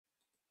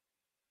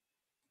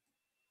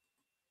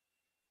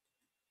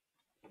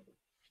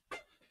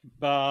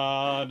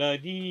Ba da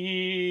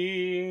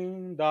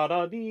dee da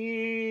da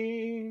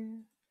dee.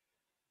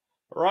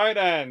 Right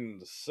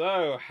end.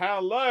 So,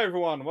 hello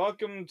everyone.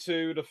 Welcome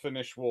to the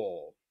Finnish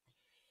War.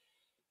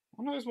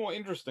 One of those more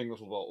interesting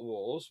little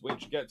wars,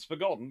 which gets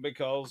forgotten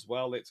because,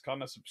 well, it's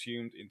kind of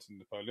subsumed into the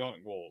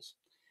Napoleonic Wars.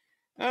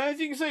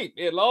 As you can see,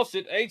 it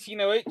lasted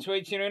 1808 to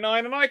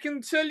 1809, and I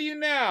can tell you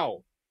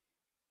now,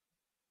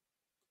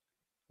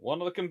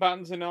 one of the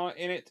combatants in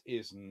it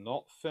is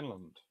not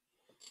Finland.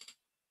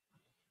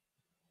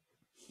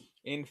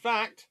 In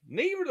fact,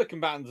 neither of the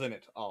combatants in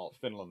it are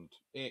Finland,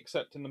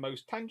 except in the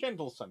most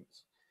tangential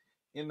sense.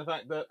 In the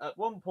fact that at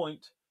one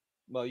point,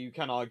 well, you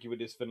can argue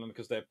it is Finland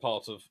because they're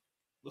part of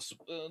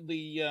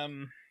the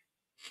I'm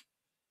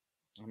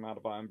out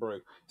of Iron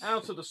Brew,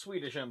 out of the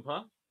Swedish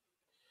Empire.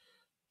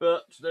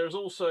 But there's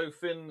also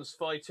Finns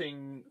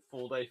fighting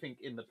for, they think,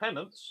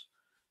 independence,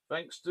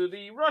 thanks to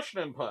the Russian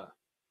Empire.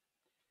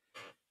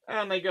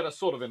 And they get a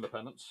sort of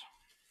independence,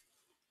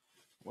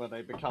 where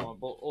they become a,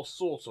 or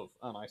sort of,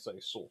 and I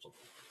say sort of,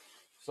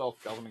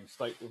 self-governing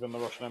state within the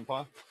Russian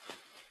Empire.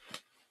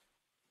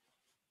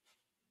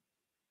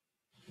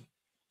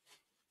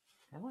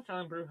 How much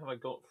Iron Brew have I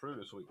got through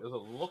this week? There's a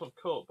lot of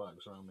co-op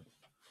bags around me.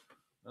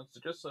 That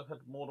suggests I've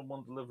had more than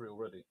one delivery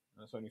already.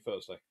 And it's only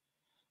Thursday.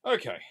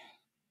 Okay.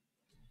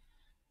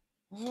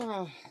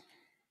 I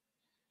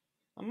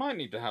might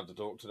need to have to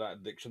talk to that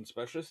addiction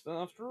specialist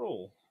after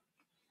all.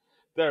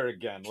 There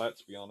again,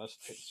 let's be honest,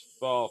 it's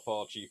far,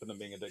 far cheaper than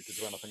being addicted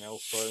to anything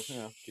else, so,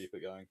 yeah, keep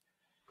it going.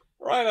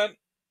 Right then.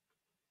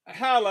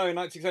 Hello,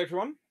 96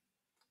 everyone.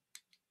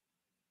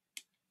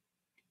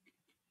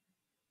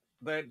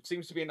 There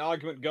seems to be an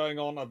argument going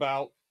on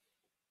about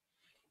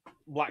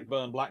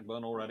Blackburn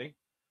already.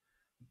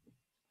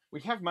 We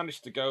have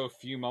managed to go a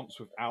few months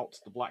without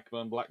the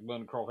Blackburn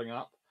cropping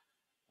up,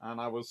 and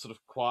I was sort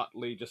of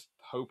quietly just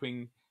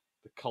hoping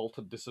the cult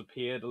had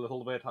disappeared a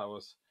little bit. I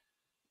was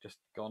just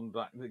gone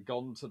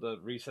to the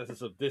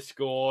recesses of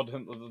Discord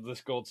and the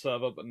Discord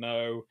server, but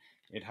no,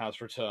 it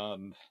has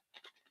returned.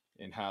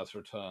 It has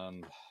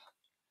returned.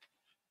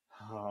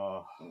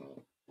 Oh.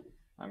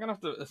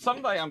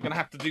 Someday I'm gonna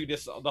have to do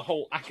this, the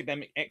whole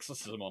academic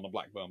exorcism on the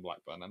Blackburn,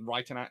 and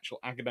write an actual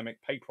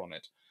academic paper on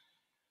it.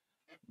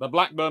 The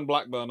Blackburn,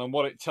 and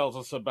what it tells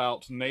us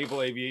about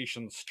naval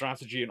aviation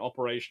strategy and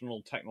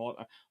operational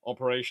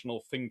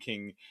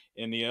thinking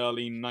in the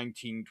early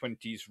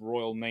 1920s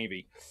Royal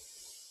Navy.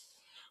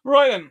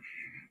 Right then.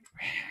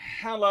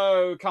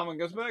 Hello, Carmen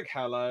Gusberg.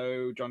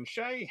 Hello, John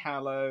Shea.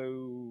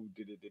 Hello,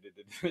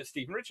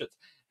 Stephen Richards.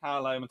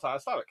 Hello,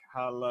 Matthias Stavik.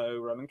 Hello,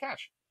 Roman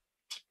Cash.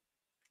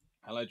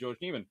 Hello, George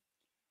Newman.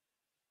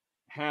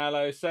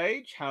 Hello,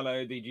 Sage.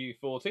 Hello,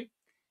 DG40.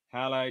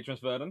 Hello, James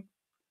Verdon.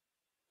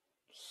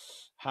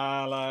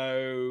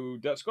 Hello,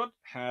 Dirt Squad.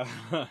 Hello.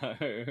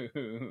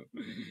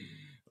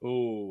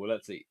 Oh,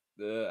 let's see.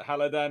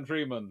 Hello, Dan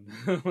Freeman.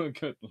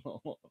 Good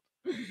lord.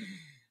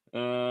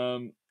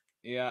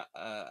 Yeah.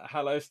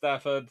 Hello,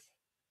 Stafford.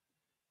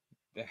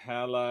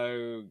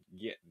 Hello.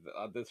 Yeah.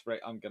 At this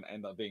rate, I'm going to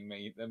end up being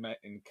met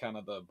in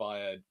Canada by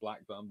a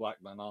Blackburn,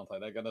 aren't I?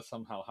 They're going to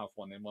somehow have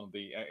one in one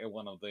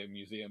of the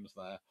museums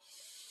there.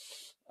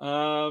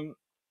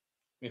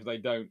 If they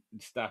don't,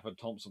 Stafford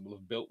Thompson will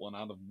have built one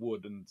out of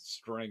wood and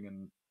string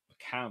and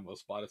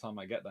canvas by the time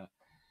I get there.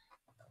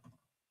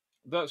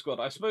 Dirt Squad.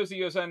 I suppose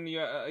the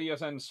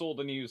USN saw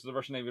the news the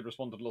Russian Navy had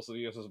responded to the loss of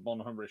the USS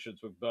Bonhomme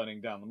ships with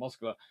burning down the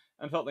Moskva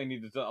and felt they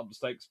needed to up the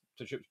stakes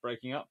to ships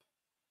breaking up.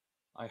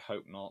 I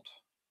hope not.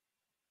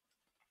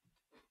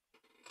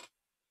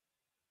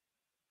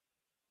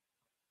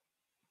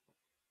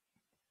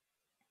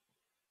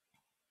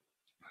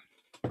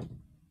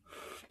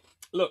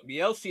 Look, the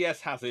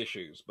LCS has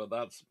issues, but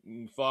that's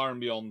far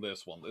and beyond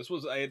this one.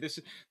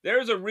 There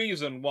is a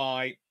reason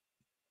why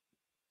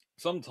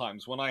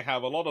sometimes when I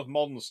have a lot of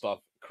modern stuff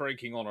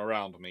cranking on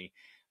around me,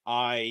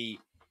 I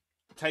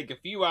take a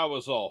few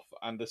hours off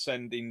and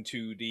descend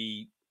into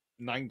the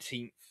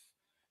 19th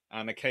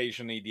and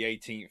occasionally the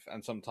 18th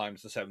and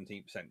sometimes the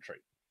 17th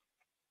century.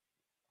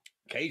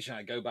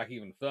 Occasionally I go back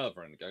even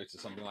further and go to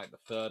something like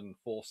the 3rd and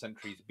 4th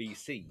centuries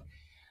BC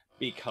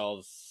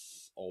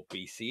or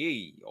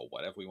BCE or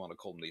whatever we want to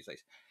call them these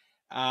days.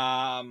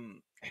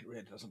 It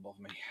really doesn't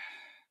bother me.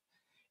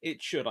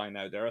 It should, I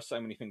know. There are so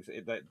many things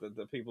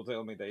that people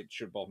tell me they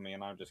should bother me,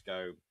 and I just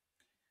go,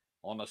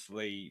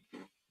 honestly,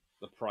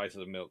 the price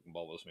of milk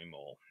bothers me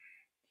more.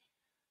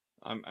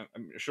 I'm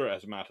sure it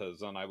has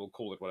matters, and I will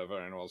call it whatever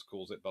anyone else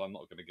calls it, but I'm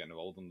not going to get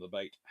involved in the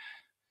debate.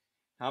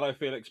 Hello,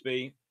 Felix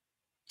B.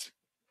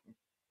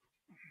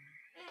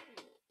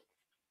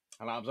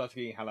 Hello,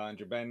 Abzatki. Hello,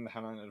 Andrew Ben.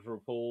 Hello, Andrew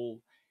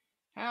Paul.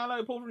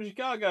 Hello, Paul from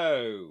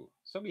Chicago.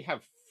 So we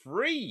have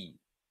 3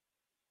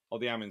 of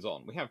the admins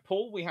on. We have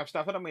Paul, we have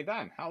Stafford, and we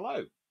Dan.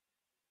 Hello.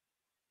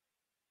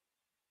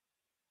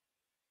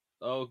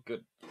 Oh,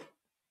 good.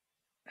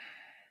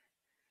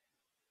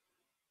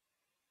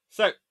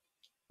 So,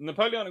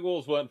 Napoleonic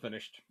Wars weren't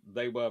finished.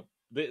 They were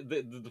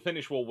the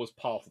Finnish War was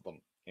part of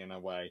them in a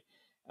way.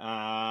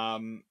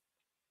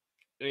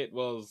 It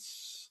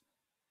was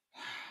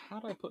how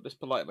do I put this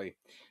politely?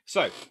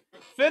 So,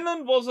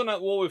 Finland wasn't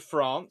at war with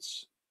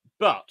France,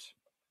 but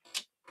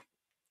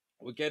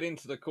we'll get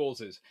into the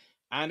causes.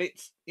 And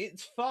it's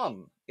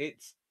fun.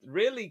 It's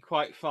really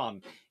quite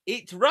fun.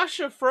 It's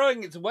Russia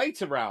throwing its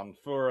weight around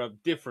for a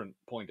different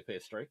point of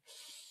history.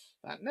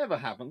 That never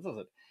happens, does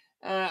it?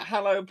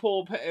 Hello,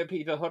 Paul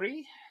Peter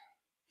Hurry.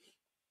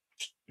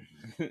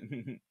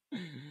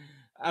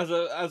 As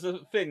a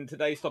Finn,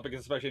 today's topic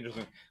is especially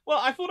interesting. Well,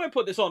 I thought I'd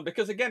put this on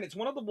because, again, it's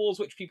one of the wars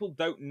which people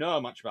don't know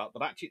much about,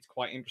 but actually it's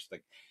quite interesting.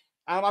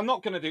 And I'm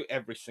not going to do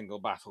every single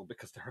battle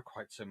because there are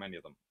quite so many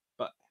of them.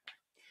 But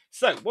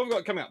so, what have we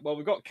got coming up? Well,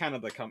 we've got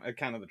Canada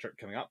trip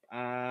coming up.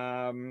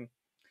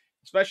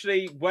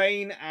 Especially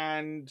Wayne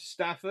and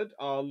Stafford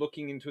are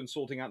looking into and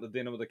sorting out the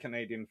dinner with the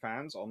Canadian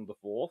fans on the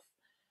 4th.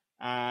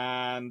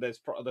 And there's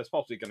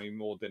possibly going to be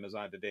more dinners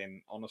added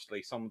in.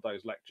 Honestly, some of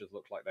those lectures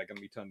look like they're going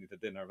to be turned into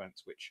dinner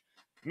events, which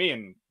me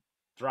and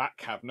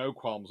Drac have no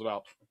qualms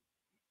about.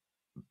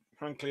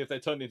 Frankly, if they're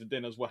turned into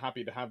dinners, we're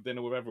happy to have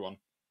dinner with everyone.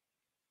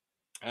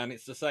 And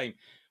it's the same.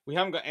 We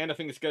haven't got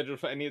anything scheduled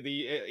for any of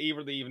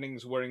either of the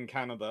evenings we're in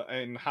Canada,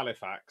 in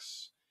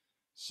Halifax.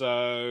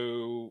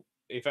 So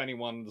if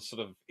anyone's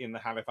sort of in the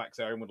Halifax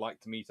area and would like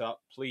to meet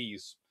up,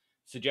 please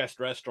suggest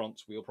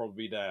restaurants. We'll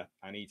probably be there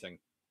and eating.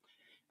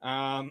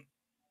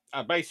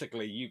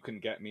 Basically, you can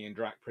get me and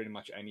Drac pretty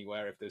much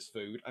anywhere if there's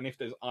food. And if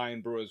there's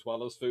Iron Brew as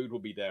well as food, we'll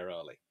be there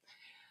early.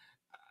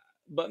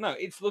 But no,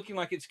 it's looking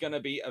like it's going to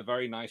be a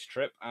very nice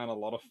trip and a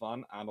lot of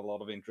fun and a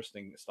lot of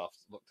interesting stuff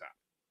looked at.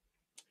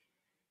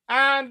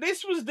 And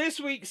this was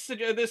this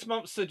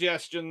month's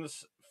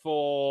suggestions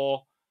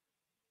for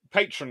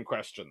patron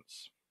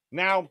questions.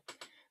 Now,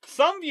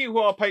 some of you who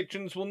are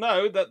patrons will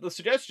know that the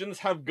suggestions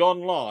have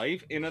gone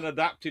live in an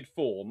adapted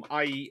form,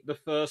 i.e. the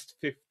first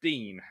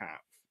 15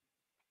 have.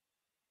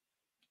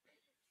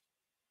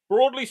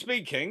 Broadly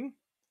speaking,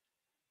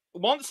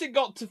 once it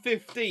got to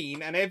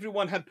 15 and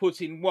everyone had put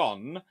in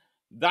 1,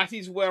 that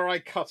is where I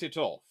cut it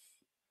off.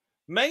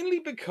 Mainly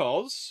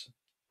because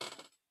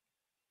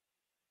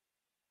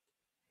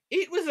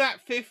it was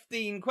at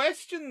 15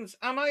 questions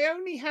and I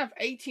only have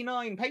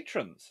 89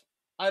 patrons.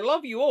 I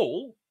love you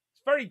all.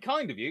 It's very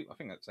kind of you. I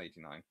think that's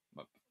 89.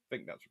 I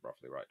think that's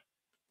roughly right.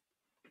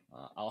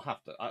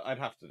 I'd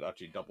have to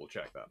actually double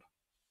check that.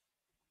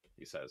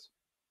 He says.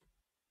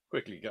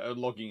 Quickly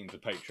logging into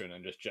Patreon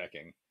and just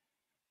checking.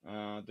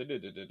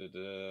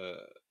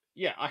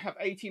 Yeah, I have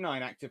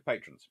 89 active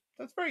patrons.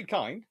 That's very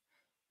kind.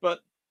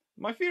 But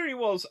my theory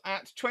was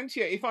at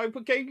 28, if I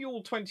gave you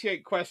all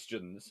 28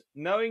 questions,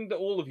 knowing that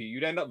all of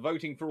you'd end up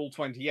voting for all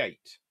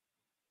 28.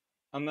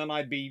 And then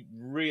I'd be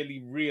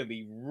really,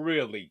 really,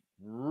 really,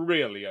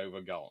 really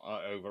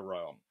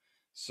overrun.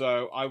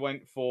 So I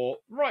went for,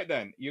 right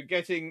then, you're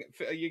getting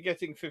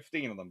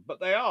 15 of them. But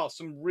they are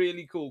some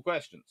really cool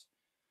questions.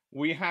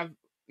 We have,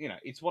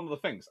 it's one of the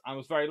things. I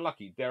was very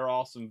lucky. There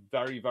are some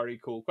very, very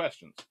cool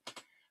questions.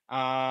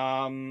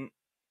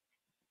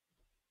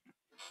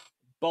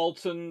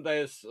 Bolton,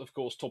 there's, of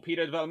course,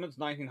 torpedo developments,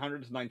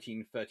 1900 to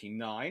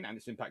 1939, and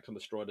its impact on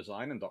destroyer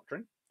design and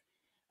doctrine.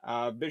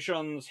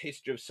 Bichon's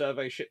history of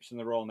survey ships in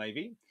the Royal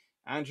Navy.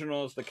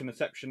 Angenor's the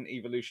conception,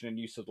 evolution, and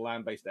use of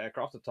land-based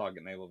aircraft to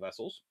target naval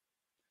vessels.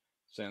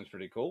 Sounds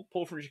pretty cool.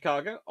 Paul from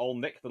Chicago,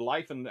 Old Nick, the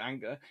life and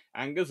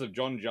angers of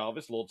John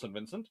Jarvis, Lord St.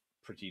 Vincent.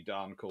 Pretty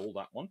darn cool,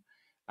 that one.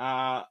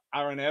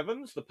 Aaron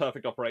Evans, The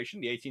Perfect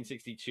Operation, the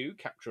 1862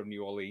 capture of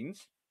New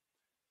Orleans.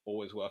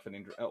 Always worth an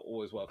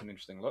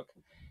interesting look.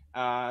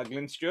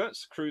 Glyn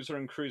Stewart's Cruiser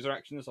and Cruiser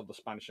Actions of the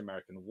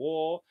Spanish-American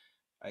War,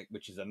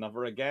 which is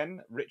another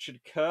again. Richard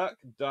Kirk,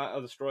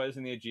 Destroyers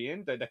in the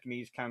Aegean,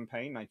 Dodecanese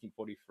Campaign,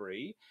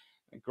 1943.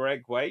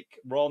 Greg Wake,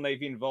 Royal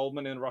Navy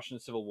involvement in the Russian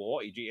Civil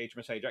War, e.g.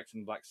 HMS Ajax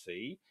in the Black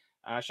Sea.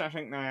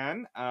 Shashank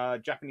Nayan,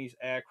 Japanese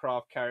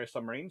aircraft carrier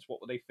submarines,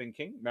 what were they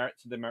thinking?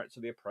 Merits and demerits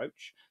of the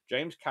approach.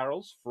 James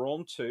Carroll's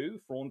Thrawn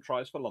 2, Thrawn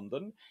Tries for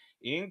London.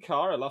 Ian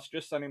Carr,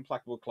 Illustrious and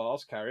Implacable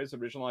Class Carriers,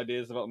 Original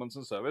Ideas, Developments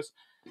and Service.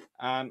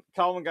 And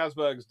Carl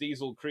Gasberg's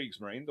Diesel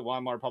Kriegsmarine, the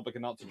Weimar Republic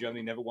and Nazi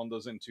Germany never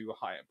wanders into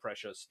higher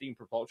pressure steam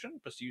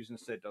propulsion, pursues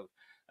instead of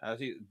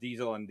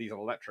diesel and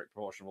diesel-electric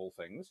propulsion of all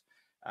things.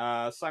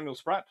 Samuel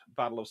Spratt,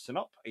 Battle of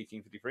Sinop,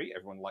 1853.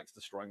 Everyone likes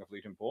destroying a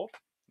fleet in port.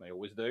 They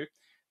always do.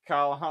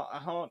 Carl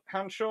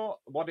Hanshaw,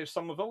 What If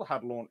Somerville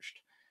had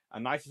launched a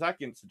night attack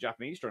against the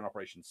Japanese during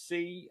Operation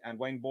C, and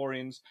Wayne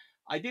Borean's.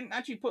 I didn't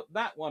actually put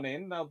that one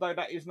in, although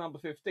that is number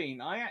 15.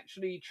 I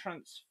actually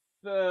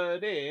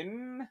transferred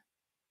in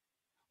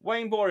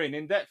Wayne Borean,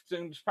 in depth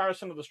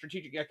comparison of the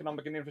strategic,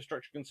 economic, and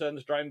infrastructure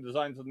concerns driving the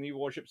designs of the new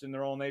warships in the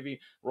Royal Navy,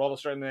 Royal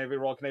Australian Navy,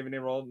 Royal Canadian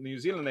Navy, Royal New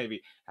Zealand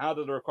Navy. How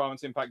do the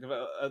requirements impact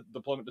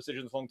deployment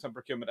decisions, long-term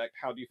procurement act?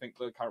 How do you think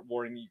the current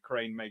war in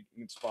Ukraine may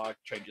inspire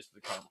changes to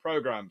the current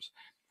programs?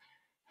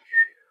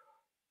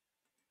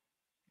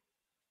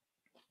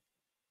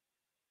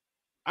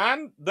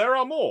 And there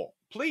are more.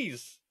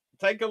 Please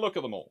take a look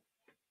at them all.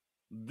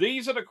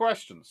 These are the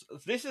questions.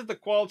 This is the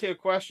quality of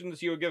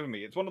questions you are giving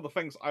me. It's one of the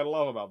things I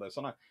love about this.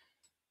 And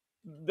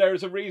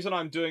there's a reason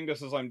I'm doing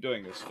this as I'm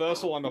doing this.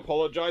 First of all, I'm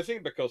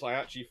apologizing because I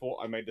actually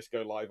thought I made this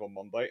go live on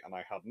Monday and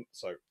I hadn't,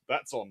 so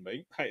that's on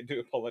me. I do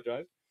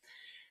apologize.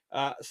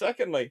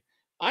 Secondly,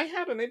 I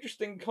had an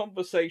interesting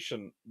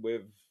conversation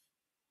with,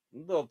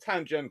 well,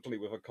 tangentially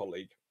with a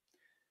colleague.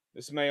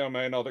 This may or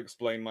may not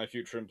explain my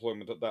future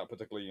employment at that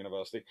particular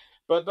university,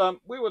 but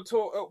we were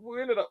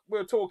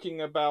talking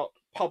about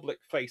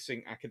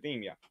public-facing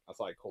academia, as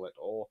I call it,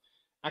 or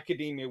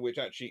academia which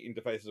actually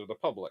interfaces with the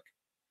public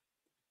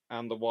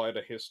and the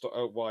wider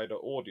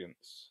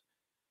audience.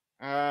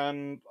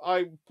 And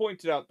I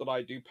pointed out that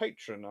I do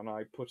Patreon, and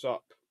I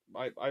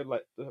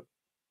let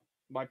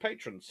my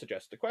patrons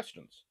suggest the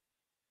questions,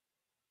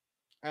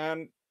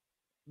 and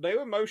they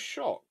were most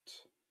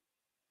shocked.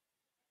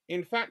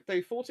 In fact,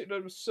 they thought it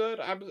an absurd.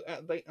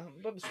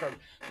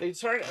 They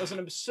saw it as an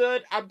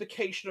absurd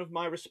abdication of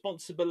my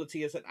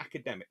responsibility as an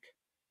academic.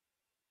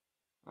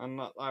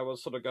 And I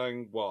was sort of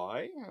going,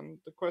 why? And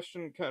the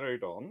question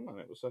carried on, and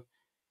it was a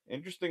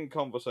interesting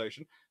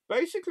conversation.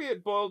 Basically,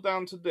 it boiled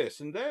down to this: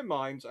 in their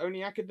minds,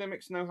 only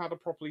academics know how to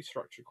properly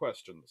structure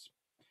questions.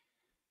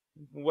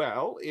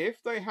 Well,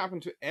 if they happen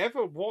to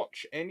ever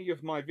watch any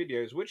of my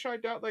videos, which I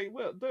doubt they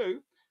will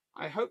do,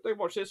 I hope they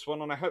watch this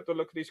one, and I hope they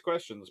look at these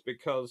questions,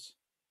 because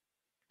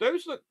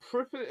those look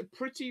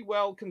pretty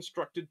well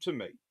constructed to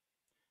me.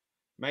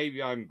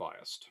 Maybe I'm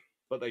biased,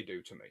 but they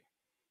do to me.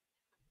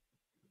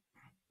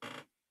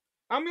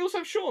 And we also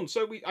have Sean,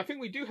 so I think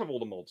we do have all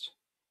the mods.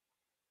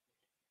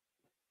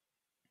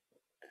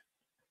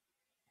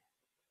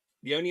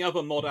 The only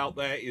other mod out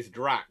there is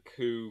Drac,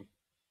 who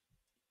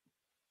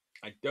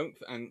I don't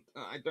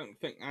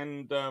think,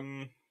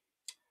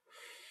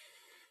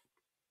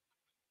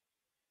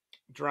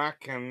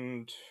 Drac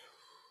and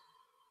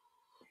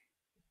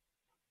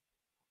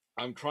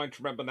I'm trying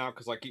to remember now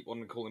because I keep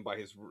wanting to call him by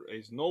his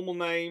normal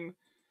name,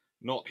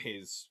 not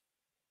his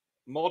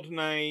mod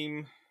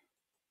name,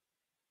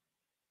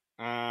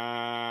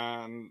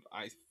 and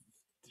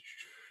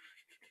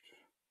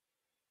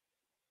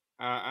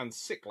and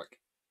Cyclic.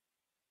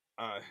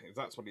 If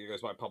that's what he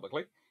goes by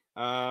publicly.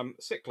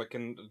 Cyclic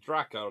and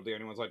Drac are the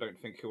only ones I don't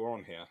think who are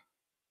on here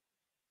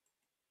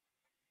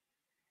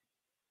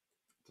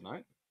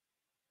tonight.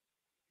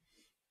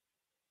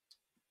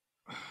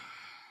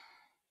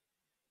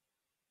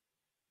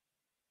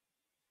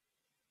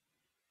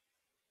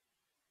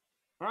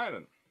 All right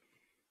then.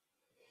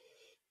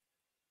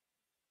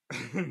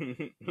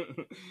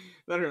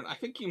 I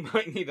think you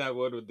might need that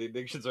word with the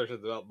addiction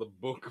sessions about the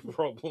book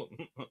problem.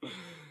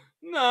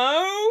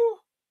 No,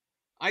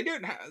 I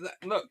don't have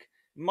that. Look,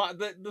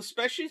 the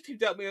specialist who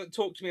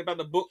talked to me about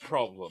the book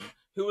problem,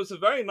 who was a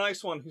very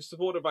nice one who's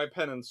supported by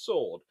Pen and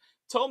Sword,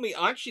 told me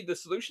actually the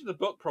solution to the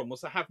book problem was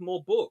to have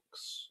more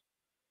books.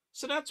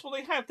 So that's what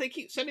they have. They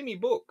keep sending me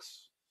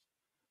books.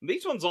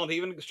 These ones aren't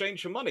even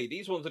exchanged for money.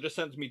 These ones are just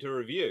sent to me to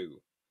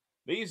review.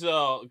 These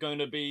are going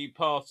to be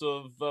part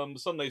of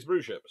Sunday's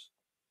brew ships.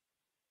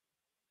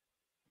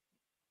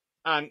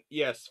 And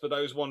yes, for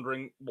those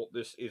wondering what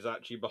this is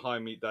actually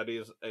behind me, that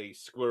is a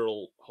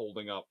squirrel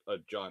holding up a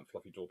giant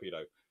fluffy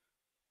torpedo.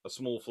 A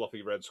small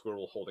fluffy red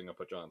squirrel holding up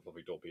a giant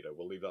fluffy torpedo.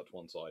 We'll leave that to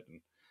one side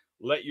and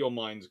let your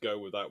minds go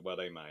with that where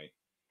they may.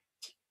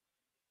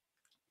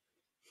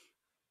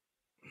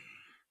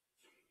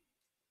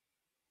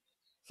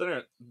 So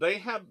anyway, they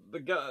had the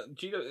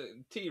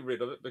T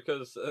rid of it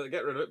because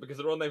get rid of it because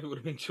the Royal Navy would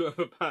have been too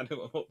overpowered.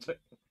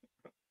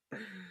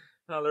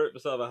 Hello, Rick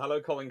Basava.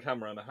 Hello, Colin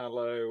Cameron.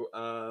 Hello,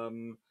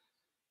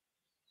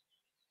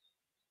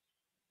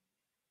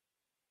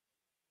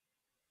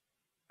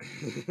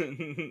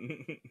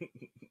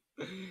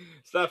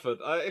 Stafford.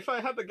 If I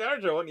had the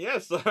garage I want,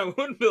 yes, I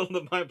would build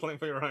a biplane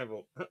for your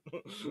rival.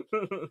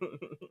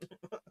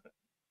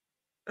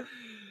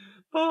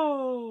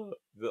 Oh,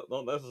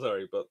 not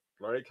necessary, but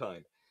very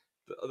kind.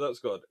 That's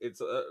good. It's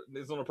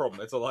not a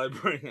problem. It's a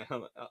library.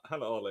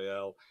 Hannah Ollie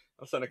L.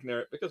 I'm Seneca near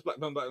it because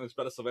Blackburn is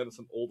better surveillance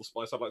than all the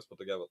spy satellites put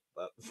together.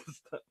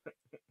 That's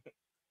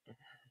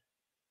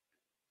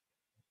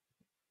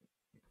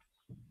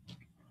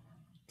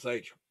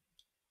Sage.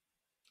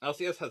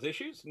 LCS has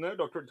issues? No,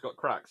 Doctor, it's got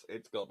cracks.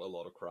 It's got a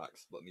lot of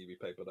cracks that need to be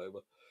papered over.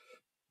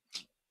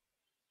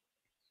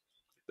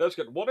 That's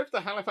good. What if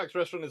the Halifax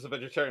restaurant is a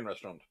vegetarian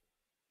restaurant?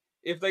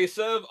 If they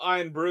serve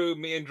Iron Brew,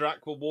 me and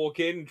Drac will walk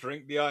in,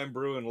 drink the Iron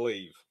Brew, and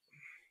leave.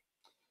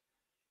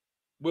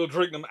 We'll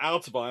drink them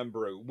out of Iron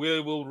Brew.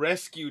 We will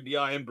rescue the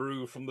Iron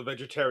Brew from the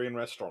vegetarian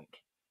restaurant.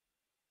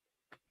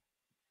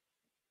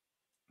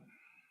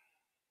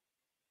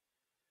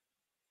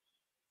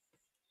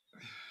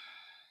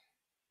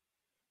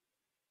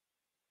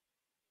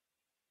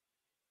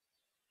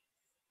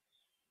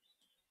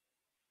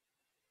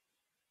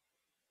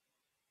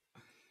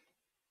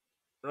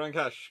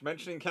 Rankash,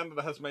 mentioning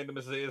Canada has made the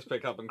Mrs. Ears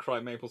pick up and cry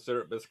maple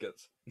syrup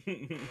biscuits.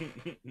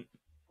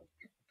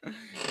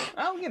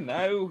 Well, you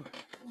know.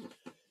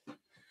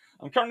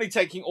 I'm currently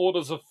taking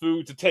orders of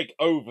food to take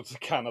over to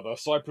Canada,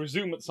 so I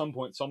presume at some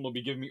point someone will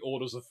be giving me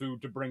orders of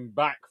food to bring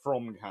back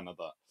from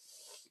Canada.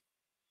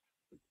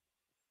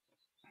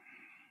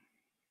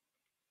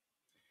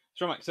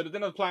 Sure, Mike. So the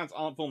dinner plans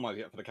aren't formalised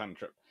yet for the Canada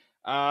trip.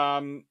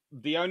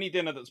 The only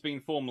dinner that's been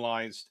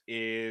formalised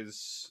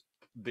is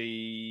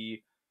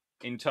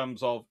in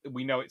terms of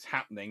we know it's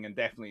happening and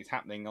definitely it's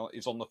happening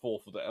is on the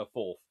 4th of the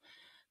 4th.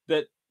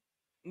 That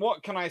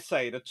what can I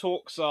say? The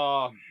talks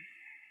are.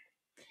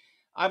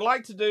 I'd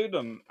like to do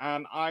them,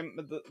 and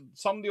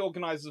some of the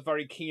organisers are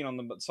very keen on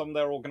them, but some of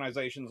their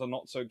organisations are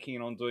not so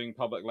keen on doing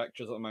public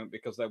lectures at the moment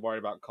because they're worried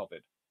about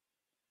COVID.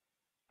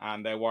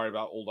 And they're worried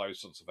about all those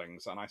sorts of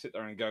things. And I sit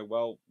there and go,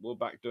 well, we're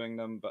back doing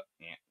them, but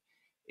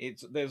yeah.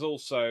 There's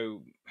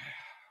also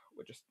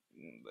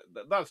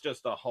that's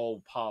just a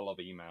whole pile of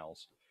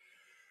emails.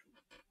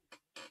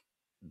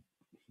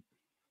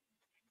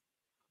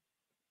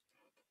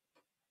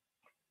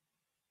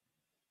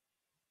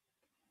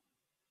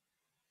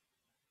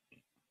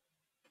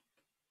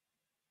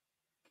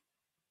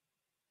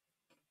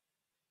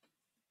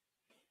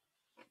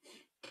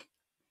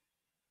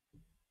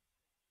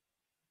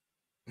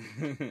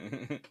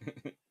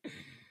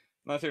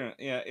 That's it.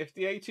 Yeah, if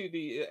the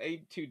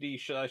A2D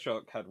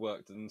shock had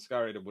worked, then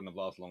Skyraid wouldn't have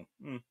lasted long.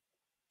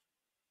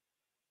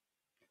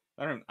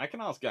 I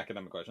can ask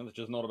academic questions. It's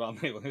just not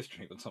about naval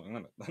history, but something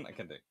like that I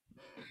can do.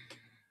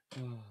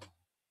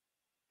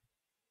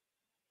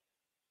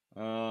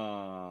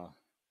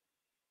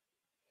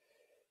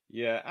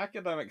 Yeah,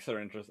 academics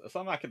are interesting.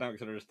 Some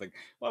academics are interesting.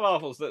 Well,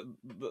 awful that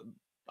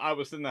I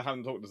was sitting there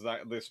having talked to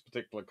this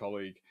particular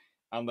colleague,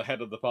 and the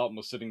head of the department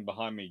was sitting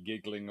behind me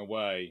giggling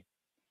away,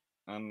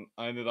 and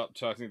I ended up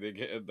chatting to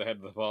the head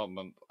of the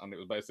department, and it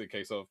was basically a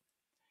case of,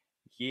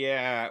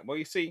 yeah, well,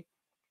 you see,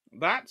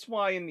 that's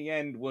why in the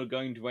end we're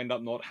going to end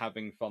up not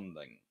having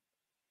funding,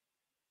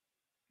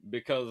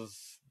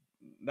 because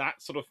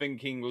that sort of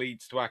thinking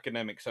leads to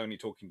academics only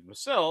talking to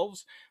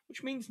themselves,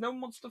 which means no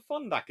one wants to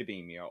fund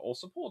academia or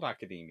support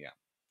academia.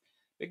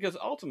 Because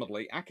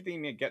ultimately,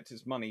 academia gets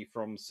its money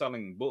from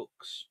selling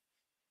books.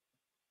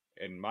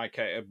 In my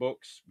case,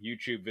 books,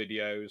 YouTube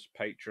videos,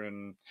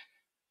 Patreon,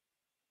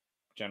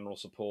 general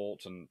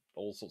support, and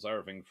all sorts of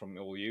everything from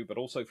all you, but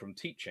also from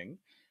teaching.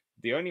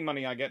 The only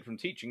money I get from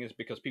teaching is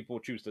because people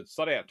choose to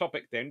study that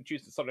topic. They only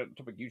choose to study that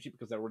topic usually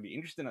because they're already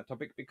interested in that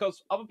topic,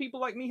 because other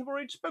people like me have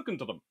already spoken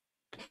to them.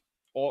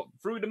 Or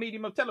through the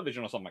medium of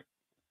television or something.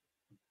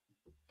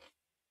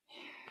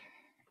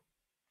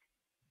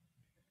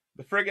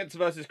 The frigates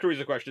versus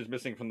cruiser question is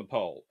missing from the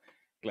poll.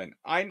 Glenn,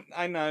 I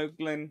know,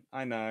 Glenn,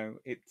 I know.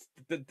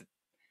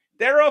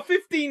 There are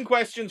 15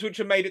 questions which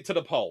have made it to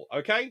the poll,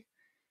 okay?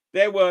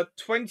 There were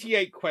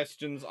 28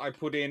 questions. I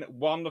put in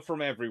one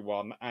from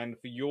everyone, and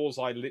for yours,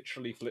 I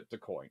literally flipped a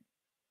coin.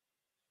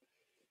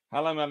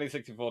 Hello,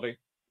 Melly6040.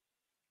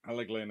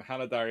 Hello, Glenn.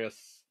 Hello,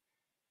 Darius.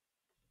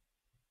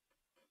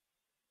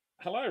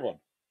 Hello, everyone.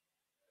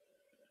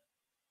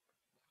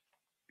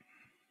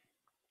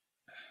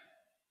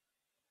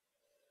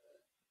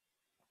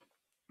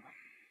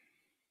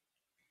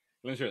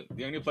 Glenn's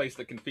the only place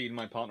that can feed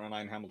my partner and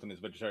I in Hamilton is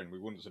vegetarian. We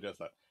wouldn't suggest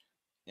that.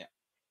 Yeah.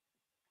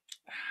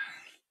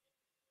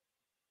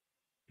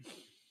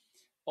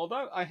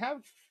 Although I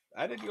have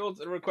added your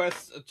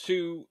requests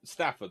to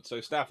Stafford, so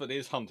Stafford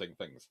is hunting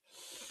things.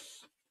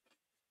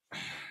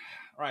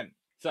 Right,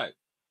 so.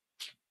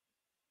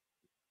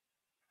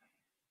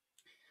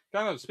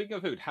 Speaking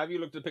of food, have you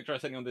looked at the picture I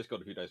sent you on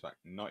Discord a few days back?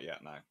 Not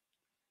yet, no.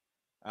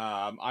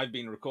 I've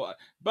been recording.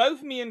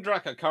 Both me and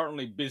Drac are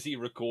currently busy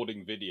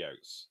recording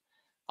videos.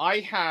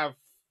 I have,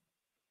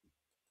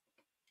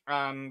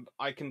 and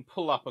I can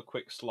pull up a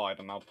quick slide,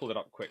 and I'll pull it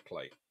up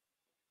quickly.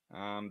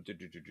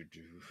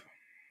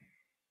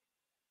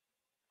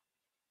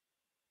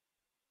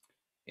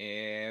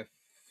 If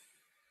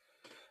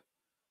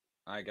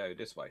I go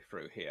this way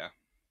through here,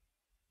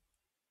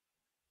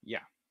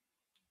 yeah.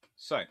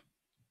 So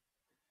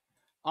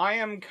I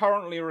am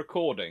currently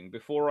recording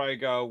before I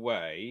go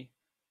away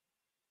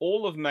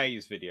all of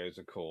May's videos,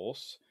 of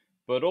course,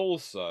 but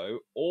also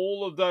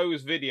all of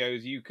those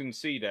videos you can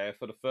see there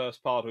for the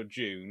first part of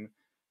June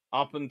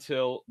up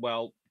until,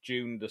 well,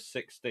 June the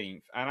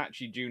 16th, and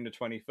actually June the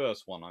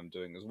 21st one I'm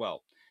doing as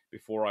well,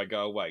 before I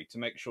go away, to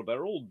make sure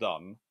they're all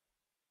done,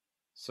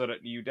 so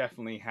that you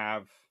definitely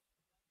have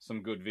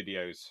some good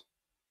videos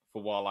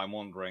for while I'm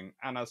wandering.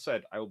 And as I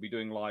said, I will be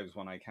doing lives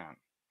when I can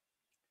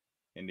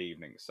in the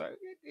evening, so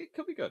it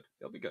could be good.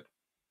 It'll be good.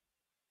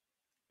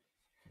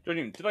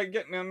 Did I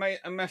get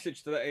a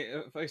message today,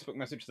 a Facebook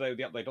message today with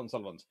the update on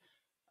Sullivan's?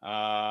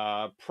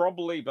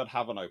 Probably, but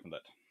haven't opened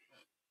it.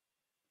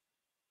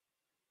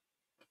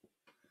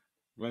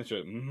 Went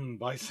through it.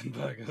 Bison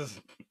burgers.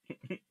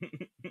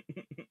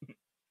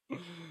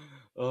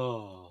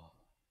 Oh.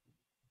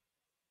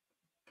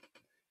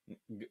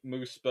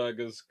 Moose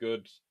burgers,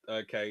 good.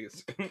 Okay.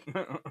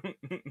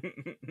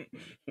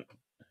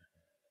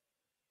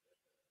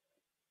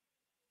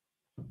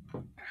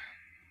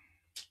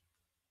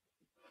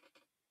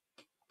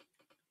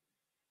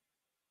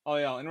 Oh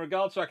yeah, in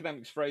regards to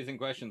academics phrasing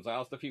questions, I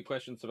asked a few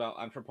questions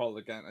about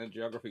anthropology and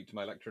geography to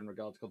my lecturer in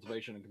regards to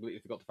conservation and completely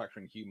forgot to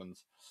factor in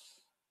humans.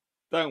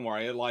 Don't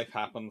worry, life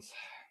happens.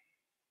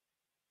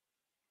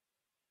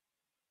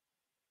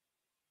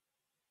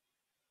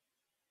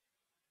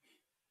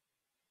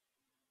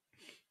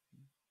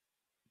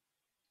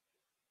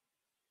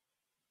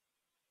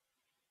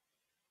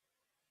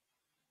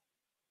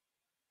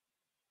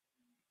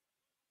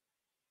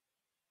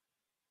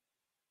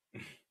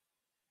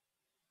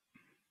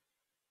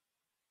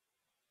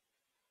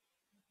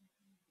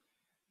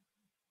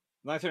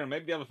 Nice,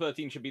 maybe the other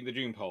 13 should be in the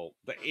June poll.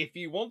 But if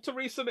you want to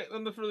resubmit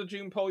them for the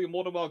June poll, you're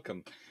more than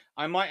welcome.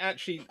 I'm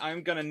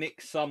going to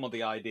nick some of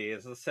the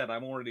ideas. As I said,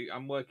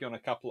 I'm working on a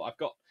couple.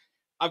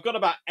 I've got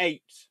about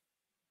 8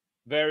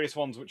 various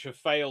ones which have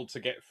failed to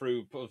get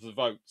through the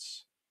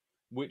votes,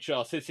 which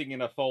are sitting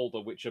in a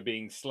folder, which are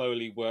being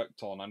slowly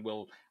worked on and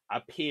will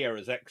appear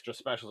as extra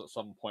specials at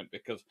some point,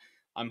 because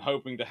I'm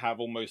hoping to have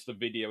almost a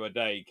video a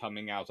day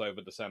coming out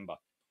over December.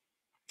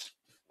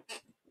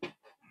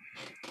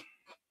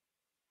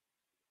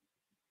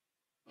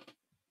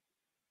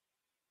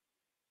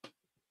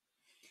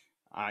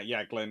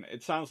 Yeah, Glenn.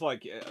 It sounds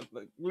like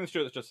Glenn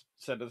Stewart just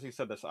said, as he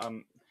said this,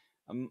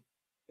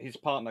 his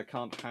partner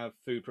can't have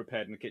food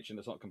prepared in the kitchen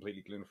that's not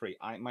completely gluten free.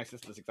 My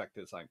sister's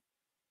exactly the same.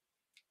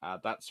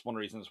 That's one of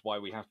the reasons why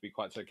we have to be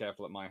quite so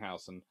careful at my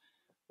house, and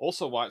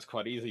also why it's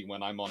quite easy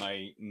when I'm on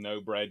a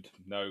no bread,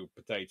 no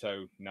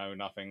potato, no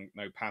nothing,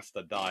 no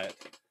pasta diet.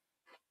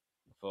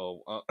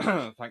 For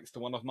thanks to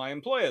one of my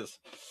employers,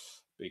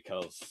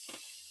 because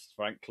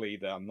frankly,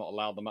 I'm not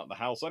allowed them at the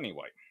house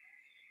anyway.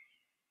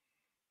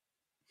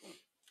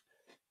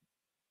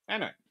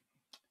 Anyway.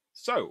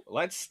 So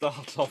let's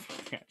start off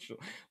with the actual.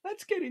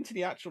 Let's get into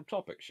the actual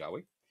topic, shall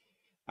we?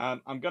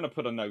 I'm going to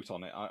put a note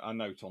on it. A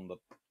note on the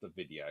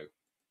video.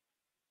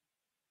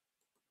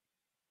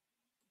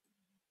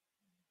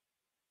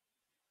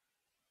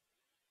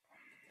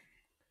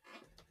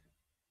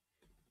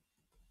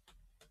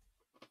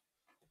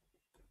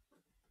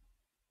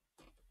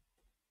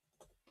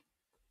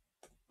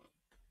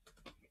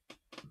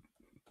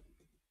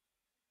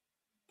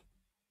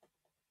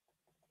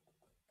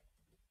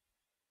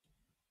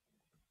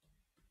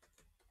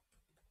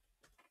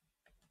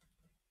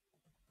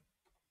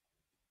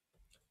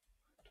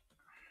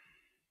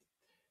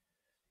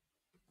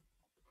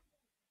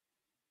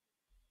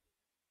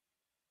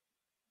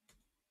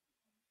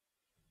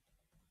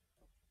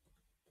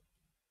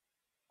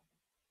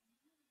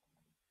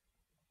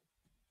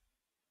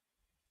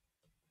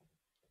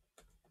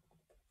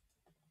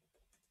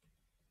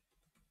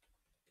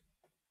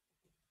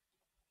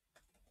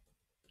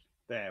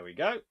 There we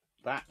go.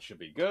 That should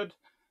be good.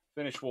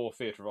 Finnish War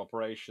Theatre of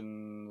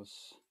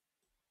Operations.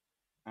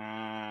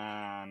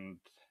 And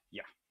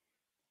yeah.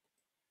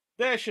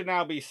 There should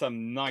now be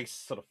some nice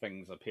sort of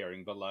things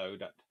appearing below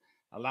that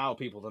allow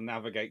people to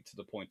navigate to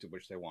the point at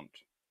which they want.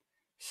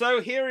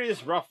 So here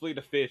is roughly the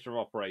theatre of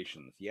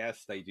operations.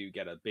 Yes, they do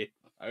get a bit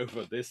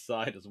over this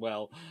side as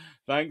well,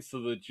 thanks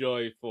to the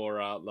joy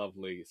for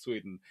lovely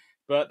Sweden.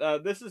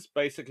 But this is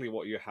basically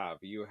what you have.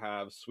 You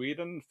have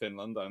Sweden,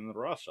 Finland, and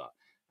Russia.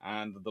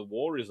 And the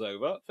war is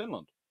over,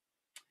 Finland.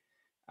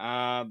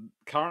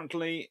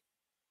 Currently,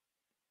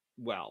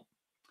 well,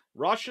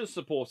 Russia's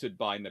supported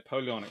by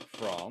Napoleonic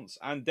France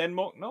and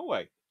Denmark,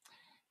 Norway.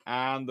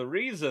 And the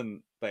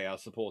reason they are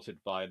supported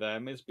by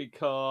them is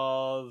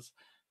because,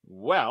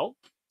 well,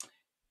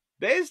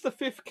 there's the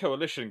Fifth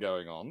Coalition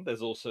going on.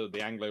 There's also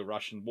the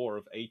Anglo-Russian War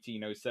of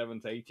 1807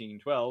 to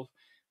 1812,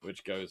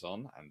 which goes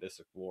on. And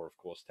this war, of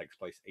course, takes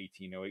place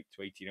 1808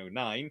 to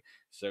 1809.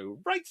 So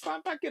right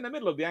slap back in the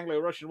middle of the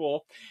Anglo-Russian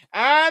War.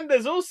 And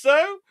there's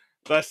also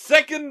the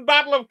Second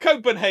Battle of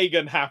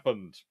Copenhagen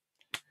happened.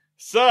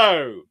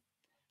 So,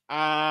 there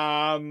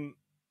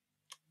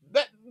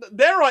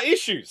are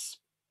issues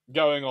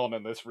going on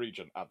in this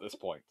region at this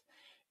point.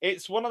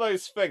 It's one of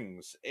those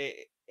things.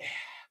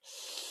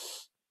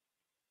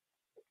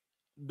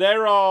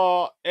 There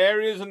are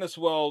areas in this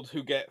world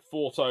who get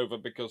fought over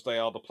because they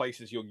are the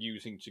places you're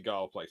using to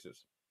go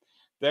places.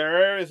 There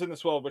are areas in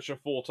this world which are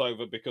fought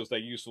over because they're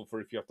useful for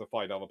if you have to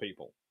fight other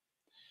people.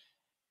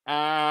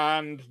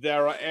 And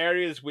there are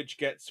areas which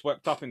get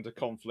swept up into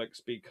conflicts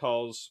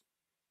because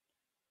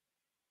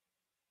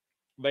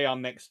they are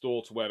next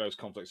door to where those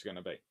conflicts are going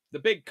to be. The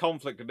big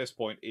conflict at this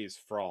point is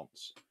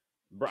France.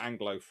 The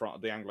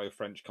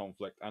Anglo-French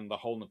conflict, and the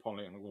whole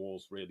Napoleonic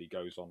Wars really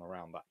goes on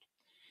around that.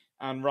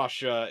 And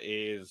Russia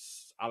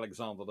is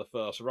Alexander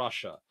I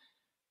Russia,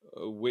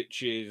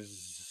 which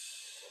is...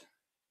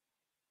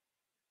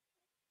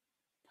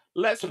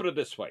 Let's put it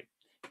this way.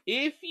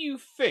 If you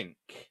think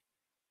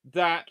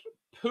that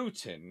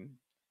Putin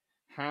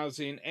has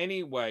in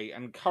any way,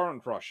 and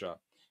current Russia,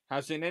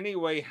 has in any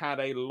way had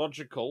a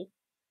logical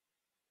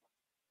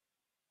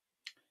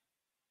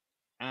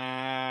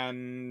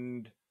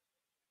and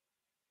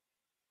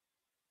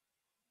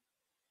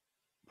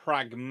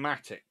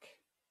pragmatic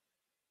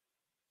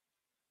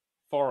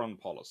foreign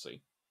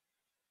policy,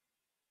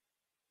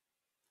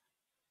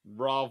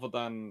 rather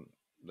than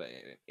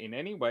in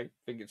any way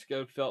think it's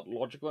felt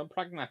logical and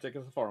pragmatic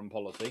as a foreign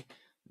policy,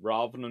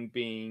 rather than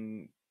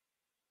being,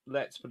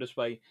 let's put it this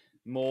way,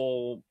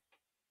 more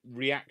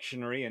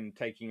reactionary and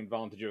taking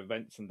advantage of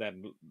events and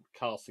then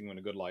casting them in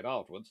a good light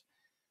afterwards,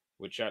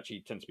 which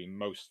actually tends to be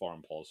most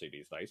foreign policy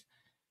these days,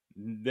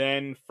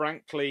 then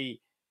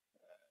frankly,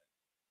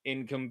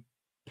 in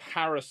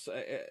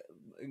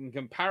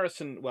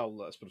comparison, well,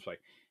 let's put it this way.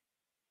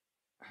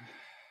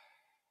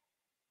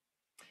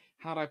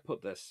 How do I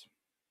put this?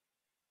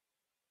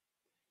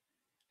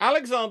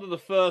 Alexander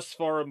I's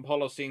foreign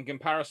policy in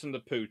comparison to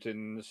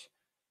Putin's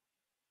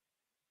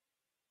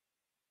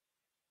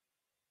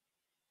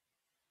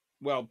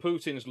Well,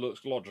 Putin's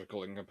looks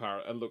logical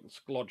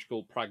looks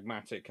logical,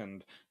 pragmatic,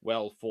 and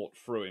well thought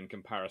through in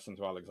comparison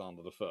to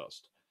Alexander the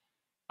First.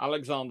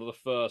 Alexander the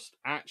First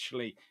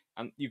actually,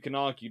 and you can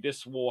argue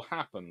this war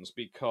happens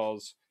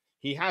because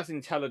he has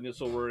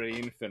intelligence already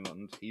in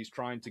Finland. He's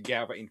trying to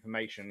gather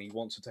information. He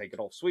wants to take it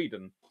off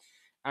Sweden,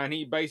 and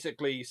he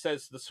basically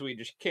says to the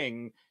Swedish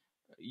king,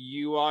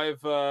 "You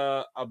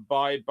either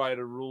abide by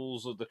the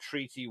rules of the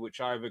treaty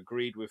which I've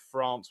agreed with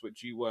France,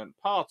 which you weren't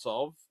part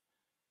of,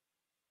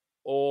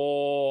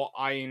 or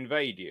I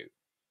invade you."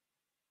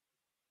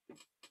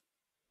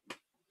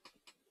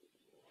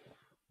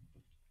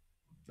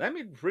 Let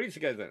me read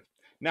together.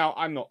 Now,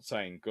 I'm not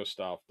saying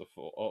Gustav the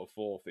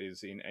Fourth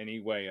is in any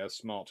way a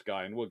smart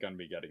guy, and we're going to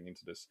be getting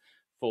into this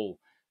full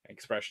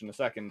expression in a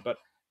second. But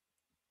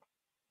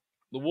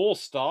the war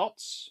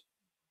starts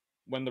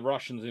when the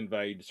Russians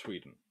invade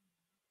Sweden,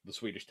 the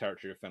Swedish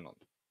territory of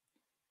Finland,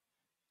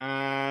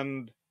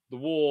 and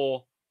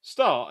the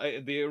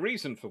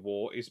reason for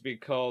war is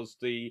because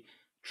the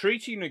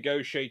treaty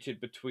negotiated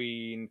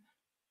between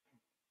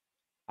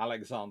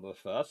Alexander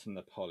I and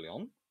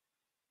Napoleon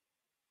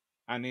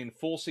and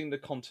enforcing the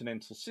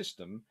continental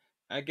system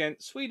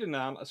against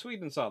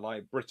Sweden's ally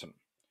Britain.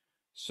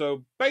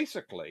 So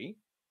basically,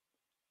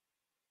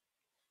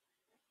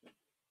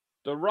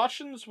 the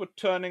Russians were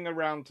turning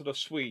around to the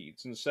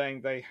Swedes and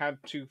saying they had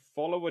to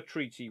follow a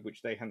treaty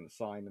which they hadn't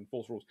signed and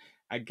enforce rules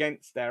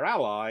against their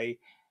ally,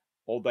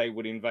 or they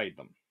would invade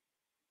them.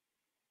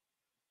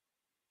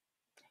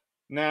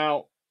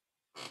 Now,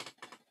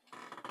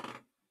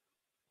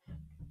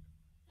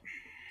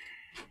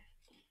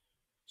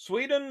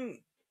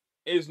 Sweden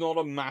is not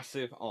a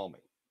massive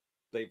army.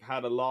 They've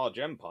had a large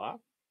empire.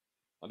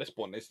 At this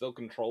point, they still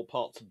control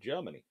parts of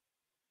Germany,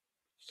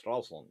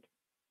 Stralsund.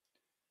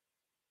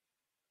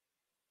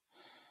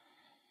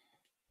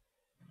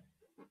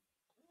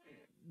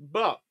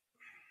 But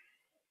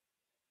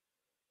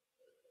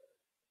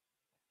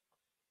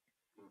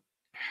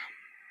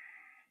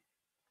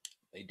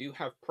they do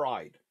have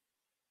pride.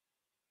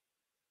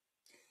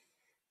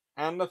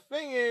 And the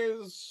thing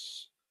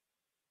is,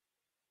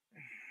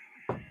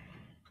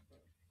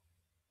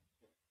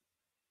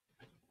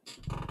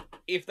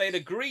 if they'd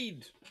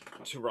agreed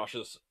to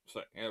Russia's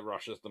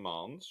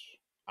demands,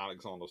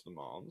 Alexander's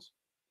demands,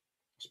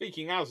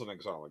 speaking as an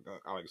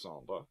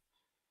Alexander,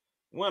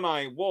 when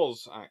I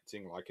was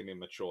acting like an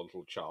immature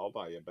little child,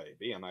 i.e. a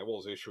baby, and I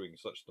was issuing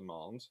such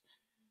demands,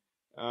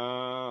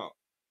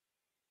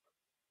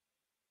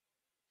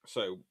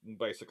 so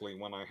basically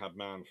when I had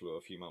man flu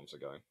a few months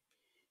ago,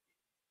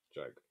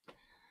 joke.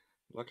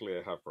 Luckily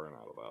I have grown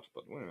out of that,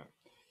 but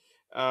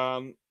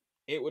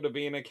it would have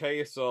been a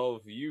case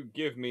of you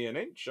give me an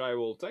inch, I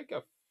will take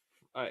a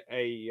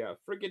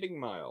frigating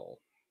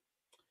mile.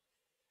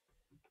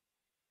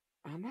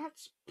 And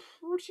that's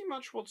pretty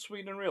much what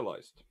Sweden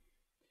realized.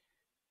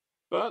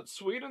 But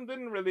Sweden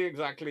didn't really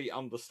exactly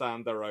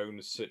understand their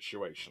own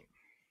situation.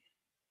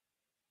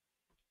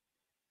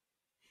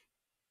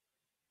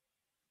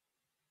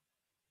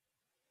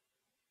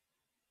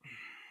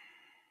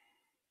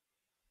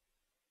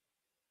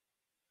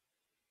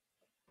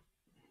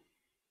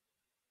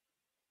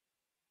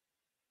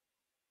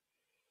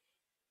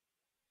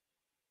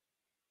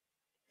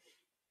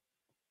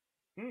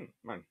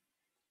 Man.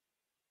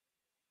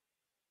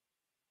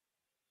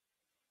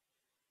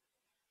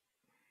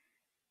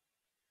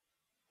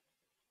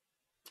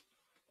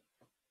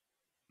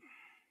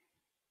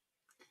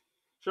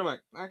 Sure,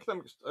 mate.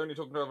 Academics only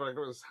talking about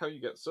academics how you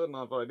get certain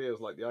other ideas,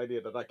 like the idea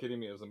that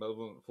academia is a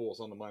malevolent force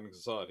undermining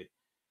society.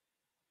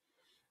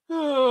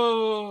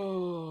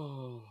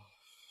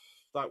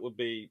 That would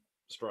be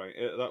strange.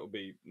 That would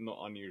be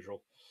not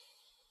unusual.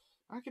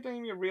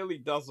 Academia really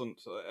doesn't.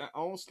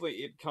 Honestly,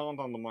 it can't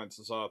undermine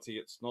society.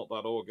 It's not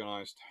that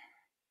organized.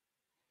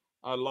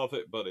 I love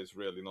it, but it's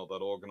really not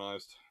that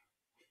organized.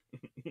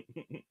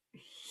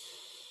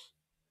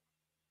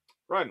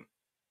 Right.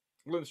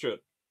 Lynchwood.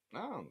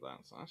 Oh,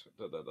 that's nice.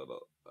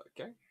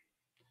 Okay.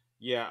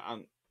 Yeah,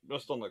 and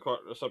just on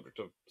the subject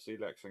of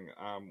selexing,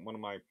 one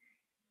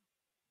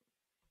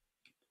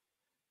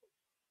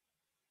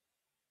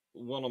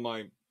of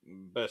my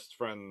best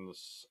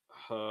friends,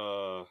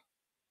 her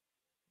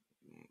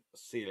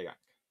celiac.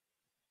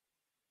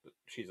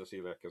 She's a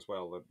celiac as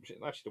well.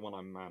 She's actually the one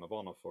I'm man of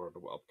honor for at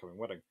the upcoming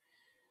wedding.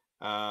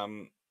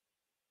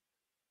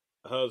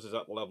 Hers is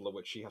at the level at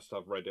which she has to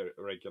have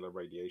regular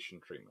radiation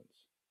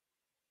treatments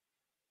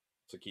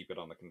to keep it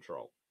under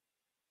control.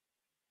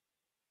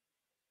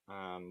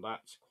 And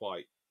that's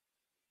quite.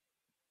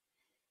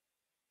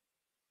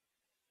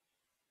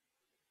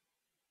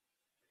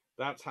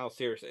 That's how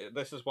serious it is.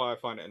 This is why I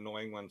find it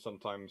annoying when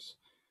sometimes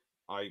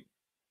I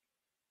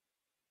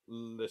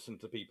listen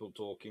to people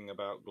talking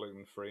about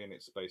gluten free and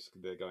it's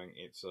basically they're going,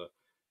 it's a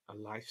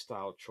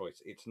lifestyle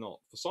choice. It's not.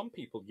 For some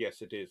people,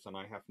 yes, it is. And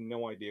I have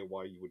no idea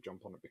why you would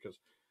jump on it because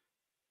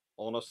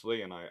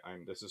honestly,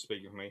 and this is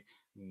speaking for me,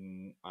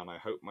 and I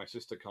hope my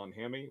sister can't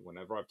hear me.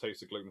 Whenever I've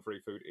tasted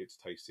gluten-free food, it's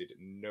tasted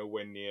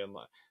nowhere near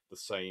the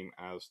same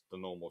as the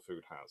normal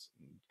food has.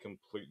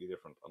 Completely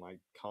different, and I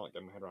can't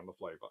get my head around the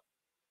flavor.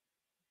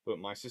 But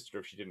my sister,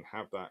 if she didn't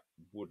have that,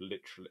 would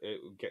literally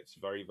it gets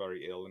very,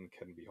 very ill and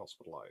can be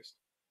hospitalized.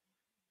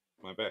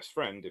 My best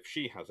friend, if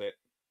she has it,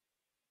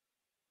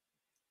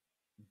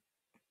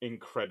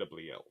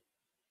 incredibly ill.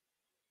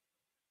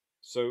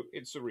 So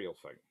it's a real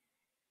thing,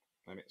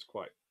 and it's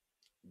quite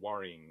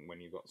worrying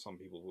when you've got some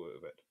people who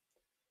have it.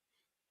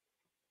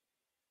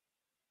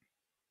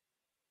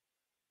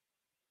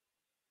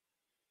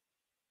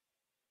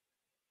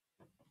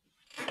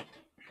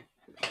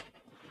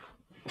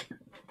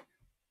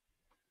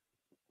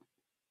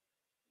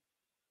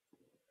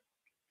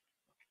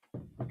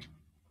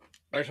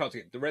 Very hard to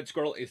get. The red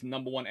squirrel is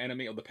number one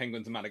enemy of the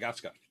penguins in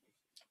Madagascar.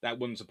 That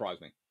wouldn't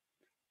surprise me.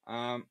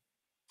 Um,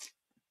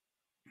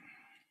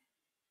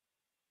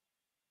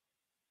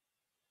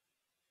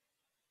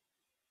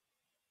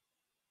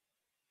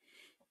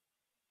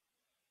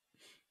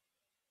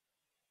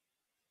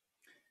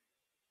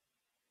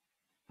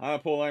 Hi,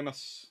 Paul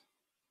Amos.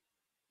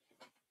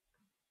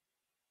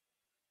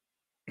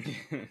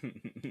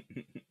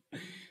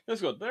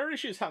 That's good. There are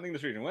issues happening in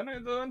this region.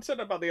 When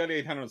said about the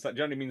early 800s, that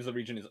generally means the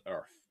region is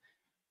Earth.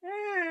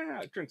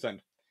 Yeah, drinks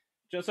end.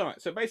 Just so,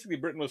 so basically,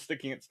 Britain was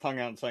sticking its tongue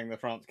out and saying that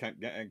France can't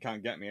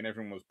get me, and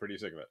everyone was pretty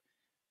sick of it.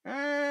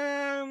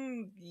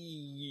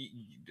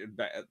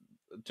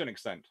 To an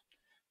extent.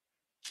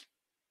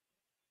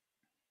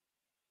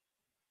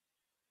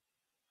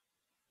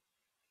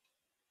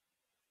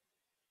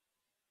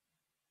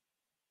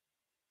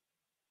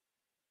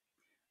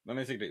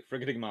 Basically,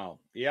 frigating mile.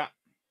 Yeah.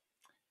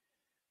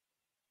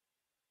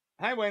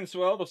 Hi, Wayne's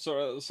World of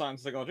Science and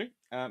Technology.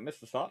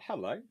 Mr. Start,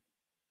 hello.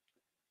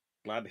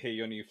 Glad to hear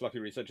your new fluffy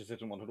research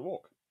assistant wanted to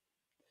walk.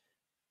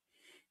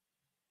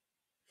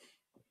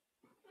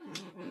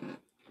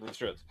 That's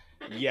true.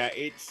 Yeah,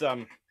 it's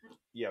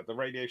yeah, the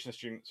radiation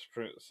students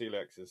for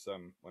celiac is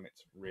when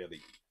it's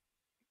really,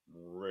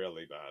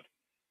 really bad.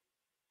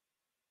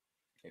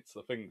 It's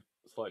the thing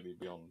slightly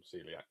beyond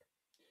celiac.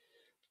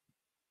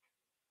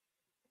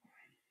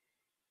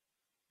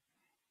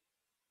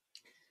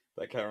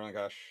 Take care,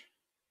 Rangash.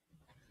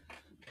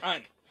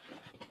 And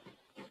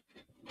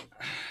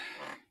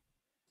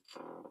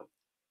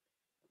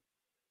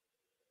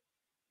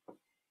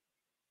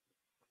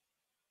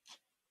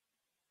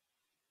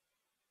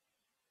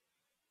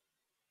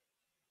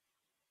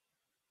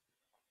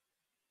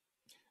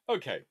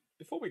okay,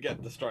 before we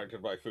get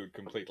distracted by food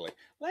completely,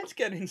 let's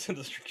get into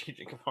the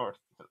strategic authority.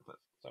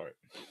 Sorry.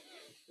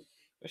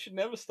 I should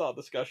never start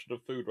discussion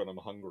of food when I'm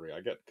hungry.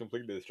 I get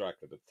completely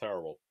distracted. It's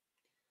terrible.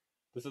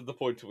 This is the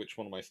point to which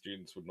one of my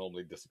students would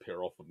normally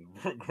disappear off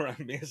and grab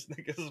me a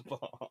Snickers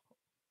bar.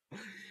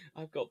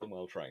 I've got them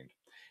well trained.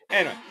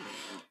 Anyway.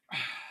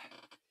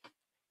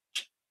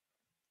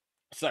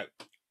 So,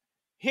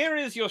 here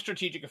is your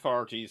strategic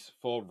authorities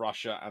for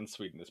Russia and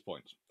Sweden at this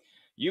point.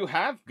 You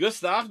have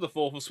Gustav IV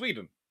of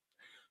Sweden,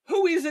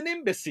 who is an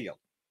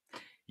imbecile.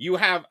 You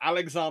have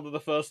Alexander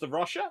I of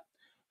Russia,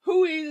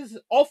 who is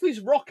off his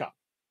rocker.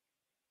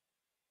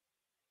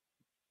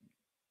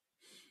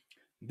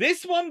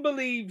 This one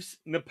believes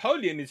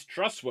Napoleon is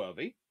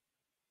trustworthy.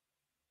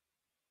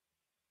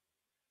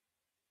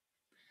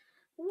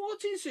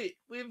 What is it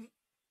with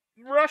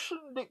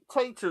Russian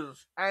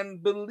dictators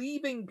and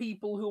believing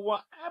people who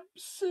are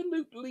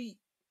absolutely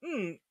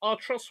are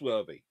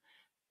trustworthy?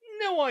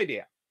 No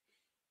idea.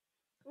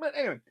 But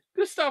anyway,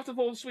 Gustav IV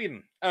of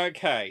Sweden.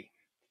 Okay.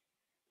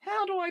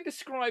 How do I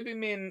describe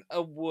him in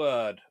a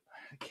word?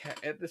 Okay,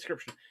 a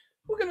description.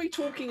 We're going to be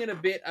talking in a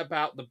bit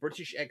about the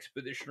British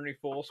Expeditionary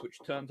Force, which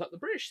turns out the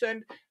British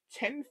send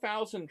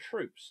 10,000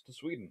 troops to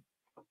Sweden.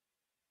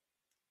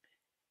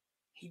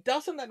 He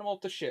doesn't let them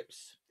off the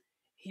ships.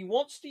 He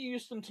wants to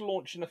use them to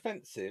launch an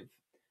offensive.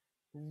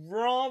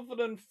 Rather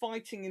than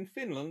fighting in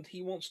Finland,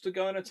 he wants to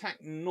go and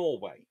attack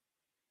Norway.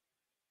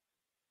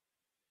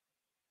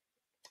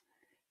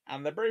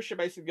 And the British are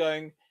basically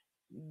going,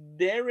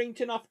 there ain't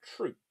enough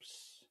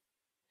troops.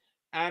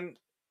 And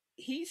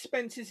he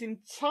spent his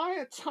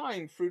entire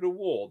time through the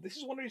war. This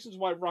is one of the reasons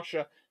why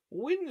Russia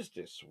wins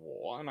this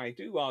war, and I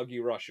do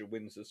argue Russia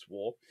wins this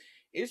war,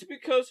 is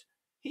because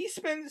he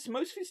spends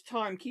most of his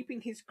time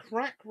keeping his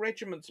crack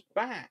regiments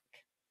back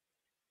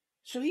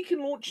so he can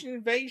launch an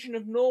invasion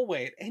of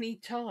Norway at any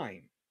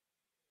time.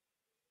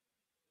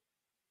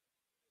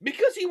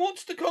 Because he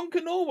wants to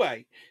conquer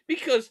Norway.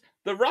 Because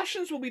the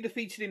Russians will be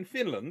defeated in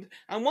Finland,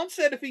 and once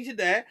they're defeated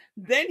there,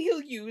 then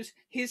he'll use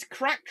his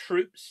crack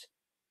troops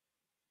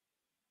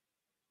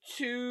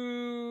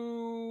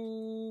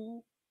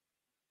to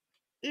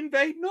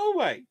invade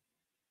Norway.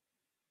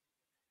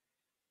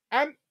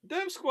 And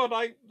Derv Squad,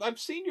 I've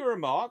seen your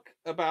remark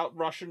about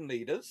Russian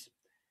leaders,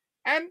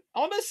 and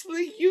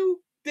honestly,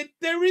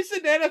 there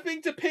isn't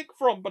anything to pick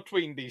from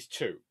between these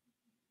two.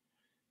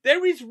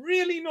 There is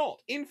really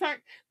not. In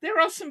fact, there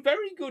are some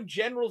very good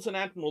generals and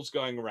admirals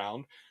going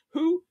around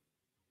who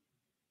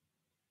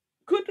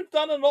could have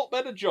done a lot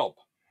better job.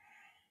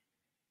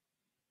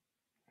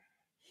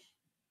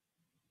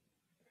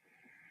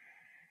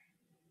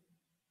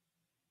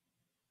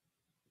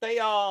 They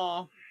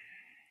are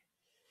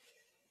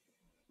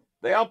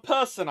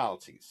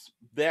personalities,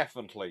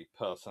 definitely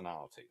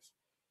personalities,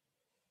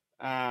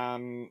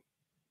 and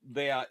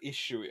they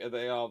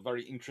are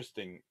very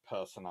interesting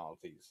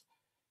personalities.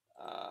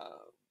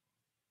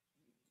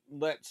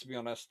 Let's be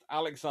honest,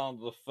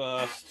 Alexander the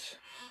First.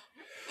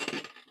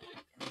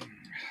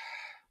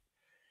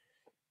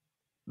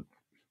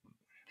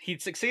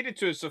 He'd succeeded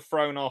to his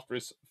throne after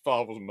his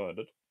father was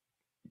murdered.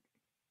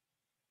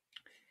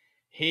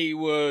 He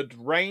would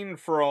reign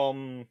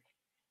from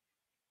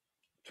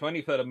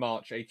 23rd of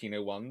March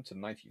 1801 to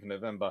 19th of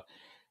November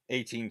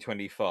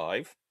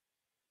 1825.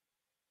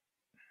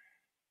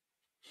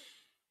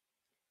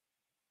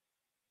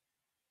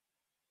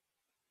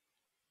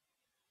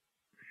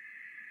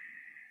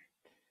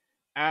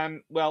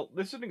 And, well,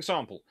 this is an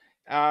example.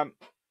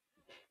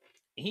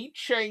 He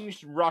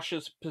changed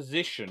Russia's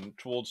position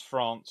towards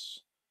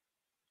France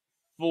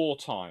 4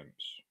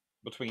 times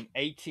between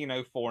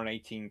 1804 and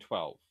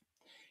 1812.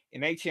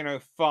 In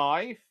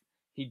 1805,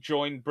 he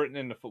joined Britain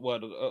in the War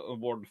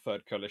of the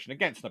Third Coalition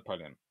against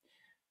Napoleon.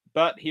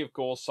 But he, of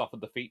course,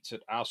 suffered defeats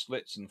at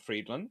Austerlitz and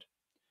Friedland.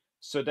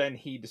 So then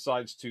he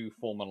decides to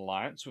form an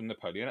alliance with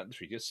Napoleon at the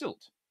Treaty of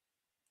Sylt.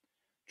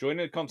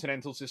 Joining the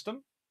continental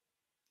system,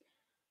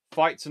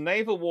 fights a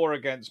naval war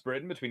against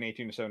Britain between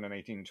 1807 and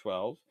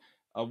 1812,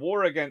 a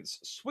war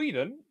against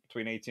Sweden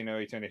between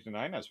 1808 and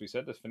 1809, as we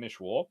said, the Finnish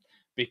War,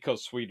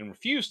 because Sweden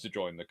refused to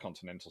join the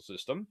continental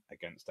system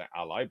against their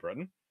ally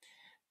Britain.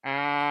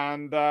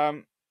 And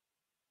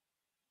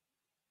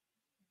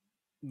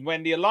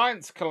when the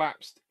alliance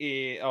collapsed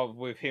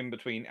with him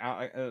between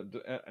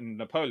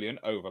Napoleon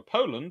over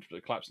Poland,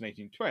 that collapsed in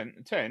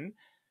 1810,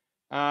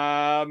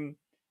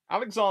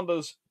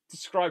 Alexander's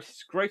described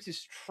his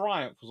greatest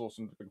triumph was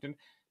also depicted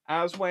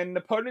as when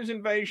Napoleon's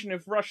invasion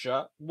of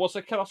Russia was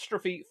a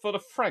catastrophe for the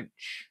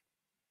French.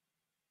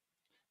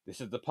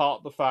 This is the part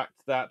of the fact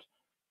that,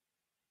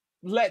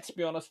 let's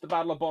be honest, the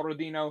Battle of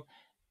Borodino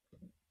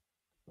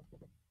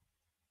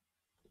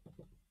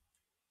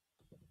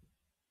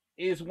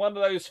is one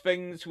of those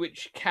things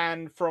which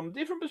can, from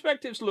different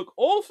perspectives, look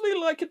awfully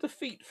like a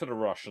defeat for the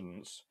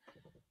Russians.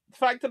 The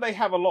fact that they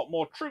have a lot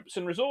more troops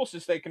and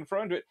resources they can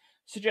throw into it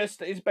suggests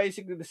that it's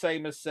basically the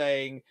same as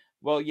saying,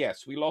 well,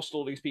 yes, we lost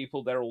all these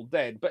people, they're all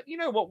dead, but you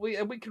know what, we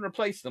can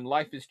replace them,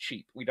 life is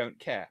cheap, we don't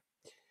care.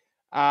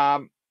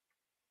 As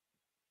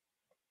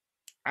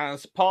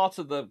part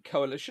of the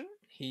coalition,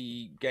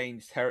 he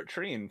gains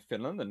territory in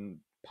Finland and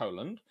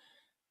Poland.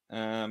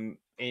 In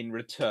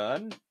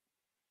return,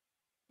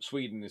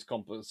 Sweden is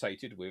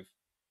compensated with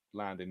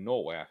land in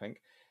Norway, I think.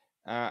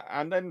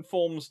 And then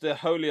forms the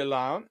Holy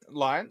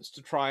Alliance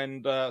to try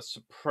and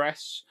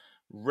suppress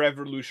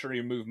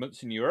revolutionary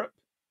movements in Europe,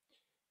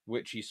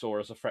 which he saw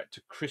as a threat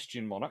to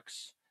Christian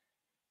monarchs.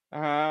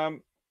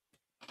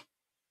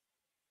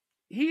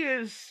 He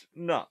is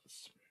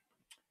nuts.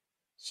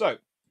 So,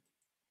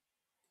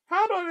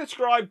 how do I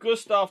describe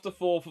Gustav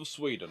IV of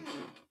Sweden?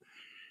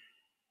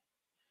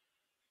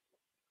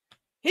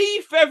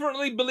 He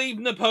fervently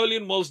believed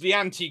Napoleon was the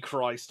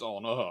Antichrist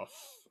on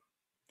Earth.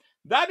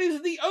 That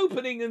is the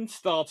opening and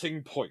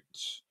starting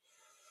point.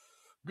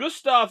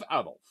 Gustav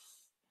Adolf.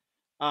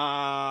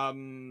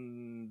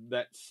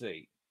 Let's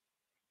see.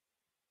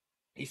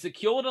 He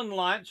secured an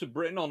alliance with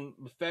Britain on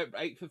the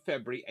 8th of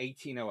February,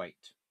 1808.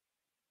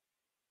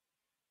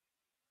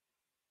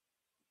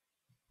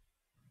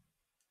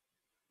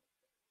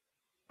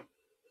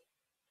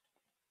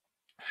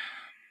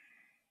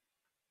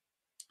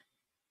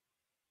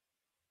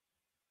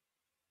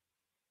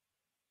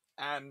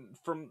 And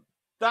from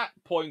that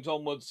point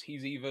onwards,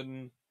 he's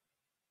even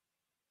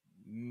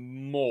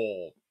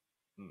more.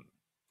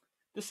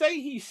 To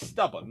say he's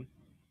stubborn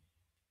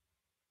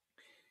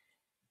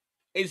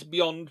is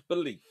beyond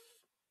belief.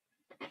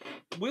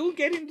 We'll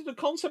get into the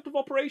concept of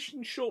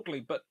operations shortly,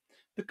 but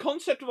the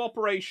concept of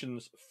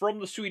operations from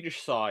the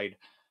Swedish side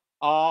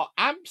are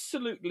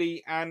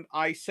absolutely, and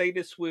I say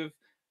this with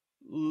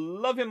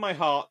love in my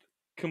heart,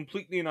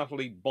 completely and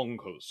utterly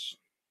bonkers.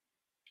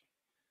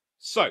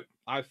 So,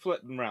 I've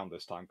flipped them around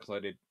this time,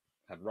 because I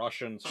had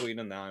Russia and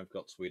Sweden, now I've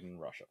got Sweden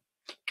and Russia.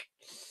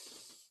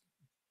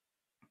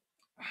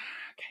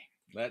 Okay,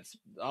 let's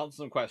answer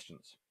some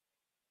questions.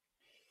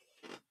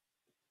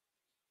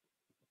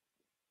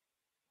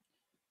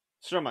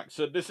 Stromac,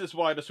 so this is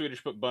why the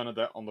Swedish put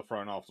Bernadette on the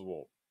throne after the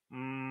war.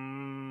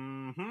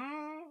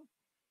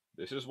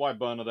 This is why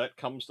Bernadette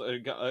comes to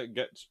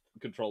gets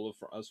control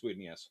of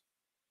Sweden, yes.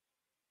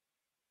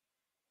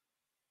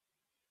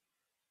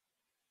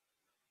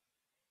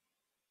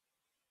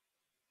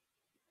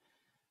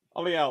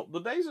 Oliel,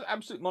 the days of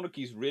absolute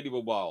monarchies really were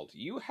wild.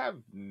 You have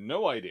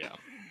no idea.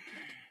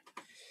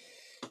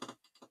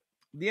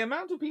 The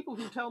amount of people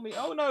who tell me,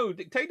 oh no,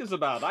 dictators are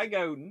bad, I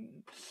go,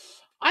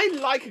 I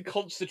like a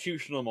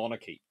constitutional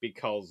monarchy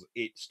because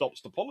it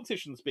stops the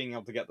politicians being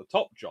able to get the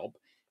top job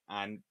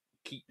and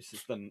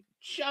keeps them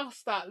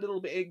just that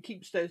little bit. It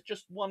keeps there's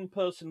just one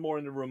person more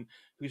in the room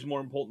who's more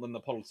important than the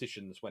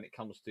politicians when it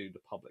comes to the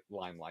public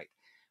limelight,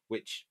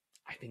 which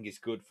I think is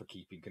good for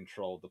keeping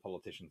control of the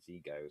politicians'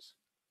 egos.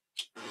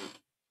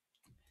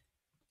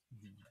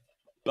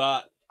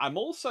 But I'm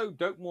also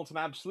don't want an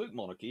absolute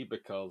monarchy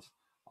because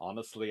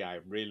honestly, I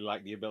really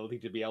like the ability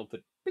to be able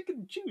to pick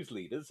and choose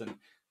leaders and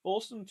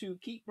force them to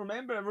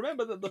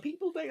remember that the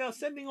people they are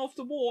sending off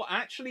to war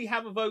actually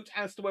have a vote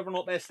as to whether or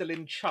not they're still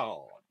in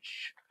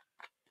charge.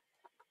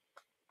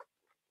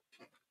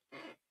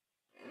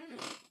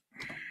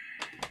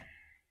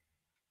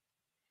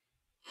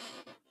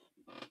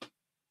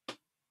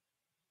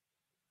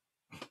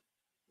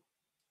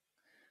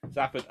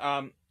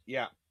 Zafford,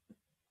 yeah.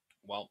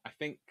 Well, I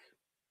think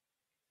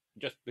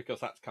just because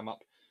that's come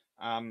up,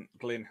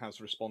 Glyn has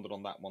responded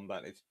on that one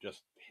that it's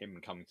just him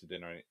coming to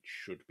dinner and it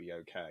should be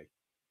okay.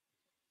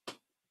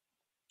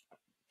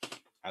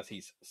 As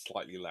he's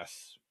slightly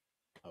less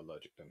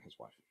allergic than his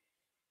wife.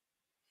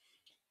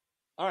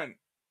 Alright.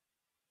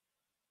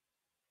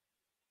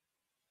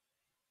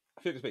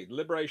 Figure speak.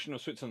 Liberation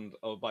of Switzerland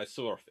by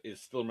Surf is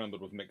still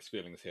remembered with mixed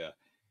feelings here.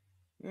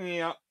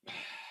 Yeah.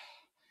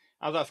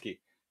 Azaski,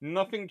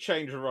 nothing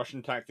changed with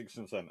Russian tactics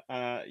since then.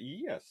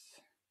 Yes.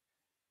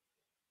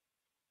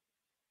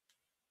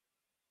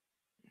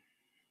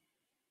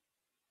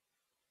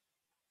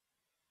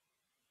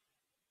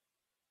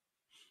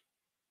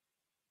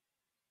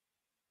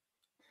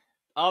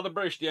 Are the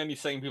British the only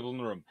sane people in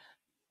the room?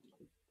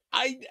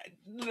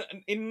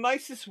 In the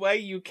nicest way,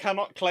 you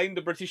cannot claim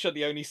the British are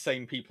the only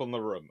sane people in the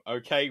room.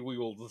 Okay, we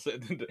will.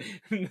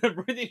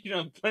 The British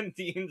are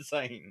plenty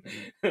insane.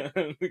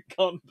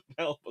 God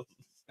help us.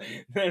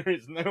 There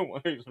is no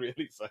one who's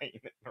really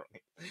sane.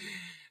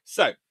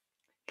 So,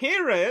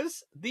 here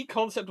is the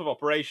concept of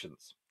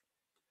operations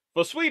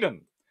for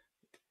Sweden.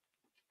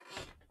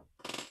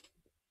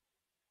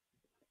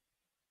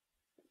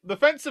 The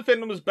defense of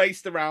Finland was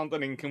based around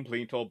an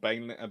incomplete or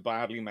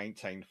badly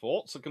maintained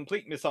forts, a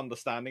complete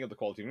misunderstanding of the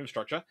quality of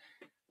infrastructure.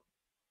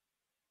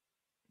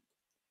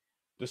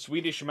 The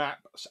Swedish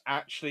maps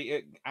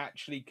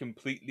actually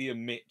completely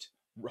omit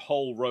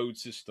whole road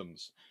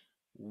systems,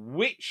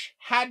 which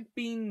had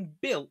been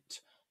built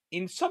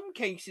in some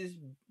cases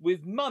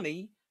with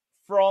money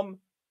from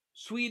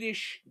the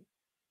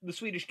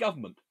Swedish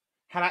government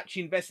had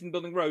actually invested in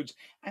building roads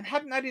and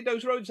hadn't added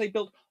those roads they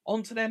built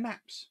onto their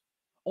maps,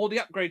 or the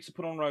upgrades to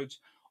put on roads,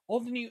 or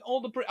the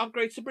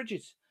upgrades to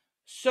bridges.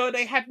 So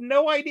they had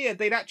no idea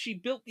they'd actually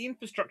built the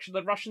infrastructure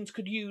the Russians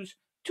could use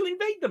to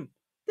invade them.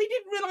 They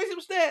didn't realize it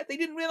was there. They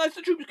didn't realize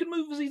the troops could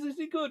move as easily as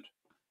they could.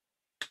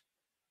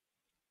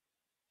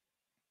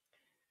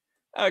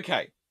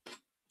 Okay.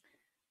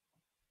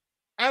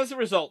 As a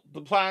result, the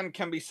plan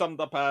can be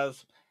summed up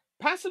as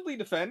passively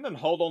defend and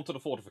hold on to the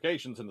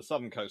fortifications in the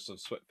southern coast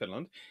of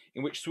Finland,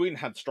 in which Sweden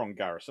had strong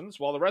garrisons,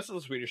 while the rest of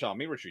the Swedish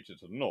army retreated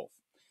to the north.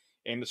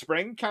 In the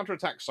spring,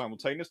 counterattacks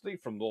simultaneously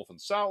from north and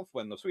south,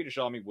 when the Swedish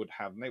army would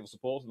have naval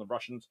support and the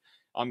Russian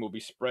army would be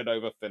spread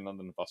over Finland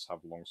and thus have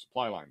long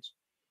supply lines.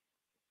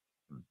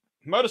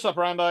 Modus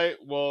operandi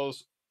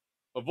was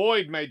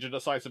avoid major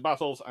decisive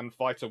battles and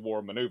fight a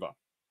war maneuver.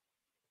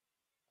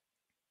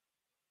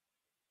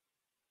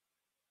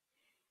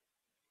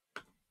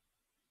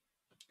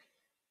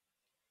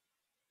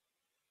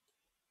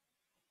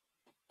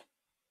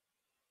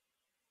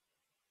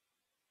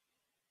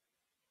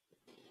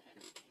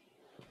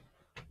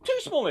 Two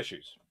small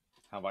issues,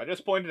 have I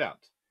just pointed out.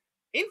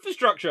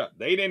 Infrastructure,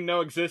 they didn't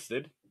know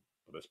existed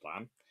for this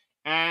plan.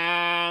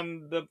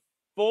 And the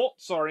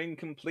forts are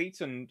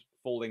incomplete and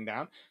falling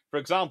down. For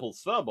example,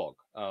 Sveaborg,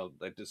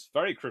 this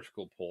very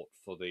critical port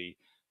for the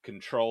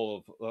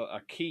control of a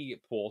key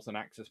port and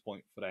access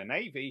point for their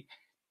navy.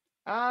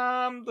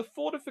 The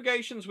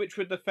fortifications which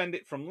would defend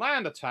it from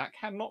land attack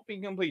had not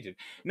been completed.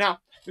 Now,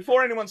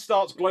 before anyone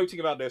starts gloating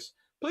about this,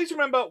 please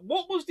remember,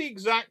 what was the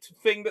exact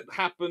thing that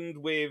happened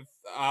with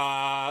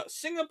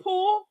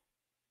Singapore?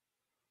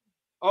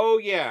 Oh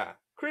yeah,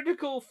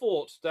 critical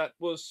fort that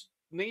was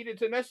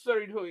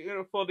necessary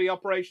for the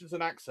operations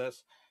and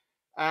access,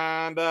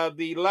 and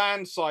the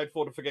land side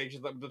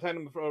fortifications that were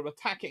dependent for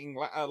attacking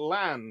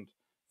land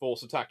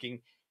force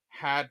attacking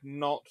had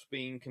not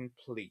been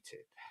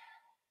completed.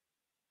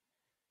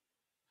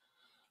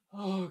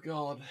 Oh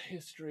God,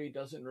 history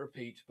doesn't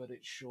repeat, but it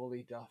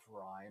surely doth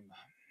rhyme.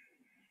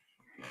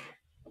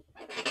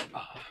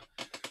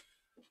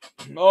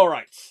 All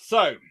right,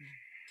 so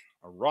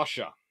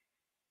Russia.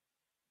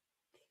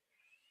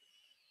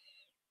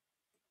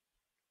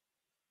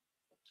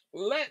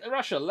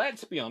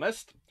 Let's be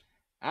honest.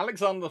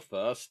 Alexander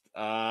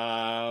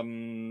I,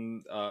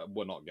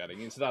 we're not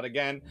getting into that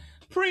again,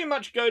 pretty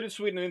much goaded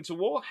Sweden into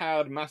war,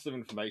 had massive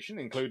information,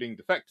 including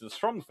defectors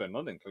from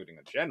Finland, including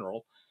a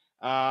general,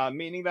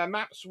 meaning their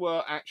maps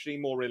were actually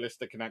more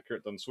realistic and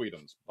accurate than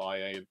Sweden's by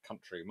a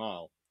country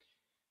mile.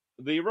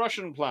 The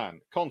Russian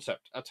plan,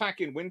 concept,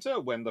 attack in winter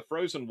when the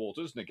frozen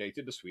waters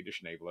negated the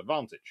Swedish naval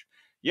advantage.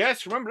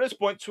 Yes, remember at this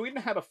point,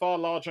 Sweden had a far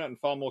larger and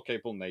far more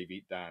capable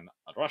navy than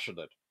Russia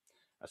did,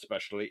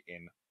 especially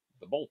in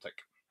the Baltic.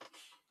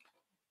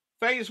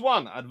 Phase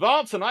 1.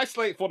 Advance and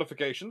isolate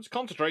fortifications,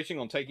 concentrating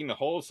on taking the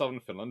whole of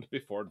southern Finland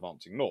before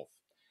advancing north.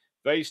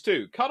 Phase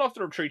 2. Cut off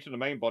the retreat of the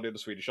main body of the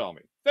Swedish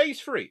army. Phase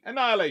 3.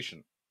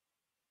 Annihilation.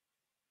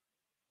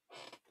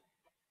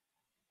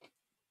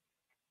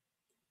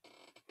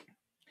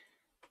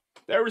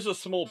 There is a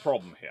small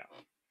problem here.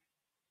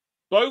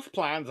 Both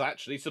plans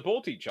actually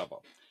support each other.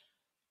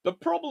 The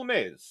problem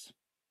is,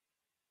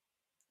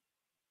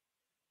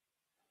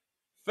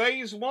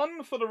 Phase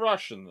 1 for the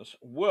Russians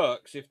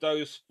works if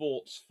those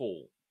forts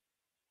fall.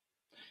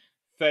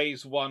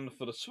 Phase 1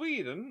 for the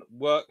Sweden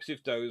works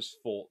if those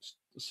forts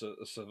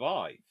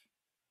survive.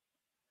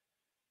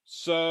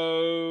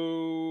 So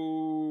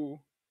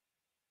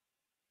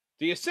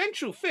the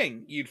essential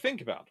thing you'd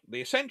think about, the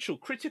essential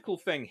critical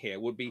thing here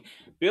would be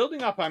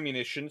building up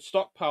ammunition,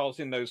 stockpiles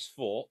in those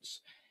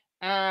forts,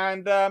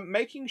 and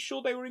making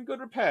sure they were in good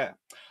repair.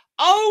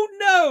 Oh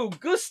no!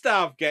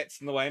 Gustav gets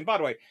in the way. And by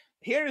the way,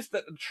 here is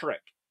the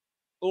trick.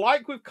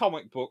 Like with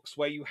comic books,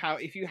 where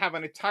if you have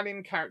an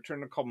Italian character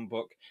in a comic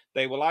book,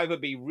 they will either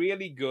be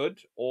really good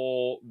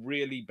or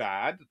really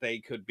bad. They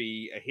could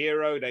be a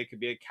hero, they could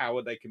be a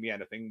coward, they can be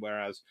anything.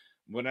 Whereas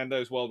when in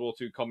those World War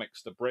II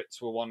comics, the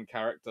Brits were one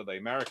character, the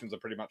Americans are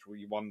pretty much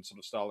one sort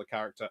of style of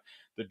character,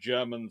 the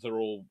Germans are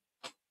all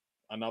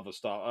another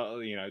style,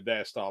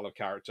 their style of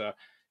character.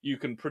 You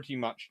can pretty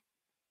much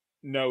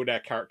know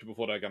their character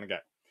before they're going to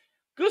get.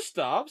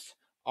 Gustavs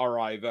are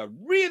either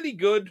really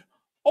good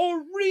or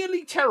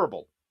really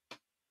terrible.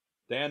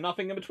 They are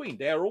nothing in between.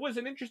 They are always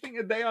they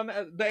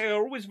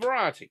are always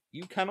variety.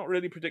 You cannot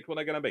really predict what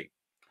they're going to be.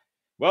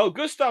 Well,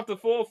 Gustav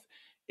IV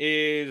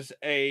is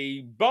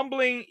a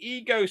bumbling,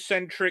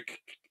 egocentric,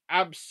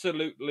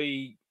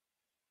 absolutely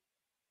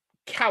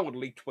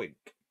cowardly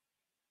twink.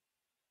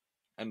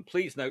 And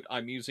please note,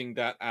 I'm using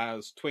that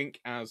as twink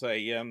as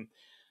a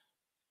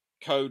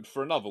code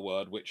for another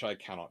word which I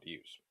cannot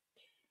use.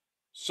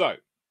 So,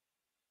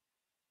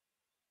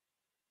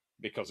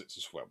 because it's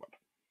a swear word.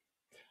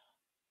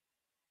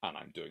 And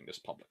I'm doing this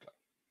publicly.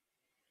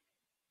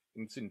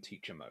 It's in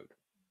teacher mode.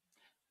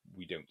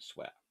 We don't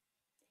swear.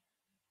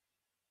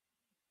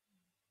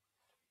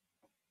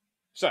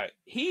 So,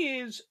 he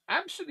is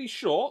absolutely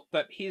sure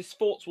that his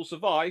forts will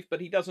survive,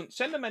 but he doesn't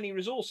send them any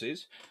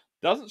resources,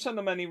 doesn't send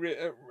them any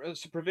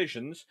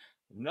provisions,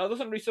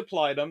 doesn't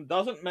resupply them,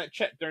 doesn't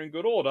check they're in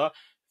good order,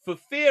 for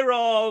fear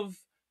of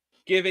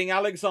giving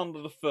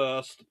Alexander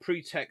I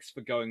pretext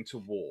for going to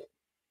war.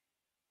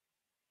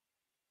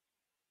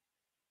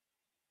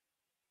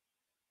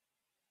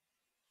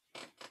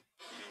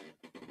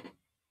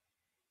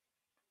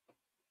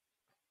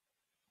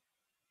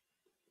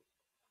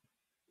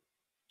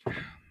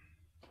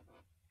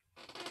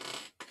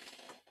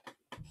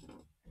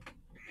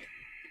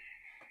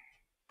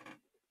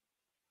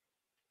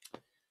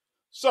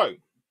 So,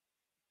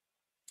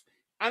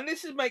 and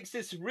this makes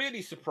this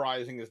really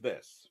surprising as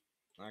this,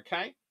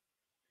 okay?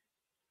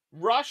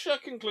 Russia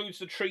concludes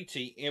the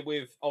treaty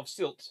of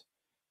Silt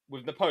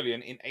with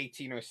Napoleon in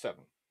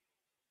 1807.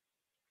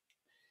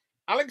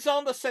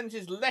 Alexander sends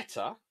his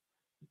letter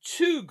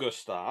to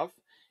Gustav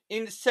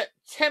in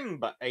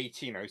September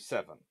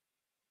 1807.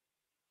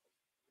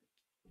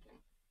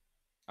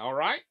 All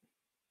right?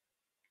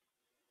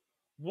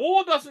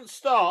 War doesn't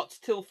start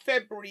till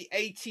February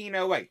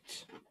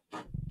 1808.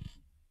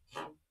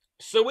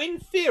 So in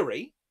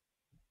theory,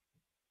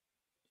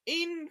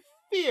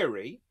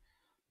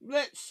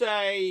 let's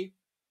say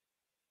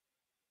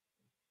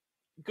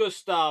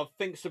Gustav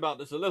thinks about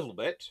this a little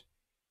bit.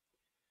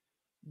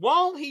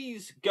 While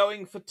he's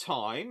going for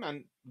time,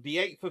 and the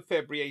 8th of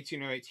February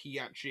 1808, he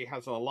actually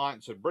has an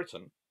alliance with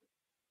Britain,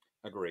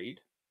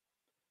 agreed.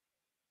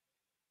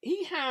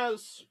 He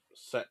has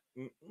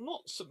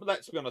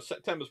let's be honest,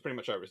 September's pretty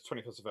much over. It's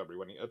 21st of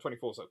February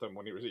 24th September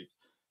when he received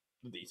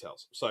the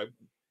details. So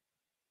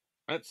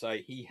let's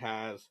say he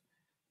has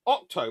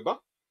October,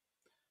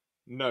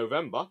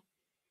 November,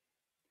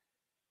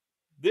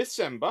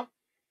 December,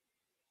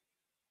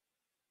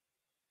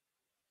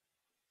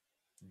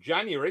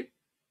 January,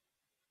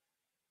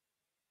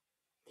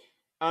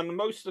 and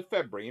most of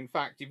February. In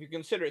fact, if you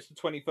consider it's the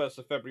 21st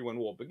of February when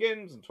war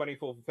begins, and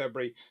 24th of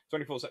February,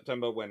 24th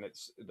September when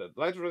it's the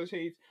letter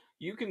received,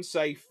 you can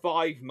say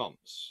 5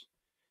 months.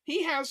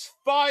 He has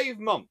 5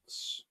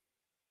 months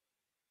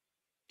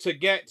to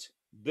get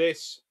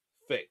this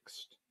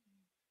fixed.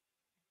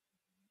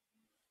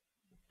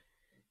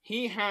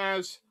 He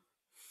has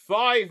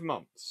 5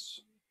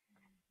 months.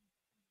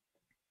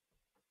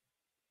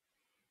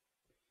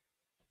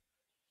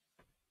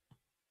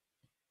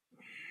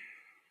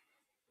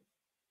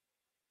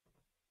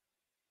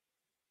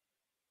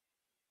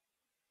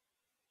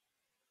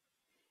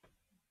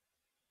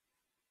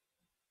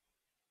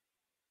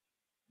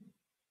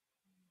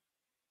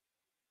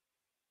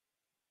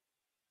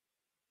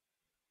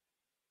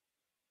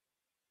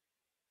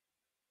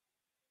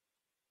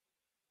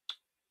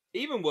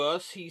 Even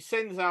worse, he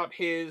sends out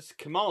his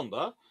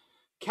commander,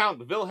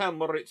 Count Wilhelm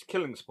Moritz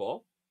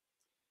Killingspaw,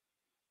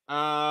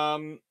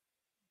 to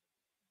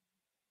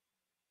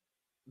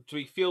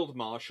be field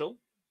marshal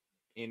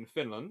in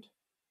Finland.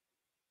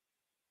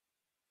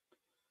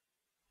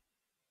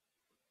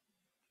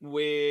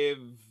 with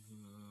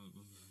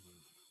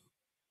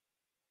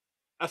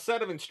a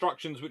set of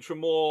instructions which were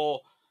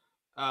more,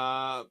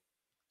 how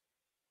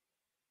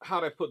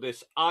do I put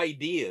this,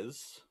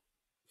 ideas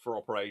for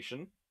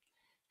operation.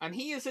 And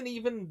he isn't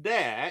even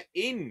there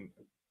in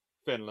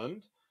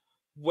Finland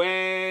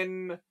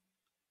when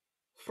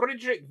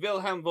Friedrich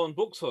Wilhelm von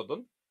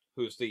Buxtehude,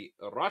 who's the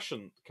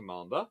Russian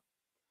commander,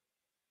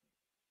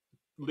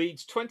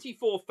 leads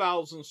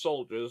 24,000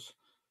 soldiers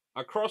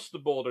across the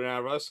border in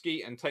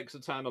Arevski and takes the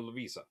town of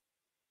Lovisa.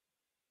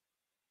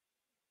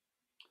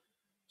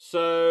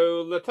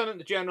 So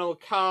Lieutenant General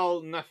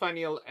Carl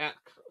Nathaniel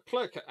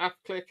Clarke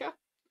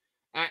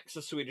acts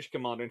as Swedish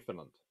commander in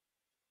Finland.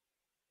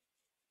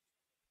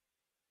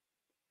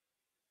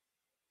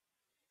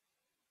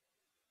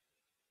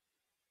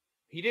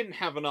 He didn't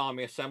have an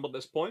army assembled at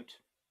this point.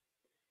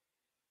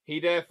 He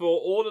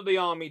therefore ordered the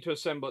army to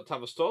assemble at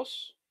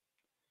Tavastos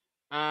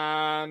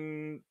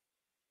and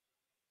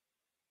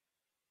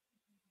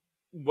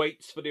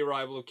waits for the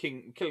arrival of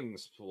King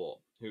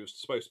Killingsford, who's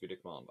supposed to be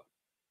the commander,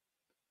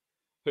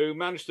 who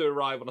managed to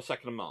arrive on the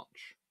 2nd of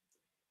March.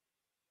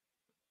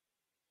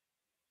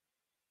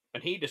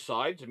 And he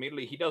decides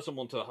immediately he doesn't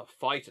want to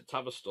fight at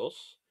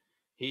Tavastos.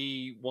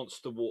 He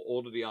wants to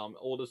orders the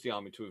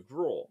army to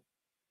withdraw.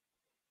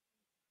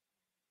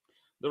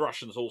 The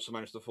Russians also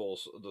managed to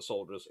force the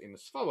soldiers in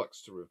Svalbard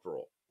to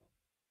withdraw.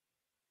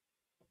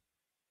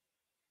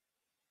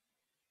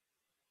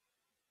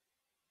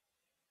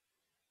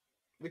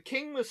 The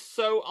king was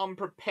so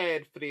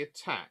unprepared for the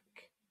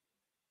attack,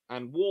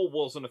 and war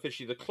wasn't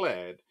officially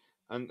declared,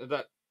 and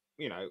that,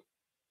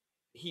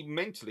 he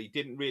mentally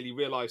didn't really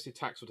realise the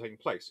attacks were taking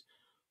place.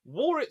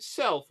 War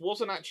itself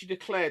wasn't actually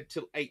declared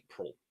till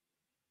April.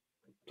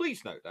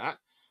 Please note that.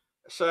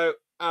 So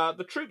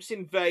the troops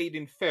invade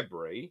in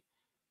February.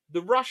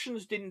 The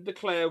Russians didn't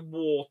declare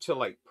war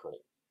till April.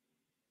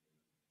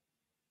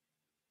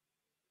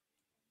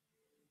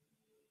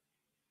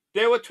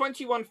 There were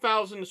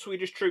 21,000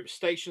 Swedish troops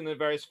stationed in the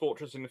various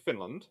fortresses in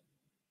Finland.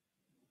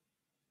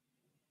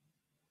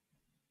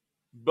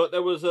 But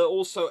there was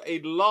also a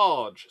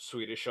large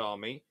Swedish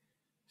army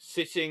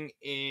sitting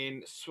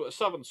in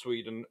southern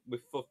Sweden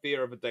for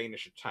fear of a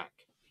Danish attack,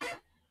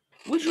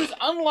 which was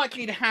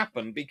unlikely to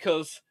happen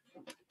because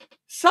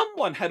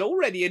someone had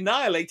already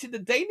annihilated the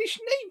Danish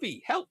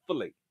navy,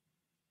 helpfully.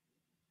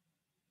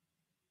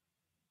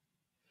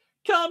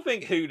 Can't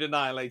think who'd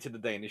annihilated the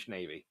Danish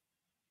navy.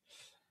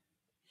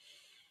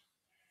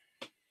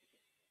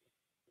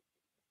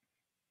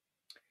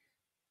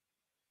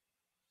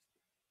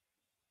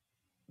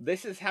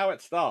 This is how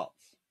it starts.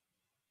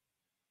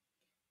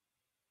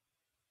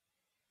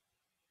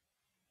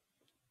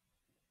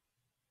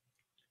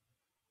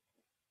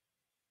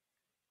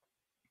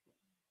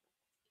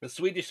 The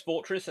Swedish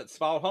fortress at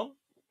Svalholm,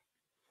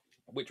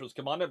 which was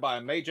commanded by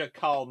a Major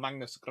Carl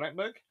Magnus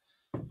Gretberg,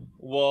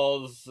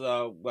 was,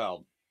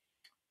 well,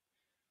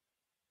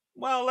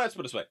 let's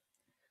put it this way.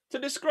 To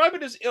describe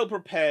it as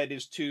ill-prepared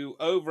is to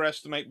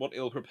overestimate what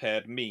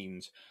ill-prepared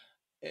means.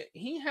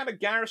 He had a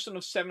garrison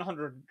of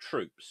 700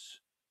 troops,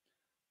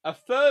 a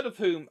third of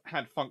whom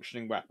had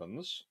functioning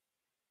weapons.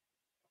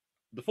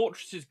 The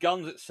fortress's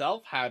guns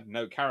itself had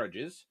no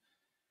carriages,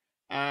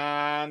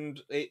 and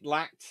it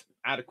lacked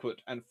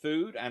adequate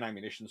food and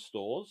ammunition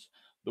stores.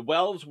 The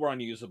wells were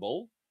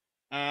unusable,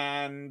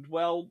 and,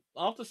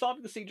 after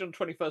starting the siege on the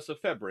 21st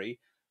of February,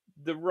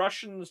 the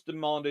Russians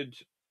demanded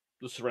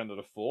the surrender of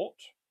the fort.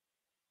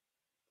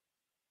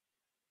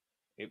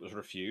 It was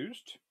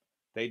refused.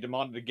 They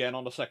demanded again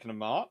on the 2nd of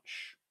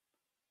March.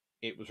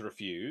 It was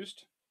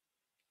refused.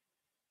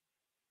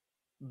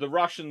 The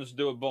Russians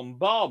do a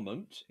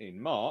bombardment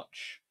in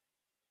March.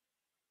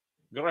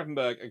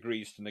 Grethenburg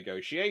agrees to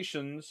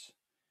negotiations,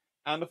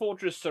 and the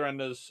fortress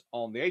surrenders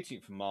on the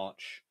 18th of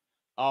March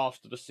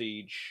after the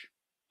siege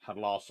had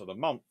lasted a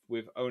month,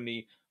 with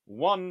only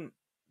one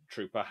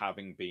trooper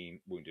having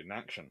been wounded in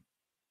action.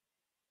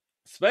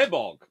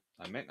 Sveaborg,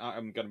 I'm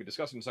going to be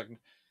discussing in a second,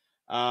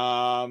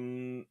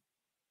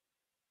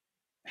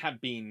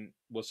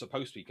 was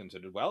supposed to be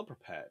considered well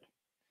prepared.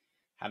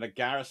 Had a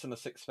garrison of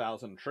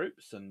 6,000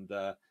 troops and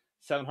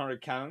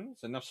 700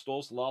 cannons, enough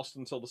stores to last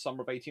until the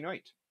summer of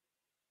 1808.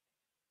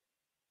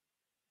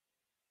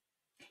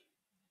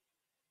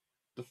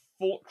 The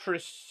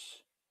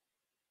fortress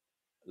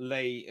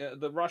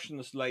the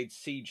Russians laid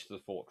siege to the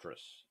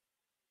fortress,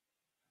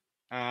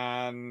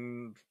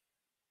 and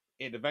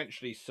it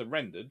eventually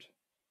surrendered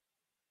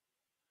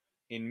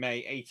in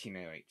May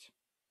 1808.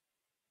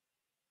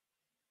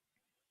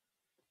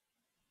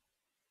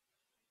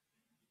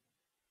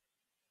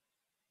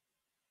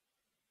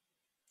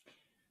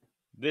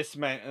 This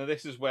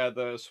is where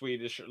the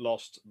Swedish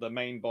lost the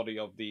main body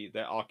of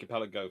their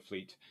archipelago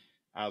fleet,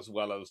 as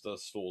well as the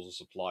stores of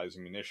supplies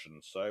and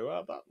munitions.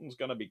 So that one's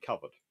going to be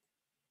covered.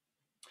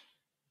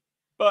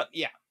 But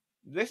yeah,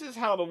 this is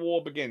how the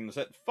war begins.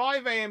 At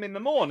 5 a.m. in the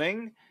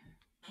morning,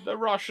 the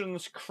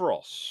Russians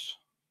cross.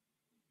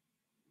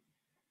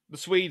 The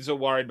Swedes are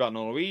worried about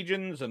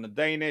Norwegians and the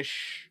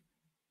Danish,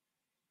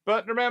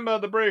 But remember,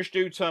 the British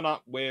do turn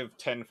up with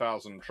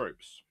 10,000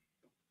 troops.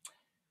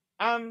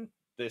 And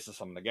this is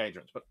some of the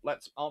engagements. But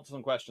let's answer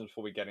some questions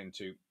before we get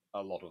into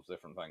a lot of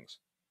different things.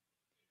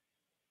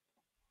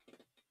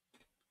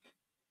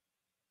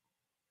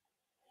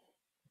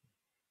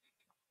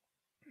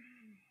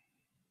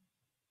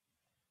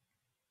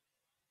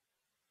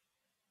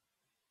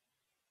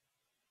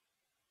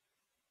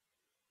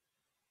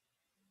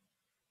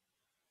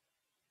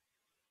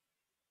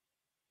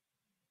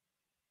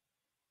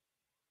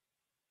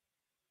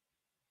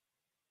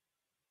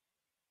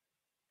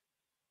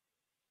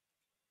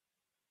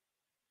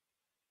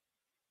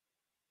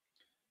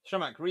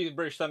 Shamak, read the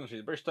British Senatary.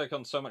 The British take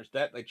on so much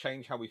debt, they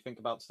change how we think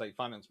about state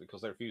finance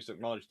because they refuse to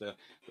acknowledge they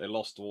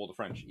lost to war the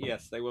French.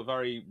 Yes, they were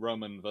very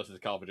Roman versus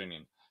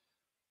Carthaginian.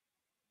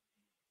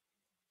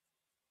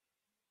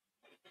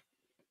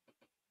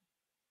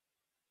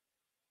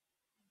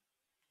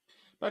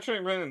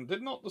 Patrick Brennan,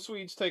 did not the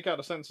Swedes take out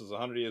a census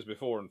 100 years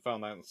before and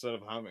found that instead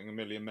of having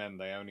 1,000,000 men,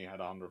 they only had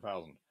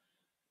 100,000?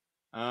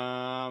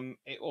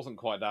 It wasn't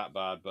quite that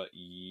bad, but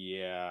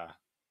yeah.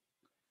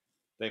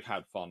 They've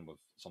had fun with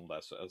some of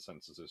their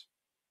censuses.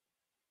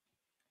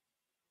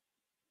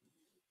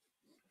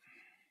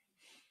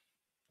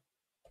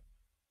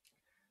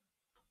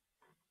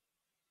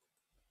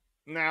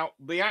 Now,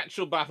 the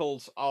actual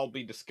battles I'll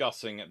be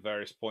discussing at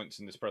various points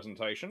in this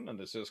presentation and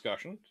this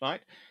discussion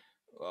tonight.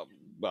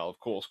 Well, of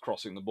course,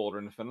 crossing the border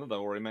into Finland, I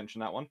already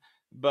mentioned that one.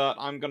 But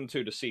I'm going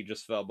to the siege of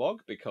Svelbog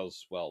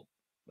because, well,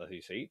 as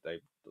you see,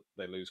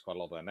 they lose quite a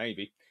lot of their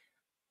navy.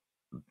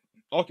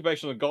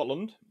 Occupation of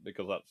Gotland,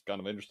 because that's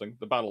kind of interesting.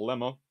 The Battle of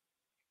Lemmo,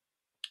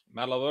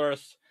 Battle of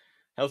Urus,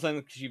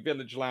 Helsinki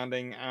village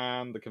landing,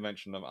 and the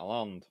Convention of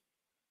Åland.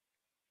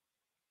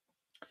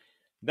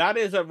 That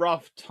is a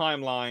rough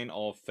timeline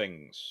of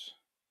things.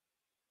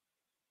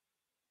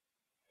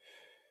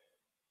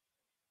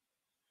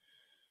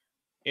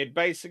 It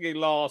basically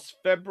lasts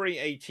February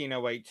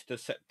 1808 to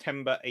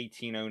September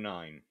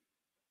 1809.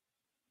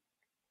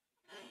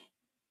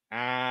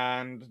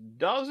 And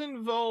does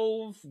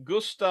involve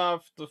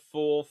Gustav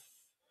IV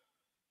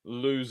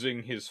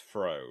losing his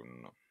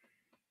throne.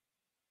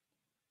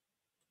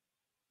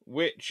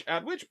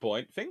 At which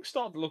point, things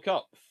start to look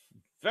up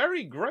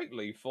very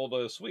greatly for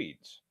the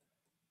Swedes.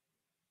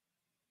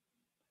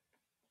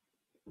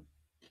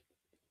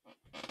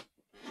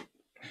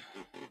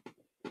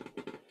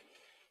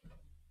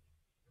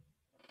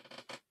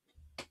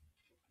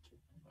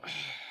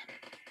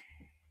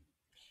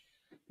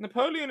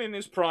 Napoleon in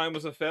his prime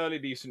was a fairly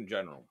decent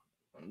general.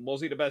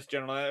 Was he the best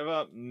general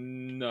ever?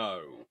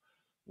 No.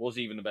 Was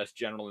he even the best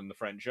general in the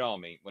French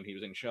army when he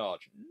was in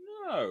charge?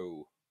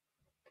 No.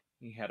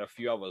 He had a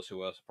few others who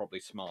were probably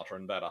smarter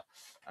and better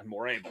and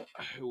more able,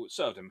 who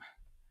served him.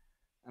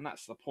 And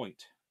that's the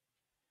point.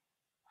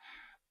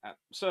 At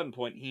a certain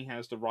point, he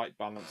has the right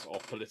balance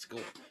of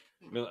political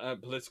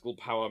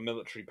power,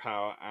 military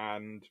power,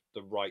 and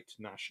the right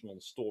national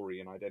story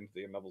and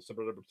identity and level of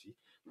celebrity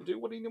to do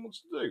what he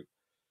wants to do,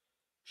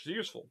 which is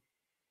useful.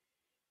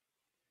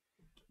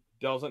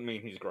 Doesn't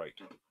mean he's great.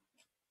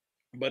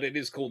 But it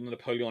is called the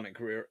Napoleonic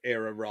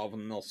era rather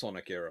than the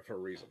Nelsonic era for a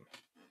reason.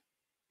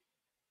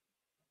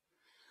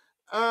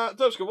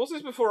 Doska, was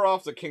this before or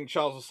after King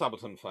Charles'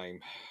 Sabaton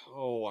fame?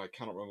 Oh, I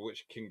cannot remember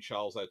which King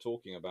Charles they're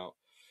talking about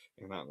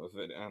in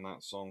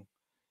that song.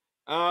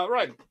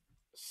 Right.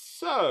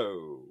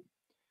 So,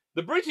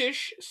 the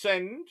British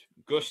send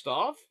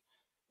Gustav,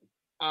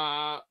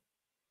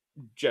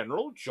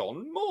 General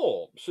John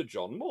Moore, Sir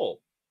John Moore,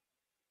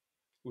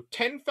 with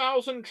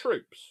 10,000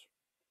 troops.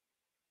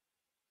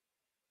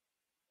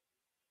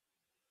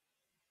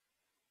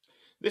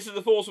 This is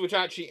the force which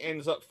actually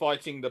ends up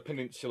fighting the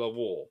Peninsular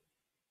War.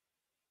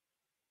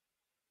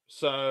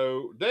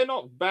 So, they're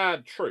not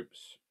bad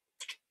troops.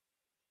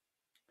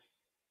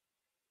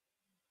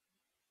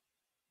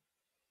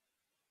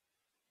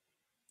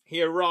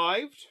 He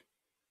arrived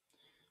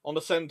on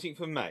the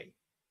 17th of May.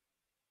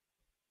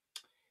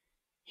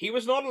 He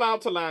was not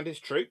allowed to land his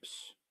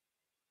troops.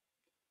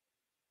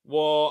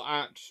 Were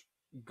at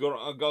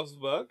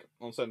Gothenburg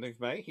on 17th of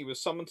May. He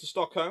was summoned to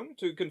Stockholm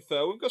to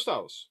confer with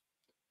Gustavus,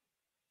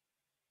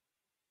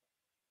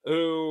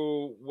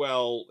 who,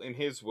 well, in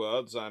his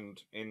words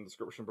and in the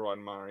description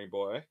provided by Mary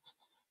Boy,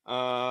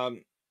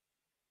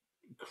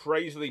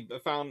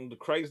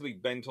 crazily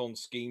bent on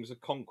schemes of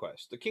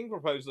conquest. The king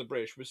proposed the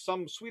British, with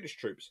some Swedish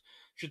troops,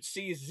 should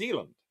seize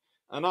Zealand,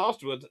 and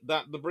afterward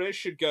that the British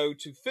should go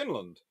to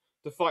Finland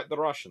to fight the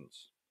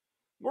Russians.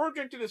 Moore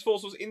objected his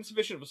force was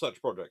insufficient for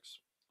such projects,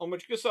 on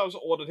which Gustavus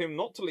ordered him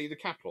not to leave the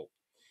capital.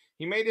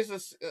 He made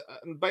his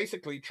and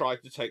basically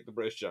tried to take the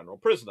British general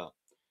prisoner.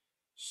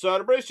 So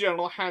the British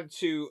general had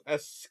to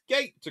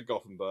escape to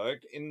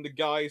Gothenburg in the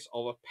guise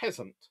of a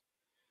peasant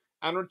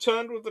and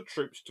returned with the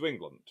troops to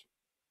England.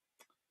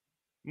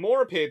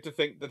 Moore appeared to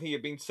think that he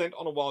had been sent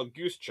on a wild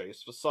goose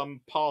chase for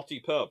some party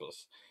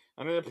purpose,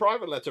 and in a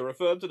private letter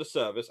referred to the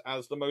service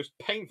as the most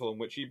painful in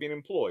which he had been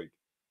employed.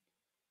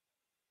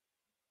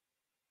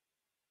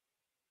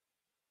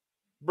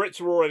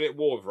 Brits were already at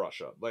war with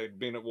Russia. They'd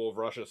been at war with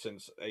Russia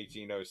since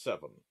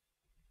 1807.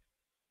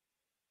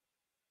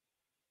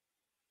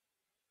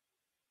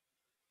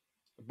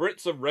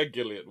 Brits are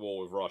regularly at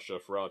war with Russia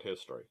throughout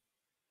history.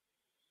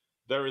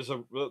 There is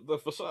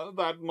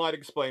that might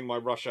explain why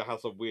Russia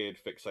has a weird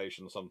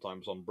fixation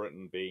sometimes on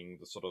Britain being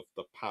the sort of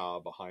the power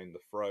behind the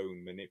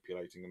throne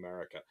manipulating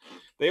America.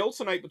 They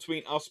alternate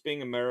between us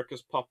being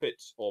America's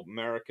puppets or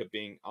America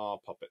being our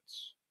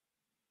puppets.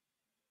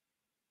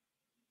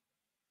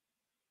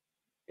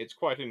 It's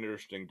quite an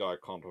interesting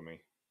dichotomy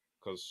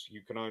because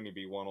you can only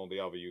be one or the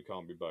other, you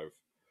can't be both.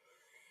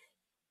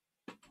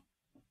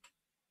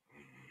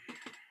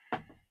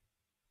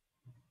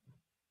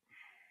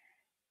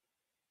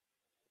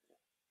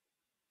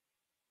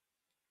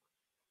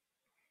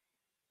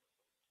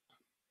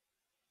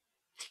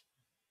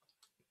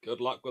 Good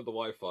luck with the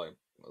Wi-Fi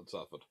at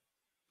Safford.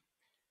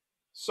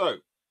 So,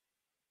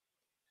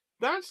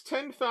 that's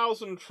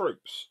 10,000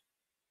 troops.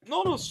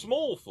 Not a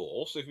small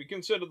force, if you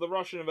consider the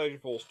Russian invasion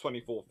force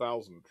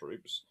 24,000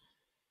 troops.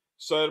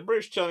 So the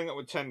British turning up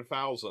with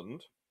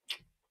 10,000.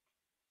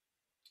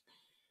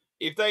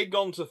 If they'd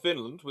gone to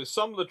Finland with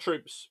some of the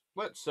troops,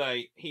 let's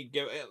say he'd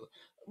go.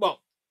 Well,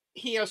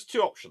 he has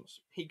two options.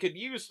 He could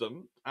use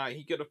them.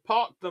 He could have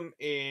parked them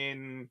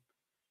in.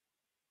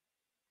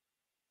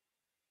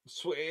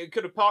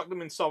 Could have parked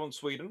them in southern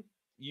Sweden,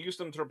 used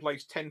them to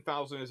replace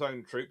 10,000 of his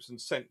own troops, and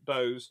sent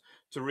those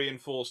to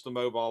reinforce the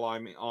mobile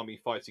army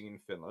fighting in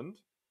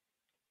Finland.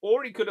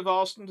 Or he could have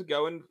asked them to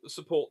go and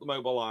support the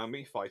mobile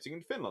army fighting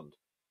in Finland.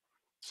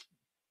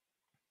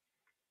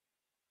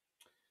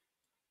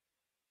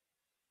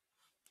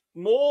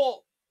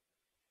 Moore's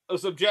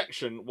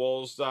objection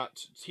was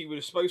that he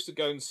was supposed to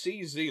go and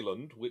see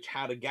Zealand, which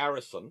had a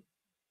garrison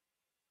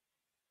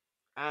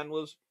and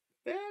was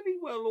fairly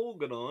well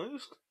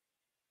organised,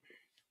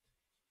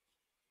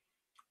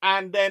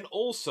 and then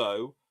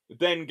also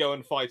then go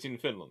and fight in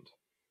Finland.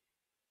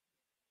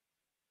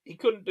 He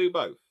couldn't do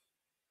both.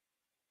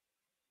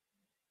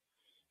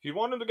 If you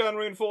wanted to go and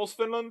reinforce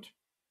Finland,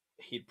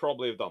 he'd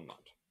probably have done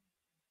that.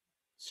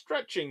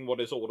 Stretching what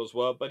his orders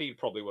were, but he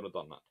probably would have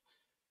done that.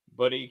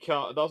 But he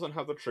doesn't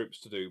have the troops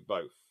to do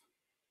both.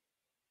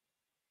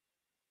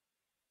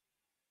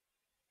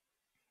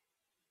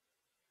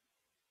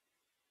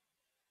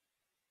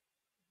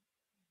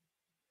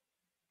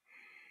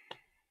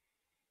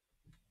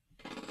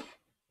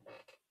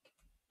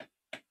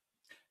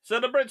 So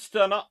the Brits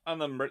turn up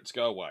and the Brits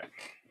go away.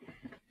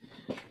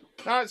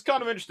 Now it's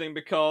kind of interesting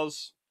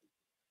because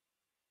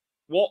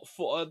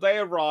they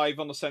arrive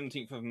on the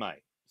 17th of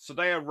May. So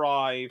they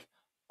arrive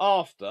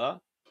after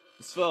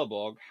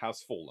Sverborg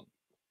has fallen.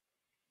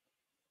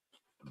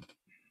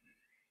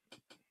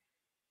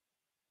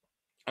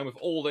 And with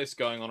all this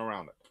going on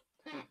around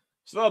it.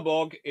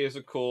 Sverborg is,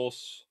 of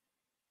course,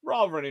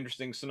 rather an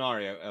interesting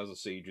scenario as the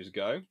sieges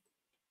go.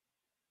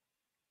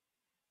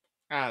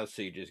 As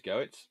sieges go,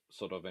 it's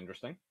sort of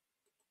interesting.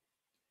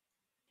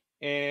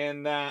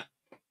 In that,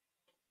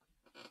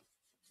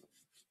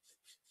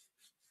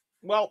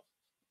 well,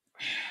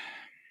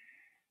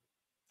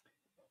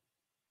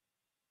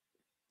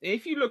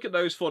 if you look at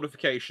those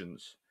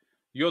fortifications,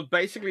 you're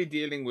basically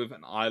dealing with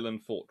an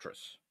island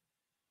fortress.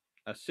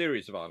 A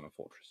series of island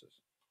fortresses.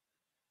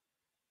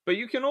 But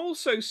you can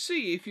also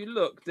see, if you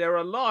look, there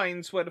are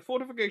lines where the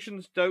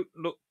fortifications don't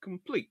look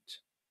complete.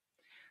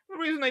 The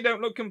reason they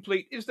don't look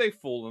complete is they've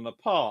fallen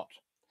apart.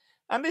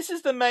 And this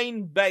is the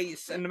main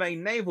base and the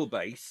main naval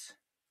base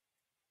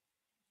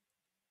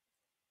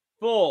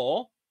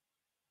for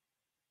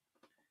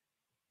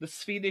the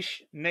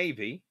Swedish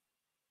Navy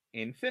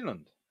in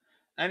Finland.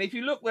 And if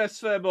you look where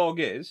Sverborg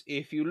is,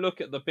 if you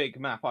look at the big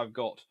map I've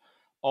got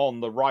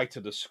on the right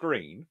of the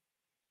screen,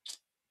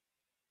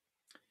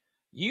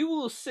 you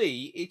will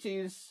see it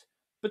is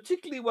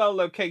particularly well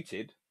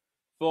located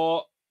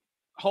for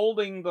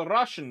holding the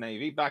Russian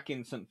Navy back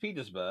in St.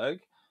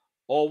 Petersburg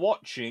or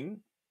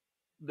watching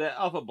their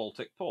other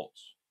Baltic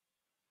ports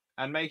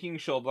and making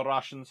sure the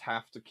Russians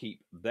have to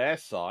keep their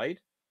side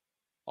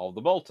of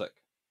the Baltic.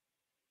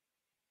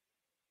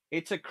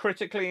 It's a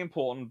critically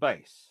important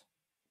base.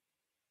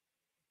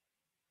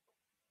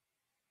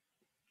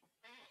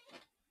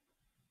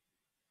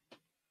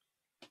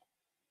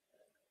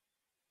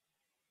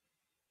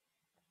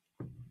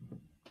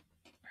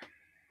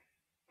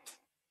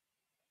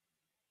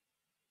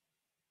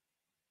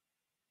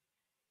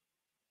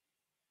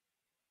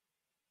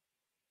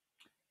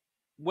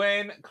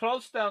 When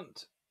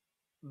Kronstadt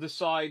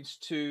decides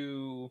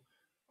to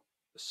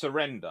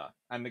surrender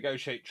and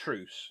negotiate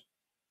truce,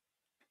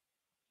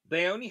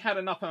 they only had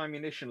enough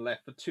ammunition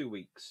left for 2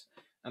 weeks,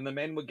 and the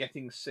men were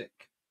getting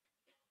sick.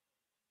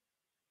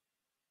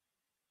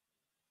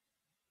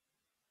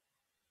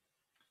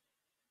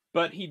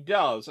 But he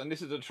does, and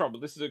this is the trouble,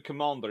 this is a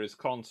commander, is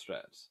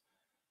Kronstadt,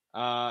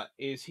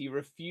 is he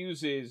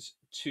refuses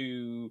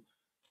to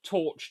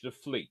torch the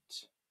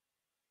fleet.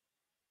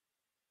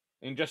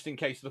 Just in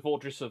case the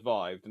fortress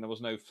survived and there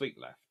was no fleet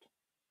left.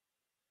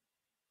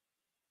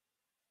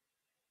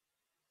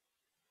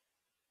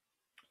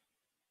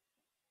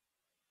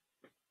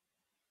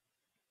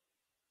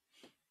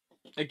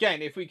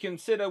 again, if we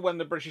consider when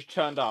the British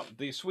turned up,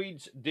 the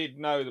Swedes did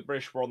know the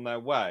British were on their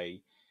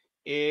way.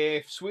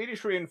 If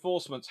Swedish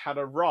reinforcements had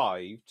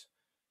arrived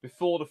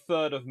before the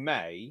 3rd of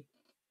May,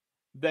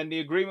 then the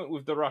agreement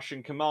with the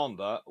Russian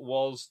commander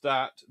was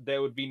that there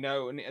would be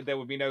no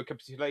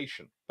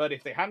capitulation. But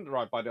if they hadn't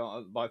arrived by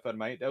 3rd of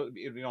May, there would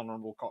be an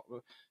honourable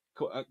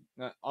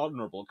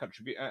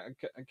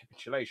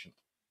capitulation.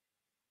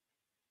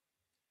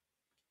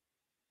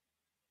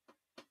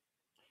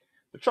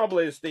 The trouble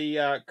is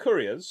the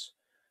couriers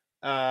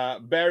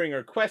bearing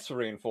requests for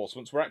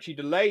reinforcements were actually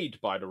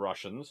delayed by the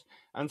Russians,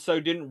 and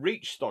so didn't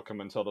reach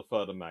Stockholm until the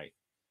 3rd of May,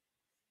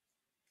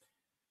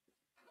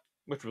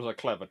 which was a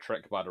clever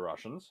trick by the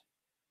Russians.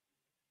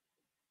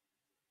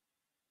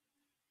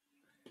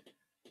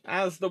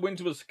 As the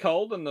winter was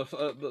cold and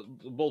the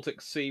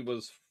Baltic Sea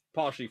was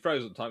partially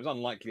frozen at times,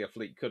 unlikely a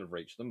fleet could have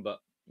reached them, but,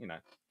 you know.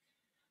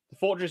 The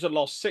fortress had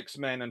lost 6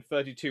 men and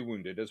 32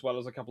 wounded, as well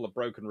as a couple of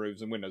broken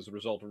roofs and windows as a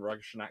result of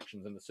Russian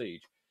actions in the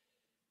siege.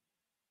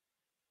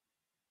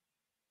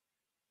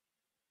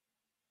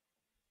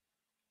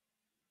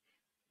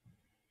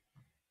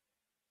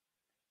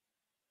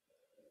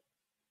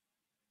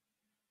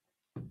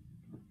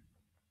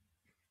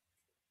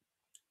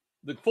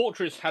 The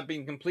fortress had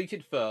been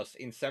completed first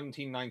in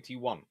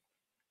 1791.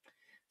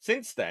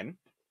 Since then,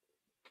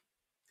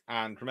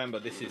 and remember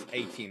this is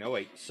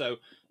 1808, so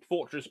the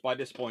fortress by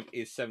this point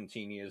is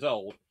 17 years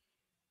old,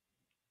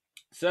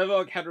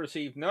 Servog had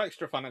received no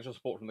extra financial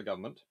support from the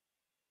government.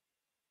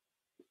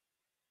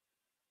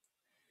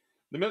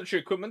 The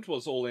military equipment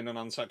was all in an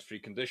unsatisfactory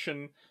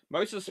condition.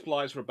 Most of the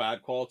supplies were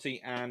bad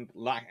quality, and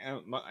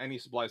any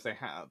supplies they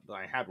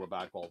had were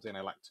bad quality, and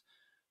they lacked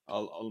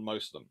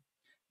most of them.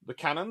 The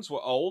cannons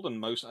were old,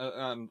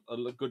 and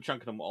a good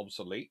chunk of them were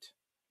obsolete.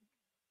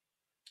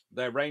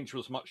 Their range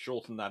was much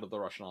shorter than that of the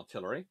Russian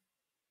artillery,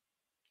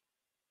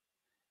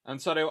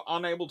 and so they were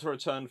unable to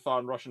return fire,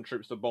 and Russian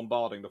troops were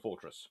bombarding the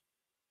fortress.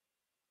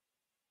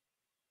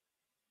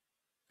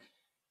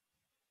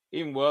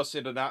 Even worse,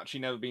 it had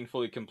actually never been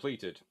fully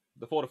completed.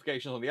 The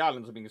fortifications on the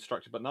islands had been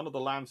constructed, but none of the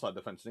landside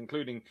defences,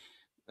 including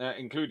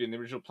the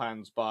original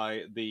plans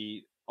by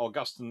the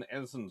Augustin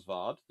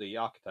Ensensvard, the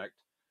architect,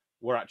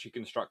 were actually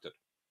constructed.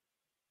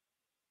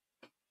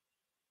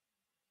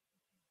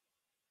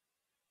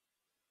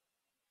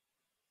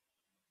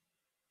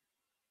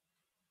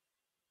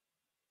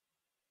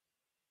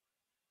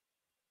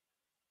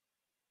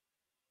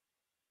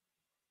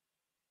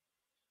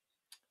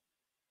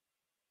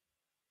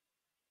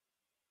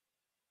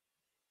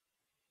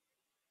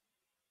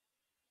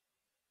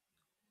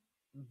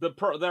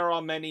 There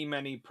are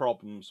many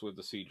problems with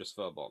the siege of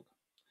Sverbog.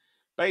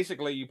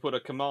 Basically, you put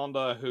a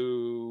commander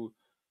who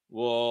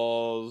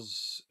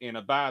was in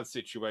a bad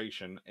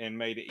situation and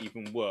made it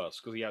even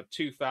worse because he had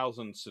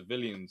 2,000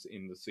 civilians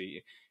in the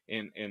sea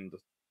in the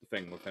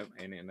thing with him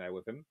in there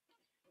with him.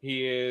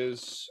 He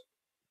is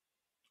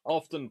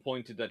often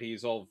pointed that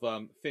he's of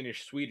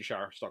Finnish Swedish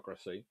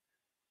aristocracy,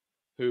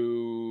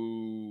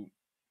 who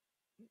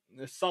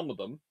some of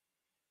them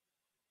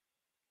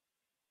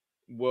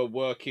were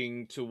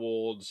working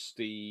towards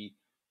the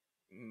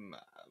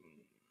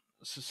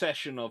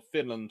secession of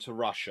Finland to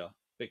Russia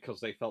because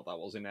they felt that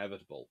was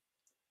inevitable,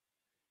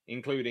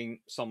 including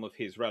some of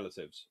his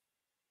relatives.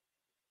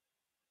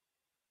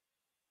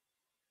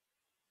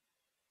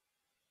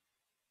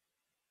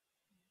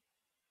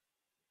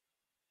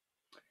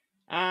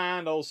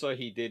 And also,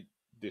 he did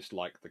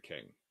dislike the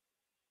king.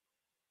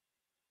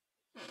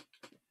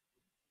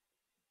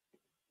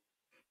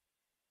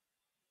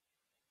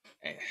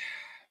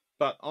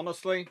 But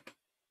honestly,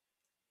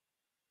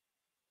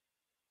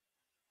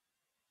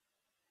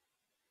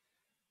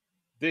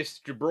 this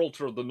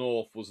Gibraltar of the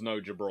North was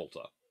no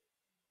Gibraltar.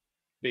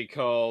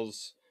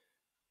 Because,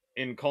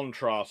 in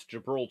contrast,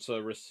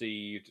 Gibraltar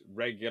received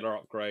regular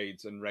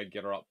upgrades and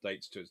regular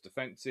updates to its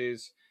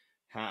defences,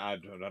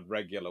 had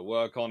regular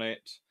work on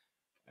it.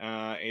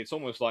 It's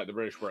almost like the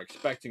British were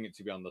expecting it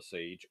to be under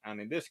siege,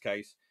 and in this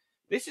case,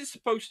 this is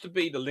supposed to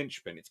be the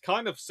linchpin. It's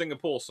kind of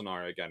Singapore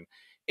scenario again.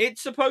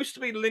 It's supposed to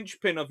be the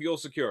linchpin of your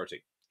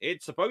security.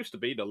 It's supposed to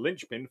be the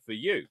linchpin for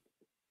you.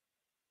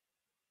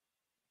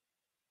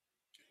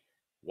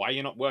 Why are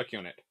you not working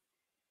on it?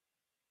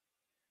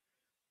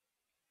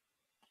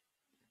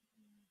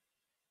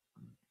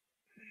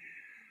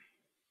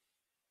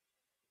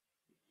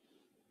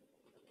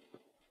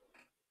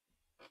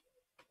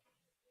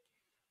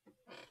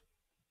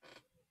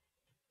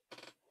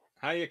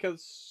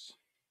 Hiyakas.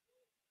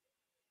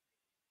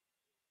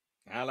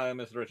 Hello,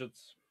 Mr.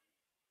 Richards.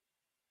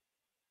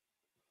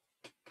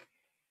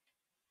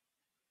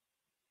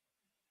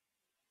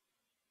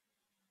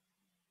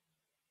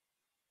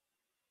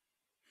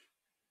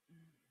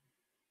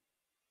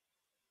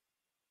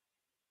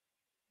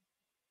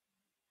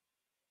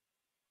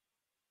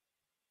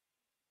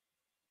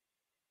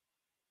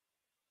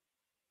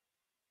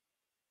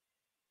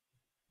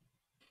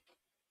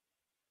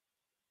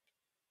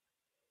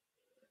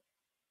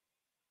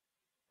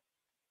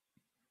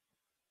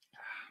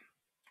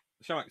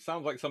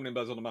 Sounds like somebody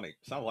embezzled the money.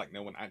 Sounds like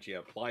no one actually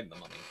applied the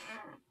money.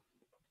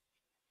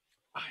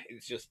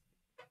 it's just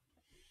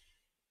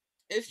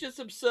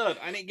absurd,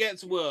 and it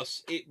gets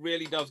worse. It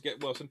really does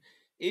get worse. And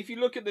if you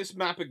look at this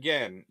map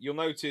again, you'll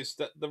notice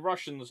that the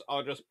Russians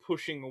are just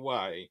pushing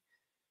away,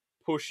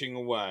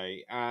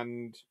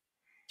 and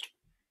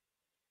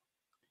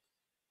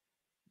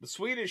the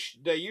Swedish,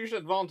 their usual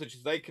advantage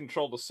is they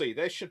control the sea.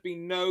 There should be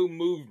no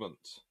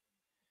movement.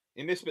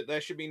 In this bit,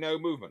 there should be no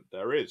movement.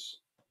 There is.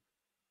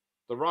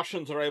 The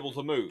Russians are able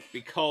to move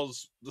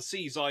because the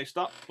sea's iced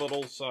up, but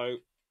also...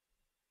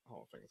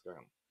 Oh, things going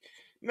on.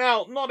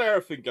 Now, not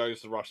everything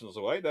goes the Russians'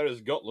 away. There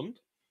is Gotland.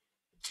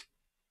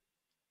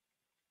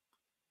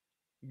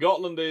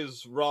 Gotland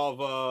is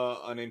rather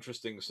an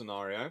interesting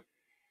scenario.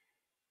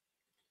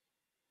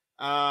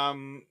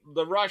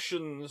 The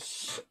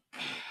Russians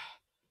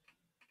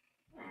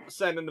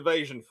send an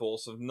invasion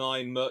force of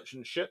 9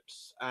 merchant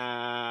ships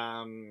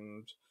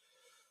and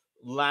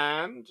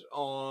land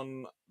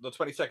on the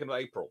 22nd of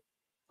April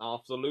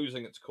after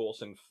losing its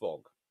course in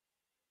fog.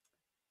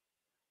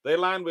 They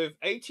land with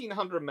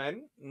 1,800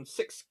 men and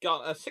 6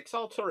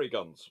 artillery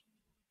guns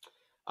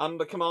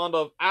under command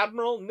of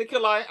Admiral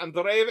Nikolai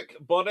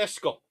Andreevich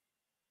Boresko.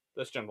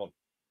 This gentleman.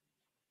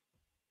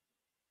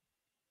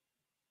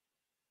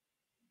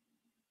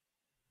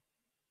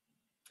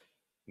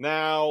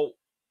 Now,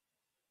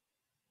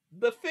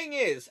 the thing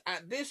is,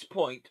 at this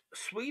point,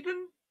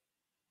 Sweden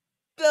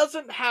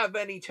doesn't have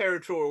any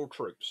territorial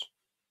troops.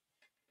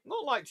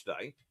 Not like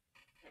today.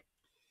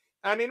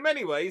 And in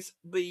many ways,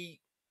 the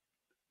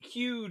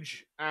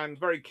huge and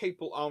very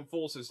capable armed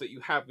forces that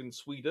you have in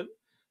Sweden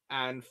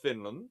and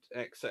Finland,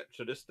 etc.,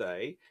 to this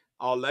day,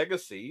 are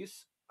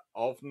legacies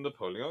of the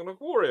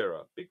Napoleonic War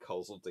era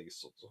because of these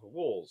sorts of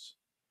wars.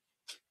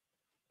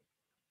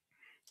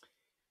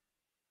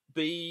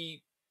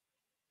 The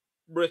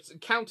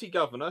county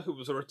governor, who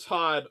was a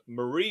retired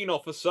Marine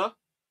officer,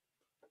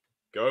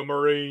 go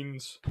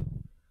Marines,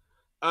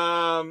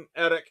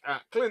 Eric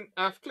Af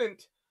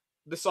Klint,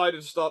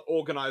 decided to start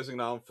organizing an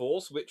armed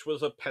force, which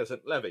was a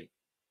peasant levy.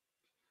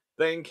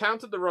 They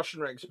encountered the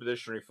Russian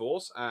expeditionary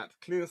force at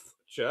Klint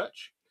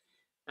Church,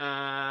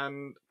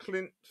 and Af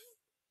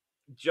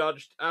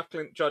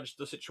Klint judged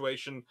the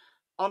situation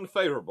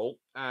unfavorable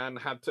and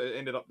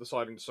ended up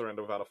deciding to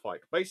surrender without a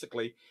fight.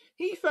 Basically,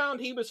 he found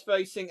he was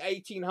facing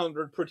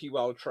 1,800 pretty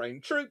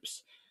well-trained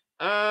troops,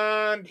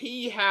 and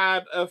he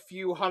had a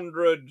few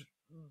hundred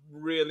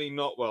really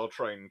not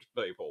well-trained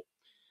people.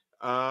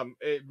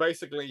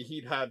 Basically,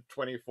 he'd had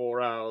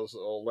 24 hours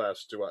or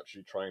less to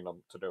actually train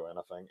them to do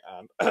anything,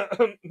 and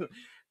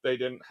they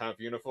didn't have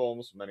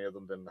uniforms. Many of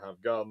them didn't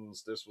have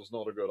guns. This was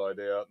not a good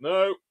idea.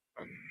 No.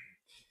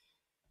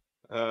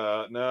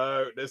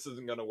 No, this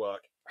isn't going to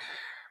work.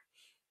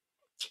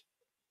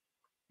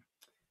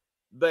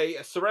 They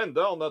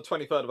surrender on the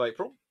 23rd of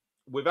April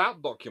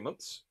without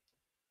documents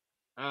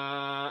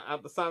at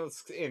the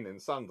Sands Inn in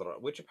Sandra,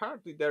 which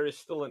apparently there is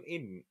still an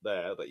inn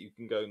there that you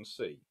can go and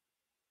see.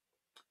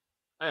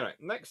 Anyway,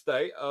 next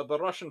day, the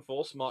Russian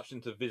force marched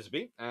into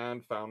Visby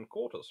and found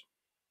quarters.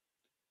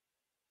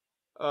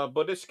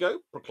 Borisco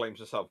proclaims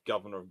himself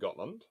governor of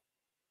Gotland.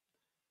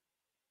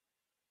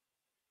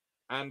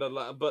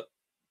 But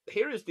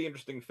here is the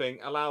interesting thing,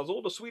 allows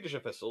all the Swedish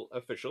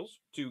officials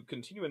to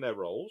continue in their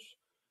roles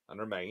and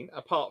remain,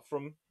 apart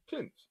from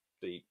Klint,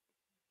 the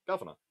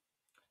governor.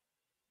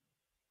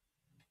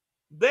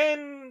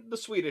 Then the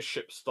Swedish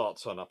ships start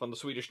to turn up and the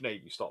Swedish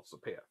Navy starts to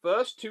appear.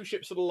 First, 2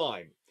 ships of the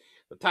line,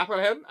 the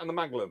Tapperhen and the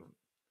Magdalene.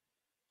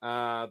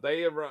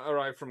 They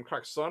arrived from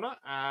Clarke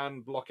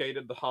and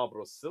blockaded the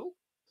harbour of Sill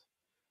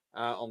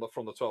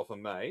from the 12th of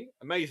May.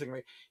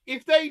 Amazingly,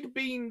 if they'd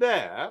been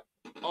there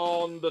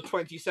on the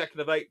 22nd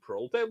of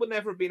April, there would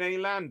never have been any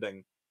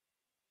landing.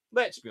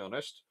 Let's be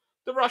honest,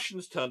 the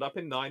Russians turned up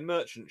in 9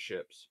 merchant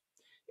ships.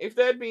 If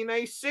there'd been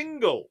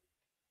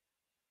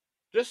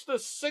just a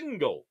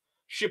single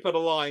ship of the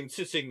line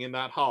sitting in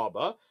that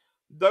harbour,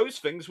 those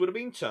things would have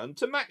been turned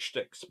to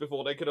matchsticks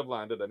before they could have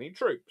landed any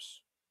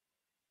troops.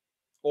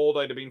 Or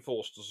they'd have been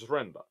forced to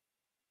surrender.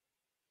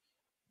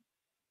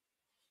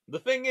 The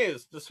thing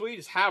is, the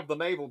Swedes have the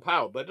naval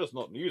power, they're just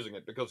not using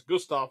it because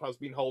Gustav has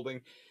been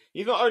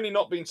he's not only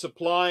not been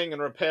supplying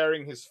and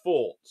repairing his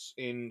forts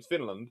in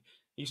Finland,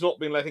 he's not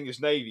been letting his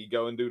navy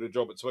go and do the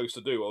job it's supposed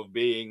to do of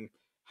being,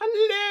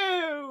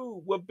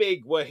 hello, we're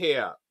big, we're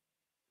here.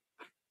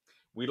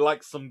 We'd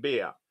like some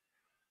beer.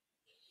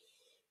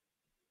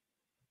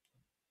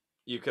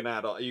 You can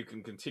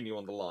continue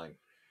on the line.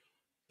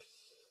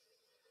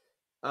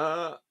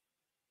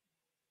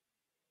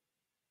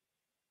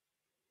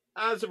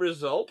 As a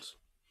result,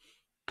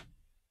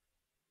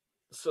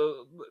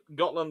 so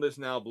Gotland is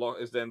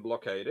then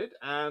blockaded,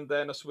 and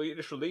then a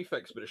Swedish relief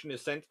expedition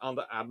is sent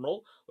under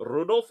Admiral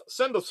Rudolf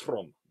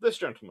Senderstrom, this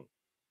gentleman.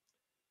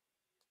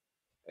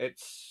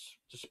 It's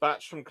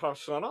dispatched from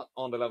Karlskrona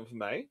on the 11th of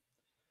May.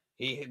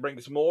 He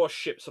brings more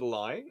ships to the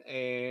line,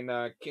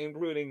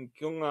 including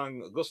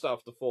King Gustav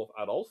IV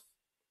Adolf,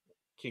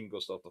 King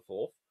Gustav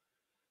IV,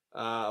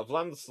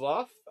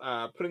 Vladislav,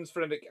 Prince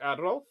Frederick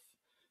Adolf,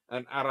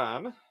 and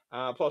Aran,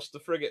 plus the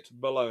frigate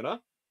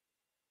Bellona.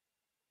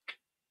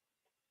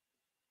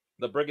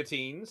 the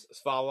brigantines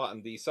Svala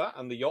and Disa,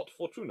 and the yacht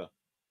Fortuna.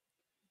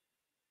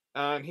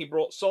 And he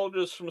brought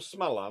soldiers from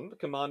Småland,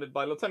 commanded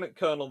by Lieutenant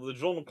Colonel of the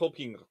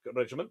Jönköping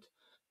Regiment,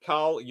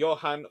 Carl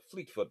Johan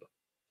Fleetwood.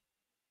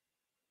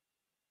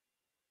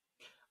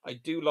 I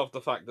do love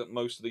the fact that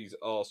most of these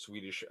are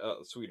Swedish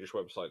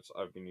websites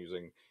I've been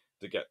using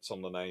to get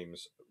some of the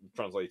names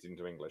translated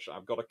into English.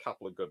 I've got a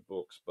couple of good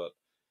books, but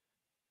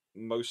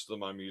most of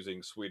them I'm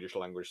using Swedish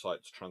language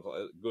sites,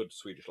 good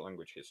Swedish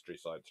language history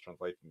sites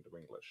translated into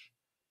English.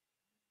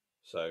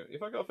 So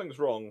if I got things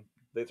wrong,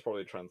 it's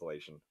probably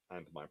translation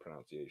and my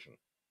pronunciation.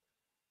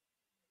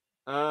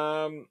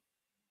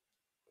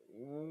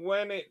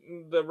 When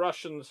the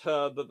Russians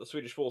heard that the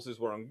Swedish forces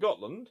were on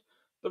Gotland,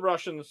 the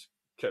Russians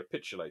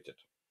capitulated.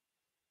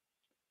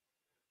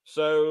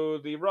 So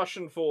the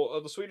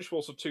Swedish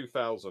force of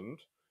 2,000,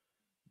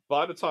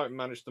 by the time it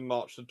managed to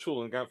march to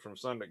Toul and get from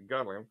Sandik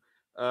Gallium,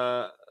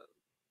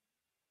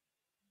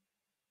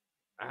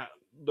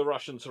 the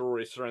Russians had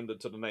already surrendered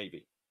to the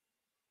navy.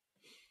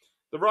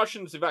 The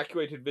Russians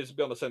evacuated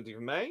Visby on the 17th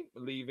of May,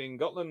 leaving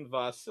Gotland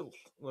via Sylt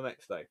the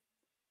next day.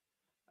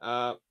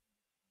 The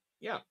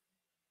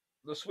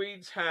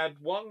Swedes had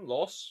one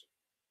loss,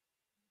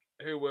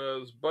 who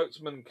was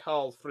boatsman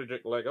Carl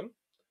Friedrich Leggen,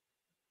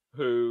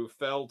 who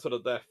fell to the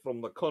death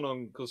from the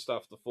Konung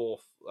Gustav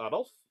IV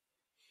Adolf.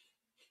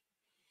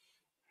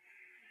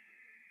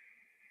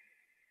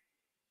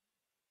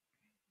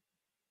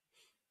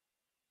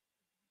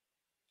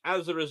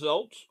 As a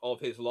result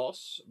of his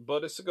loss,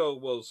 Bodisco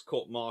was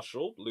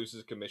court-martialed,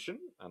 loses commission,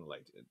 and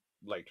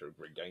later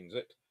regains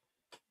it.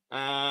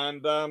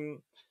 And,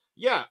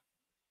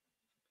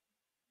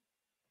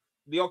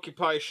 the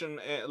occupation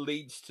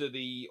leads to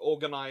the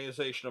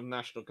organization of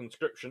national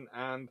conscription,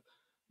 and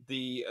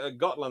the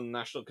Gotland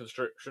National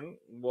Conscription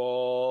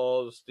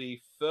was the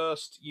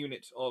first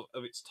unit of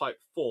its type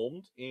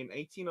formed in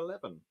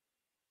 1811.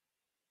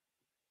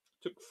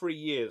 Took 3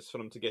 years for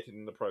them to get it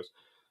in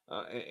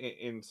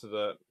into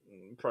the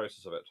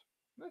process of it.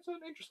 That's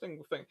an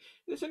interesting thing.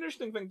 It's an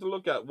interesting thing to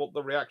look at what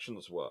the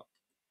reactions were.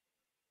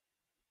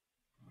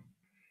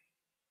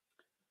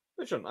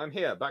 Richard, I'm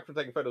here, back from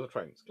taking photos of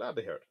trains. Glad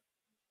to hear it.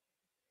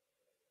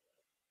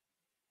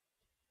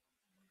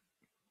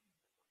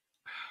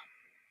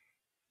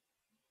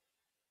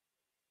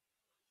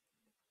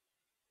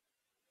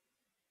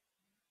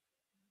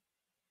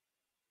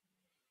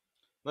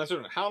 Nice.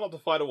 How not to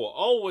fight a war?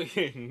 Oh,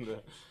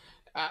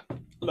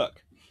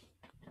 look.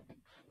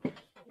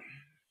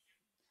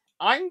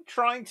 I'm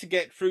trying to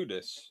get through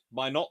this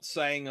by not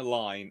saying a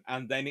line,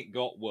 and then it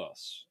got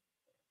worse.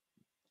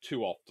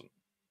 Too often.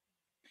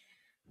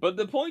 But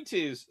the point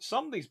is,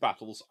 some of these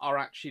battles are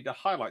actually the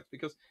highlights,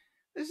 because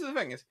this is the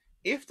thing, is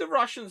if the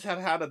Russians had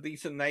had a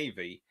decent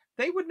navy,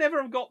 they would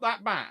never have got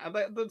that back.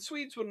 The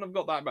Swedes wouldn't have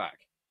got that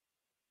back.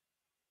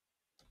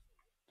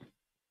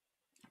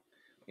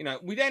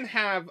 We then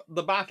have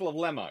the Battle of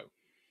Lemmo,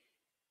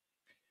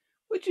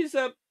 which is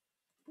a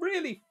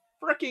really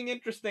freaking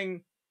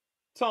interesting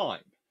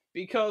time,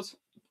 because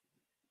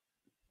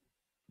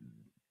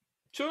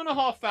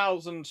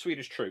 2,500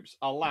 Swedish troops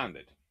are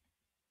landed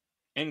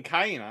in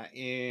Kaina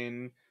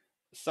in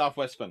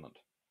southwest Finland.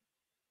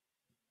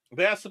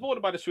 They are supported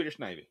by the Swedish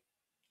Navy.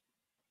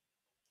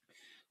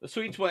 The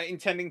Swedes were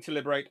intending to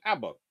liberate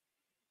Abo.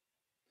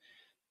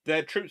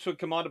 Their troops were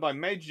commanded by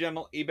Major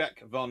General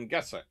Ibek von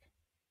Gesek.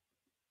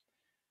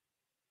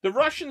 The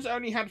Russians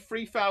only had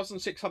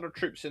 3,600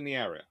 troops in the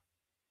area.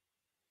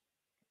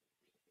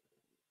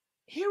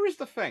 Here is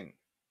the thing.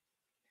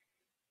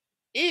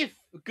 If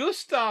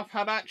Gustav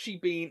had actually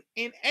been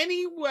in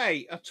any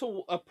way at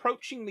all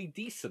approachingly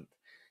decent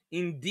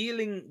in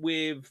dealing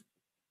with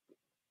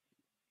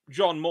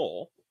John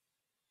Moore,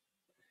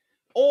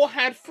 or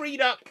had freed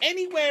up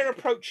anywhere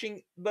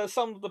approaching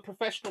some of the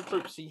professional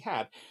troops he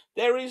had,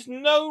 there is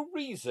no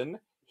reason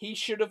he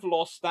should have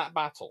lost that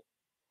battle.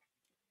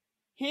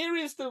 Here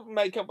is the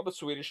makeup of the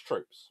Swedish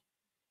troops.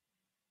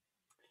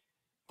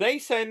 They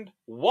send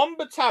 1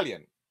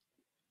 battalion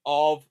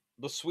of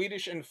the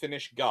Swedish and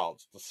Finnish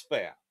Guards, the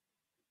Spare.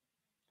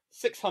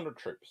 600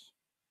 troops.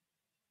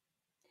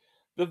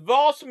 The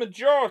vast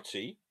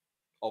majority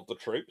of the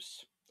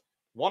troops,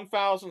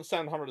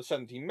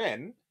 1,770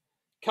 men,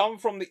 come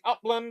from the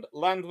Upland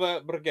Landwehr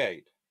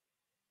Brigade.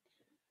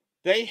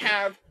 They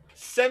have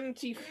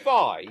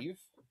 75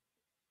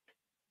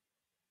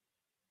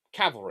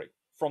 cavalry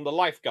from the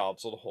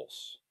Lifeguards of the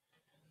Horse.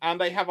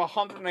 And they have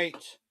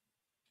 108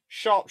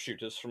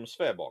 sharpshooters from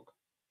Sveaborg,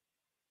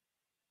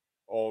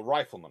 or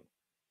riflemen.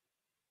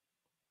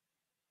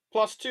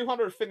 Plus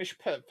 200 Finnish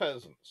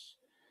peasants,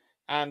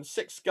 and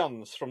 6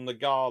 guns from the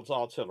Guards'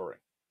 artillery.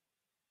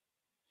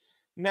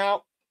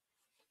 Now,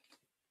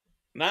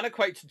 that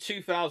equates to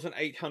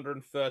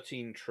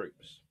 2,813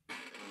 troops.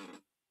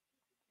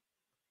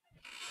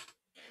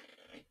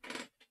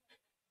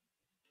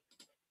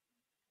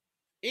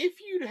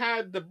 If you'd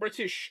had the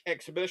British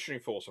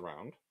Expeditionary Force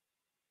around,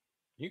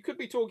 you could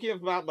be talking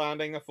about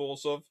landing a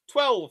force of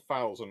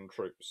 12,000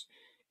 troops,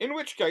 in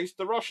which case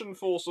the Russian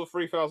force of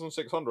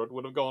 3,600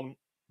 would have gone,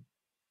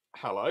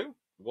 hello,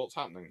 What's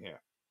happening here?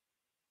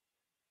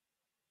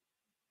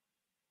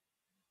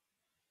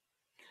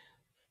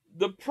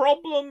 The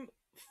problem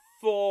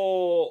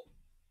for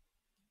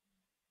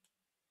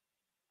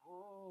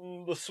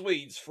the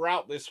Swedes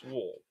throughout this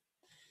war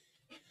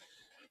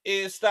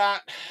is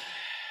that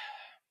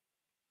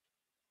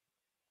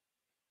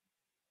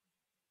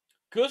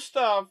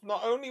Gustav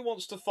not only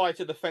wants to fight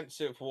a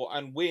defensive war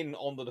and win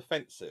on the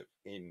defensive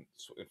in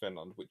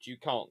Finland, which you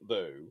can't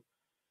do.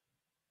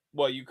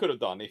 Well, you could have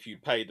done if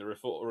you'd paid the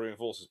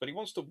reinforcements, but he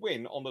wants to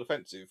win on the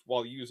defensive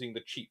while using the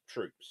cheap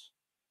troops.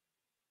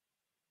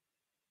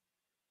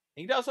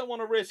 He doesn't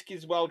want to risk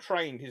his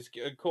well-trained, his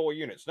core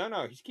units.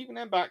 No, he's keeping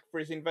them back for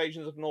his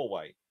invasions of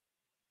Norway.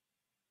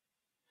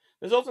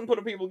 There's often put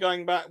of people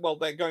going back, well,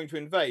 they're going to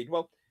invade.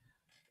 Well,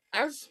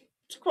 as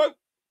to quote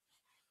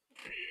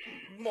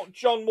what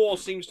John Moore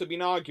seems to have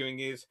been arguing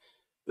is,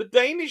 the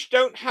Danish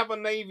don't have a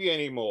navy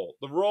anymore.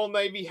 The Royal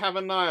Navy have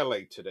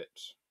annihilated it.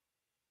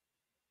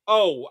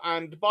 Oh,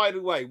 and by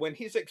the way, when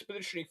his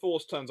expeditionary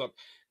force turns up,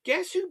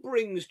 guess who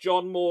brings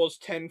John Moore's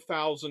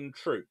 10,000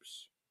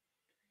 troops?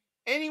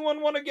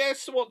 Anyone want to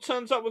guess what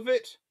turns up with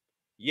it?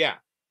 Yeah,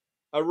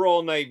 a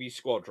Royal Navy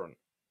squadron.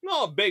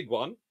 Not a big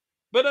one,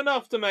 but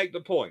enough to make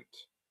the point.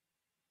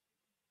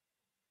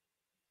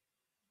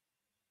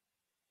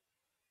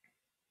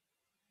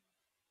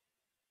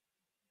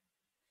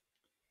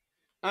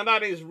 And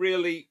that is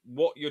really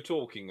what you're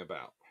talking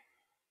about.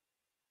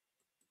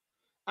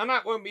 And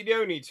that won't be the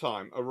only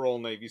time a Royal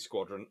Navy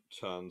squadron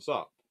turns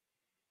up.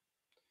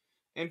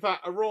 In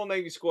fact, a Royal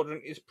Navy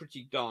squadron is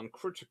pretty darn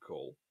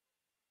critical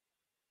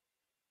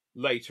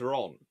later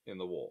on in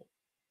the war.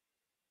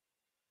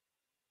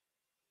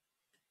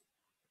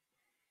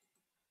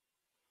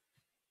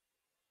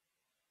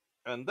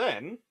 And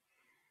then,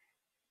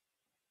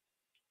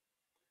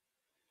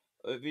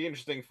 the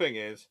interesting thing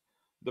is,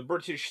 the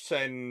British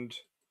send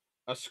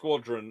a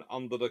squadron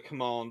under the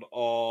command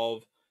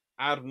of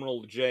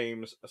Admiral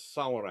James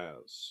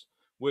Saumarez,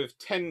 with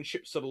 10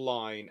 ships of the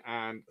line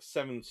and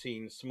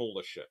 17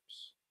 smaller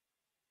ships.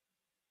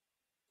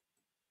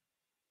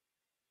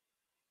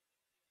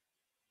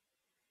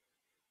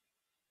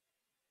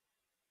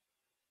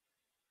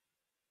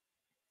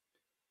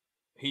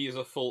 He is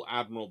a full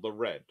Admiral the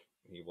Red,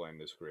 he will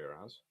end his career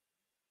as.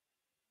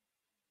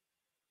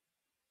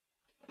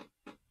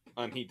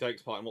 And he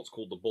takes part in what's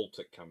called the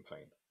Baltic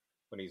Campaign,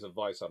 when he's a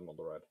Vice Admiral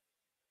the Red.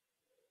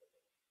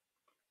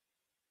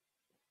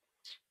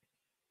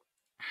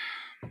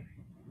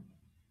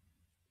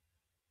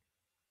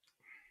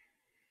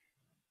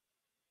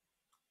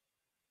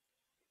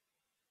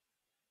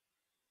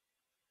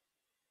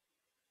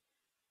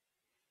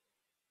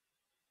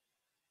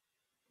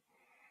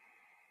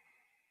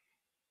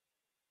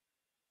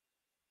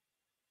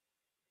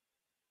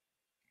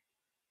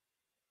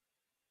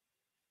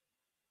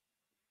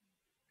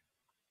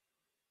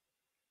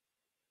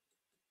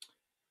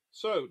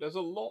 So, there's a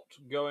lot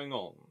going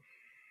on.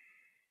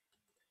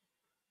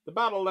 The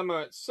battle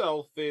lemma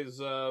itself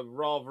is a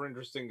rather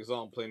interesting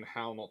example in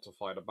how not to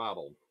fight a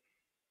battle.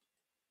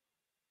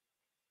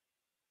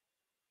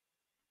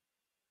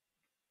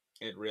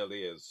 It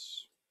really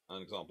is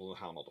an example of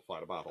how not to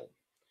fight a battle.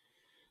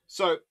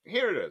 So,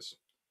 here it is.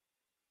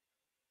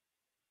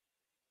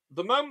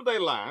 The moment they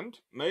land,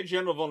 Major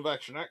General von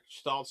Weschenach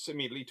starts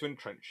immediately to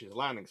entrench his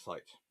landing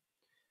site.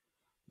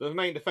 The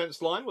main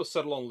defence line was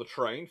set along the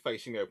train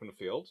facing the open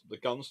field, the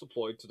guns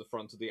deployed to the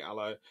front of the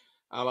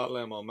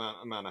Lermo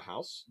Manor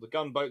House. The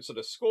gunboats that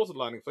escorted the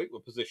landing fleet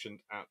were positioned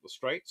at the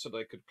strait so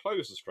they could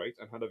close the strait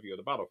and had a view of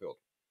the battlefield.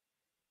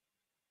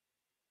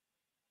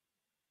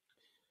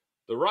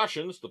 The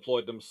Russians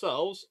deployed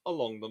themselves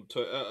along the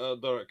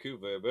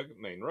Kuopio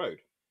main road.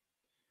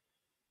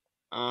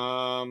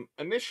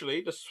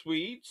 Initially, the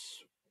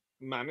Swedes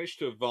managed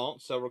to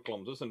advance several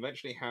kilometers and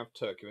eventually have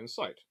Turku in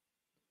sight.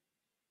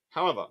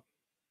 However,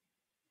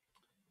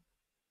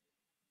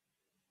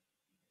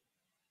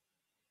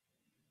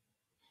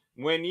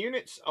 when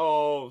units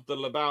of the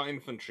Lebau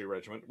Infantry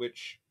Regiment,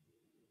 which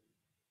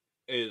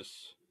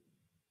is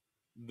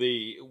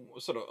the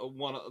sort of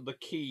one of the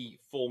key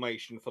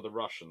formation for the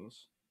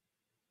Russians,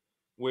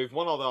 with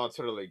one of the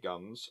artillery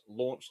guns,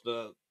 launched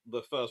the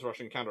first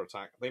Russian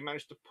counterattack, they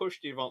managed to push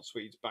the advanced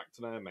Swedes back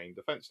to their main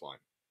defence line.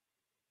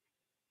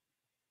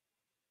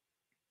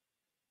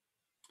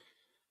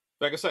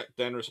 Vegasek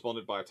then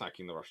responded by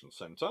attacking the Russian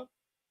centre.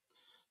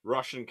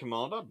 Russian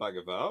commander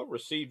Bagavau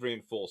received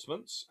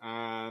reinforcements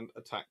and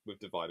attacked with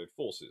divided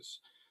forces,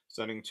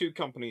 sending 2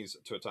 companies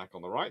to attack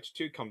on the right,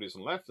 2 companies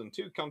on the left, and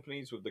 2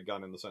 companies with the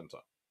gun in the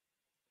centre.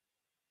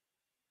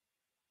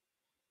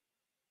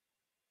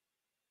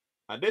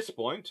 At this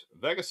point,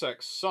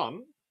 Vegasek's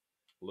son,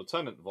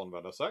 Lieutenant von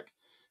Vegasek,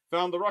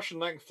 found the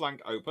Russian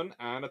flank open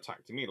and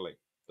attacked immediately.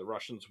 The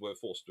Russians were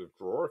forced to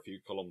withdraw a few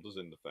kilometres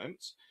in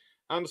defence,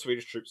 and the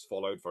Swedish troops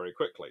followed very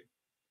quickly.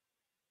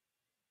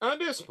 At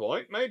this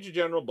point, Major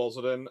General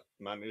Bozadin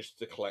managed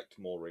to collect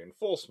more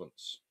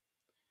reinforcements,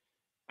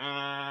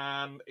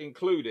 and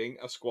including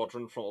a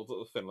squadron from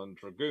the Finland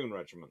Dragoon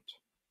Regiment,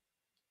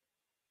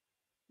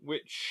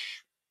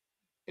 which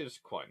is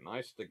quite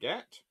nice to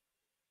get.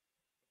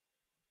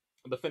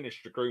 The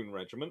Finnish Dragoon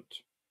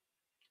Regiment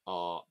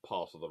are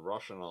part of the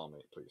Russian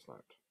army, please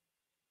note.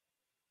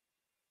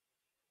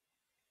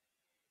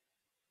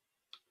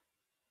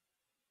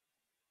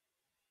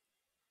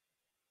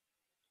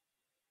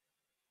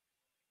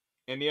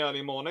 In the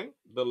early morning,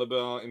 the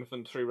Liberal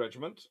Infantry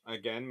Regiment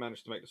again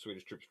managed to make the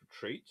Swedish troops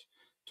retreat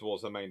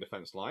towards their main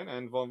defence line,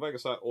 and von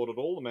Wegesack ordered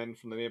all the men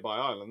from the nearby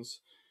islands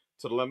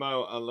to the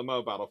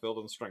Lemo battlefield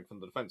and strengthened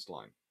the defence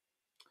line.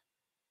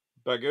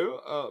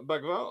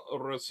 Bagua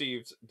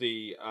received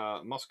the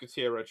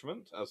Musketeer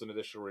Regiment as an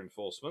additional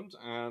reinforcement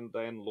and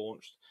then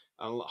launched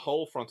a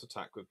whole front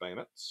attack with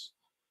bayonets.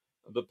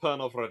 The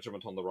Pernov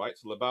Regiment on the right,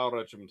 the Lebau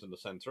Regiment in the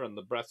centre, and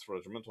the Brest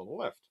Regiment on the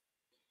left.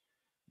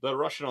 The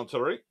Russian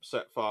artillery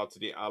set fire to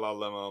the Ala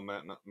Lemo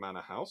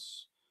manor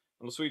house,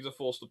 and the Swedes are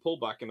forced to pull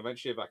back and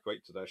eventually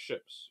evacuate to their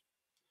ships.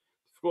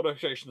 The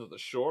fortifications at the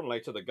shore and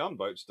later the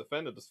gunboats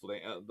defended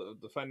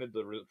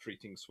the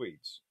retreating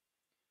Swedes.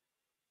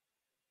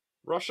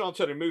 Russian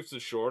artillery moved to the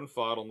shore and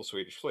fired on the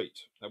Swedish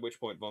fleet, at which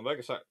point von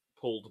Wegesack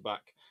pulled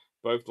back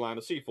both land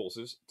and sea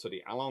forces to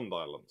the Åland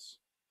Islands.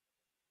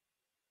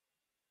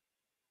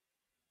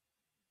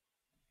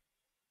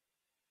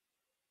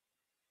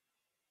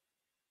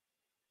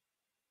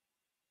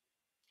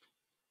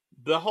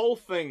 The whole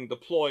thing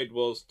deployed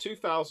was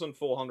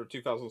 2,400,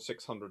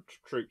 2,600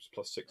 troops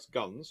plus 6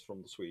 guns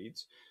from the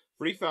Swedes,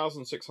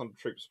 3,600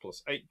 troops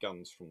plus 8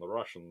 guns from the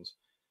Russians,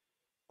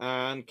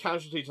 and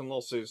casualties and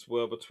losses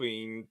were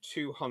between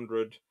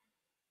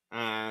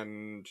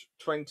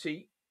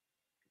 220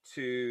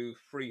 to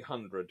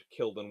 300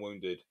 killed,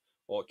 wounded,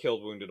 or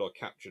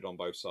captured on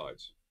both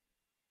sides.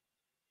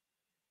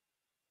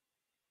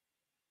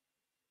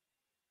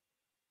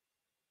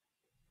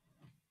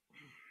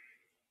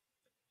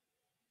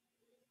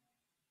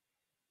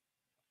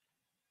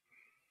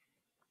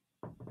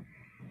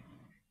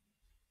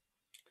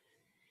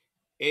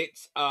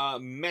 It's a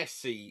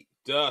messy,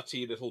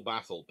 dirty little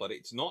battle, but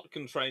it's not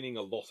constraining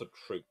a lot of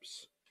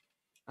troops.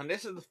 And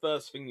this is the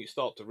first thing you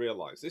start to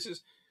realize. This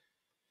is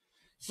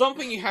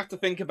something you have to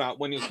think about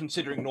when you're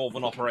considering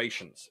northern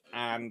operations,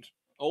 and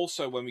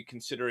also when we're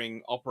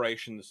considering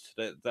operations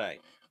today.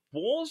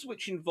 Wars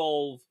which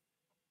involve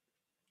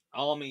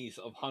armies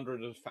of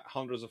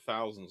hundreds of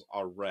thousands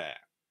are rare.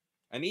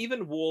 And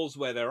even wars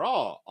where there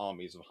are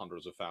armies of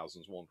hundreds of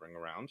thousands wandering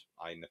around,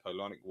 i.e.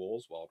 Napoleonic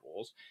Wars, World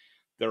Wars,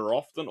 there are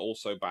often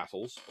also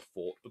battles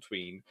fought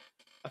between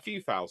a few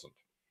thousand.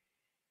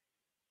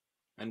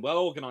 And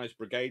well-organized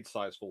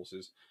brigade-sized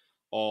forces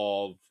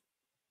of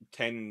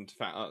 5 to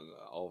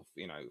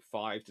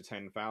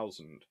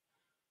 10,000,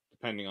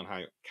 depending on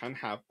how, can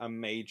have a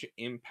major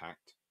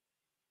impact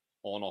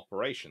on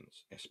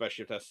operations,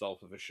 especially if they're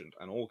self-efficient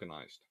and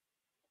organized.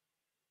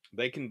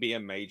 They can be a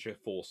major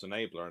force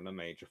enabler and a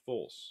major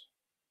force.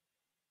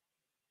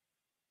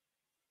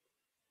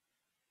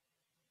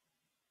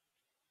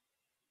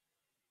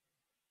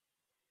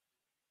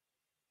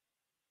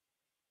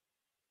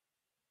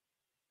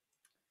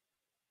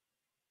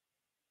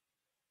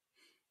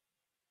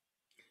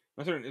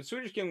 If the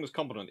Swedish king was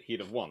competent, he'd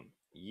have won.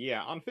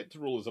 Yeah, unfit to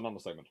rule is an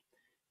understatement.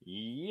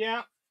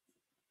 Yeah.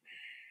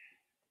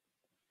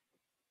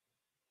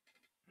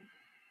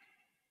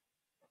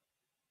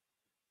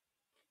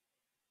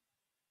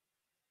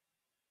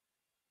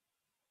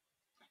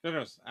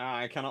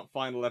 I cannot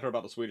find a letter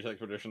about the Swedish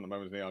expedition at the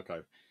moment in the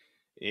archive.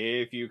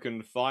 If you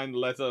can find a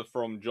letter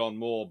from John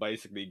Moore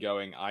basically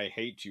going, I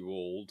hate you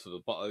all,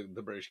 to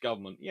the British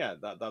government, yeah,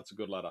 that's a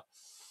good letter.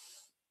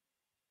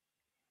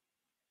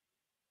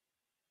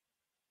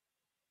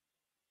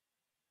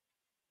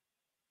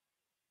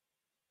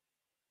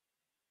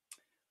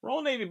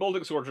 Royal Navy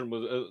Baltic Squadron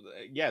was,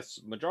 yes,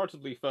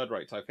 majoritively third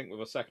rate, I think, with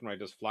a second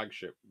rate as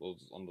flagship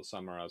was on the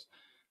Samaras.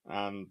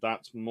 And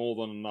that's more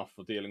than enough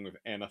for dealing with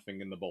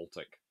anything in the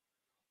Baltic.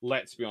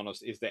 Let's be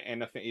honest, is there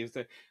anything,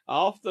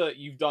 after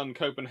you've done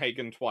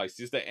Copenhagen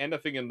twice, is there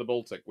anything in the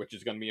Baltic which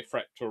is going to be a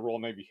threat to a Royal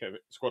Navy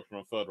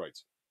squadron of third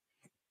rates?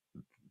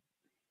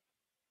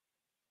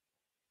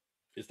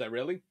 Is there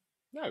really?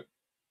 No.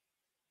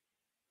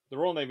 The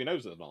Royal Navy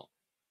knows it's not.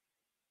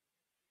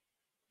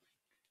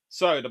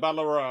 So, the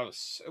Battle of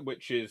Arras,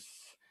 which is,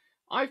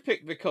 I've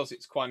picked because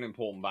it's quite an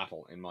important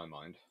battle in my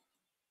mind.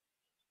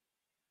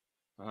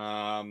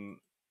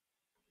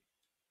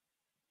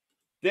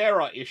 There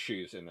are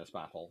issues in this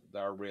battle.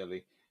 There are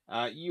really.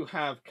 You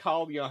have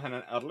Karl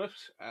Johan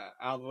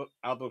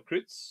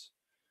Adlercreutz,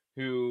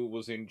 who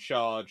was in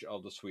charge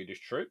of the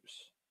Swedish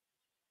troops.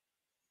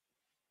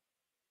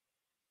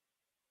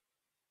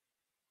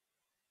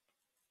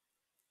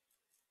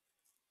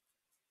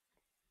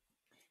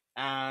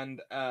 And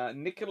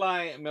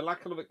Nikolai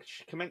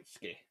Milakovic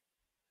Kamensky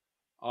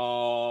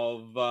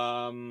of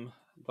the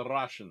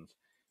Russians.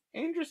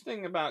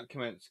 Interesting about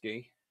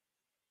Kamensky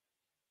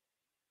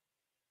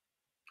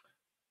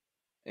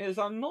is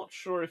I'm not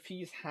sure if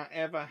he's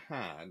ever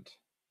had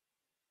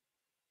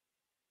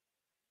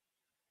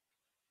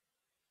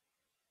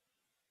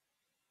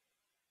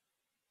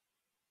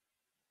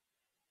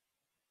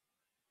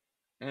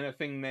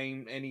Anything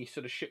named, any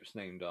sort of ships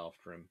named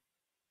after him?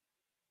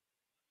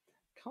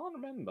 Can't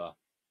remember.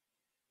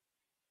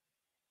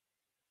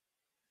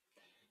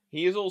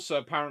 He is also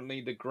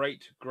apparently the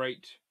great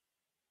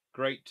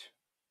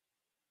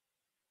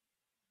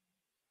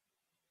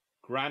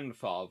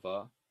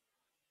grandfather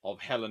of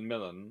Helen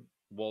Mirren,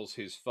 was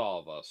his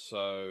father.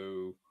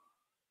 So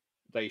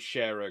they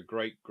share a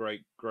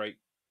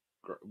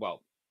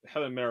well,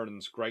 Helen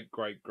Mirren's great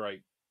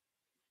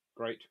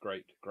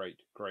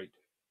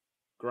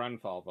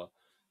grandfather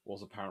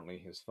was apparently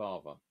his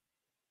father,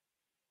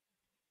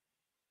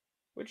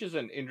 which is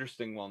an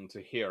interesting one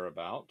to hear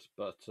about,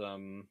 but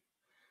I'm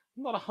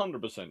not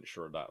 100%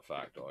 sure of that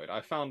factoid.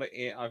 I found it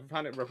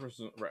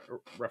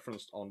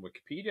referenced on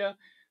Wikipedia,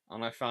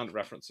 and I found it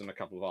referenced in a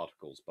couple of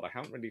articles, but I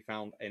haven't really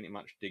found any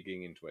much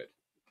digging into it.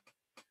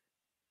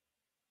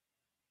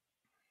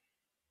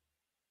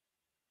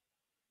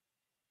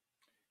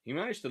 He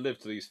managed to live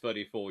to these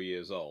 34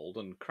 years old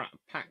and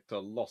packed a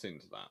lot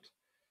into that.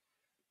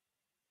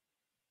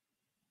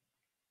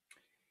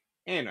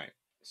 Anyway,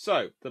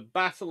 so the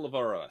Battle of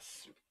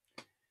Arras.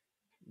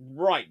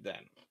 Right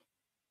then.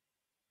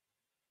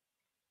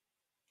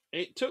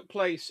 It took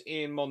place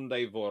in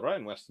modern-day Vora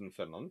in western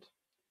Finland,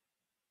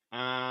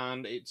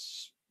 and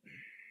it's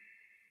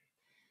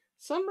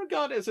some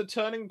regard it as a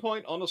turning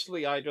point.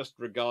 Honestly, I just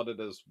regard it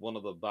as one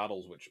of the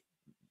battles which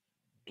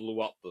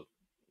blew up the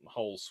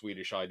whole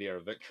Swedish idea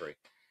of victory.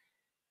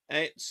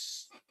 It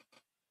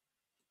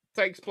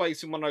takes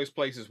place in one of those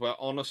places where,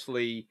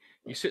 honestly,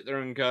 you sit there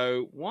and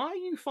go, why are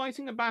you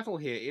fighting a battle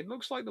here? It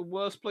looks like the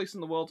worst place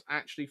in the world to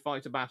actually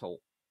fight a battle.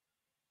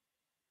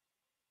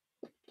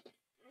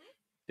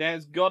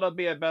 There's gotta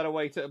be a better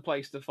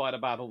place to fight a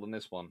battle than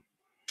this one.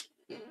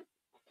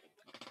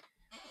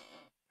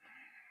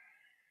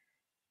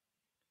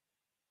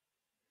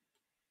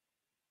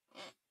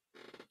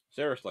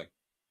 Seriously.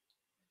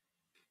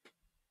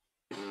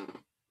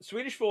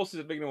 Swedish forces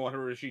at the beginning of the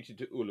war retreated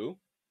to Oulu.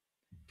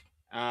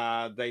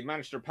 They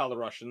managed to repel the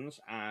Russians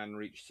and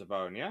reach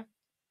Savonia,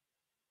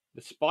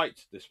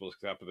 despite this was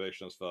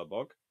capitulation of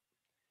Sveaborg.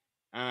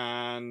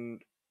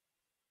 And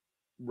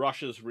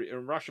Russia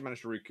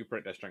managed to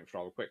recuperate their strength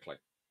rather quickly.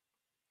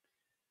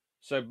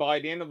 So by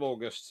the end of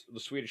August, the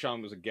Swedish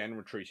army was again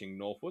retreating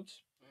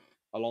northwards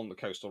along the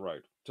coastal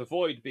road. To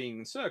avoid being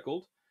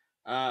encircled,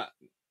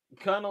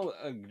 Colonel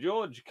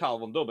George Carl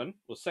von Dubin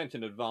was sent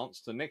in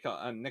advance to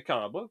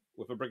Nicaragua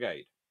with a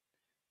brigade.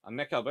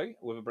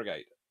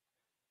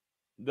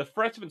 The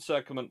threat of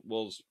encirclement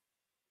was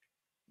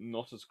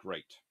not as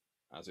great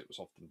as it was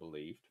often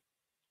believed,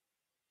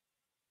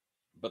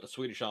 but the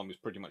Swedish army was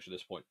pretty much at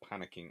this point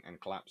panicking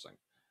and collapsing.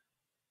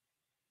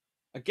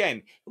 Again,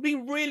 it would be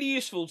really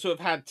useful to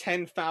have had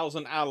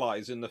 10,000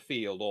 allies in the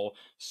field or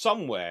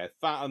somewhere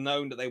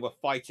known that they were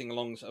fighting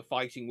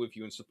with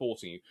you and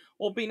supporting you,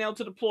 or being able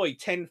to deploy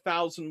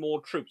 10,000 more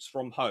troops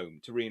from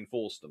home to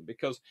reinforce them.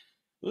 Because,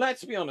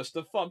 let's be honest,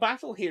 the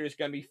battle here is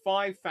going to be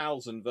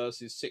 5,000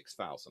 versus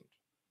 6,000.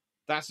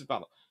 That's the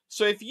battle.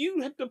 So if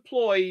you had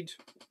deployed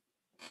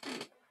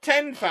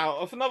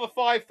 10,000, another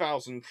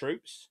 5,000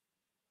 troops,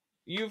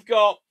 you've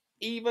got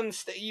a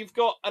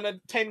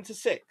 10 to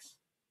 6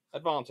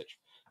 advantage.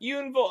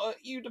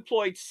 You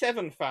deployed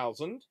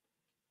 7,000.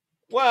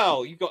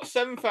 Well, you've got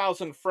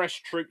 7,000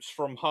 fresh troops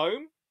from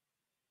home.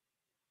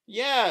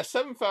 Yeah,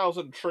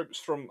 7,000 troops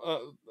from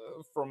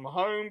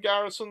home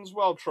garrisons,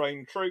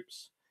 well-trained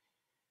troops.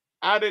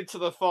 Added to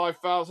the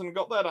 5,000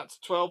 got there, that's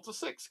 12 to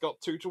 6.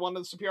 Got 2 to 1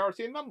 in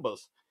superiority in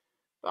numbers.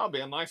 That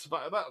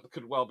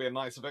could well be a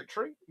nice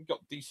victory. You've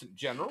got decent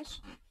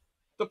generals.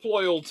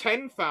 Deploy all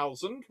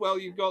 10,000. Well,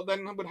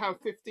 would have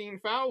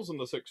 15,000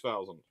 to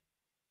 6,000.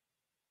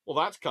 Well,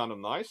 that's kind of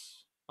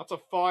nice. That's a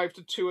 5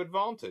 to 2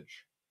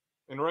 advantage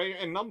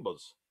in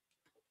numbers.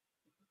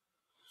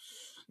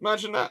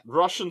 Imagine that.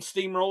 Russian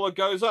steamroller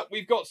goes up.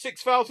 We've got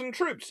 6,000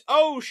 troops.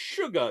 Oh,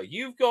 sugar.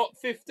 You've got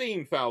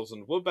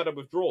 15,000. We'll better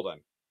withdraw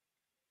then.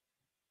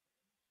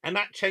 And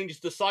that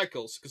changes the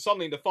cycles, because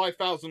suddenly the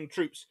 5,000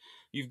 troops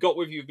you've got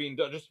with you been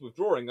just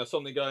withdrawing are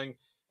suddenly going,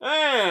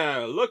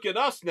 look at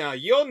us now.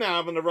 You're now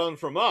having to run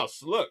from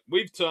us. Look,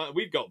 we've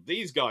got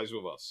these guys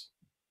with us.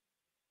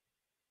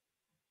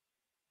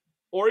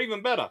 Or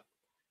even better,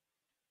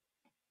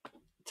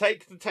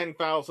 take the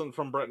 10,000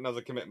 from Britain as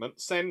a commitment,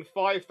 send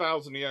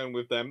 5,000 you own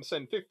with them,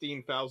 send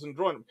 15,000,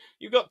 join them.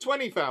 You've got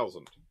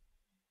 20,000.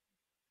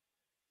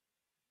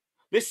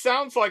 This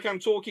sounds like I'm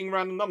talking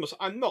random numbers.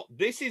 I'm not.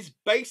 This is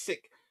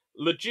basic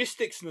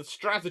logistics and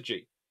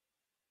strategy.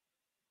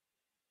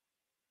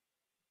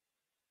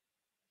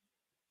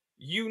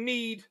 You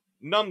need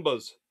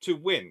numbers to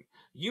win.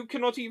 You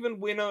cannot even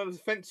win a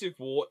defensive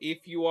war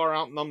if you are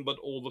outnumbered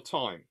all the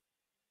time.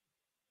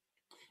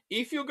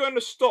 If you're going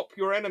to stop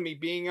your enemy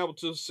being able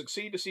to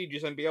succeed the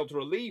sieges and be able to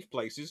relieve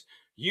places,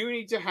 you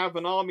need to have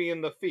an army in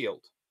the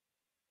field,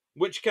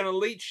 which can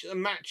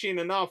match in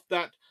enough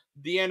that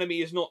the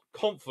enemy is not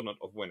confident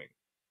of winning.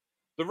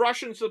 The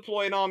Russians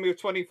deploy an army of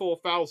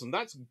 24,000.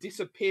 That's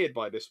disappeared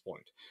by this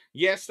point.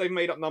 Yes, they've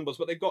made up numbers,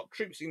 but they've got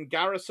troops in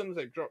garrisons.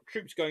 They've got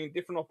troops going in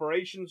different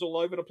operations all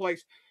over the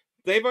place.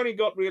 They've only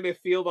got really a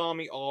field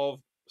army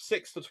of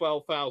 6 to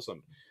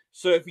 12,000.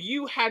 So if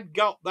you had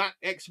got that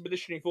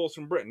expeditionary force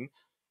from Britain,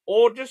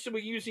 or just were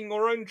using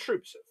your own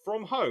troops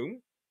from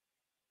home,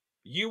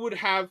 you would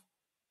have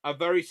a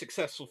very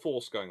successful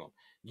force going on.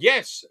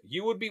 Yes,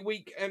 you would be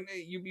weak, and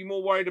you'd be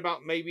more worried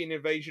about maybe an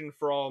invasion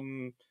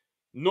from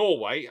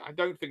Norway. I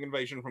don't think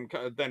invasion from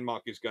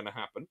Denmark is going to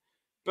happen.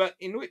 But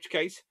in which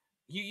case,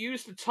 you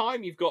use the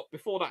time you've got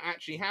before that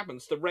actually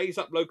happens to raise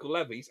up local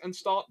levies and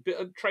start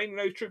training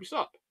those troops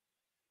up.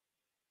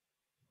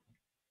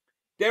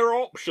 There are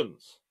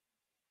options.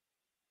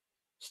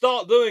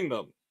 Start doing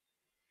them.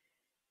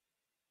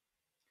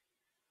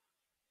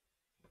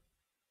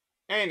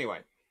 Anyway.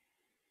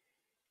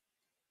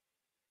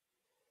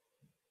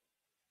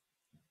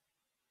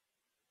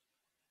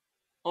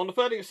 On the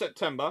 30th of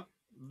September,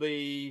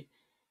 the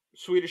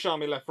Swedish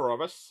army left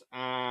Rovers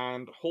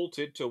and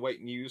halted to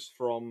await news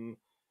from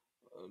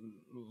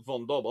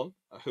von Dobon,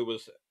 who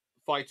was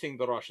fighting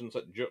the Russians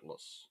at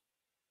Jutlus.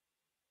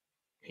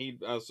 He,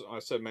 as I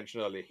said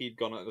mentioned earlier, he'd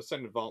gone at a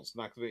second advance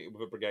and activated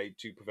with a brigade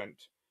to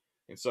prevent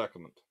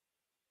encirclement.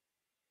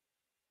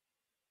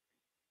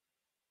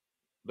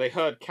 They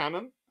heard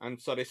cannon,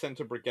 and so they sent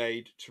a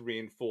brigade to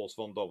reinforce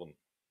von Dobon.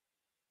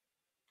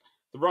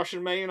 The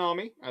Russian main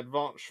army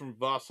advanced from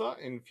Vasa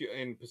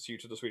in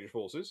pursuit of the Swedish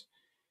forces,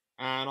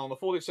 and on the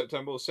 4th of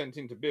September was sent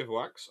into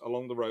bivouacs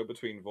along the road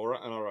between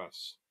Vora and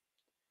Arras.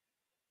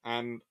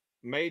 And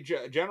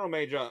General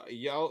Major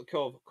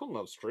Yakov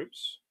Kulnov's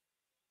troops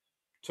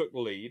took the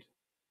lead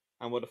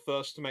and were the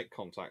first to make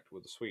contact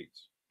with the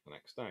Swedes the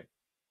next day.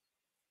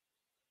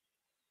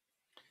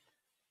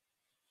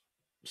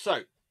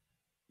 So,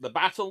 the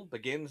battle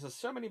begins, as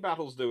so many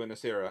battles do in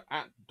this era,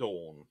 at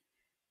dawn,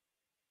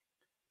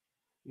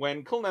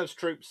 when Kulnov's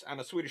troops and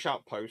a Swedish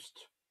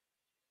outpost,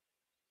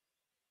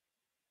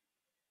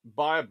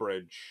 by a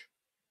bridge,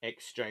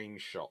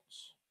 exchanged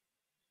shots.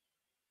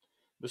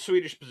 The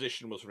Swedish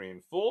position was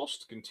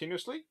reinforced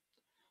continuously,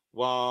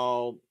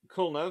 while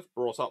Kulnov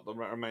brought up the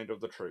remainder of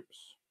the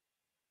troops.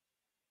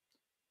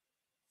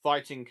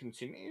 Fighting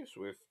continues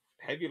with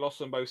heavy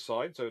loss on both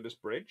sides over this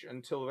bridge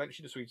until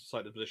eventually the Swedes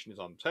decide the position is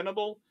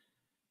untenable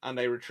and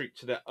they retreat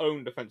to their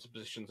own defensive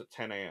positions at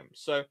 10 a.m.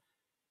 So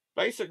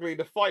basically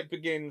the fight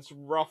begins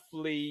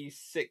roughly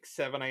 6,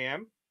 7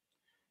 a.m.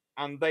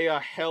 and they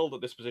are held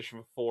at this position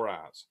for 4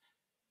 hours.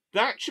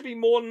 That should be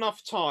more than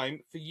enough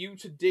time for you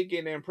to dig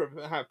in and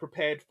have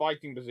prepared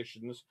fighting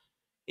positions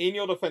in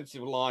your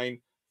defensive line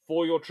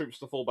for your troops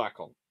to fall back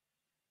on,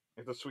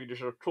 if the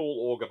Swedish are at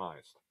all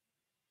organised.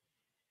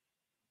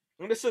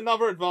 And this is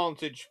another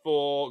advantage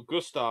for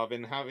Gustav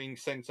in having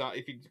sent out,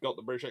 if he'd got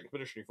the British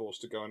Expeditionary Force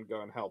to go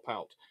and help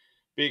out,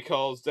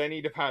 because then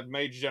he'd have had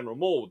Major General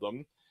Moore with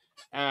them.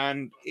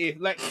 And if,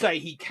 let's say,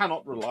 he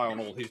cannot rely on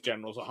all his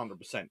generals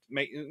 100%,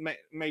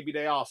 maybe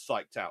they are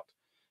psyched out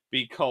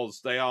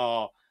because they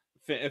are.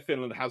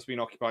 Finland has been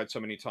occupied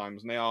so many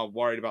times, and they are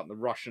worried about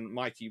the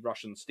mighty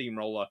Russian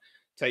steamroller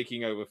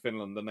taking over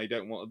Finland, and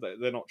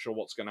they're not sure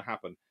what's going to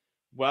happen.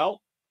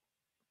 Well,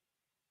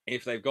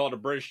 if they've got a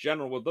British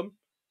general with them,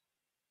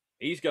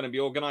 he's going to be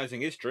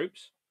organising his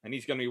troops, and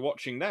he's going to be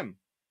watching them.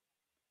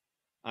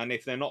 And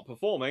if they're not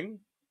performing,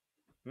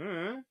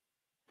 and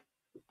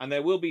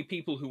there will be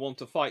people who want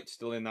to fight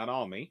still in that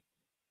army,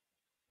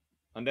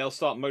 and they'll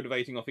start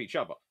motivating off each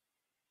other.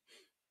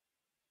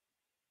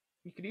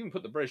 You could even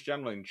put the British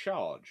general in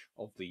charge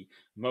of the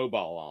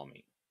mobile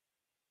army.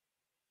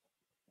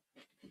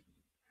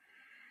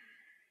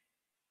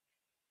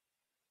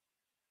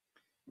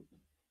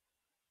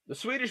 The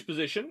Swedish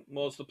position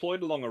was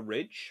deployed along a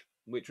ridge,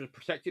 which was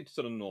protected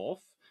to the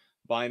north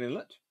by an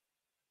inlet,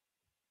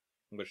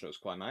 which looks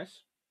quite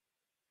nice,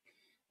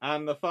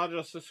 and the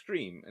Färjestad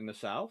stream in the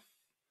south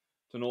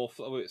to north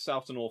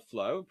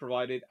flow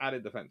provided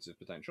added defensive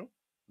potential.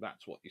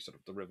 That's what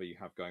the river you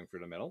have going through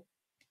the middle.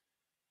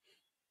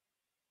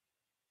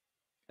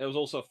 There was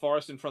also a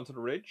forest in front of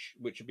the ridge,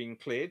 which had been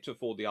cleared to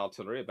afford the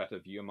artillery a better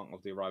view among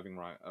the arriving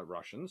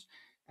Russians.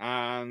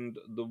 And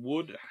the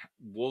wood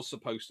was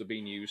supposed to be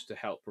used to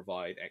help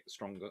provide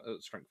strengthen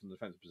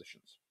defensive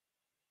positions.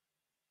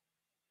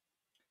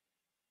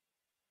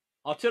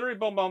 Artillery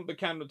bombardment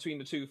began between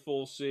the two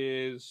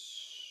forces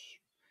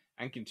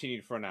and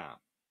continued for an hour.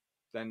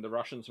 Then the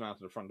Russians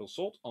mounted a frontal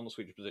assault on the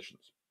Swedish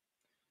positions.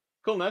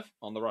 Kulnev,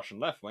 on the Russian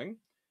left wing,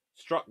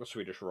 struck the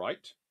Swedish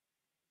right,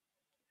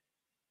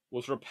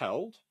 was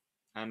repelled,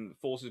 and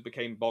forces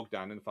became bogged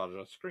down in the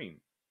Färjestad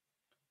stream.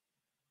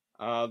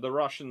 The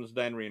Russians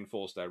then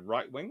reinforced their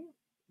right wing,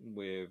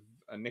 with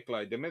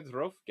Nikolai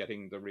Dimitrov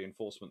getting the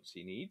reinforcements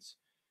he needs,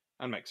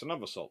 and makes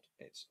another assault.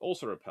 It's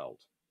also repelled.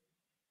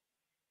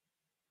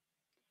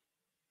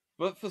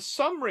 But for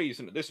some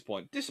reason at this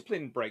point,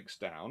 discipline breaks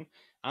down,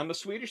 and the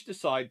Swedish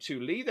decide to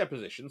leave their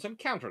positions and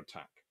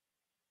counterattack.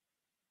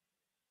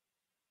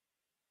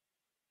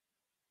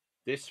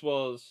 This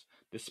was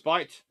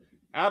despite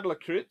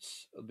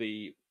Adlercreutz,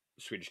 the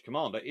Swedish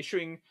commander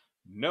issuing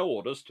no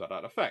orders to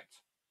that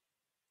effect.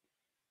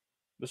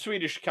 The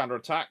Swedish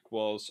counterattack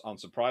was,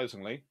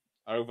 unsurprisingly,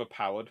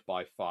 overpowered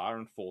by fire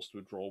and forced to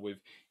withdraw with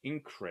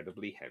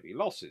incredibly heavy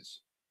losses.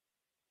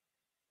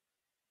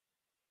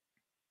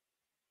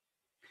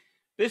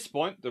 At this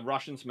point, the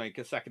Russians make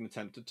a second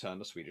attempt to turn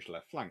the Swedish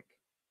left flank,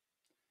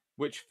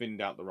 which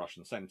thinned out the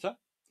Russian centre,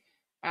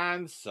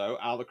 and so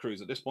Alva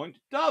Cruz at this point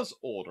does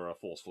order a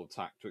forceful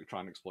attack to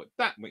try and exploit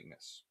that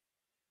weakness.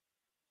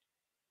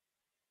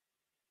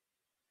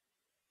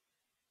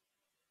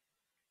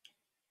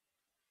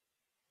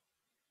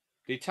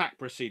 The attack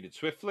proceeded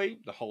swiftly,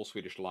 the whole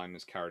Swedish line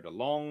is carried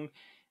along,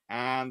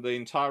 and the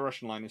entire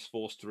Russian line is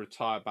forced to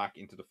retire back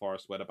into the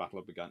forest where the battle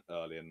had begun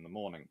earlier in the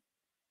morning.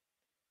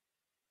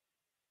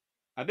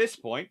 At this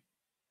point,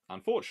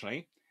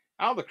 unfortunately,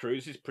 Alva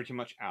Cruz is pretty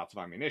much out of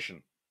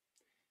ammunition,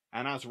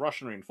 and as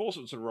Russian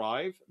reinforcements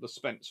arrive, the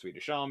spent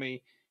Swedish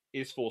army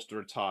is forced to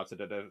retire to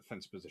their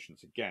defensive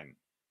positions again.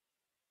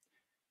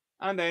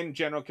 And then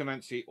General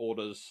Kamensky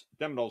orders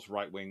Demidov's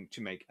right wing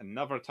to make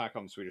another attack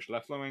on the Swedish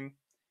left wing,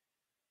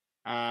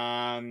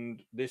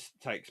 and this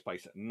takes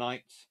place at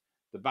night.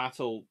 The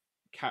battle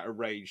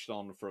raged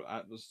on for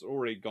has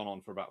already gone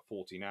on for about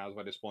 14 hours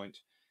by this point,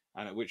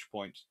 and at which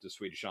point the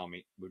Swedish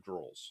army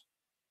withdraws.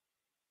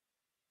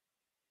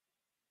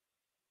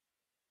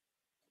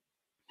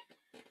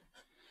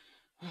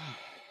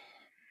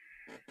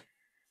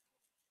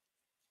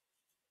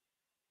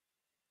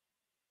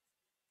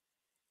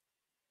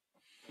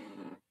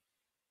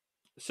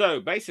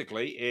 So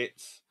basically,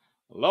 it's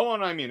low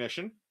on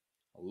ammunition,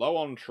 low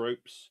on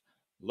troops,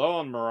 low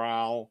on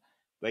morale.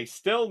 They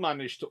still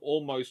manage to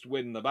almost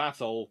win the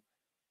battle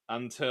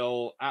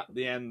until at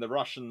the end the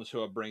Russians,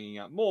 who are bringing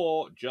up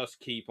more, just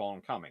keep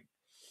on coming.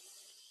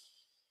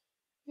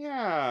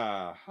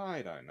 Yeah,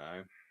 I don't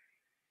know.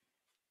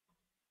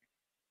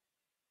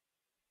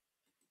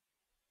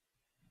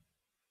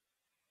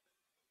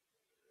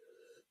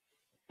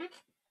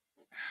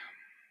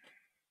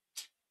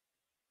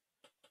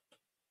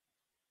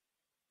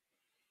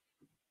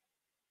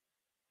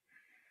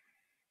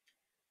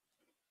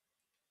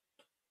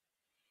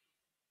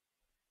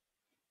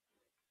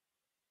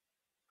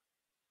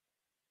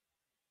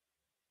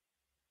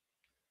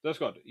 That's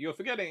good. You're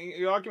forgetting.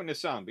 Your argument is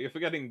sound, but you're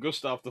forgetting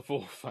Gustav the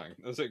Fourth thing.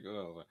 That's it.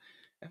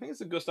 I think it's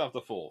the Gustav the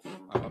Fourth.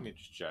 Let me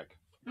just check.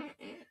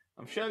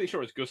 I'm fairly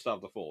sure it's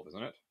Gustav the Fourth,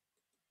 isn't it?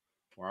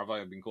 Or have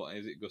I been called?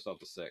 Is it Gustav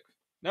the Sixth?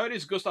 No, it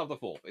is Gustav the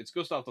Fourth. It's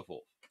Gustav the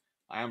Fourth.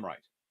 I am right.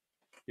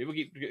 People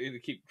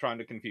keep trying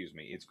to confuse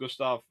me. It's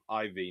Gustav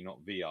IV, not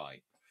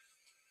VI.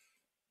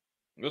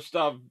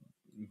 Gustav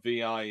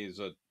VI is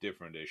a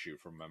different issue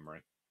from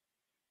memory.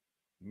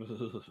 A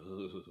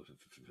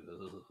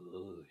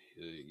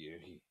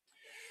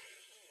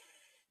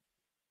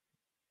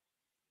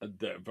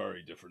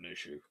very different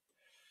issue.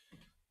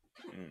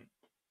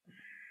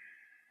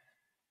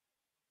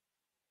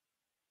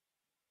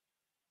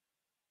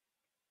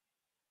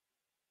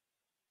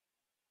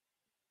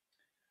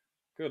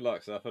 Good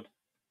luck, Stafford.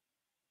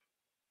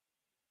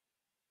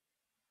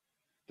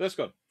 That's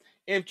good.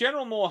 If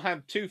General Moore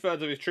had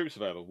 2/3 of his troops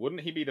available,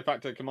 wouldn't he be de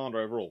facto commander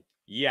overall?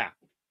 Yeah.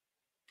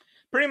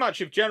 Pretty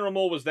much, if General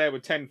Moore was there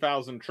with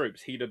 10,000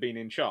 troops, he'd have been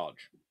in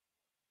charge.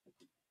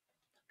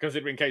 Because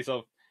it'd been a case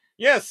of,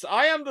 yes,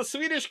 I am the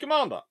Swedish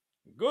commander.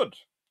 Good.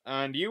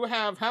 And you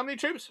have how many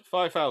troops?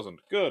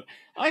 5,000. Good.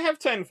 I have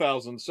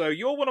 10,000, so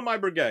you're one of my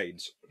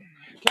brigades.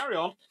 Carry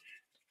on.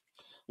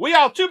 We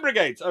are 2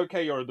 brigades.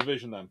 Okay, you're a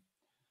division then.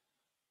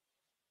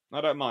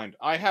 I don't mind.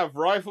 I have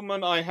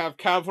riflemen, I have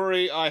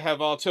cavalry, I have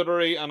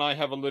artillery, and I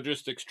have a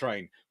logistics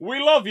train. We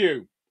love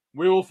you.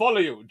 We will follow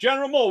you.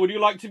 General Moore, would you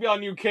like to be our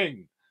new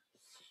king?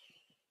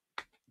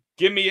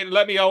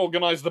 Let me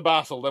organize the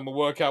battle, then we'll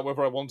work out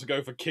whether I want to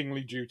go for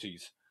kingly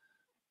duties.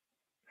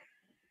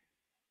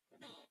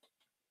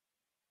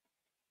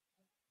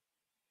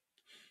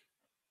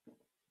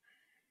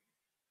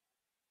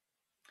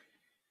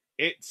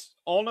 It's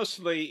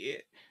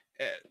honestly,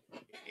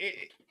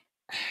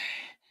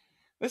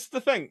 this is the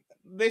thing.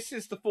 This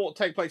is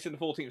take place in the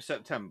 14th of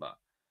September.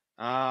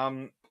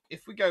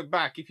 If we go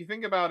back, if you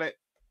think about it,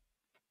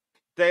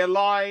 they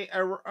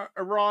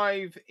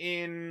arrive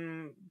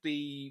in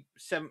the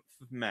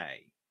 7th of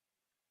May.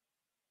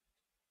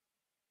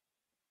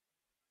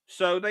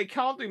 So they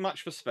can't do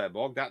much for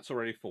Svebog. That's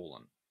already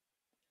fallen.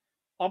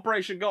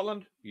 Operation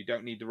Gotland, you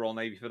don't need the Royal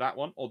Navy for that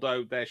one,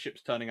 although their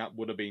ships turning up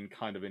would have been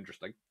kind of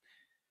interesting.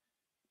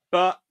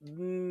 But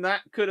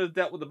that could have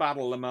dealt with the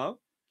Battle of Le Mans.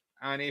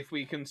 And if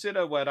we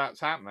consider where that's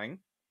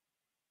happening,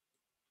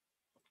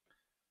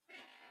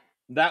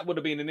 that would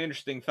have been an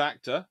interesting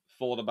factor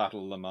for the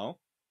Battle of Le Mans.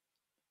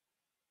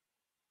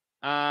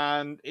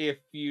 And if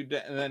you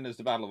then there's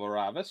the Battle of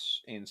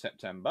Oravis in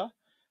September.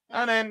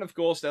 And then, of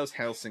course, there's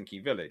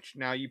Helsinki Village.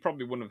 Now, you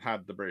probably wouldn't have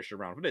had the British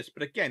around for this.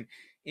 But again,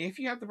 if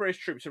you have the British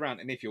troops around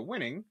and if you're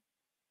winning...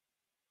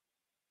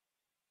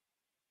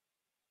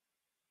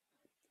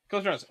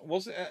 Because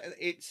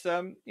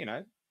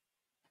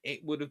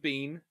it would have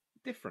been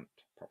different,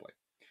 probably.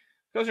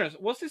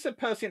 Was this a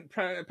Persian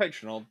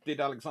patron, or did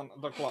Alexander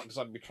Clarke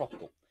decide to be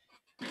tropical?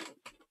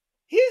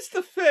 Here's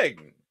the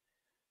thing.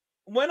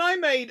 When I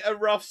made a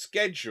rough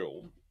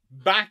schedule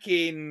back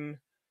in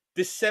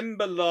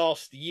December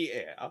last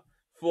year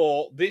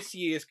for this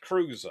year's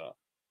cruiser,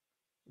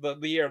 the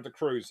year of the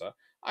cruiser,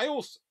 I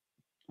also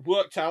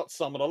worked out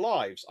some of the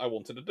lives I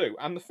wanted to do,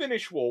 and the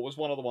Finnish War was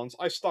one of the ones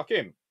I stuck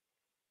in.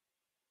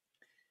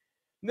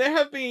 There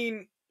have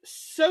been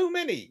so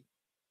many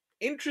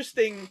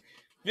interesting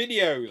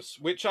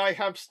videos which I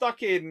have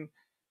stuck in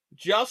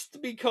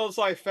just because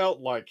I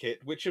felt like it,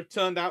 which have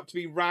turned out to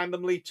be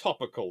randomly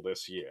topical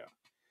this year.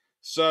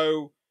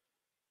 So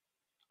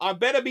I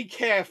better be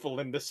careful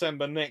in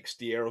December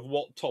next year of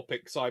what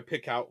topics I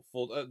pick out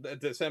for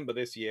December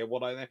this year,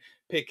 what I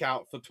pick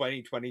out for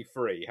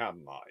 2023,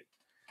 hadn't I?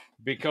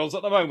 Because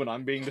at the moment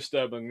I'm being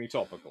disturbingly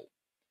topical.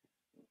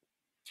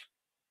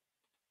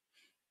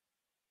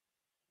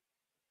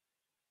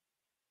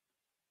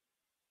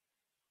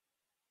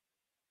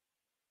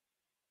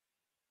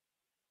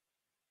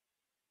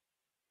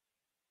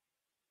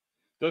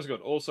 That's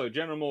good. Also,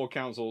 General Moore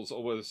Councils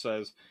always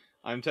says,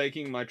 I'm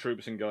taking my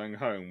troops and going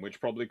home,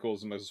 which probably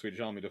causes most of the Swedish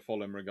army to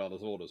follow him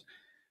regardless of orders.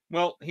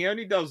 Well, he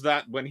only does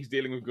that when he's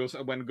dealing with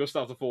when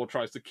Gustav IV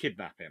tries to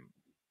kidnap him.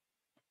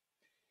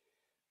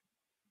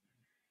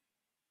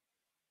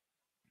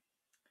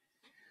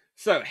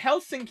 So,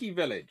 Helsinki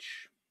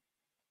Village.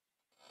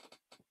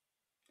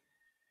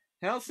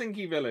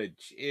 Helsinki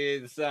Village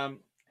is,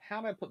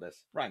 how do I put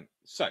this? Right,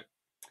 so,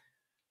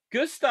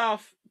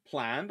 Gustav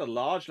planned a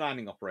large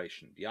landing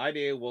operation. The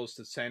idea was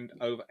to send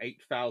over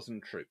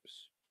 8,000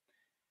 troops.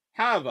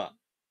 However,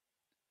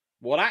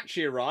 what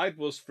actually arrived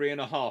was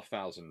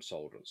 3,500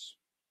 soldiers,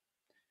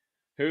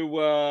 who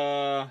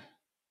were,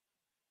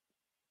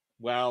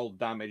 well,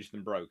 damaged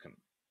and broken.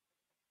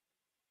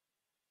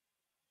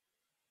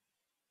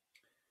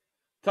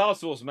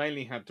 Task Force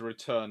mainly had to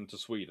return to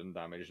Sweden,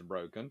 damaged and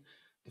broken.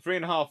 The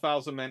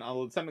 3,500 men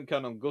under Lieutenant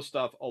Colonel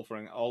Gustav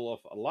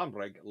Olof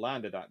Lambreg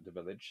landed at the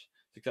village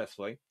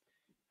successfully,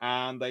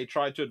 and they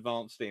tried to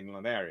advance the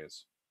inland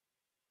areas.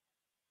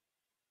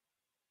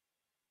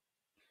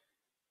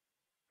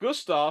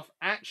 Gustav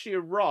actually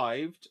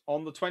arrived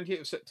on the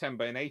 20th of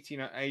September in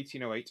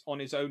 1808 on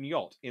his own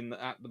yacht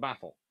at the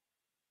battle.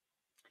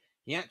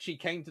 He actually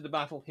came to the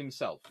battle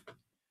himself.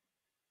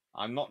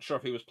 I'm not sure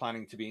if he was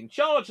planning to be in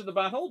charge of the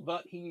battle,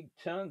 but he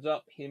turns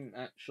up him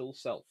actual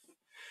self.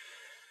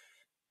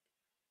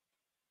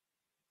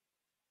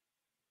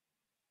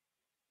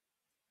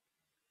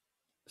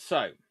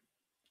 So,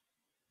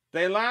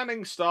 their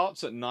landing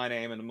starts at 9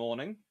 a.m. in the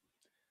morning.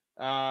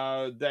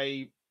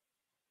 They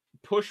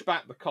push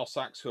back the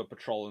Cossacks who are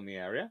patrolling the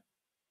area.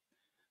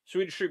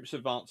 Swedish troops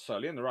advance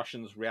slowly, and the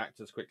Russians react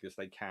as quickly as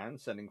they can,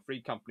 sending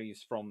 3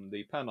 companies from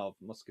the Pernov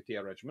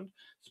Musketeer Regiment,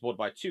 supported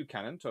by 2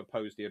 cannon, to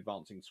oppose the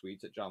advancing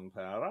Swedes at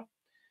Jalmperä.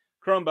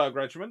 Kronberg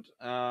Regiment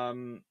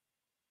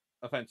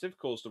offensive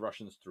caused the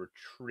Russians to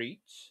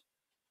retreat,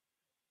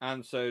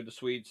 and so the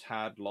Swedes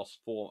had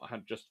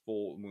just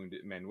 4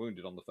 men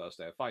wounded on the first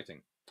day of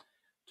fighting.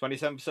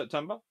 27th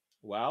September,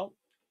 well,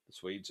 the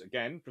Swedes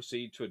again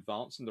proceed to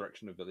advance in the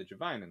direction of the village of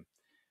Väinen.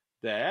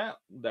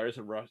 There is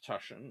a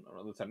Russian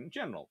lieutenant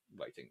general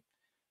waiting.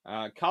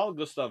 Carl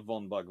Gustav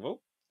von Bagvo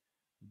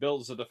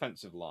builds a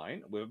defensive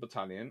line with a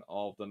battalion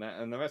of the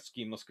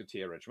Nevsky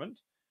Musketeer Regiment,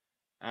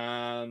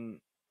 and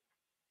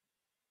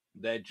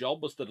their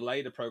job was to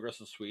delay the progress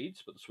of the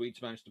Swedes, but the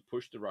Swedes managed to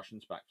push the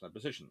Russians back to their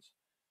positions.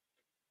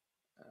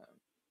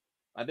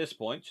 At this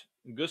point,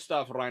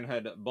 Gustav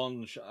Reinhard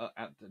Bonge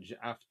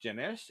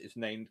Afgenes is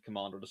named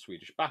commander of the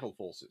Swedish battle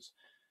forces.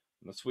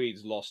 And the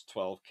Swedes lost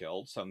 12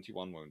 killed,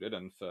 71 wounded,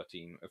 and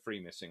 3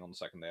 missing on the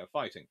second day of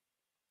fighting.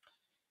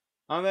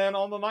 And then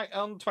on the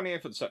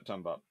 28th of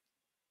September,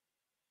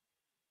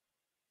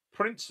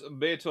 Prince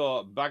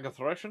Betor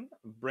Bagrathreshn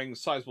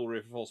brings sizable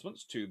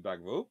reinforcements to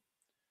Bagvu.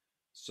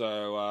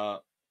 So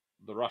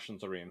the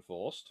Russians are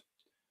reinforced.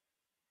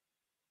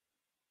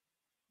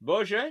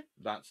 Bourget,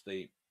 that's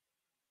the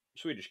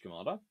Swedish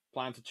commander,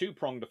 plans a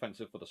 2-pronged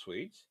offensive for the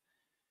Swedes,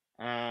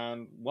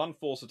 and one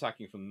force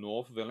attacking from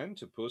North Villen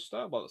to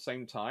Pusta, while at the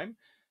same time,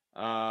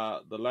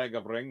 the leg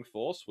of Ring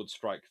force would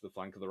strike the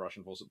flank of the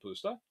Russian force at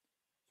Pusta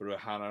through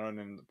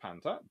Hanaron and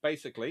Panta.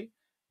 Basically,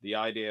 the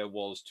idea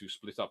was to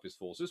split up his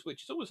forces,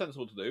 which is always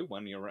sensible to do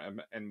when your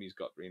enemy's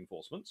got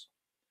reinforcements.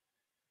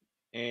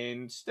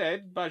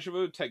 Instead,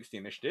 Bajevu takes the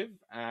initiative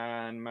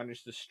and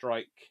manages to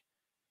strike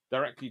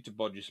directly to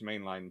Bodge's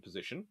mainline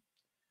position,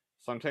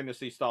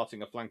 simultaneously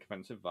starting a flank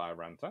offensive via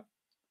Ranta.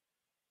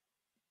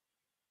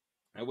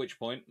 At which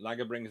point,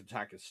 Lagerbring's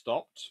attack is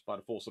stopped by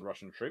the force of the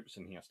Russian troops,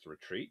 and he has to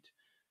retreat.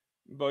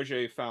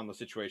 Bourget found the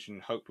situation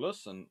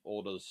hopeless and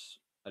orders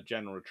a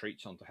general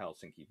retreat onto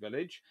Helsinki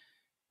village.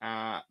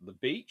 At the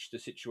beach, the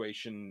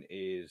situation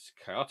is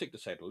chaotic, to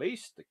say the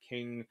least. The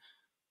king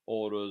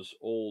orders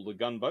all the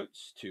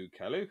gunboats to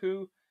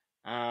Kaluhu,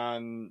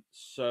 And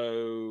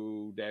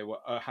so they were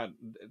had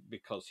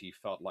because he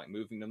felt like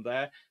moving them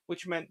there,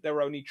 which meant there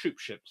were only troop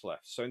ships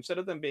left. So instead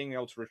of them being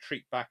able to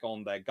retreat back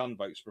on their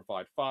gunboats,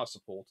 provide fire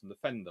support and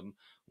defend them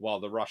while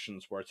the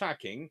Russians were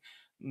attacking,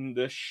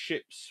 the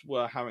ships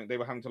were having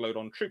to load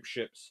on troop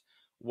ships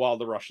while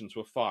the Russians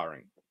were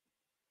firing.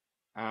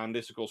 And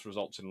this, of course,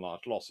 results in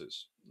large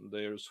losses.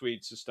 The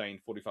Swedes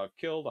sustained 45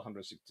 killed,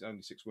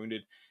 176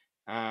 wounded,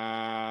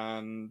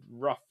 and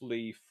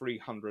roughly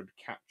 300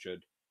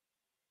 captured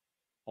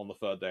on the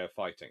third day of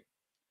fighting.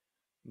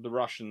 The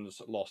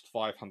Russians lost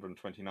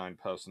 529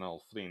 personnel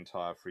for the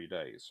entire 3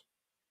 days.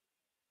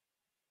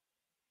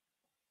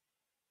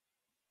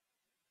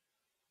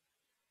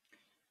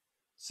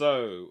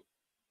 So,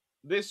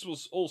 this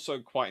was also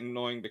quite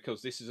annoying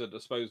because this is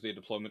supposedly a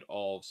deployment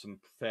of some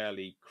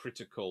fairly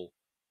critical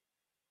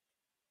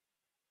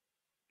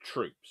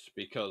troops,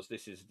 because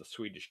this is the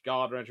Swedish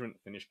Guard Regiment,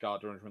 Finnish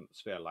Guard Regiment, the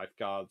Spare Life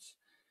Guards,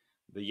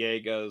 the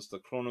Jaegers, the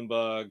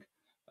Kronenberg,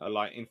 a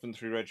light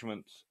infantry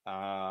regiment,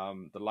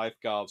 the Life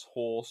Guards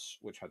Horse,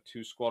 which had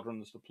 2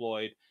 squadrons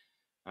deployed,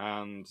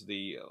 and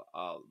the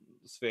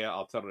Sphere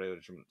Artillery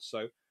Regiment.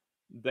 So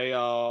they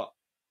are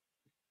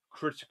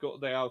critical.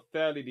 They are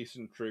fairly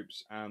decent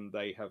troops, and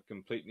they have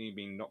completely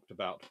been knocked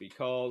about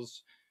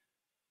because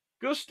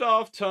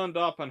Gustav turned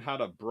up and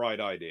had a bright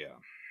idea.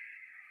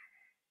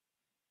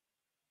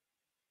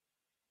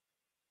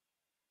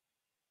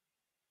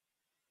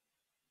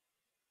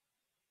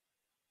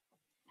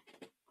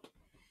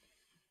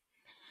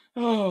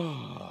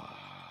 Oh.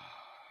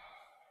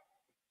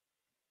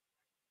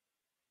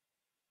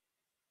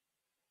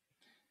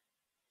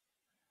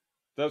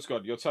 That's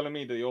good. You're telling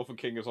me the Orphan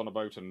King is on a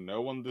boat and no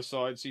one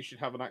decides he should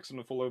have an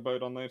accident follow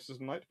boat on this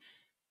night?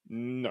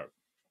 No.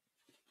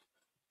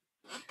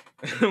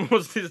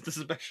 Was this the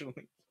special?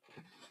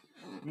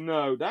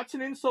 No, that's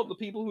an insult to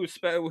people who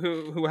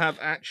have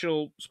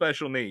actual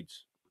special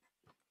needs.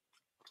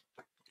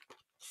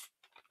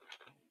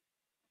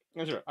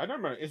 That's right. I don't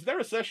remember. Is there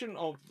a session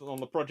on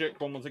the project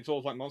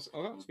 116 like most?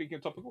 Oh, speaking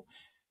of topical,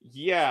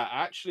 yeah,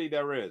 actually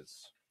there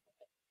is.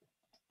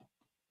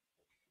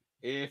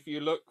 If you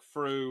look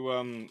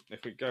through,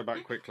 if we go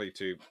back quickly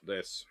to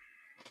this,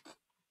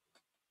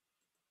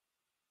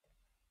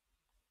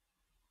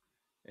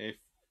 if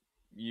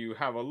you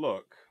have a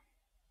look,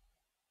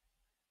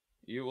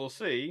 you will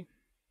see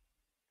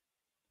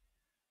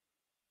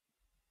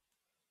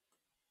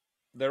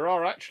there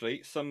are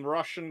actually some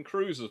Russian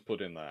cruisers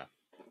put in there.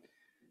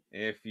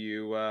 If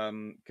you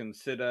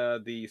consider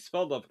the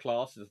Sveldov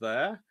class is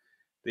there,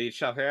 the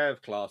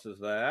Shahaev class is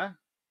there,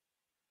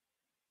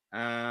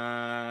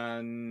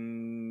 and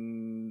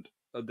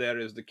there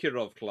is the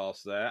Kirov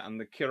class there, and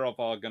the Kirov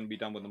are going to be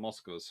done with the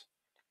Moskvas.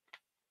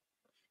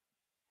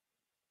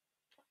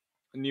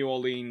 New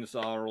Orleans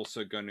are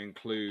also going to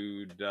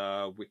include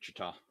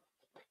Wichita.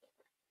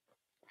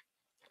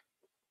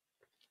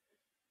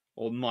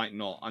 Or might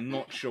not. I'm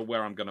not sure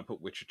where I'm going to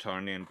put Wichita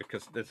in,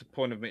 because there's a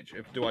point of which,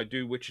 do I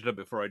do Wichita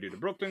before I do the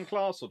Brooklyn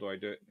class, or do I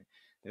do it?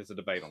 There's a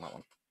debate on that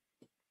one.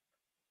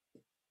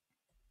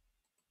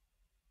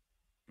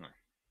 No.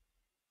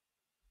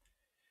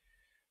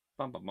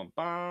 Bum, bum, bum,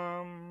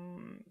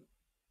 bum.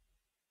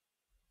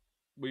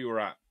 We were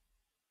at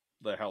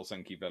the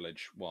Helsinki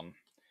Village one.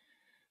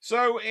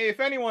 So, if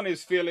anyone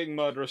is feeling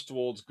murderous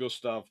towards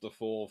Gustav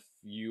IV,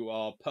 you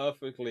are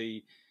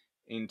perfectly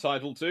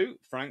entitled to.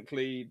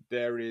 Frankly,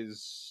 there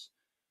is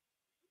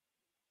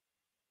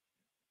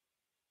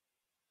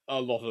a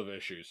lot of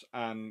issues.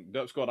 And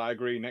Dope Squad, I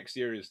agree, next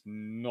year is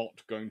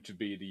not going to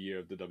be the year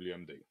of the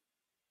WMD.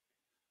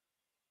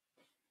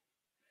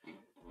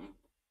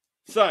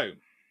 So,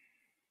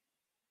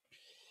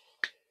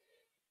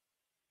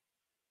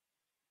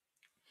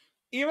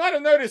 you might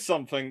have noticed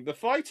something. The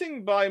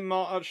fighting by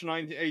March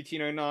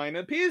 1809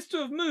 appears to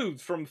have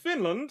moved from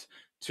Finland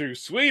to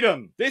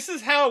Sweden. This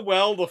is how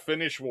well the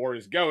Finnish War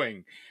is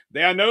going.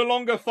 They are no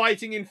longer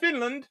fighting in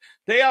Finland,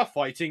 they are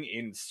fighting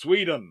in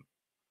Sweden.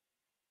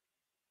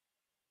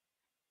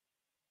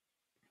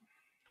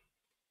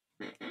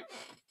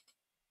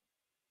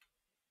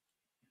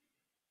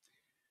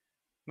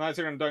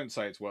 Neither and don't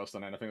say it's worse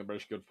than anything the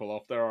British could pull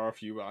off. There are a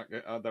few.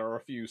 There are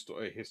a few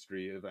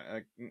history.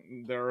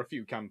 There are a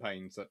few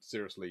campaigns that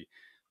seriously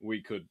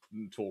we could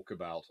talk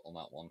about on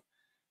that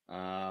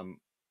one.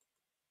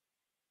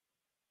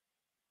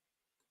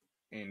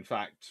 In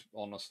fact,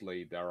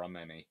 honestly, there are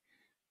many.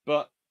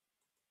 But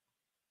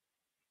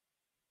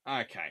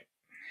okay.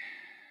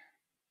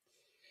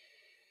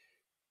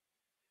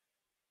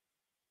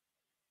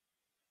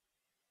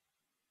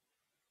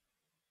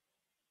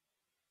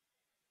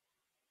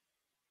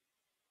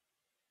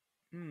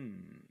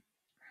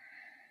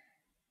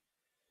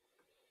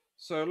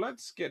 So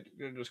let's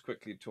just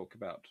quickly talk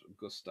about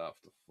Gustav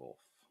IV.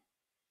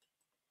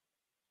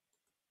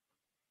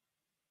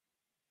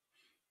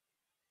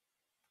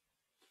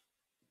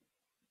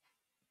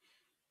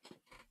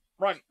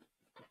 Right.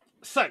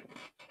 So,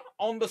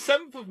 on the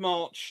 7th of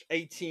March,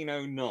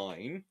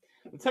 1809,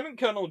 Lieutenant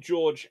Colonel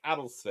George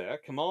Adelsfair,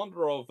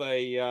 commander of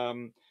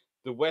the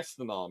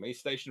Western Army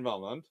stationed in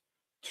Valmont,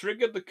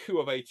 triggered the coup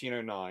of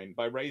 1809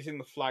 by raising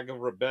the flag of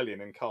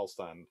rebellion in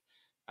Karlstad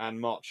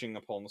and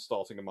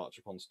starting a march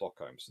upon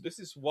Stockholm. So this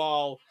is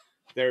while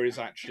there is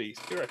actually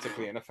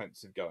theoretically an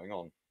offensive going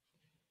on.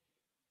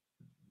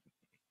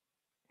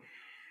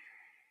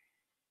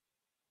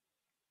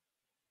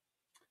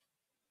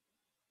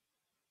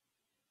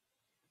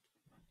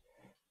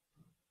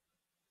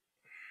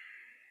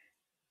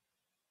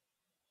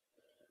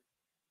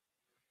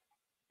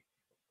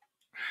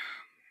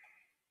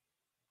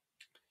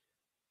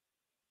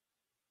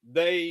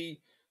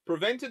 They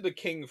prevented the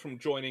king from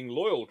joining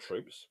loyal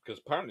troops,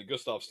 because apparently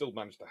Gustav still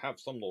managed to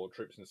have some loyal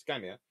troops in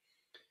Scania.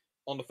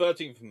 On the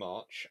 13th of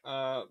March,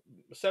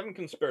 7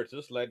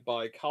 conspirators led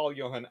by Carl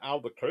Johan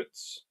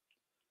Alderkreutz,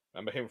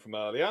 remember him from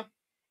earlier,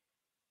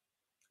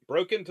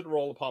 broke into the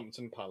royal apartments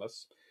and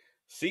palace,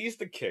 seized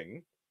the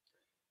king,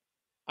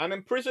 and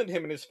imprisoned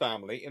him and his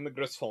family in the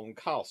Grisholm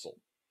castle.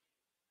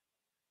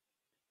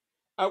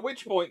 At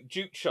which point,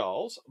 Duke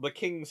Charles, the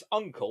king's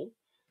uncle,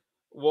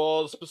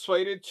 was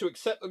persuaded to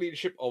accept the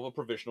leadership of a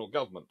provisional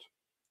government,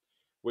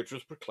 which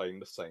was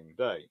proclaimed the same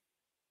day.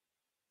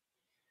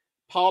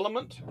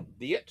 Parliament,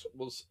 Diet,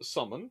 was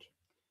summoned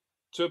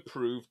to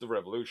approve the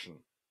revolution.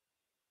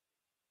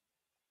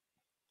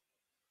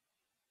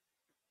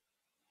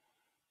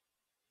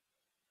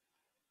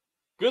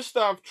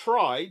 Gustav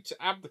tried to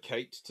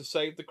abdicate to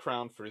save the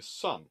crown for his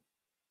son.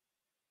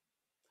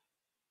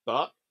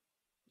 But,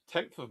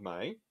 10th of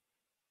May,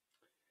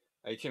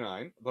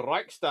 1809, the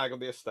Reichstag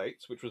of the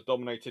Estates, which was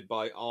dominated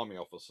by army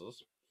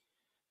officers,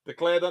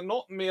 declared that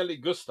not merely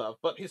Gustav,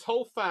 but his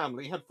whole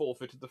family had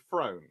forfeited the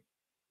throne.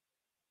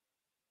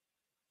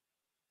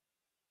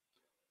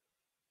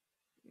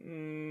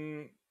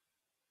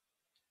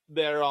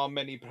 There are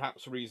many,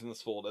 perhaps,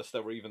 reasons for this.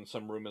 There were even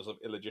some rumours of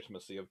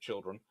illegitimacy of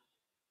children.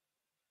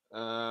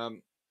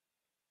 But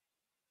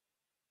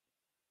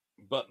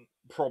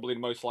probably the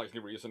most likely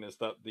reason is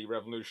that the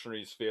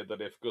revolutionaries feared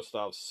that if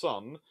Gustav's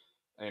son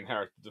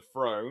inherited the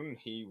throne,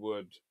 he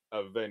would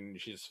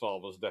avenge his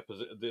father's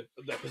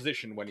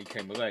deposition when he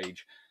came of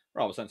age.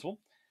 Rather sensible.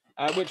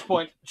 At which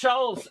point,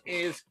 Charles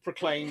is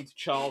proclaimed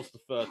Charles the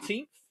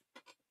 13th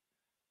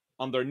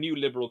under a new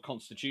liberal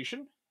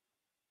constitution,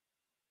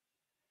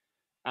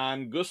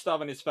 and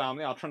Gustav and his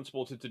family are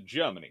transported to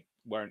Germany,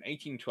 where in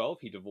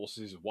 1812 he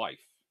divorces his wife.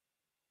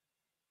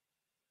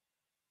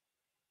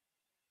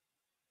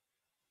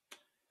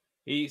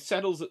 He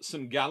settles at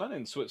St. Gallen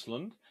in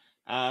Switzerland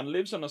and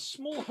lives in a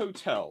small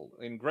hotel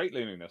in great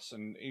loneliness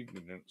and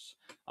ignorance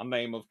under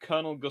the name of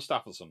Colonel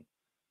Gustafsson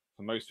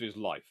for most of his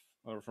life,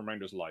 or for the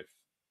remainder of his life,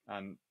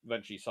 and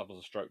eventually suffers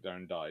a stroke there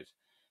and dies.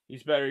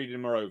 He's buried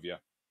in Moravia.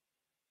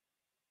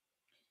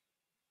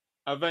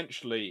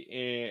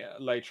 Eventually,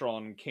 later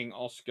on, King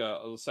Oscar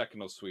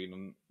II of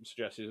Sweden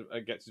gets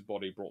his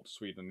body brought to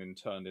Sweden and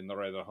interned in the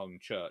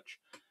Räderholm church.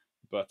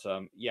 But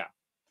yeah.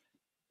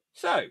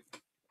 So,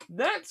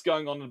 that's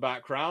going on in the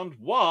background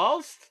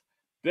whilst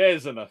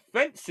there's an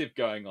offensive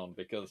going on,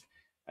 because,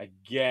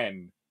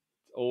 again,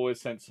 it's always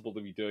sensible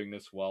to be doing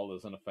this while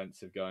there's an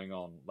offensive going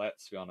on.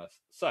 Let's be honest.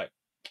 So,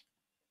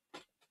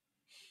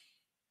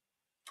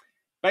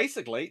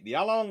 basically, the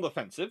Allied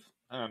offensive,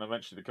 and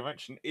eventually the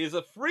convention, is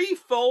a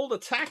threefold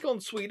attack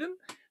on Sweden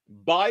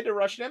by the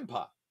Russian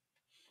Empire,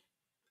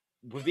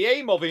 with the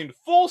aim of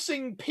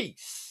enforcing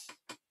peace.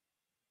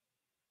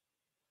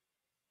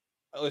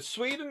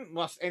 Sweden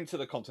must enter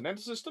the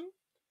continental system,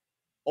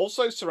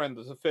 also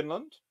surrender to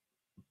Finland.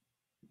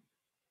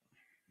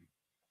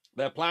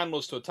 Their plan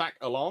was to attack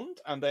Åland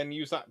and then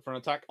use that for an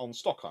attack on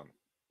Stockholm.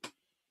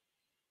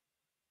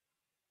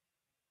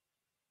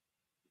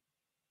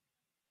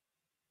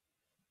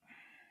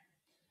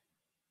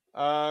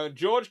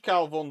 George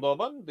Carl von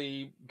Dobben,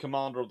 the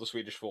commander of the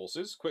Swedish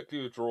forces,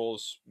 quickly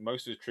withdraws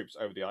most of his troops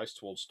over the ice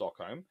towards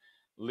Stockholm,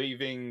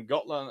 leaving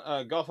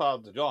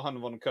Gotthard Johann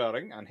von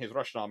Köring and his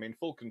Russian army in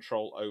full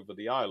control over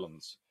the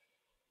islands.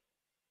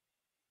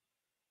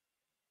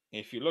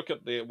 If you look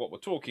at what we're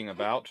talking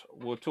about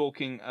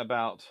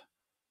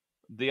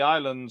the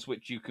islands,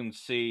 which you can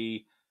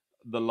see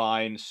the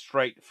line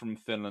straight from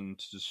Finland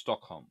to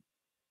Stockholm.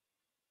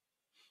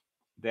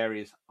 There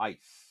is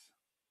ice.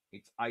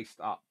 It's iced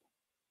up.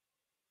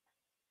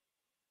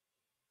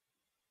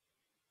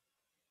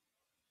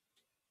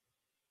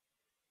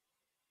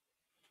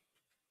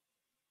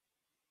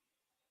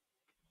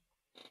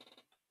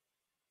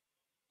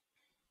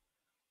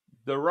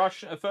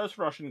 The first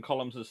Russian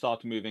columns had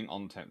started moving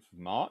on 10th of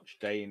March.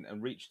 They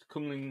reached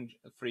Kumling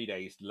 3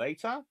 days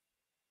later.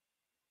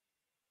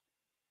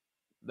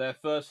 Their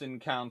first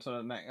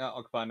encounter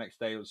occupied next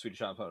day was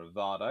Swedish outpost of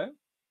Vado,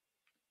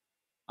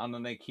 and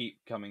then they keep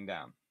coming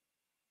down.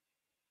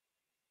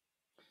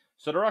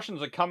 So the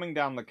Russians are coming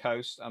down the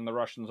coast, and the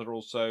Russians are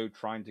also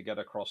trying to get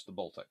across the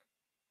Baltic.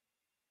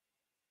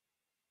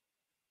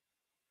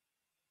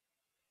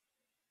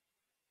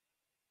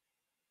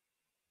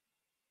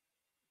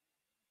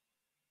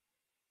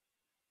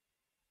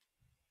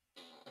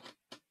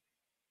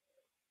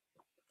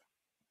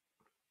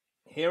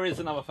 Here is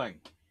another thing.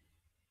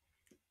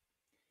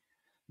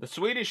 The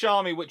Swedish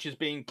army, which is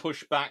being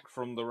pushed back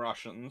from the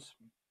Russians,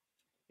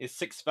 is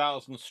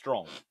 6,000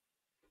 strong.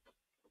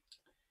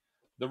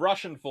 The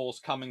Russian force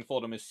coming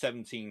for them is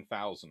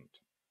 17,000.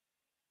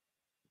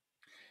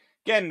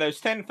 Again,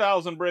 those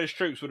 10,000 British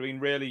troops would have been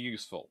really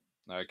useful.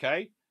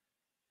 Okay?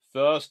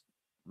 First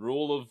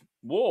rule of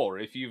war: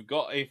 if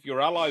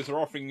your allies are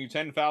offering you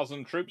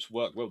 10,000 troops,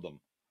 work with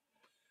them.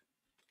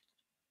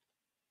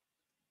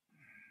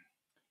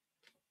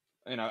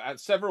 You know, at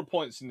several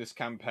points in this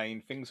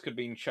campaign, things could have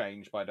been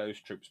changed by those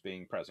troops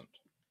being present.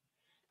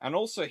 And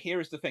also, here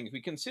is the thing: if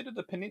we consider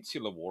the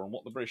Peninsular War and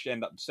what the British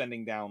end up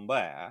sending down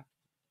there,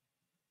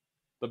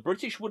 the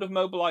British would have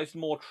mobilized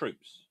more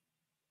troops.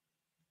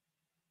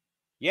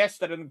 Yes,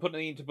 they didn't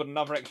need to put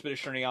another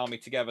expeditionary army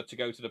together to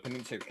go to the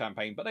Peninsular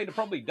campaign, but they'd have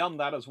probably done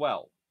that as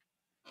well.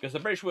 Because the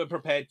British were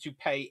prepared to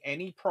pay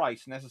any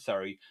price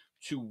necessary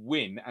to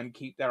win and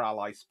keep their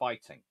allies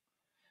fighting.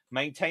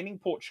 Maintaining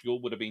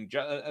Portugal would have been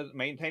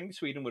maintaining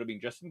Sweden would have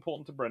been just as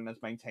important to Britain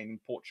as maintaining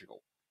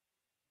Portugal,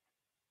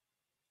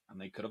 and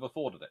they could have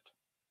afforded it.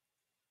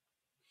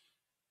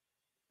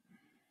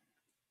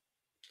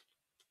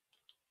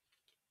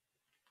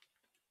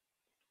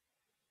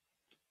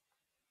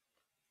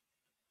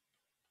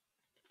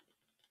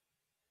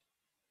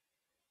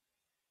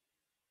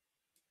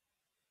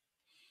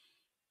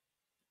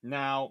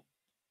 Now,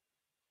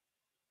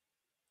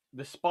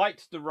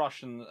 despite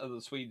the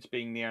Swedes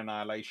being near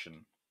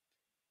annihilation,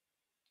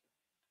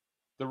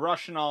 the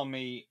Russian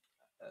army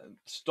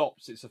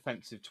stops its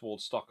offensive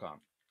towards Stockholm.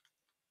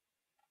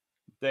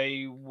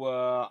 They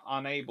were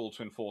unable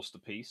to enforce the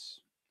peace.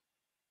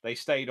 They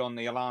stayed on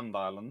the Åland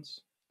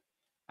Islands,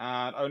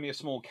 and only a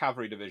small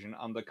cavalry division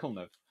under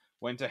Kulnev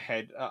went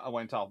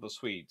after the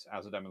Swedes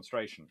as a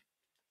demonstration.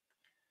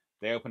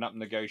 They opened up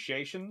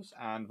negotiations,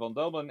 and von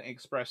Dolben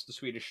expressed the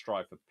Swedish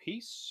strive for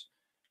peace,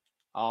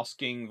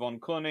 asking von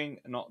Koning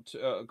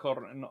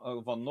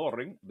von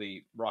Noring,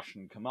 the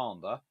Russian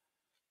commander,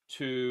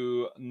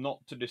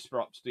 not to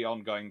disrupt the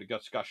ongoing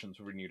discussions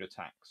for renewed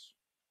attacks.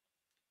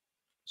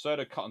 So,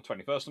 on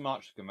 21st of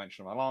March, the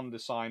Convention of Åland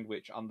is signed,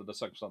 which, under the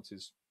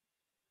circumstances,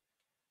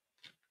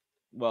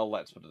 well,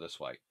 let's put it this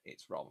way,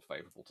 it's rather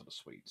favourable to the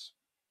Swedes.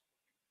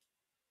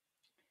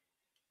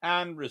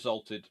 And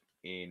resulted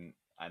in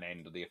an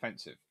end of the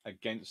offensive,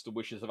 against the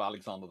wishes of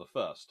Alexander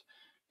I,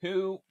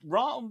 who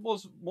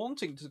was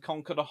wanting to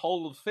conquer the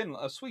whole of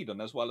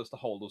Sweden as well as the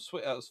whole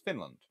of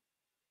Finland.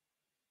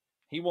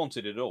 He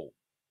wanted it all.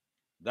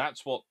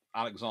 That's what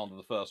Alexander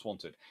I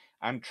wanted.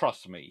 And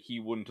trust me, he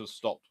wouldn't have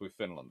stopped with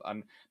Finland.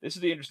 And this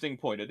is the interesting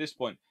point. At this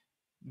point,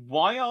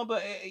 might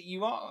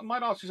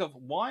ask yourself,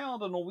 why are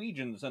the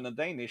Norwegians and the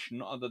Danish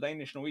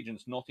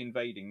Norwegians not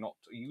invading, not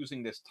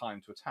using this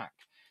time to attack?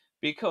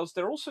 Because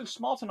they're also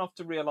smart enough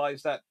to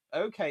realize that,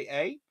 okay,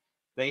 A,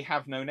 they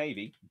have no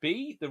navy.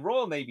 B, the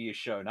Royal Navy has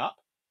shown up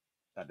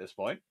at this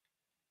point.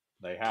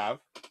 They have.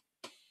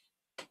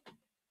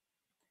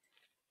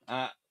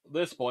 At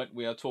this point,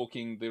 we are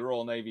talking, the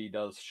Royal Navy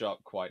does show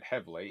up quite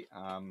heavily.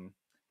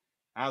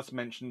 As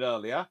mentioned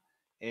earlier,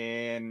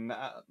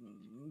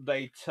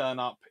 they turn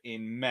up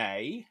in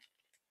May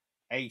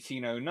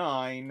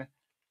 1809.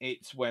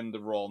 It's when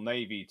the Royal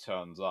Navy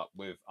turns up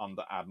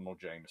under Admiral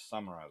James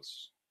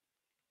Saumarez.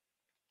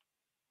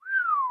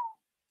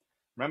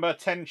 Remember,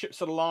 10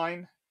 ships of the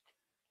line,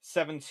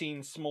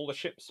 17 smaller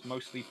ships,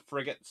 mostly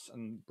frigates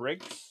and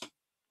brigs.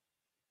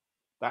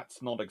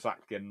 That's not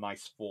exactly a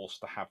nice force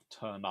to have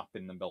turn up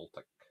in the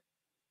Baltic.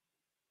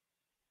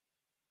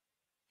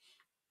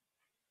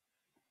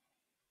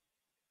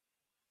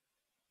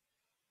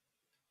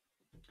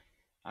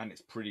 And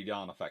it's pretty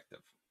darn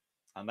effective.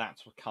 And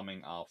that's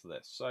coming after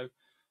this. So,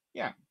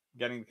 yeah,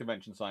 getting the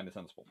convention signed is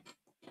sensible.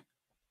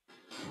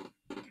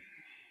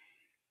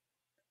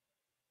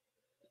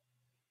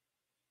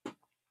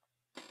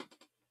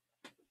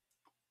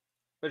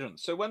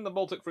 Vigilance. So when the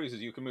Baltic freezes,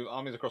 you can move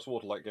armies across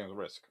water like games of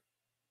Risk.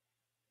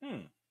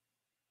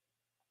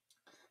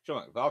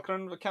 Sure,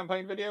 Valkyrie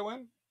campaign video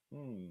when?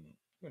 Who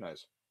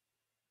knows?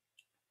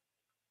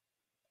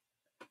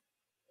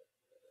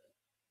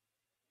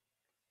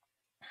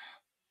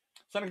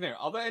 Senator,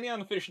 are there any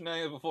unofficial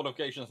naval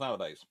fortifications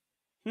nowadays?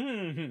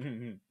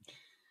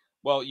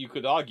 Well, you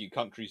could argue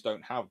countries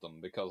don't have them,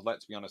 because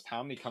let's be honest,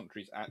 how many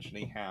countries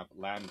actually have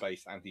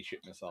land-based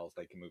anti-ship missiles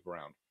they can move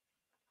around?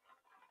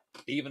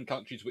 Even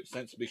countries which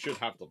sensibly should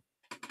have them.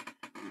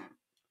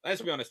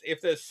 Let's be honest, if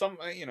there's some,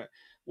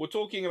 we're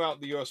talking about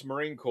the US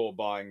Marine Corps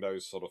buying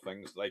those sort of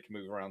things, they can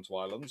move around to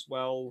islands.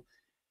 Well,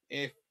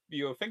 if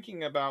you're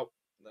thinking about,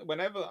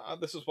 whenever,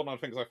 this is one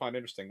of the things I find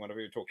interesting whenever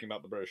you're talking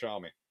about the British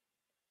Army.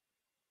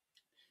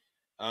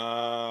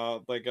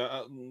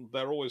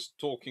 They're always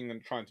talking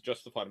and trying to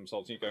justify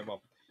themselves, and you're going,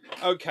 well,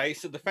 okay,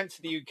 so defense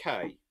of the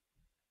UK.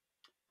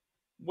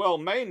 Well,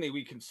 mainly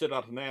we consider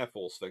that an Air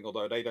Force thing,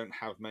 although they don't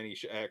have many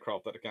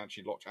aircraft that can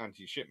actually launch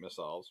anti-ship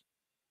missiles,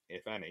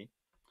 if any.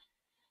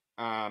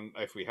 And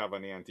if we have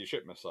any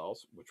anti-ship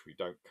missiles, which we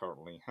don't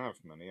currently have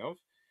many of.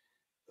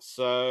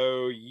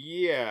 So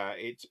yeah,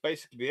 it's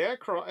basically the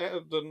aircraft.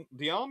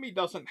 The army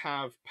doesn't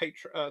have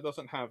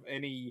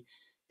any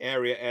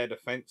area air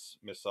defense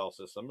missile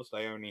systems.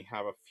 They only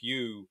have a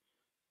few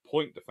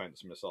point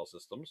defense missile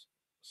systems,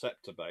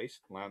 scepter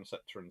based, land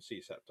scepter and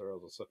sea scepter,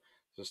 other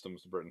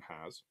systems Britain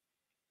has.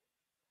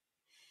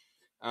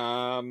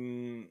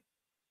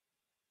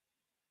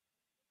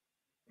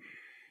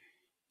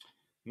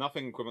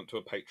 Nothing equivalent to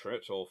a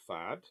Patriot or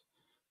THAAD.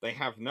 They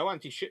have no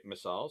anti-ship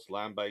missiles,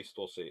 land-based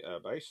or sea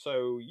air-based.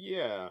 So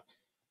yeah,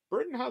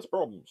 Britain has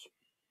problems.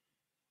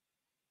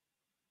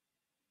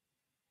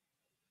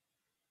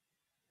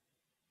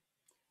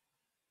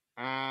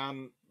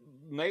 And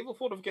naval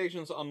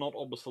fortifications are not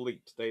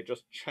obsolete; they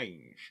just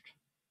changed.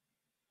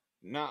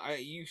 Now,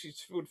 you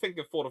would think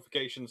of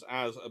fortifications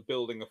as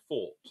building a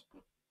fort.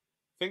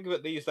 Think of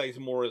it these days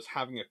more as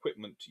having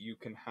equipment you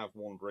can have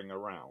wandering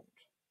around.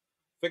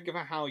 Think of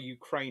how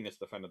Ukraine has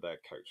defended their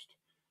coast.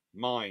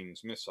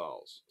 Mines,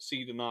 missiles,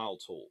 sea denial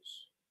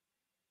tools.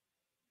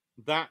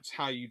 That's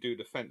how you do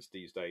defense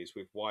these days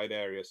with wide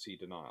area sea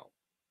denial.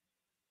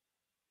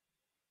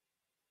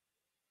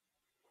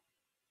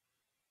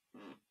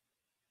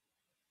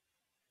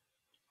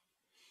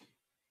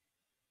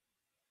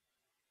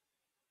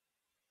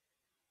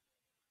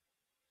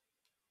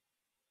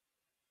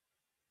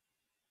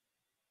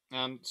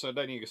 And so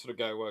then you sort of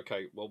go,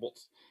 okay, well,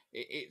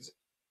 it's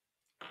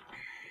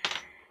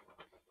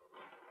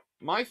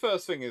my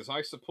first thing is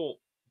I support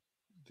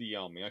the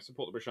army. I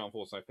support the British Armed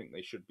Forces. I think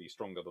they should be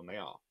stronger than they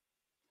are.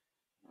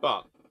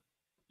 But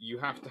you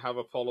have to have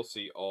a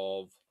policy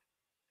of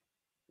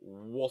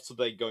what are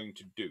they going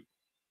to do?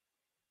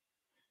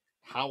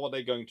 How are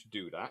they going to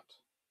do that?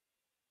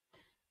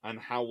 And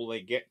how will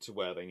they get to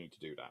where they need to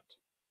do that?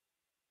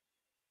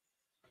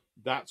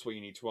 That's what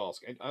you need to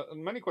ask.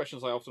 And many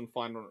questions I often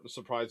find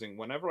surprising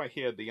whenever I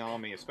hear the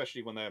army,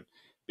 especially when they're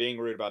being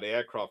rude about the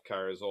aircraft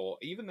carriers or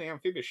even the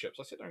amphibious ships.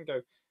 I sit there and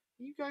go,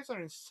 you guys are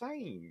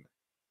insane.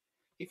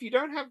 If you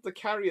don't have the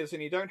carriers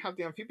and you don't have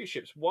the amphibious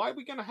ships, why are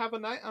we going to have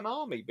an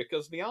army?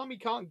 Because the army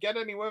can't get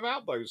anywhere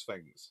without those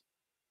things.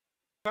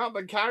 Without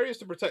the carriers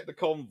to protect the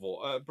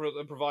convoy,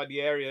 provide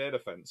the area air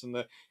defense, and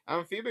the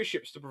amphibious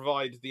ships to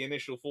provide the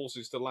initial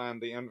forces to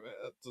land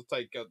to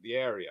take the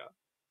area,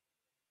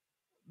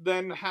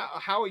 then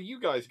how are you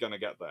guys going to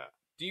get there?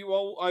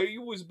 Are you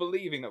always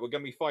believing that we're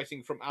going to be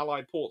fighting from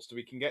allied ports that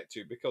we can get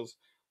to? Because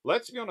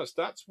let's be honest,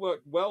 that's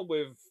worked well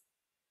with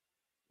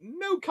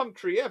no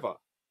country ever.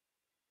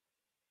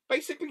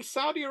 Basically,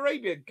 Saudi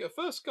Arabia,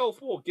 first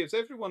Gulf War, gives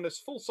everyone this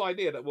false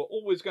idea that we're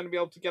always going to be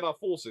able to get our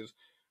forces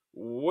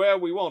where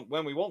we want,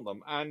 when we want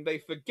them, and they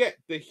forget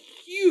the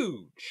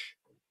huge,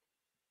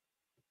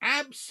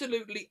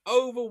 absolutely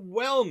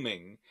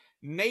overwhelming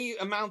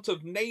amount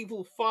of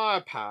naval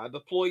firepower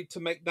deployed to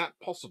make that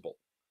possible.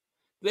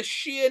 The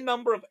sheer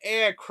number of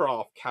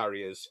aircraft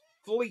carriers,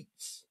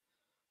 fleets,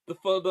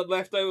 that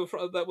left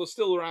over that were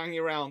still hanging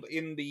around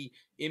in the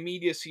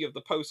immediacy of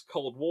the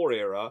post-Cold War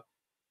era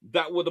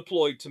that were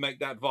deployed to make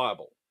that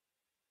viable.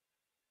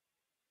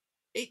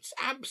 It's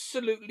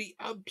absolutely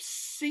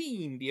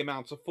obscene the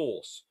amount of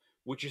force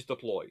which is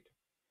deployed,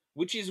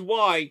 which is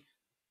why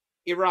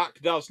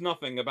Iraq does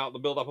nothing about the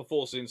build-up of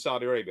forces in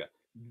Saudi Arabia.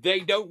 They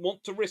don't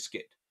want to risk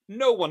it.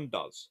 No one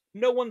does.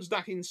 No one's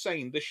that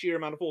insane, the sheer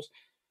amount of force.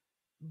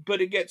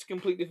 But it gets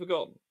completely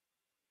forgotten.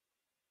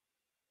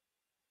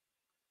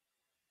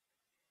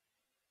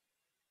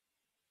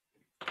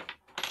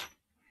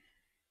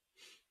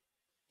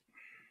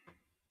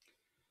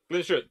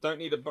 Sure, don't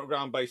need a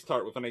ground-based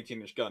turret with an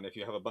 18-inch gun if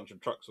you have a bunch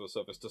of trucks with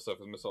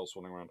surface-to-surface missiles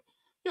swanning around.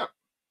 Yeah.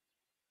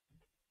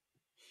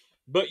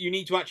 But you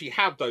need to actually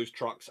have those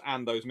trucks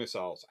and those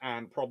missiles,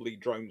 and probably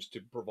drones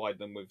to provide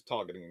them with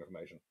targeting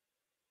information.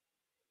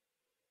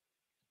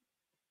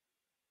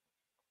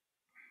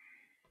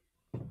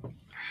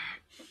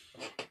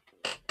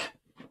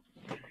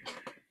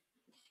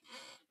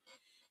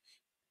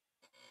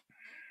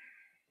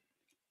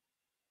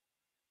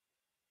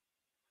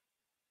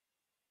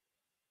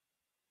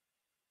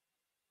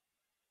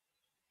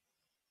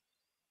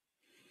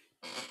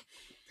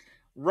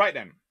 Right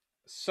then.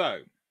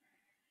 So,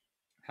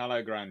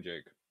 hello, Grand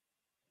Duke.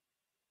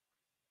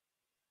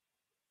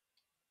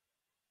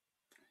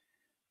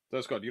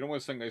 So, Scott, you'd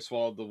almost think they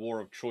swallowed the war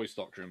of choice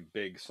doctrine,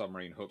 big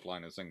submarine hook,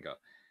 line, and sinker.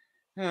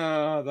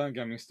 Don't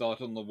get me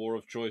started on the war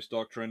of choice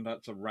doctrine.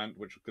 That's a rant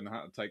which can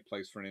have to take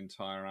place for an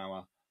entire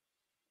hour.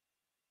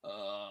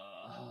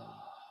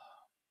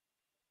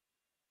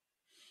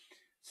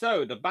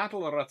 So, the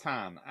Battle of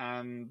Rattan,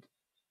 and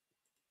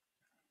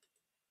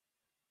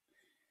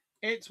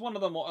it's one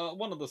of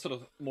the sort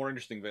of more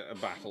interesting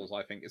battles,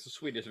 I think. It's a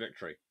Swedish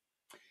victory.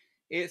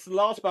 It's the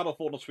last battle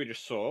fought on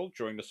Swedish soil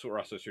during the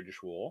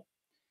Russo-Swedish War.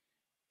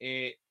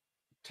 It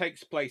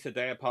takes place a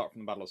day apart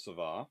from the Battle of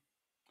Savar.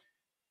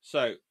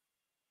 So,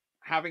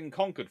 having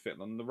conquered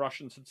Finland, the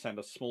Russians had sent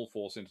a small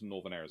force into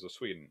northern areas of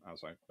Sweden,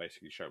 as I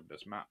basically showed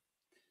this map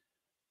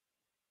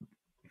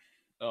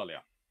earlier.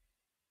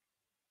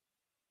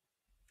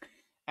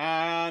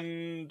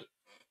 And,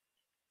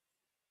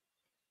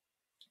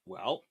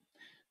 well,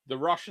 the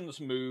Russians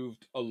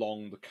moved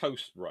along the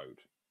coast road.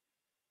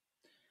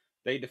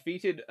 They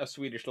defeated a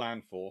Swedish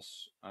land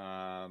force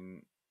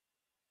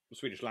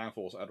Swedish land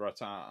force at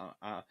Rattan.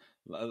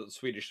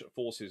 Swedish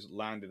forces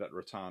landed at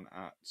Rattan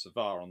at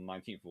Savar on the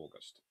 19th of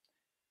August.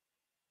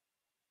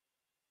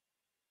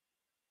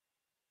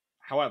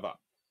 However,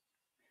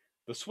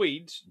 the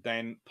Swedes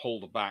then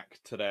pulled back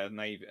to their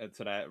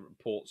to their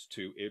ports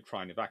to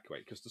try and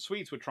evacuate, because the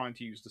Swedes were trying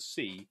to use the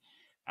sea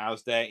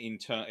as their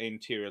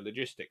interior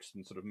logistics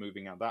and sort of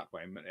moving out that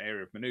way, an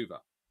area of maneuver.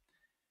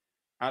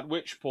 At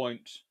which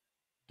point,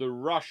 the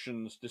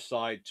Russians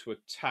decide to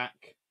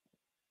attack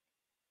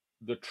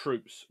the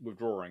troops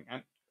withdrawing.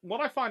 And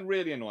what I find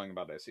really annoying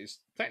about this is,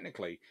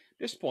 technically, at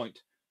this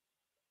point,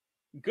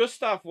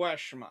 Gustav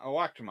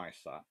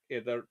Wachtmeister,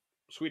 the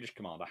Swedish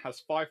commander, has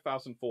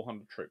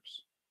 5,400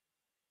 troops.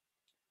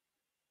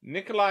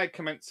 Nikolai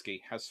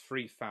Kamensky has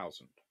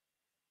 3,000.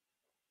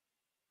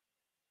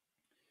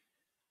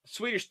 The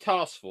Swedish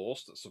task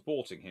force that's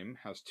supporting him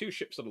has 2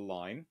 ships of the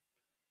line,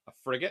 a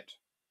frigate,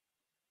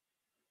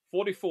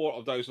 44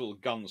 of those little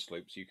gun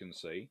sloops you can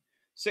see,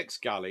 6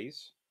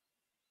 galleys,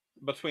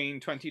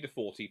 between 20 to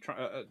 40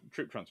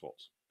 troop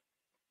transports.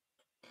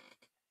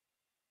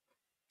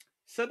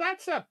 So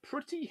that's a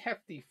pretty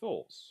hefty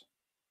force.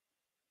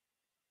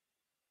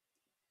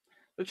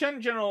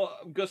 Lieutenant General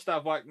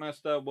Gustav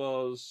Wachtmeister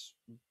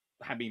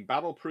had been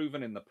battle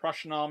proven in the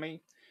Prussian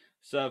army,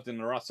 served in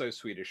the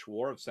Russo-Swedish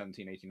War of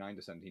 1789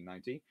 to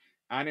 1790,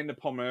 and in the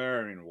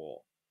Pomeranian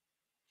War.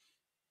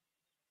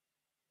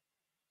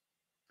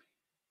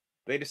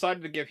 They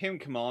decided to give him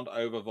command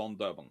over von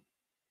Durban,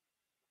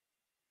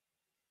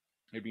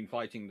 who'd been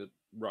fighting the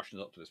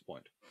Russians up to this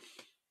point.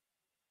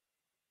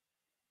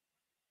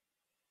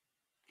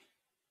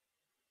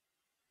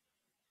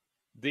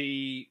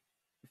 The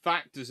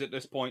fact is, at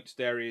this point,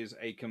 there is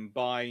a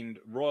combined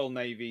Royal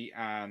Navy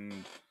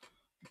and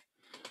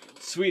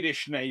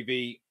Swedish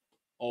Navy,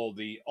 or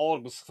the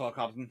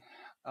Orlogsflottan,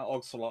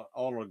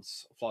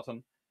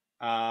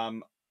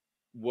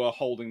 were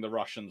holding the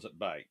Russians at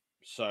bay.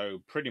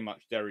 So pretty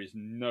much there is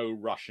no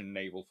Russian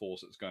naval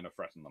force that's going to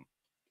threaten them.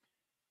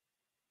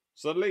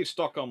 So they leave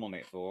Stockholm on the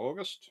 8th of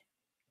August,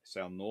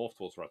 sail north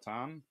towards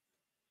Rattan,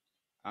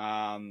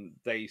 and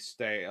they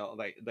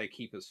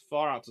keep as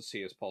far out to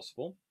sea as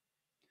possible,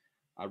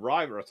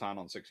 arrive at Rattan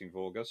on 16th of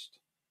August,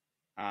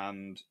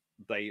 and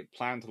they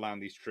plan to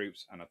land these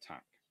troops and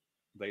attack.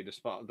 They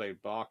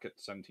embark at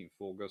 17th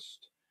of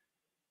August.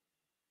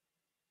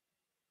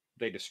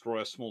 They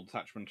destroy a small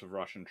detachment of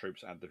Russian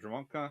troops at the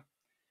Dromka,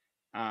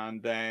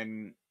 and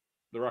then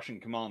the Russian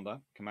commander,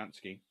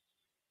 Kamansky,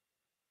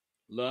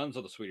 learns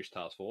of the Swedish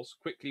task force,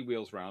 quickly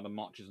wheels round and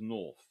marches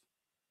north.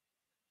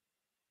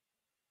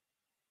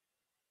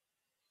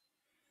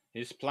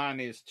 His plan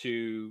is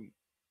to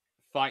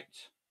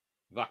fight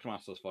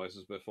Wachtmeister's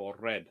forces before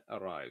Red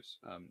arrives,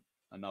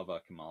 another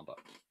commander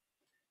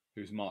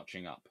who's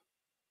marching up.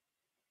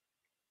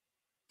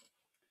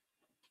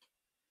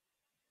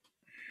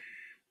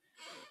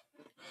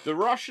 The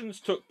Russians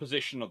took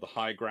possession of the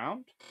high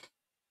ground,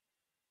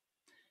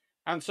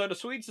 and so the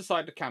Swedes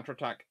decided to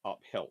counterattack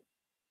uphill.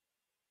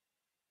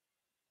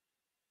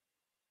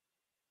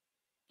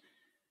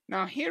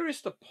 Now, here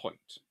is the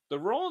point. The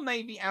Royal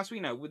Navy, as we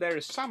know, there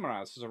is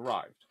Samaras has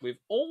arrived with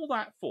all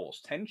that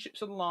force, 10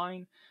 ships of the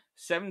line,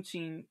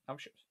 17 other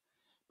ships.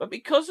 But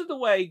because of the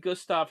way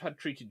Gustav had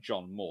treated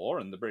John Moore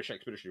and the British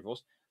Expeditionary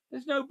Force,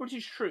 there's no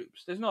British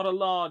troops. There's not a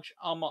large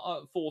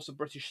force of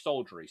British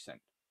soldiery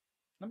sent.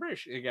 The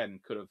British, again,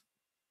 could have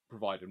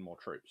provided more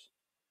troops.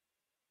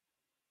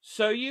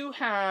 So you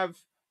have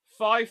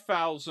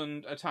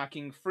 5,000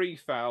 attacking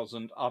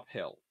 3,000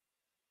 uphill.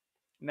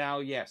 Now,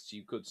 yes,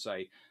 you could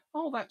say,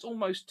 oh, that's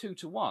almost 2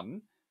 to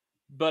 1,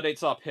 but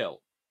it's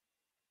uphill.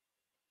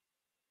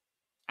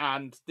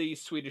 And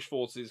these Swedish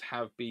forces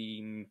have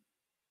been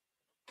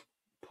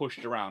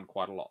pushed around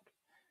quite a lot.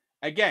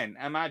 Again,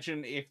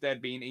 imagine if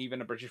there'd been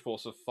even a British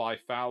force of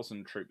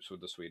 5,000 troops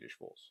with the Swedish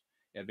force.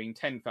 It had been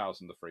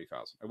 10,000 to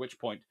 3,000, at which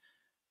point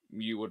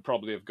you would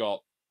probably have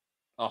got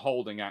a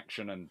holding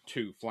action and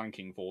 2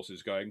 flanking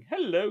forces going,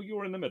 hello,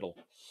 you're in the middle.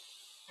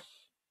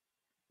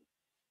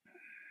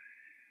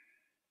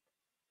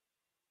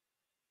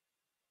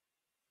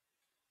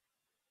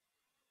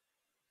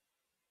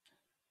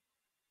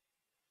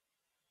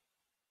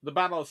 The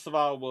Battle of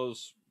Saval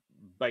was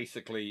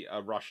basically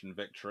a Russian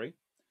victory,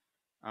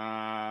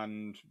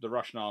 and the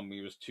Russian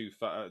army was too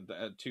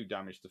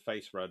damaged to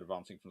face Red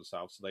advancing from the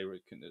south, so they were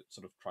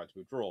sort of tried to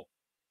withdraw.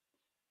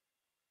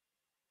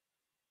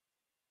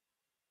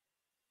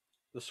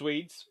 The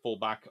Swedes fall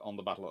back on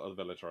the Battle of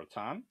the village of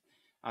Rattan,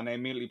 and they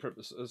immediately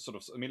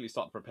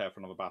start to prepare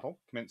for another battle.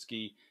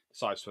 Kaminsky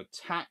decides to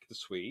attack the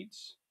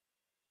Swedes.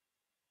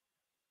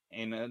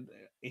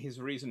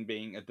 His reason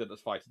being to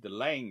fight a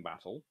delaying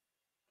battle,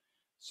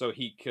 so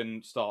he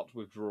can start to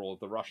withdraw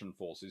the Russian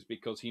forces,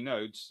 because he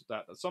knows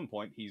that at some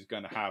point he's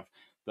going to have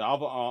the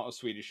other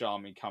Swedish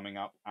army coming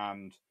up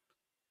and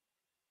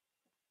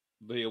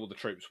deal with the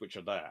troops which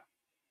are there.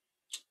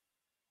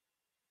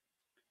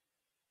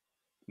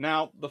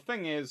 Now, the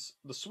thing is,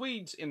 the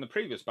Swedes in the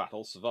previous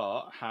battle,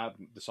 Savar, had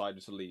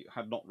decided to leave,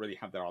 had not really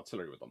had their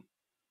artillery with them.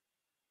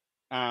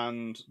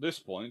 And this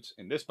point,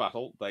 in this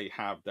battle, they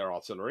have their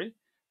artillery.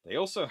 They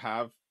also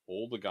have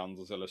all the guns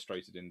as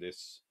illustrated in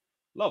this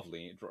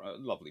lovely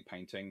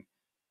painting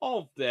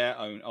of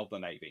the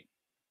navy.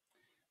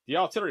 The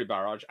artillery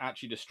barrage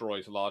actually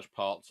destroys large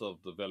parts of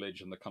the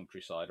village and the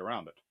countryside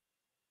around it.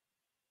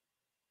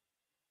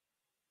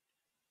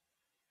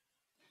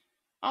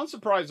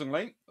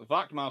 Unsurprisingly,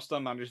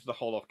 Wachtmeister manages to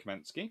hold off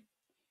Kamensky,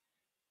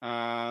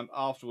 and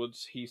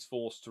afterwards he's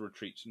forced to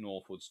retreat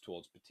northwards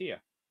towards Batia.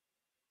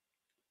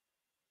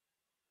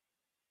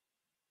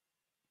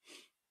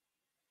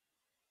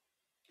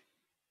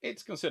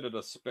 It's considered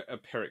a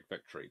Pyrrhic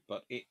victory,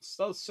 but it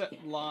does set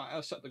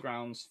the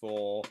grounds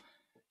for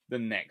the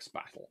next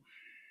battle.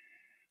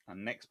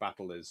 And next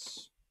battle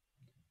is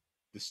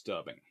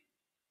disturbing.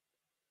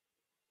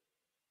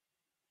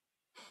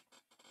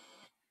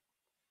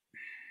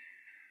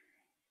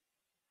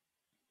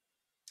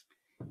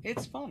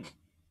 It's fun.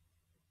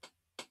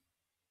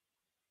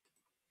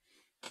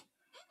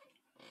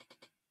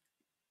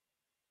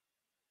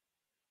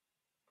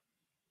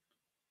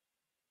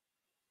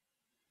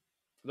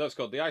 That's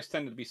good. The ice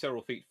tended to be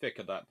several feet thick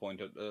at that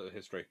point of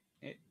history.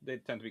 It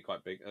did tend to be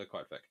quite big,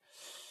 quite thick.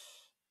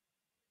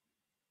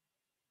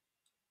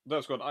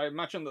 That's good. I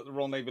imagine that the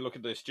Royal Navy look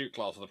at the astute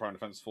class of the Prime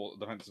Defensive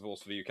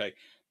Force for the UK.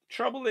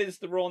 Trouble is,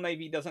 the Royal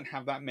Navy doesn't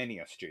have that many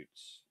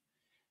astutes.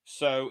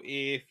 So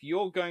if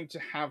you're going to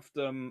have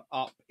them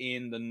up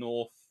in the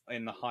north,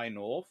 in the high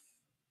north,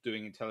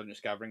 doing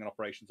intelligence gathering and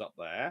operations up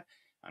there,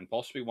 and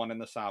possibly one in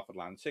the South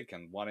Atlantic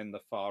and one in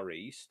the Far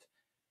East,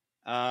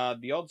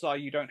 the odds are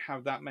you don't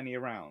have that many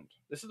around.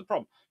 This is the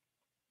problem.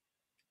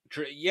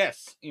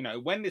 Yes,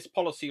 when this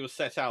policy was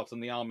set out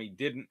and the army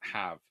didn't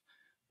have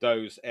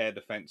those air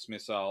defense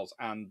missiles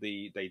and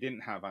they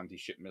didn't have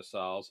anti-ship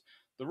missiles,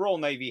 the Royal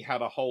Navy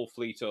had a whole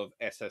fleet of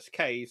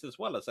SSKs as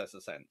well as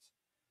SSNs,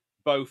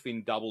 both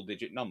in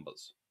double-digit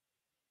numbers.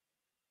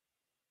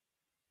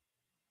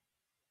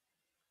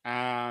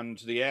 And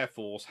the Air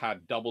Force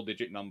had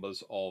double-digit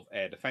numbers of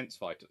air defense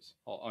fighters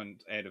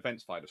and air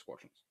defense fighter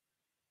squadrons.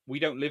 We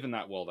don't live in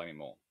that world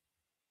anymore.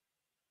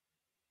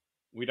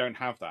 We don't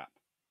have that.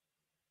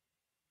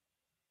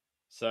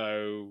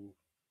 So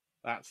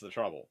that's the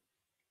trouble.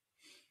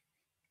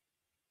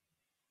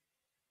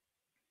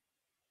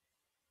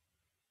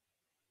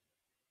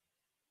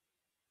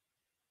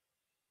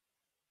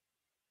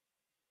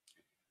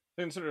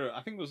 I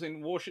think it was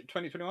in Warship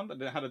 2021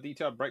 that it had a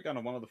detailed breakdown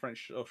of one of the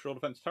French offshore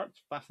defense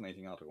turrets.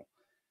 Fascinating article.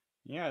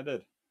 Yeah, it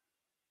did.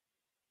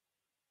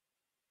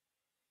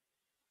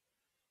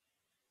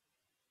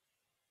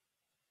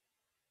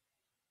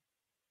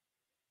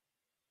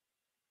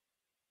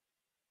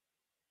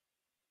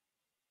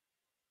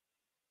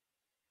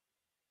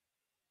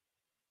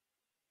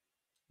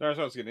 There's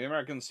what's good. The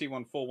American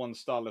C-141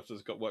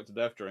 Starlifters got worked to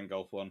death during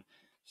Gulf War.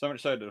 So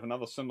much so that if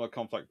another similar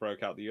conflict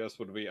broke out, the US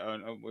would be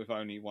with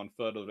only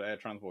 1/3 of the air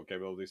transport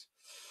capabilities.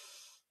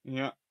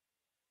 Yeah.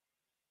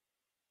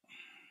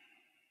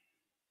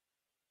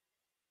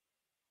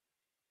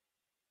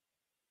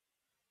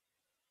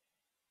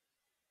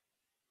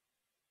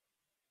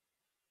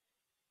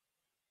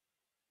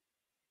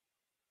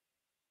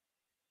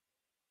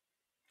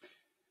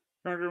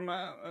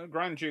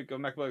 Grand Duke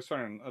of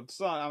Mecklenburg-Schwerin,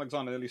 Tsar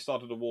Alexander nearly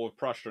started a war with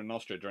Prussia and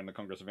Austria during the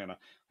Congress of Vienna.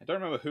 I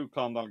don't remember who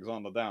calmed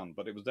Alexander down,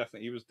 but he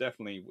was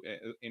definitely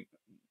in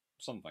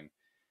something.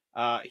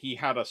 He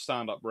had a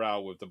stand-up row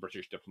with the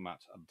British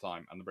diplomat at the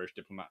time, and the British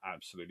diplomat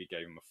absolutely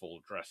gave him a full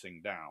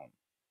dressing down.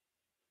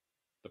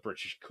 The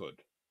British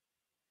could.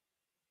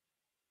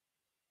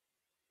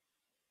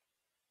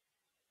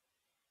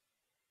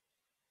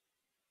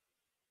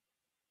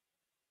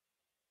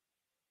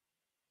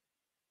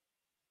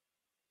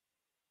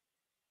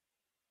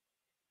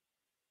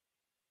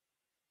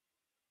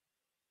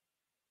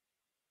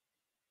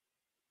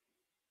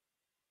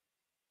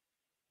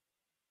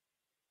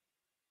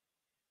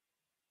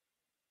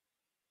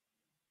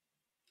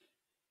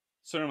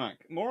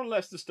 Surumak, more or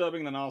less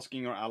disturbing than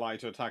asking your ally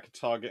to attack a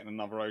target in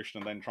another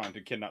ocean and then trying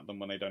to kidnap them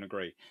when they don't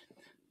agree.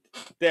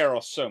 There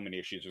are so many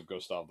issues with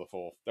Gustav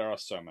IV. There are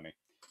so many.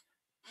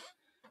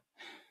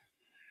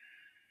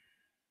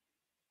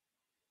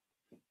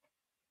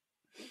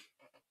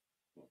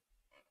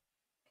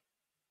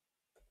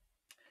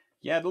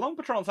 Yeah, the Long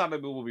Patrol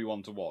sadly will be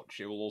one to watch.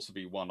 It will also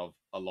be one of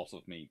a lot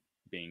of me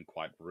being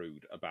quite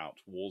rude about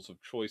wars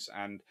of choice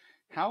and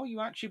how you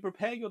actually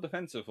prepare your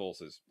defensive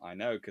forces. I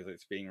know, because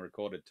it's being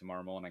recorded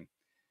tomorrow morning.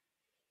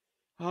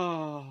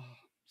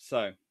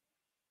 So,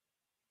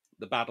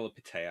 the Battle of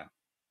Patea.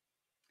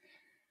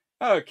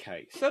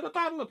 Okay, so the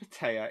Battle of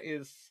Patea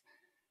is,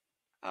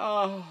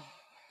 well,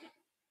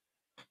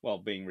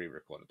 being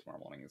re-recorded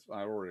tomorrow morning.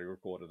 I already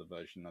recorded a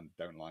version and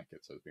don't like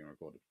it, so it's being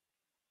recorded.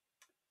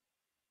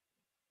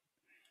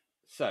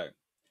 So,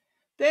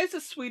 there's a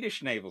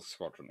Swedish naval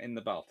squadron in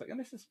the Baltic, and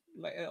this is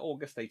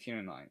August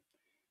 1809,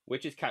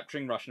 which is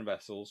capturing Russian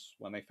vessels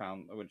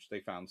which they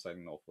found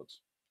sailing northwards.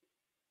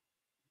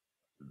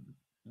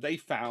 They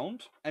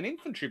found an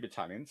infantry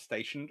battalion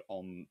stationed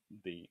on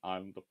the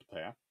island of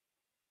Patea,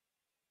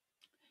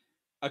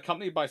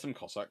 accompanied by some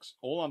Cossacks,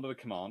 all under the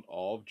command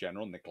of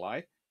General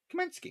Nikolai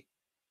Kamensky.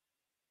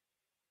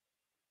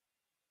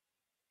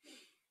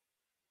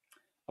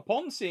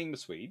 Upon seeing the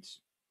Swedes,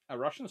 a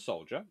Russian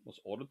soldier was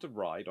ordered to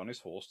ride on his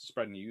horse to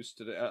spread news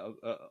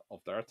of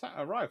their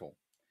arrival.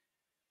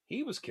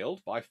 He was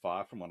killed by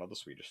fire from one of the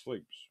Swedish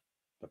sloops.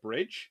 The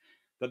bridge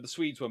that the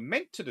Swedes were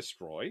meant to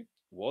destroy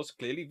was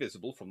clearly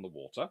visible from the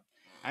water,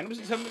 and it was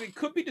determined that it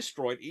could be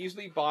destroyed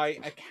easily by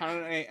a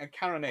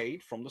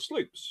carronade from the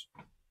sloops.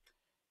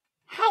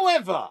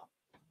 However,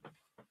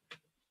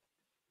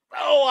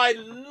 I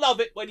love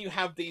it when you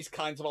have these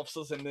kinds of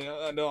officers in the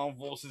armed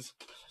forces.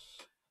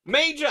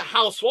 Major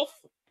Hauswolf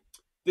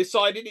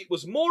decided it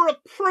was more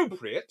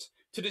appropriate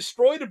to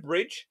destroy the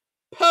bridge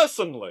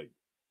personally.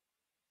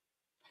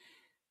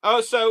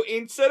 So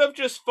instead of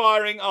just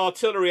firing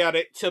artillery at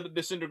it till it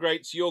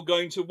disintegrates, you're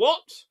going to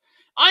what?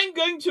 I'm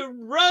going to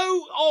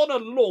row on a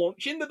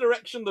launch in the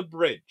direction of the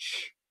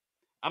bridge.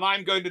 And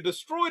I'm going to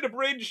destroy the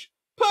bridge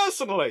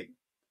personally.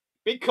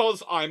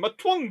 Because I'm a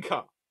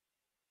twonker.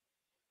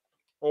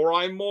 Or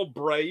I'm more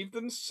brave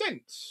than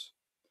sense.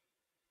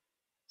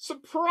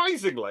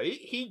 Surprisingly,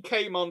 he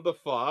came under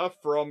fire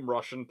from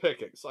Russian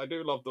pickets. I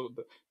do love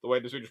the way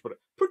the Swedish put it.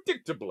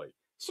 Predictably.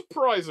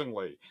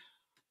 Surprisingly.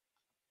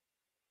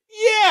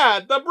 Yeah,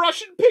 the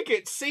Russian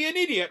pickets see an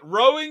idiot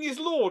rowing his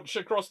launch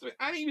across the...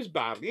 And he was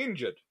badly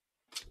injured.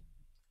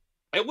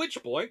 At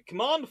which point,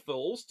 command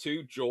falls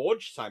to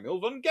George Samuel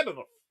von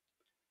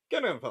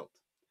Gedenfeld,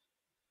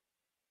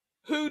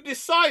 who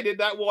decided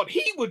that what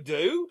he would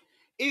do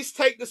is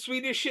take the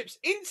Swedish ships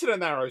into the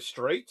narrow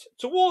strait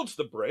towards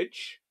the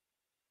bridge,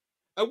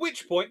 at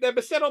which point they're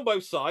beset on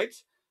both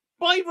sides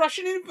by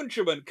Russian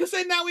infantrymen, because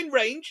they're now in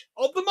range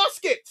of the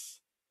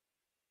muskets.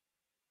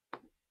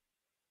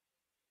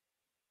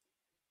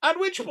 At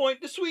which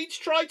point the Swedes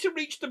tried to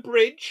reach the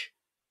bridge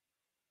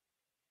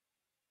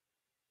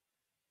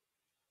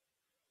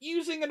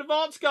using an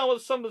advanced guard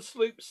of some of the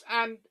sloops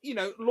and,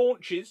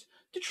 launches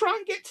to try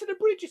and get to the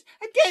bridges.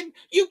 Again,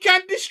 you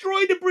can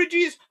destroy the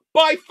bridges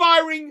by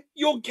firing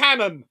your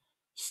cannon.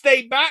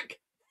 Stay back,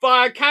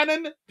 fire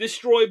cannon,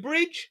 destroy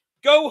bridge,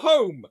 go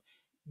home.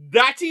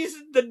 That is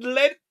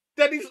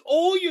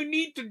all you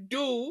need to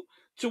do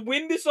to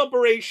win this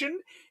operation,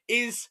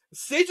 is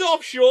sit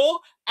offshore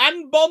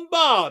and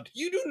bombard.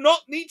 You do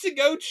not need to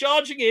go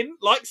charging in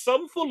like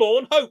some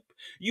forlorn hope.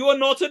 You are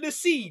not at a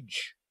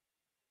siege.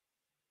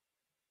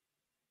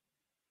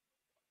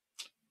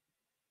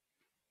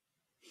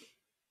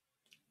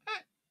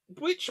 At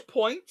which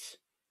point,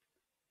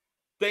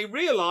 they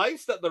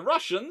realize that the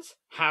Russians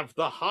have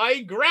the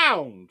high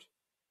ground.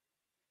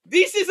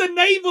 This is a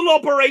naval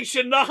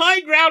operation. The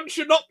high ground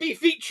should not be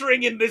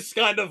featuring in this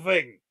kind of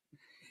thing.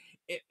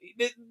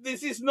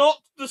 This is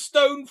not the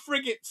stone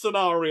frigate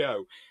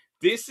scenario.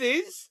 This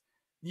is,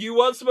 you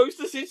are supposed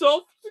to sit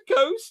off the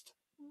coast,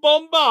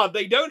 bombard.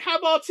 They don't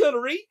have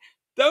artillery.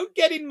 Don't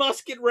get in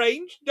musket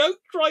range. Don't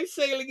try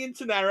sailing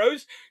into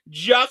narrows.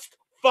 Just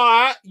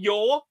fire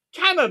your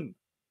cannon.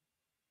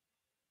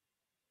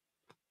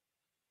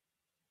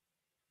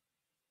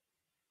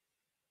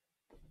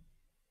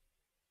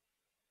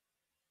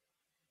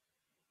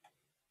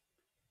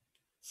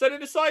 So they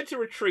decide to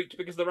retreat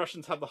because the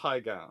Russians have the high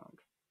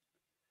ground.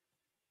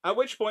 At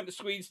which point the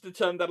Swedes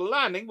determined that a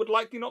landing would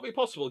likely not be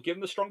possible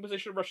given the strong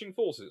position of Russian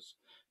forces,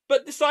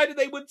 but decided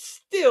they would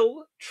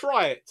still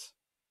try it.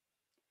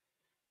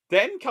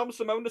 Then comes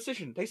the moment of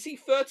decision. They see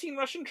 13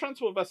 Russian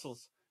transport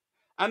vessels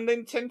and they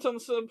intend on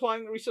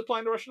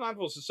resupplying the Russian land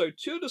forces. So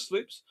 2 of the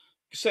sloops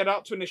set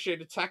out to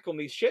initiate attack on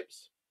these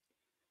ships.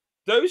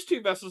 Those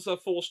 2 vessels are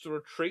forced to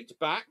retreat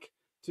back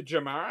to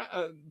Geraris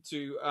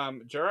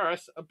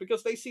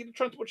because they see the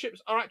transport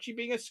ships are actually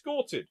being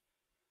escorted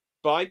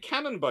by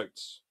cannon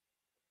boats.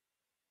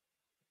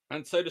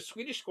 And so the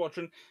Swedish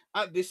squadron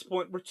at this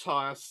point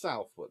retire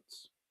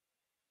southwards.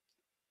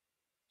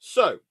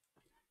 So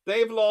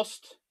they've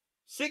lost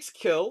 6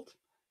 killed,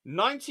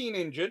 19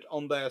 injured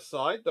on their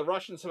side. The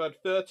Russians have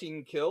had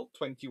 13 killed,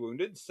 20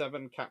 wounded,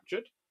 7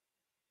 captured.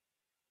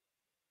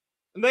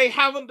 And they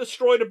haven't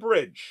destroyed a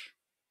bridge.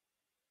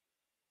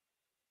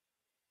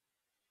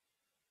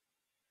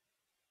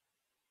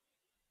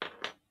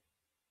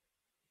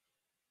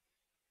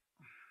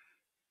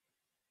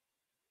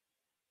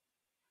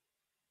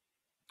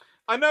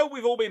 I know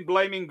we've all been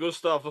blaming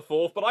Gustav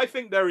IV, but I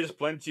think there is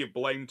plenty of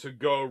blame to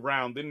go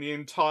around in the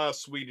entire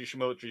Swedish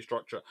military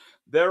structure.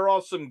 There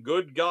are some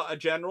good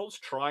generals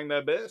trying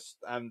their best,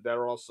 and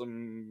there are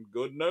some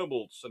good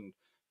nobles and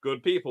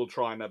good people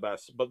trying their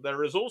best, but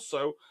there is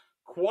also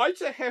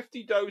quite a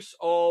hefty dose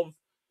of,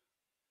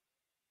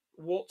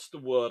 what's the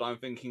word I'm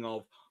thinking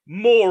of?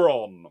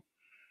 Moron.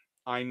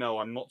 I know,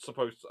 I'm not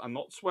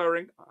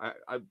swearing.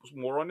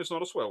 Moron is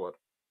not a swear word.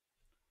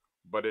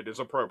 But it is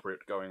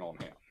appropriate going on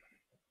here.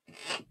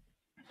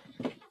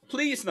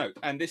 Please note,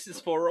 and this is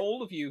for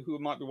all of you who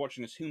might be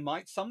watching this, who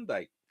might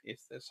someday, if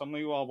there's some of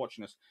you who are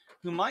watching this,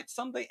 who might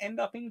someday end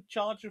up in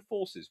charge of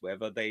forces,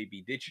 whether they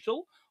be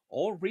digital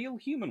or real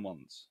human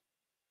ones.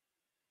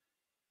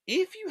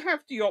 If you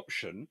have the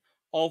option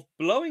of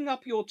blowing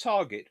up your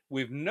target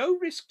with no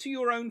risk to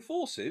your own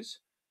forces,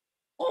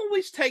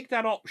 always take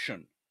that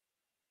option.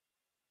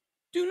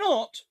 Do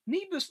not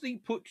needlessly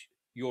put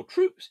your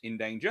troops in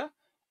danger,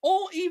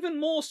 or even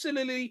more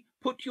sillily,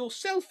 put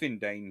yourself in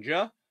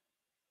danger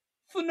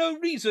for no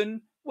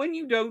reason when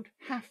you don't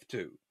have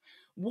to.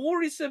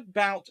 War is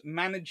about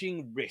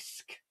managing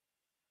risk.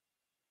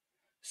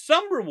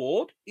 Some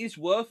reward is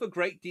worth a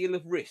great deal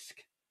of risk.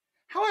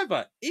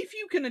 However, if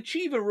you can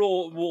achieve a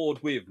reward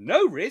with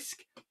no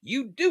risk,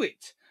 you do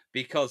it,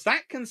 because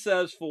that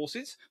conserves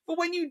forces for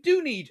when you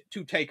do need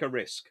to take a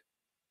risk.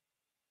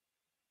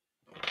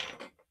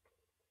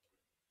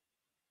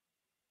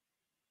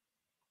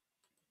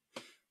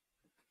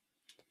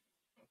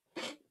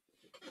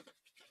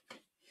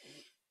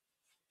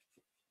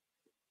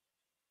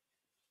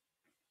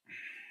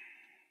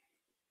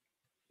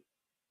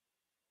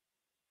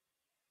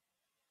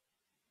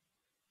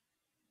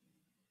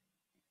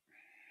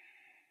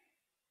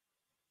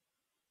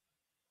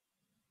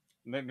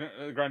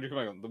 Grand Duke of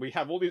Macon, we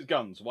have all these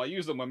guns. Why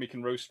use them when we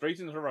can row straight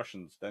into the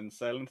Russians, then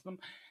sail into them?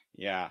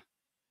 Yeah.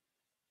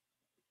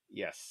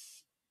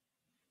 Yes.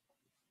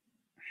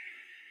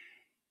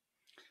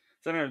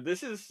 So no,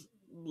 this is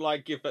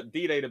like if at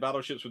D-Day the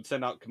battleships would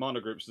send out commander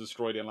groups to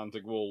destroy the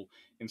Atlantic Wall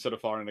instead of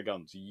firing the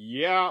guns.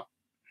 Yeah.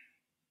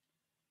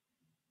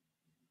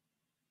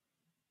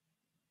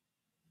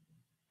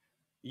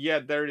 Yeah,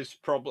 there is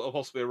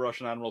possibly a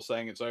Russian admiral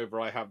saying it's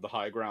over, I have the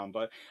high ground.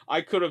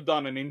 I could have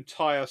done an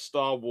entire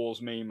Star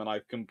Wars meme and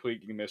I've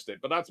completely missed it.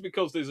 But that's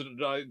because this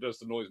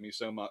just annoys me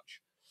so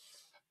much.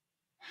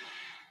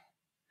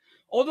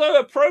 Although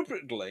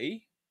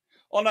appropriately...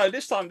 Oh no,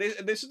 this time,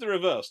 this is the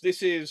reverse.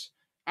 This is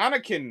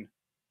Anakin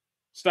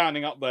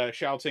standing up there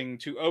shouting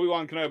to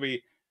Obi-Wan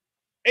Kenobi,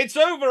 "It's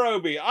over,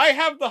 Obi! I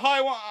have the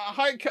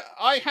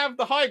I have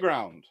the high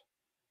ground."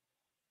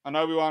 And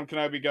Obi-Wan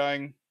Kenobi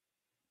going,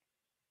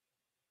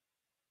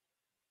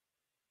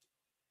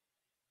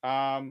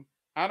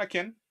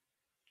 Anakin,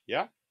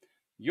 yeah?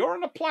 You're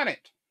on a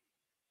planet.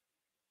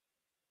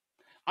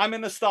 I'm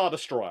in a Star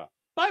Destroyer.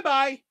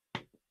 Bye-bye.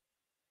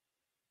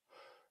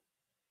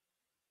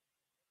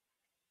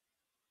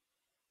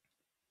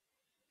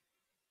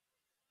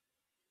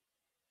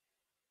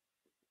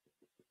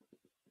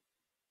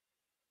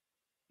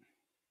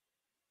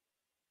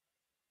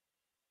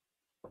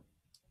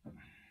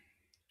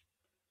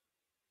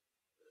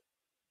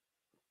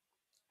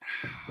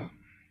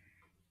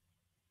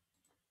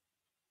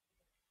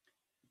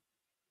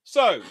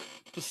 So,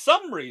 for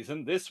some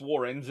reason, this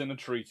war ends in a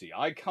treaty.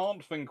 I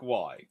can't think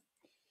why.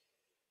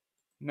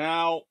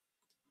 Now,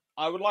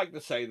 I would like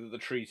to say that the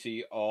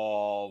Treaty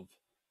of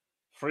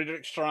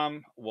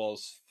Friedrichshafen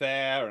was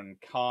fair and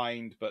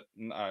kind, but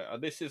no,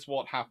 this is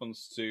what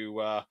happens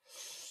to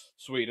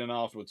Sweden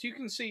afterwards. You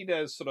can see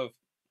there's sort of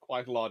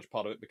quite a large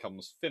part of it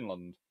becomes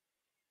Finland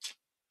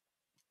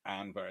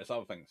and various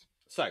other things.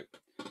 So,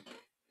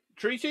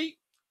 treaty,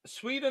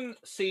 Sweden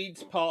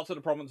cedes parts of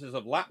the provinces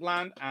of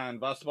Lapland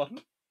and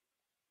Västerbotten.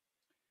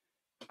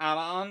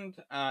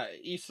 Aland,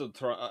 east of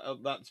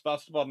that's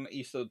Västerbotten,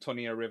 east of the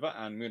Tornea River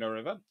and Muna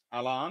River.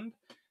 Aland,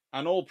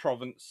 and all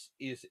province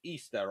is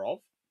east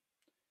thereof.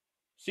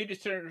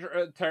 Swedish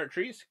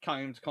territories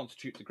came to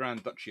constitute the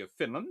Grand Duchy of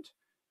Finland,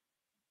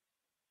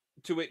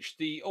 to which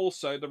the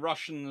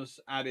Russians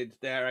added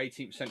their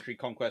 18th century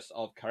conquest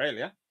of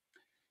Karelia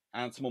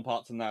and small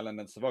parts of Nyland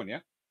and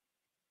Savonia,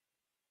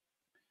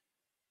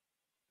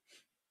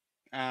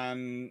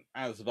 and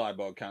as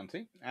Viborg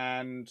County,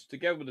 and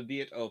together with the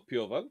Diet of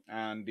Piovo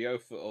and the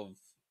oath of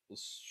the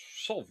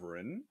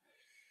sovereign.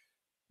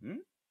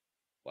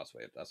 That's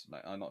weird.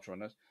 I'm not sure on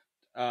this.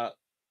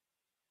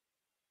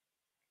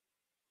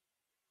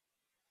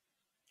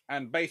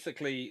 And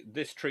basically,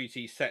 this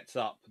treaty sets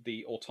up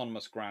the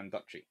autonomous Grand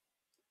Duchy.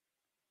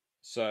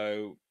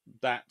 So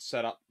that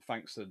set up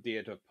thanks to the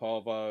Diet of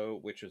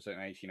Porvo, which was in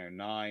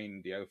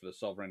 1809, the oath of the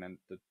sovereign, and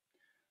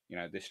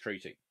this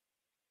treaty.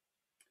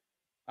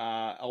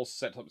 Also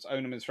set up its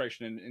own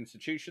administration and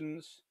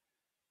institutions,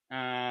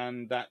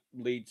 and that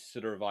leads to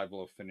the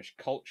revival of Finnish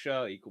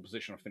culture, equal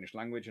position of Finnish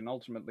language, and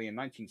ultimately in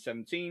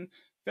 1917,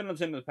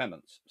 Finland's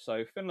independence.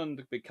 So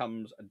Finland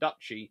becomes a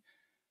duchy,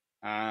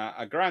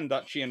 a Grand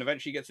Duchy, and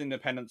eventually gets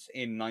independence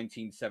in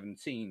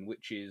 1917,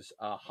 which is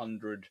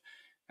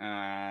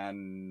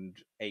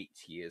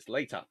 108 years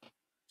later.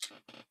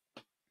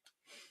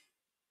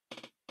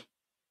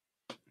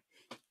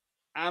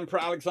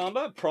 Emperor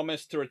Alexander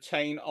promised to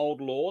retain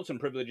old laws and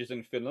privileges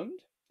in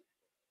Finland,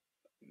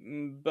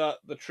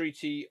 but the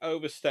treaty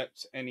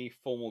overstepped any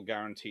formal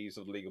guarantees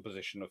of the legal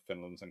position of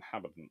Finland's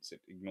inhabitants. It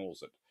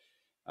ignores it.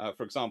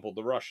 For example,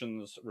 the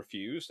Russians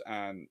refused,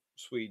 and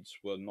Swedes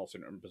were not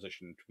in a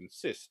position to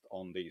insist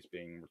on these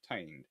being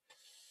retained.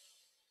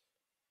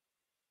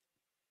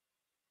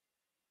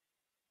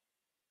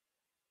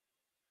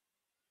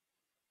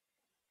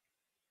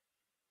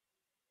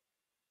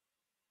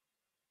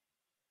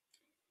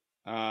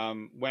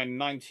 When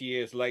 90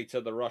 years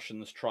later the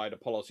Russians tried a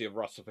policy of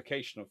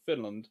Russification of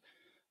Finland,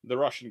 The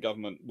Russian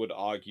government would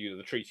argue that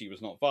the treaty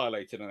was not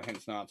violated and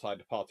hence no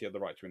outside party had the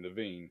right to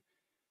intervene.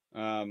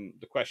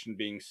 The question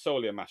being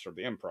solely a matter of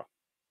the emperor,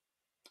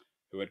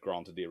 who had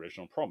granted the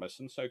original promise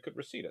and so could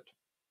rescind it.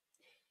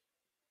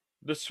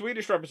 The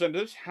Swedish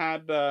representatives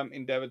had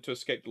endeavoured to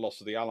escape the loss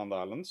of the Åland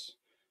Islands,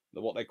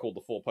 what they called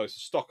the Four Posts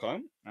of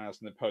Stockholm,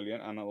 as Napoleon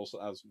and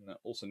also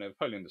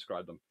Napoleon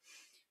described them.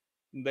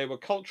 They were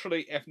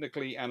culturally,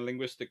 ethnically, and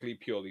linguistically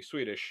purely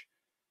Swedish,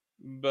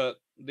 but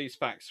these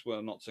facts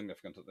were not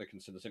significant that they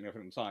considered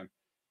significant at the time.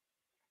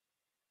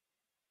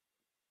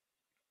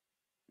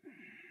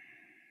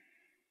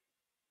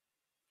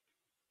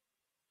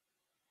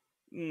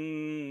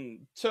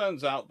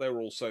 Turns out they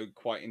were also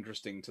quite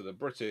interesting to the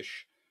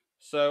British.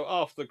 So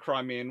after the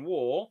Crimean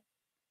War,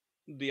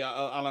 the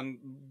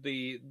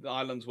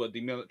islands were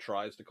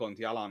demilitarized according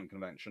to the Åland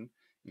Convention,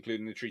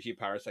 including the Treaty of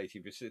Paris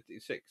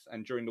 1856.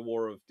 And during the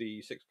War of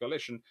the Sixth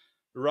Coalition,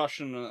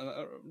 Russia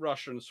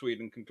and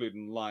Sweden concluded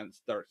an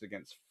alliance directed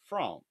against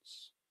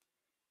France,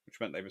 which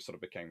meant they sort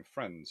of became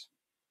friends.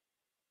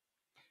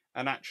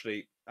 And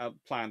actually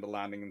planned a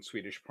landing in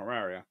Swedish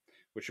Pomeria,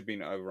 which had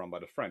been overrun by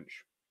the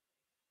French.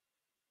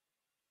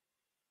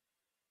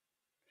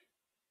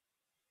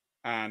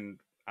 And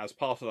as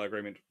part of the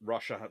agreement,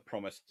 Russia had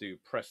promised to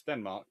press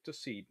Denmark to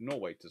cede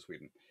Norway to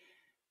Sweden.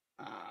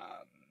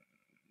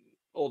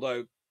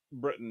 Although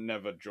Britain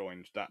never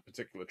joined that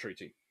particular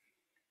treaty.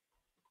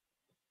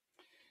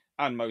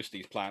 And most of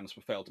these plans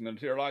were failed to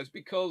materialize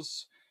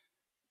because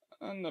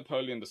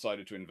Napoleon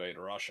decided to invade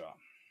Russia.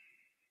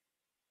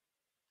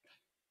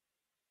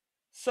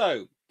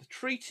 So, the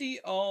Treaty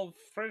of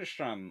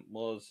Fredrikstad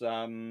was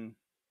fun.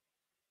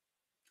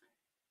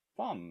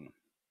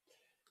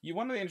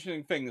 One of the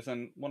interesting things,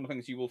 and one of the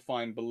things you will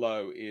find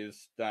below,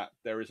 is that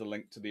there is a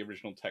link to the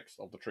original text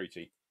of the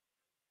treaty.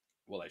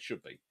 Well, there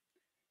should be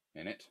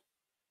in it.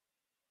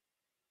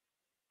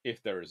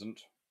 If there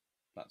isn't,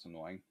 that's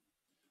annoying.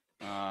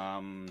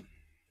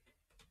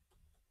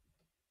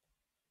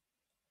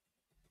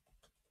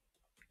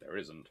 There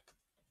isn't.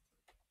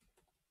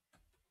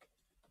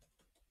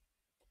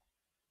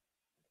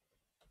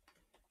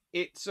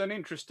 It's an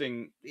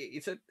interesting.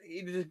 It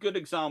is a good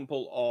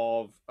example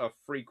of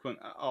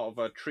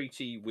a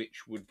treaty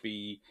which would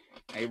be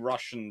a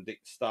Russian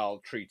style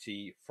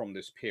treaty from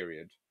this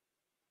period.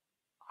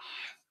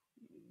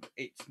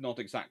 It's not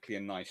exactly a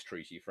nice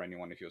treaty for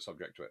anyone if you're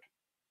subject to it.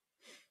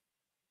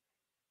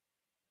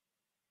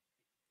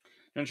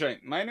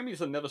 My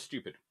enemies are never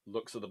stupid.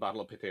 Looks at the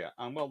Battle of Plataea,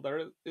 and well,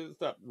 there is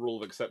that rule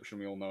of exception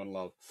we all know and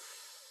love.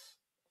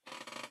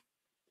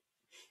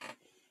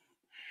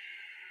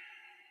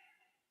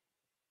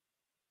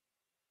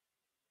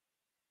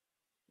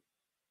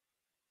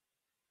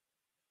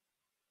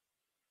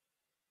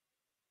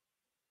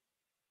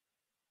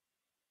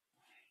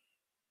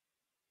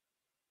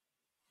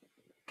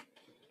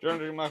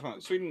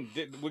 Sweden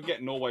would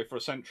get Norway for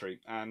a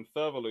century and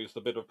further lose the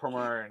bit of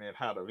Pomeranian it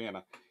had at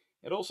Vienna.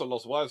 It also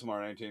lost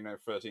Weimar in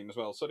 1813 as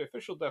well, so the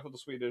official death of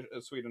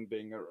the Sweden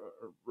being a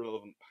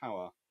relevant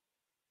power.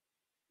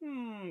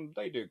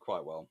 They do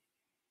quite well.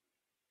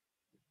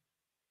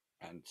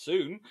 And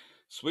soon,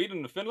 Sweden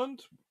and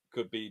Finland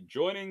could be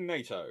joining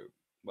NATO.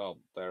 Well,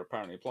 they're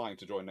apparently applying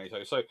to join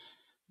NATO, so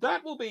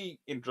that will be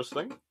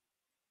interesting.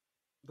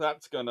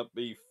 That's going to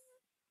be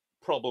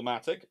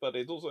problematic, but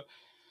it's also...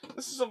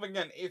 This is something,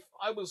 again, if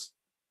I was...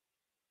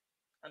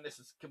 And this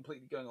is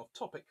completely going off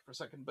topic for a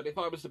second, but if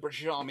I was the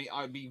British Army,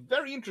 I'd be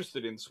very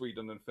interested in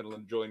Sweden and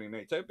Finland joining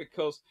NATO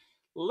because,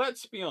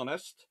 let's be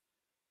honest,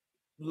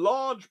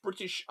 large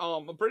British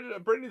armor...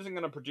 Britain isn't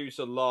going to produce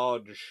a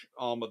large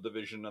armoured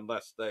division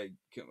unless they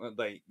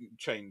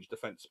change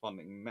defence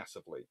funding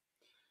massively.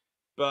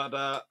 But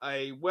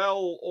a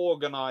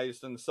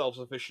well-organised and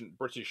self-sufficient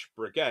British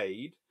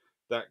brigade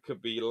that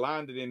could be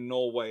landed in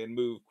Norway and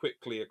moved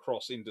quickly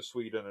across into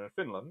Sweden and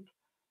Finland,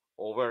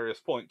 or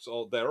various points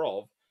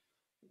thereof,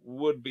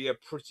 would be a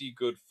pretty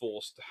good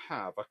force to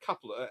have.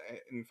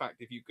 In fact,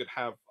 if you could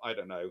have, I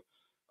don't know,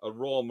 a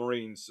Royal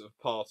Marines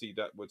party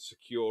that would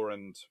secure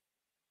and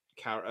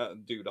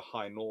do the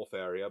high north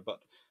area, but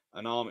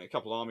a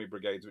couple of army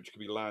brigades which could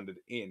be landed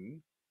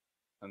in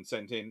and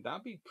sent in,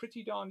 that'd be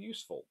pretty darn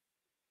useful.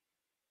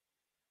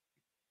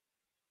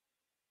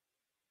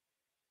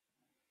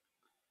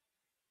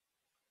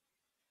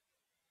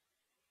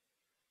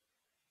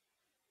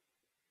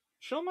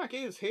 Shelmack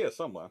is here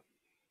somewhere.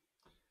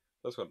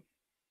 That's good.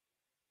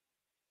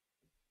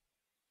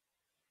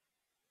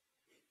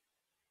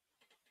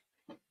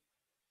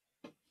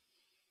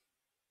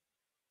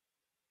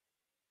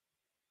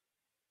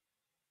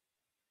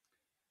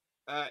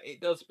 It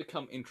does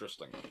become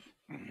interesting.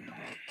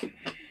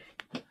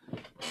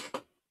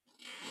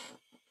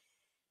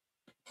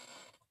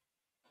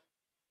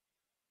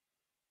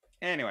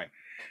 Anyway,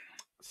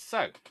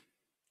 so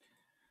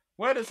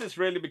where does this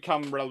really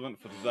become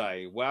relevant for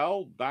today?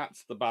 Well,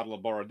 that's the Battle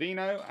of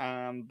Borodino,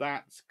 and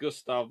that's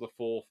Gustav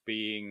IV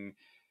being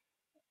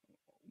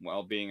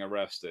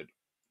arrested.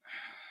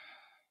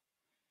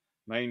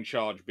 Main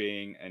charge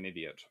being an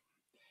idiot.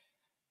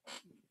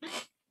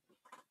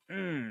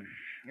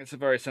 It's a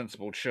very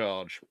sensible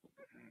charge.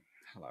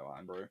 Hello,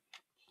 Andrew.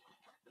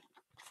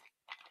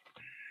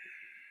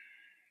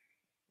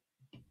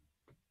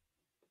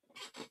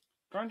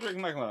 Grand Duke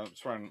Megalo's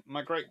throne.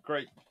 My great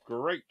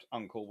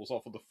uncle was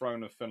offered the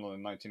throne of Finland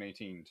in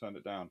 1918. Turned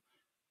it down.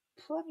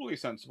 Probably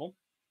sensible,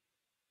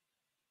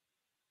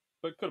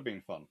 but could have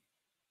been fun.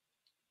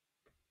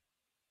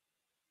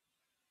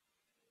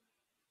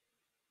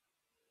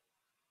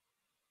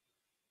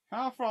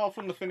 How far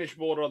from the Finnish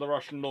border are the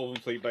Russian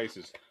Northern Fleet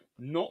bases?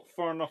 Not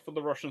far enough for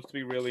the Russians to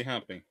be really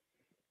happy.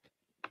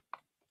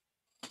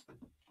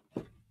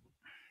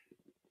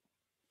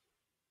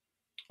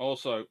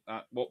 Also,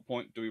 at what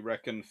point do we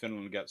reckon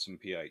Finland gets some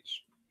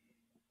P8s?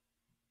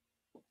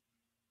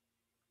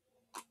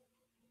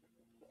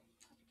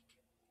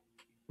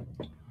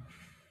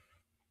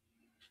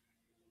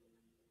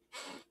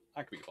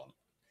 That could be fun.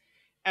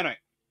 Anyway,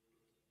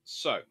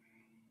 so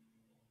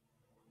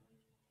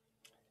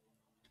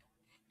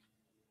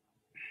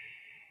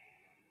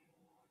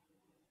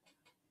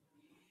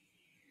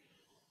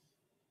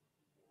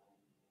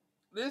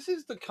this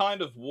is the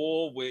kind of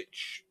war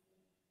which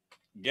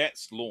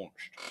gets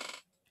launched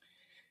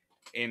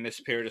in this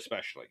period,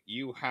 especially.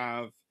 You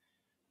have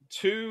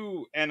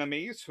two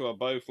enemies who are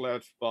both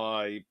led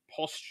by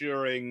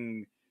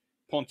posturing,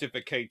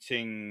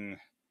 pontificating,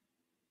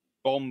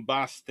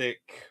 bombastic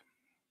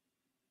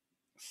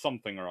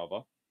something or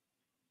other.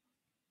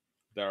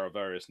 There are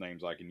various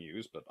names I can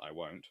use, but I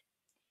won't.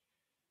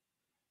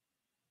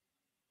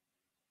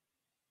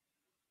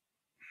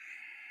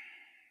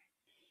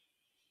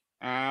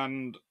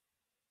 And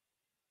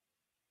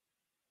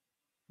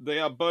they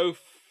are both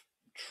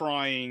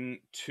trying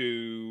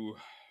to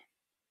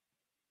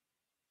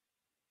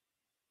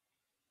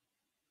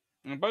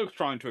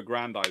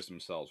aggrandize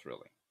themselves,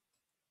 really.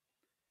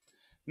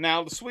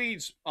 Now, the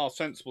Swedes are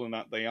sensible in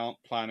that they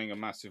aren't planning a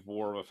massive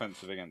war of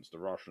offensive against the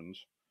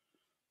Russians.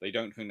 They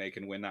don't think they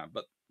can win that.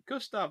 But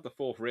Gustav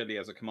IV, really,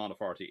 as a command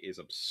authority, is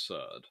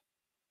absurd.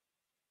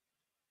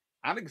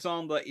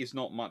 Alexander is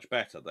not much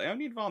better. The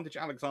only advantage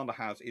Alexander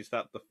has is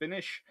that the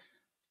Finnish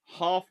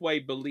halfway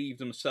believe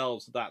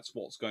themselves that's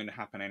what's going to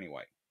happen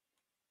anyway.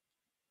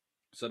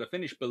 So the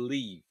Finnish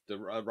believe the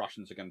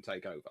Russians are going to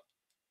take over.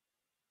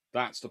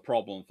 That's the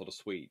problem for the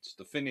Swedes.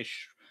 The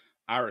Finnish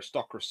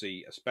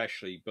aristocracy,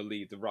 especially,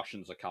 believe the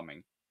Russians are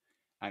coming,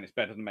 and it's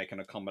better to make an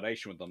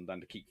accommodation with them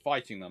than to keep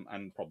fighting them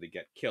and probably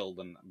get killed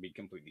and be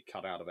completely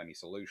cut out of any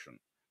solution.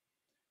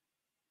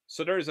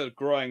 So there is a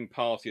growing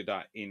party of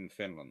that in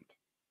Finland.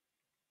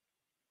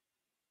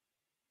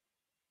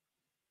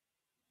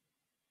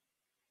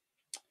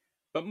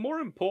 But more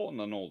important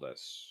than all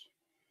this,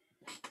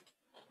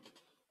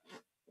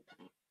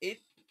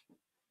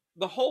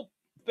 the whole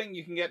thing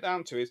you can get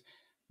down to is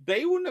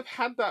they wouldn't have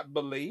had that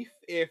belief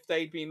if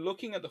they'd been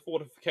looking at the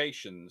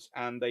fortifications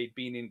and they'd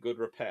been in good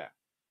repair.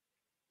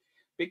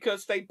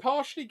 Because they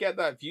partially get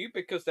that view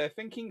because they're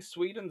thinking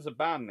Sweden's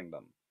abandoning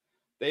them.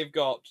 They've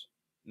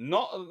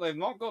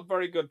not got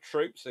very good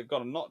troops. They've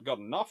not got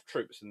enough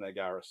troops in their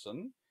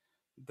garrison.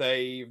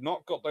 They've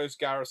not got those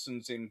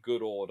garrisons in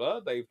good order.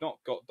 They've not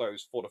got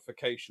those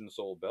fortifications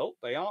all built.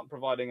 They aren't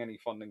providing any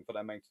funding for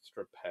their maintenance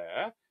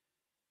repair.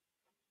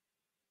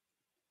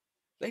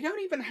 They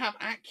don't even have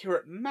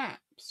accurate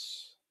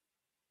maps.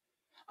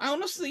 I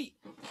honestly,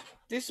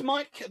 this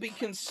might be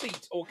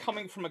conceit or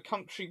coming from a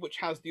country which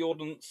has the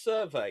Ordnance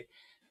Survey,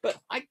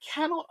 but I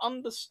cannot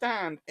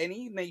understand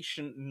any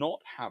nation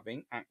not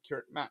having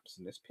accurate maps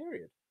in this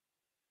period.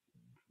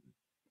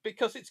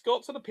 Because it's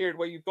got to the period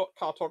where you've got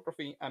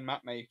cartography and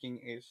map making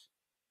is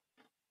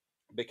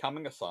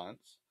becoming a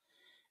science.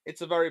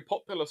 It's a very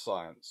popular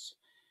science.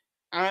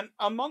 And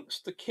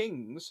amongst the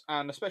kings,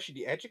 and especially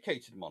the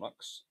educated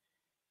monarchs,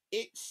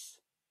 it's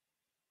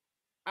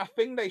a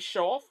thing they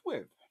show off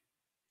with.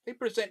 They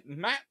present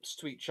maps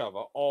to each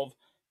other of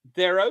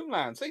their own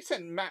lands. They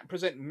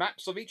present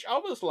maps of each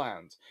other's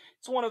lands.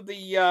 It's one of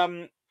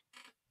the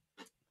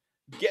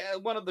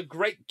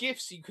great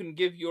gifts you can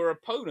give your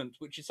opponent,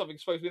 which is something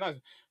supposed to be nice.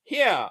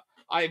 Here,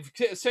 I've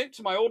sent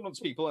to my ordnance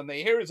people, and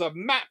here is a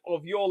map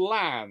of your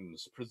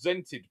lands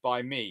presented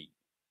by me.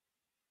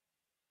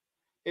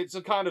 It's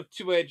a kind of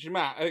two-edged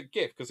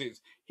gift, because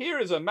it's here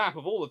is a map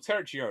of all the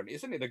territory you own.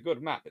 Isn't it a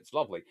good map? It's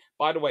lovely.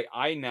 By the way,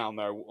 I now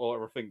know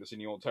everything that's in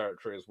your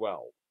territory as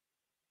well.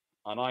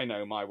 And I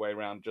know my way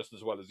around just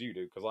as well as you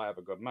do, because I have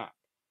a good map.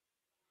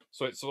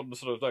 So it's sort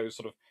of those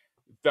sort of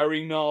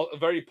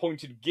very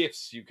pointed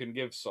gifts you can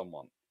give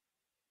someone.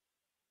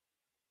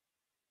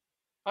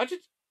 I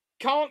just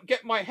can't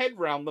get my head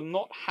around them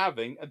not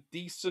having a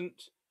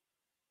decent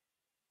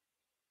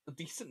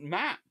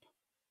map.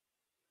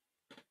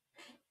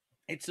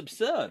 It's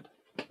absurd.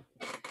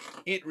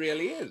 It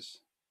really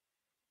is.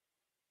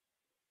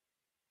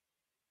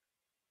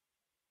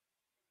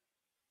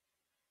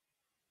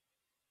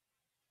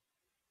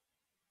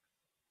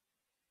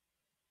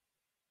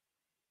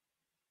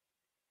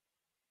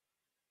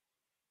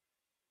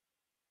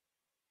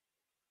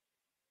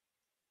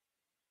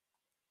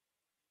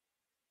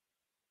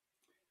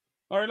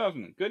 Laurie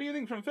Loveman, good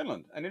evening from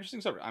Finland. An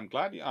interesting subject.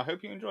 I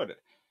hope you enjoyed it.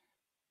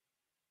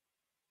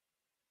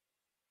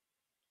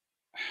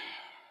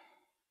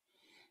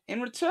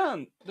 In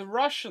return, the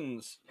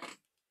Russians,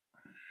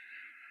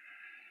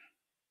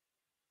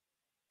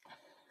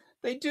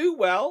 they do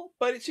well,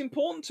 but it's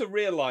important to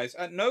realize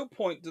at no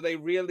point do they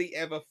really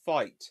ever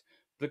fight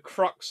the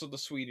crux of the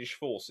Swedish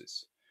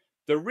forces.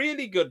 The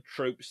really good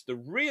troops, the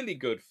really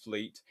good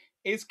fleet,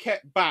 is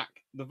kept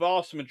back the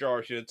vast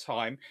majority of the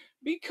time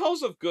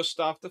because of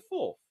Gustav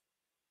IV.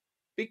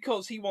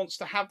 Because he wants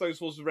to have those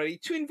forces ready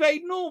to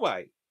invade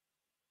Norway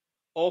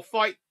or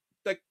fight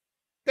the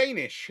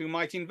Danish, who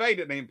might invade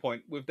at any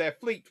point with their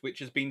fleet, which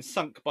has been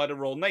sunk by the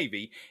Royal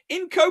Navy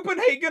in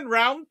Copenhagen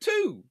Round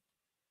 2.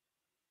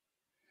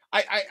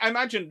 I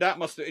imagine that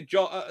must have.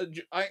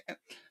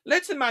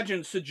 Let's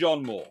imagine Sir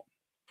John Moore.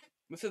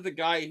 This is the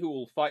guy who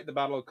will fight the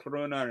Battle of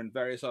Corunna and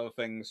various other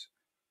things.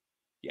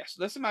 Yes,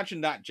 let's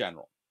imagine that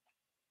general.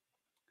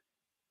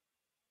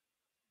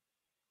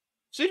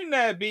 Sitting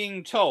there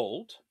being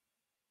told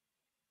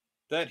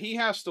that he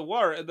has to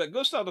worry, that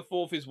Gustav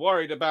IV is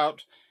worried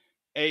about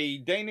a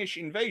Danish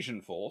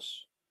invasion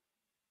force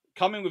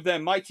coming with their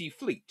mighty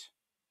fleet,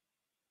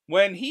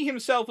 when he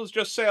himself has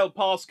just sailed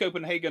past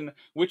Copenhagen,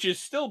 which is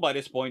still by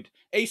this point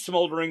a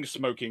smouldering,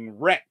 smoking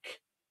wreck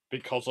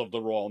because of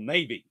the Royal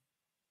Navy.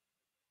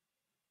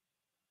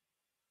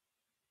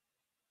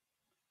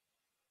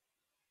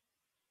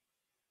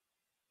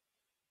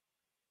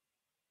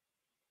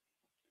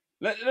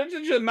 Let's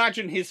just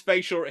imagine his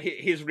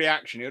his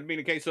reaction. It would be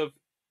a case of,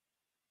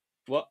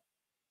 what?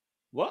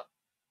 What?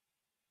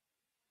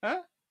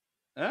 Huh?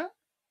 Huh?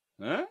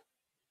 Huh?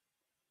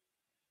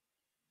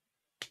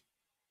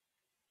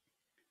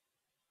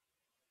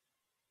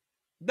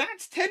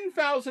 That's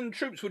 10,000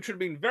 troops, which would have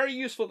been very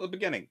useful at the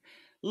beginning.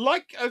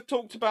 Like I've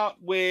talked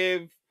about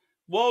with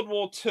World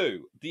War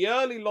II, the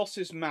early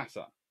losses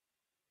matter.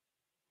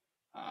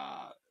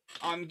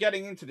 I'm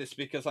getting into this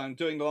because I'm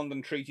doing the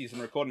London Treaties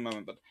and recording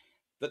moment, but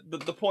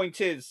the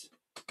point is,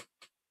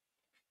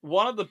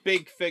 one of the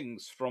big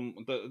things from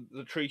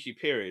the treaty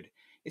period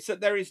is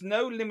that there is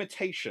no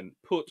limitation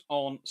put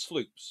on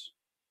sloops.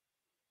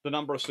 The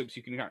number of sloops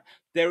you can carry.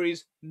 There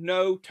is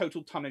no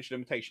total tonnage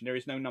limitation. There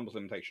is no numbers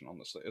limitation on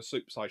the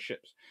sloop-sized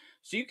ships.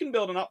 So you can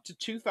build an up to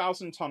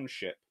 2,000-ton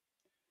ship,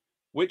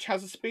 which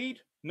has a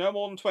speed no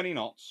more than 20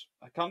 knots.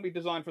 It can't be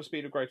designed for a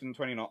speed of greater than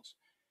 20 knots.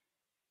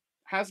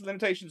 Has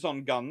limitations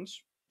on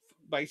guns.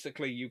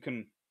 Basically, you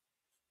can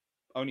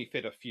only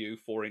fit a few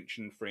 4-inch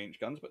and 3-inch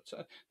guns, but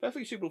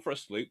perfectly suitable for a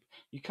sloop.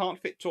 You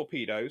can't fit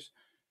torpedoes,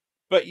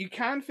 but you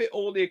can fit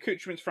all the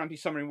accoutrements for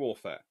anti-submarine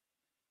warfare.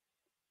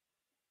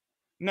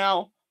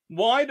 Now,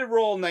 why the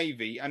Royal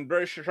Navy and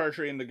British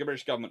Treasury and the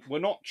British government were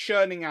not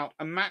churning out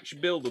a match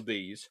build of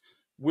these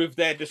with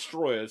their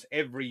destroyers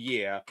every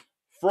year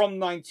from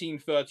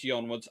 1930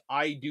 onwards,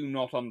 I do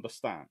not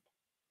understand.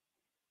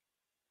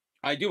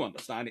 I do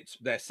understand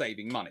they're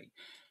saving money.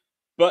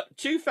 But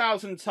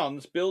 2,000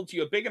 tons builds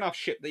you a big enough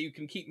ship that you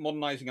can keep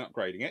modernizing and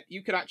upgrading it.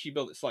 You could actually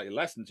build it slightly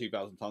less than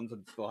 2,000 tons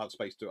and still have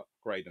space to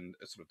upgrade and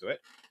sort of do it.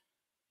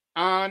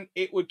 And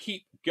it would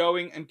keep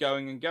going and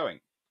going and going.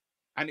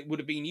 And it would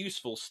have been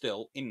useful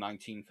still in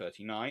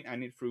 1939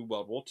 and through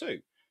World War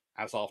II,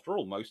 as after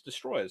all, most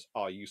destroyers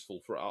are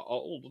useful for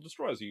all the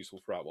destroyers are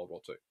useful throughout World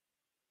War II,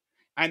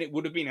 and it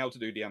would have been able to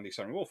do the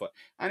anti-submarine warfare.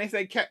 And if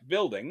they kept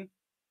building,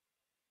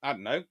 I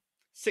don't know,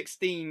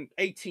 16,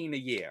 18 a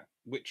year,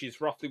 which is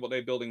roughly what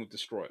they're building with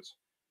destroyers,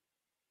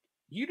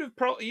 you'd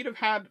have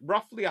had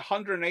roughly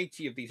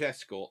 180 of these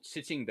escorts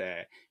sitting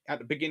there at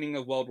the beginning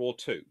of World War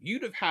II.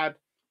 You'd have had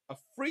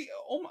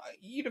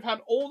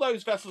all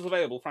those vessels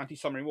available for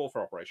anti-submarine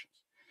warfare operations.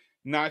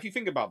 Now, if you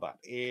think about that,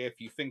 if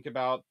you think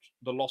about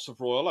the loss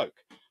of Royal Oak,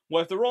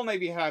 well, if the Royal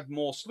Navy had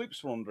more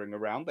sloops wandering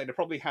around, they'd have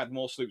probably had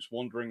more sloops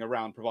wandering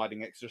around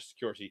providing extra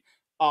security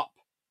up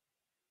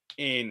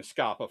in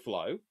Scapa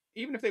Flow,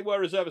 even if they were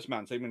reservist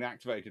mans, they'd been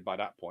activated by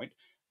that point,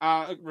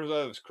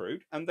 reservist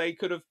crewed, and they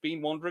could have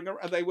been wandering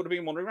around, they would have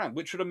been wandering around,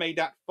 which would have made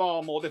that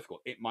far more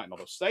difficult. It might not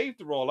have saved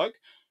the Royal Oak,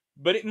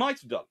 but it might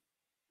have done.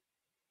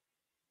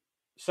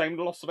 Same with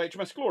the loss of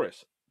HMS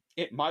Glorious.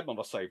 It might not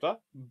have saved her,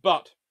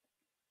 but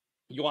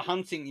your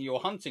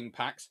hunting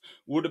packs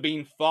would have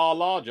been far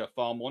larger,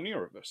 far more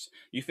numerous.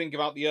 You think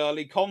about the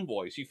early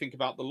convoys. You think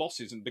about the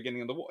losses in the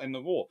beginning of the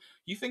war.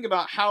 You think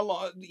about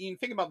you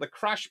think about the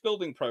crash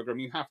building program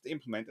you have to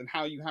implement and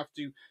how you have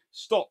to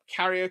stop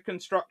carrier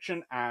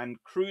construction and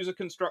cruiser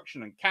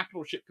construction and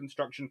capital ship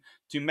construction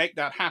to make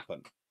that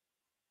happen.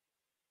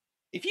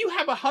 If you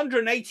have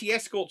 180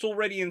 escorts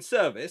already in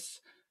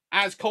service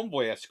as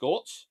convoy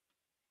escorts,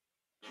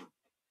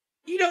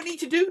 you don't need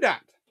to do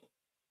that.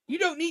 You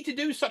don't need to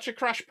do such a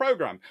crash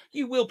program.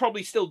 You will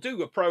probably still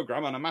do a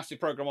program and a massive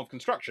program of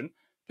construction,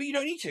 but you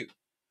don't need to.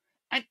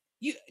 And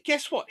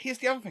guess what? Here's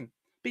the other thing.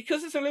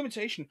 Because there's a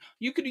limitation,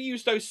 you could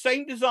use those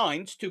same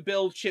designs to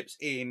build ships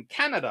in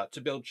Canada,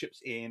 to build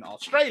ships in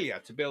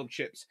Australia, to build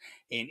ships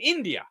in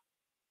India,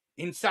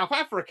 in South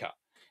Africa.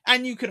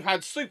 And you could have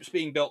had sloops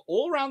being built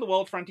all around the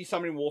world for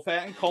anti-submarine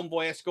warfare and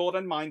convoy escort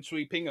and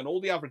minesweeping and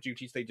all the other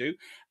duties they do.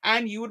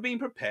 And you would have been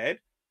prepared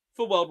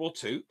for World War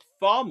II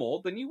far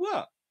more than you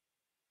were.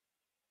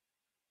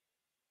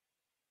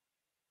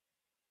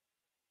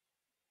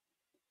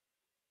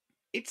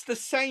 It's the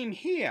same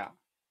here.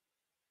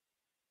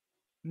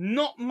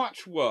 Not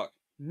much work,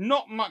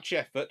 not much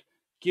effort,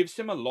 gives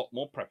him a lot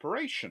more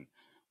preparation.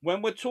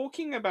 When we're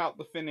talking about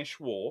the Finnish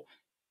War,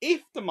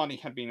 if the money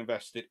had been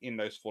invested in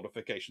those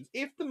fortifications,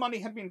 if the money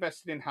had been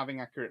invested in having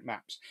accurate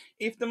maps,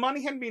 if the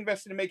money had been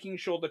invested in making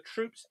sure the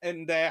troops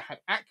in there had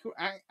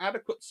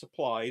adequate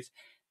supplies,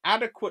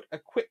 adequate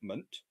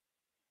equipment,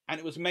 and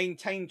it was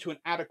maintained to an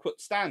adequate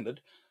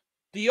standard,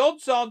 the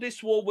odds are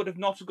this war would have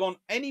not gone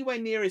anywhere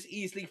near as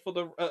easily for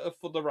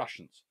the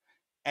Russians.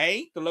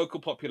 The local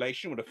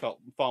population would have felt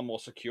far more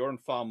secure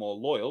and far more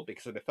loyal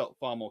because they felt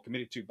far more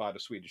committed to by the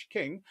Swedish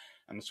king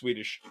and the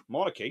Swedish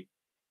monarchy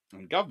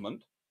and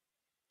government.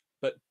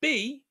 But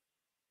B,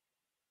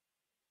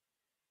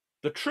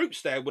 the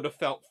troops there would have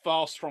felt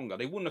far stronger.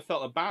 They wouldn't have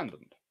felt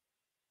abandoned.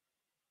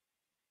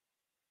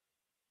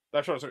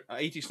 That's right.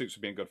 80 sloops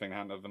would be a good thing to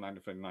hand over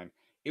 1939.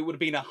 It would have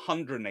been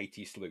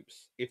 180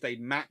 sloops if they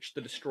matched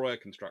the destroyer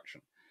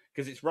construction.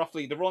 Because it's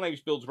roughly, the Royal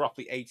Navy builds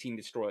roughly 18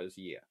 destroyers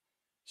a year.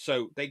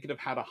 So they could have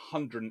had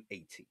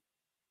 180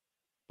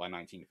 by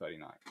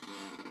 1939.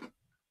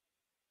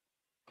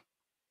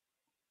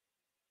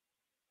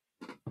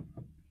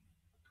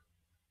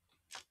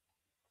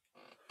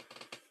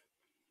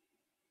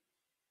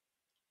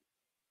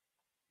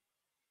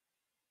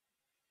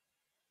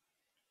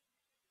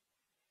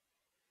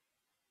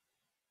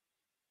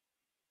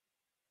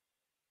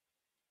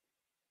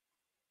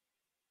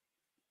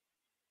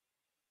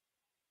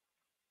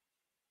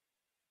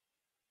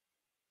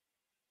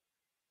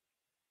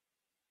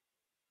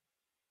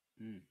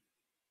 Mm.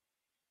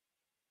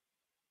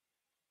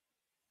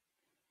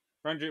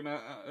 Andrew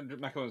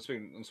Macklin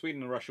and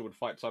Sweden and Russia would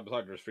fight side by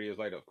side just 3 years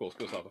later. Of course,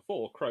 Gustav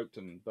IV croaked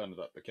and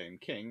Bernadette became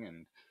king.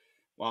 And,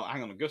 well,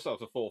 hang on,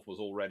 Gustav IV was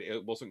already,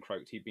 it wasn't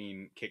croaked, he'd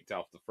been kicked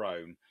off the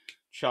throne.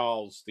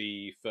 Charles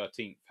the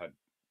 13th had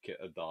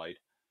died.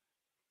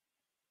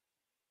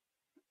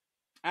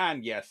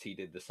 And yes, he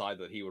did decide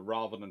that he would,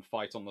 rather than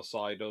fight on the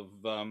side of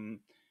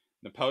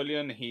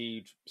Napoleon,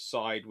 he'd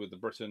side with the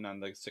Britain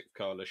and the Sixth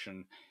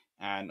Coalition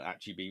and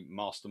actually be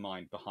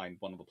mastermind behind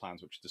one of the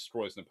plans which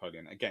destroys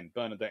Napoleon. Again,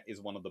 Bernadette is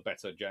one of the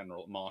better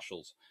general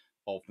marshals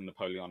of the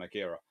Napoleonic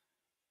era.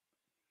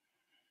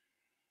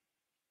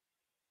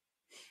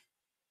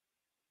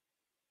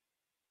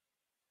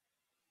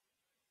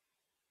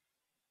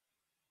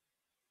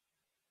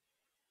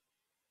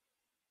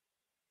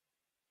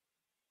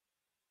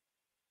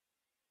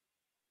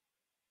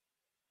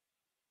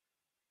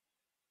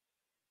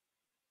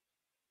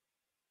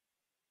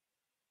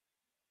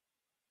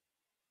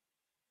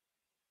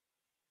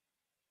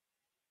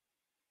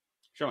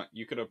 Sure,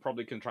 you could have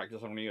probably contracted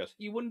someone in the US.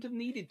 You wouldn't have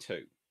needed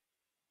to.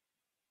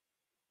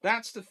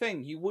 That's the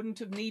thing. You wouldn't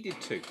have needed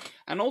to.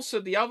 And also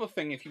the other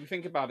thing, if you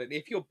think about it,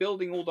 if you're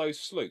building all those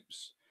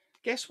sloops,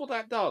 guess what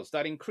that does?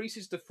 That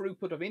increases the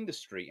throughput of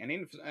industry and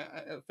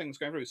things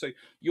going through. So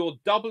you're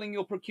doubling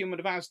your procurement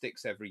of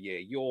ASDICs every year.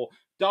 You're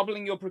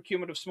doubling your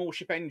procurement of small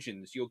ship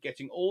engines. You're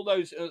getting all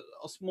those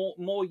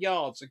more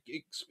yards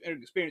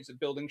experience of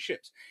building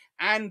ships.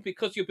 And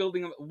because you're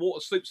building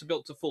sloops are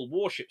built to full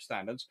warship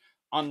standards,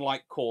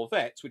 unlike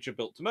corvettes, which are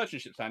built to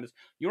merchant ship standards,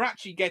 you're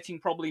actually getting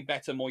probably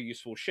better, more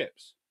useful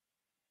ships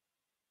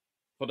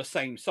for the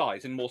same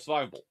size and more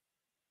survivable.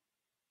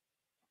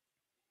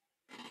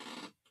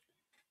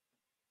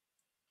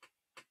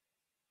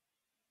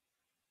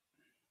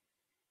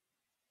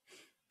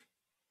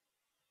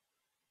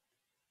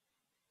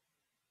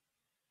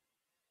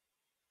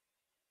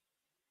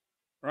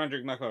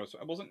 Randrick McLaren,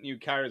 it wasn't new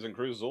carriers and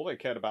cruisers all they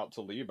cared about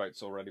till the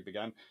U-boats already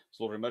began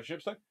slaughtering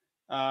merchant ships,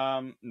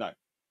 though? No,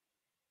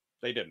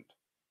 they didn't.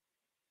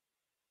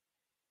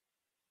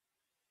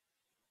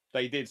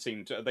 They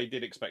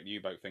did expect the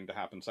U-boat thing to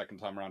happen second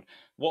time around.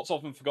 What's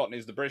often forgotten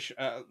is the British,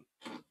 as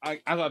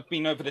I've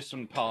been over this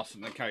in the past,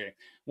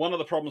 one of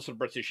the problems for the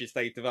British is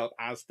they developed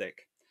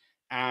ASDIC.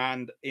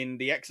 And in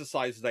the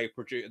exercises they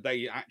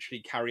actually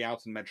carry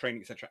out in their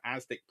training, etc.,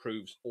 ASDIC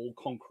proves all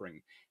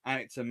conquering.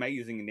 And it's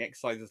amazing in the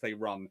exercises they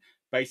run.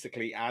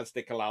 Basically,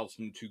 ASDIC allows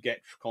them to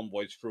get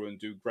convoys through and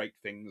do great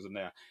things. And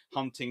they're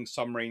hunting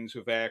submarines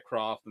with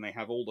aircraft and they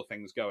have all the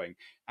things going.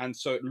 And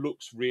so it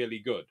looks really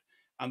good.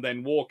 And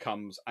then war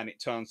comes, and it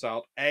turns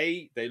out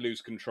they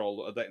lose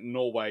control. That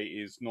Norway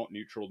is not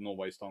neutral.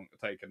 Norway's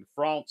taken.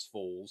 France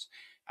falls,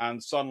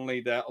 and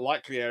suddenly the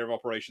likely area of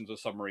operations of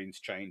submarines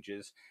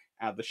changes.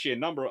 The sheer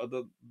number of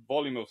the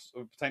volume of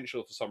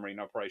potential for submarine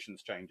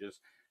operations changes,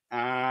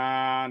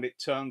 and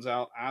it turns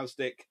out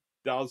ASDIC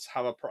does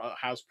have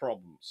has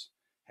problems.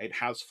 It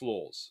has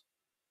flaws,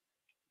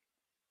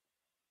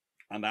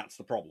 and that's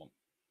the problem.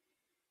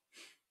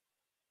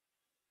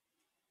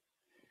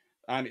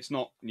 And it's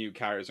not new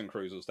carriers and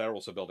cruisers. They're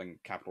also building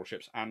capital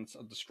ships and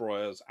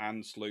destroyers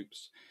and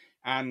sloops.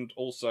 And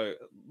also,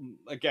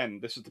 again,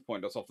 this is the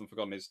point that's often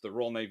forgotten, is the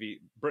Royal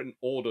Navy, Britain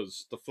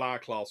orders the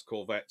Flower-class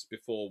corvettes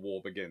before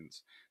war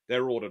begins.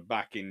 They're ordered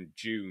back in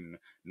June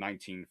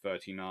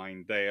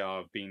 1939. They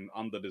have been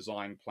under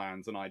design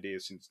plans and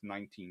ideas since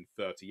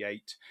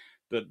 1938.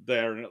 that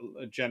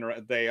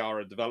they are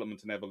a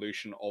development and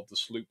evolution of the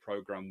sloop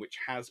program, which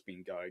has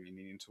been going in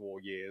the interwar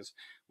years,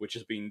 which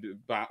has been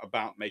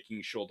about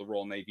making sure the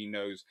Royal Navy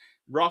knows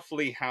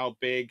roughly how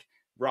big,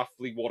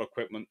 roughly what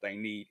equipment they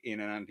need in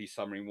an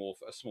anti-submarine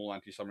warfare, a small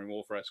anti-submarine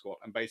warfare escort,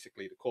 and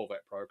basically the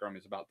Corvette program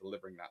is about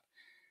delivering that.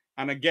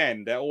 And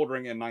again, they're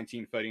ordering it in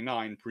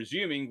 1939,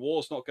 presuming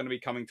war's not going to be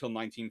coming till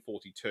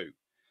 1942,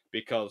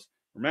 because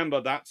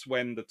remember that's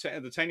when the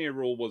 10-year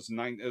rule was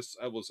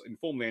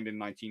informally ended in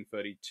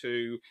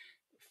 1932,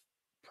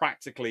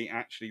 practically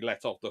actually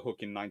let off the hook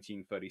in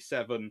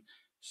 1937.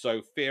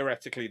 So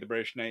theoretically, the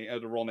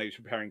the Royal Navy is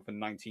preparing for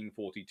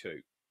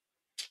 1942.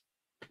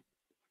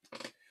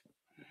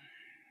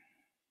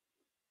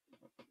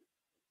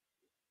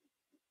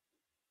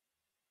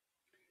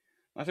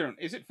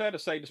 Is it fair to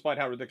say, despite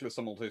how ridiculous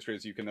some old history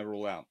is, you can never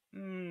rule out?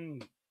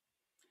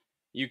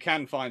 You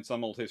can find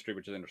some old history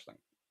which is interesting.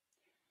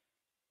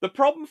 The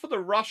problem for the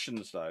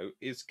Russians, though,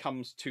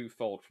 comes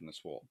twofold from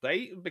this war.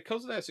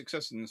 Because of their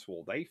success in this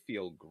war, they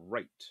feel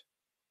great.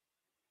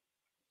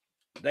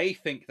 They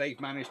think they've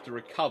managed to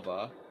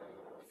recover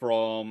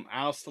from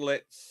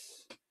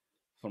Austerlitz,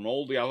 from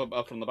all the other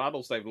from the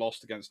battles they've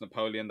lost against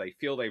Napoleon. They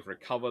feel they've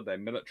recovered their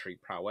military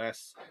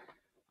prowess.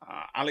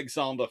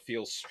 Alexander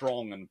feels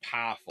strong and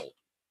powerful.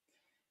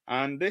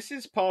 And this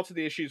is part of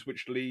the issues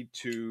which lead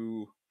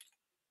to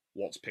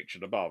what's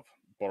pictured above,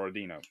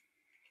 Borodino.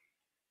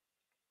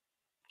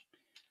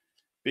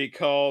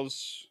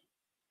 Because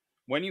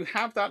when you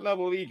have that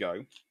level of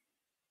ego,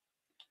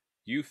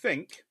 you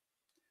think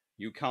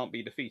you can't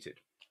be defeated.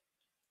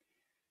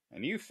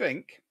 And you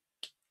think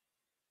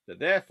that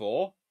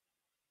therefore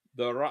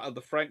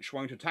the French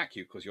won't attack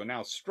you because you're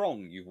now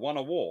strong, you've won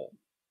a war.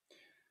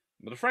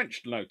 But the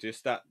French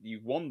notice that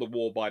you've won the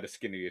war by the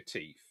skin of your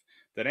teeth,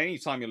 that any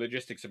time your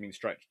logistics have been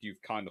stretched,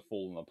 you've kind of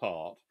fallen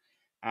apart,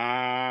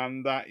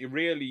 and that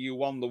really you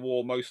won the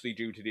war mostly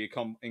due to the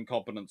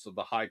incompetence of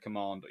the high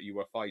command you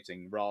were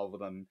fighting rather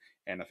than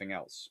anything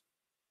else.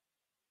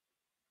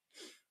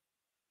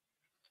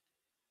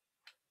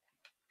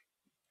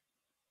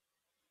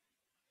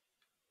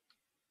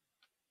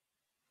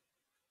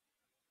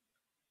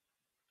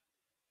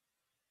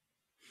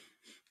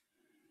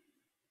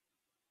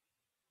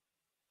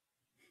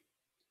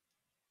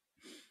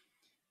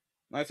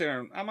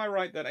 Am I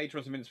right that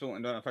HMS Invincible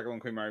and Ineffectual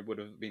and Queen Mary would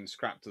have been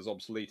scrapped as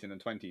obsolete in the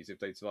 20s if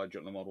they'd survived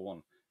during the Model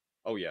 1?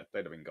 Oh yeah,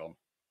 they'd have been gone.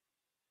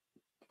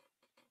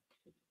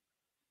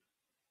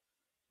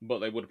 But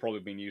they would have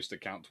probably been used to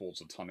count towards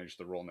the tonnage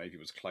the Royal Navy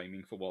was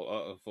claiming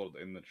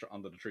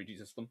under the treaty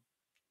system.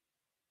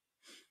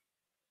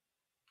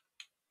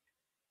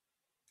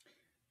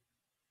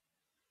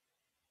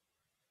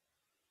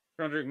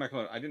 I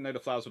didn't know the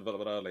flowers would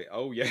develop early.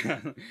 Oh yeah,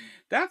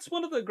 that's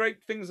one of the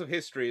great things of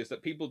history is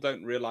that people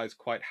don't realize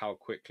quite how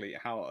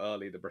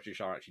early the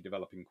British are actually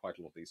developing quite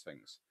a lot of these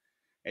things.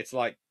 It's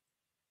like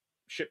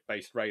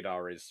ship-based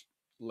radar is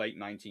late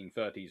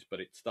 1930s, but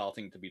it's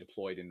starting to be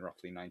deployed in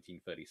roughly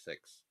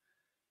 1936.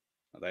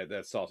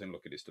 They're starting to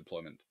look at its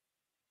deployment.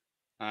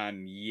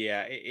 And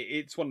yeah,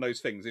 it's one of those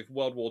things. If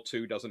World War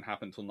II doesn't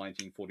happen until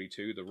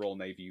 1942, the Royal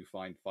Navy you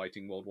find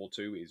fighting World War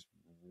II is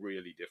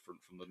really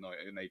different from the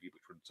Navy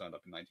which would have turned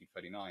up in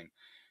 1939.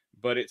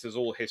 But it's as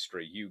all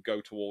history. You go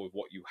to war with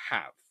what you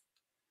have.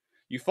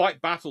 You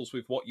fight battles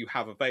with what you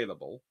have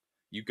available.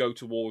 You go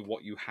to war with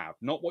what you have.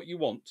 Not what you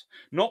want.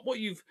 Not what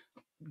you've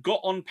got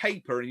on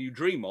paper and you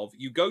dream of.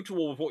 You go to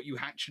war with what you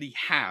actually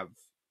have.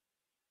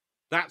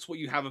 That's what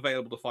you have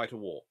available to fight a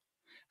war.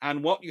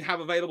 And what you have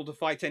available to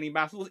fight any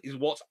battles is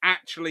what's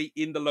actually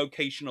in the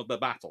location of the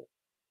battle.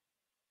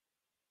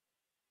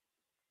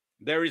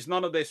 There is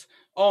none of this,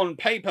 on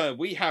paper,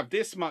 we have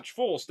this much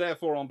force,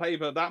 therefore on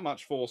paper, that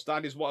much force,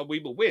 that is what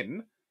we will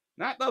win.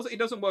 It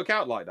doesn't work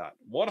out like that.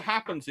 What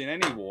happens in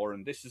any war,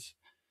 and this is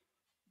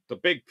the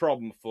big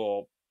problem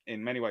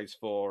in many ways,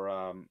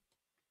 for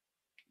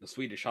the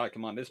Swedish High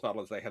Command this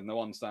battle, is they have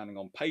no understanding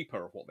on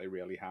paper of what they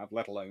really have,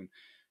 let alone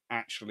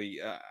actually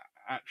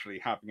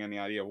having any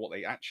idea of what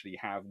they actually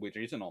have, which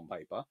isn't on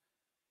paper,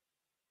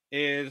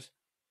 is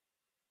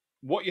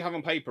what you have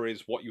on paper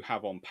is what you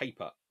have on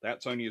paper.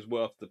 That's only as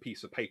worth the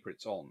piece of paper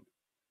it's on.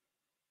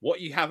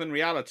 What you have in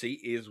reality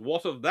is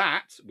what of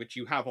that which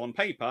you have on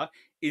paper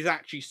is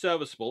actually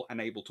serviceable and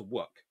able to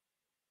work.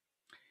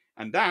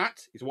 And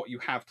that is what you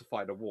have to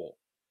fight a war.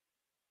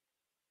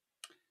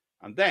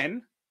 And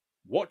then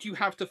what you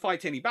have to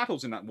fight any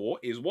battles in that war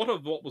is what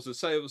of what was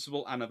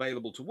serviceable and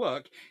available to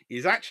work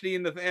is actually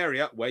in the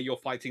area where you're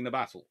fighting the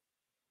battle.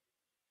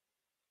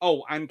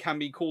 Oh, and can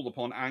be called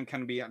upon and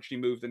can be actually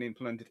moved and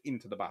implemented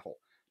into the battle.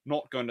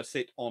 Not going to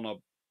sit on a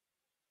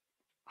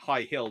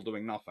high hill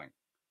doing nothing.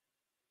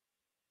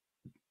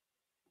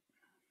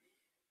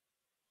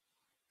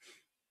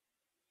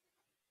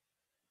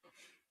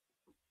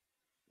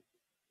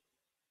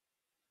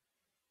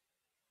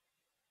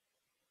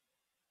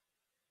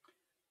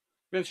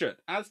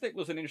 Aztec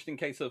was an interesting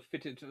case of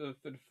fitted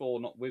for,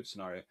 not with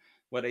scenario,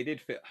 where they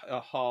did fit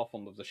half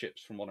on the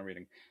ships from what I'm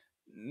reading.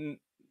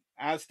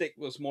 Aztec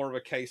was more of a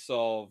case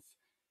of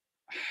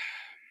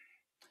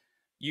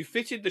you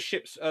fitted the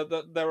ships.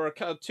 There were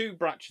two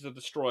batches of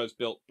destroyers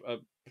built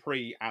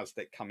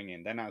pre-Aztec coming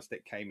in. Then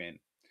Aztec came in,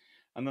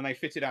 and then they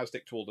fitted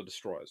Aztec to all the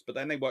destroyers. But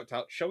then they worked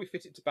out: shall we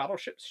fit it to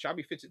battleships? Shall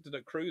we fit it to the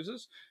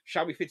cruisers?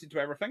 Shall we fit it to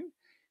everything?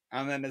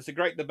 And then there's a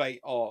great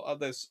debate.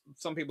 There's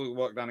some people who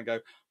work down and go,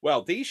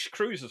 well, these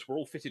cruisers were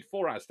all fitted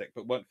for Aztec,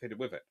 but weren't fitted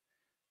with it.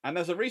 And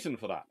there's a reason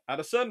for that. At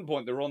a certain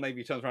point, the Royal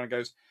Navy turns around and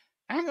goes,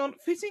 hang on,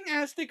 fitting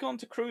Aztec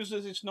onto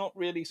cruisers is not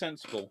really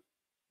sensible.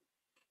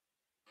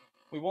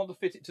 We want to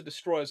fit it to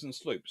destroyers and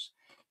sloops.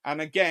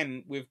 And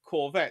again, with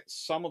corvettes,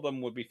 some of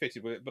them would be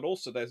fitted with it, but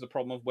also there's a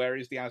problem of where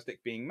is the Aztec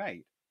being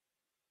made?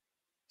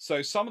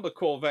 So some of the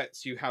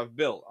corvettes you have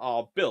built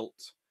are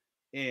built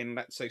in,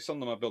 let's say, some of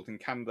them are built in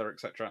Canada,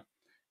 etc.,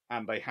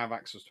 and they have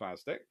access to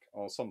Aztec,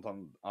 or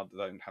sometimes they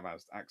don't have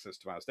access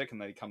to Aztec, and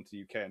they come to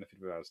the UK and are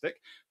fitted with Aztec.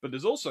 But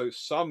there's also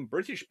some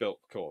British-built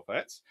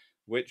corvettes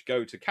which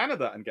go to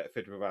Canada and get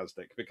fitted with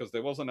Aztec because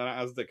there wasn't an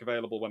Aztec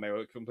available when they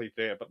were completed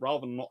here. But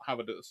rather than not have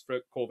a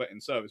corvette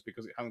in service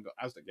because it hasn't got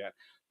Aztec yet,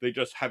 they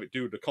just have it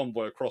do the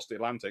convoy across the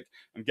Atlantic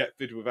and get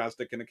fitted with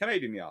Aztec in a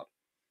Canadian yard.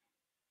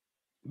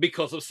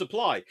 Because of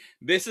supply.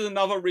 This is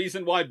another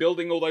reason why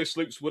building all those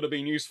sloops would have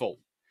been useful.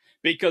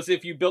 Because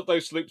if you built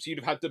those sloops, you'd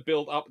have had to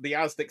build up the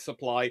Aztec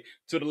supply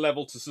to the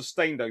level to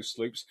sustain those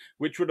sloops,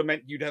 which would have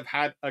meant you'd have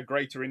had a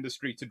greater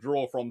industry to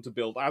draw from to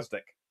build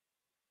Aztec.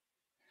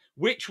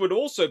 Which would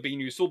also be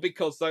useful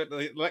because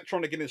the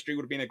electronic industry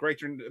would have been a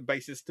greater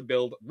basis to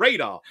build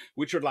radar,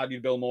 which would allow you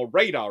to build more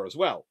radar as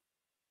well.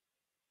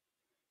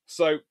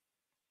 So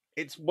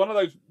it's one of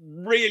those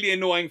really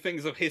annoying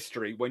things of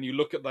history when you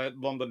look at the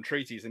London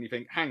treaties and you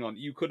think, hang on,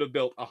 you could have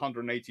built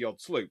 180 odd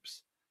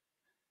sloops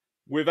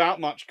without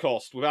much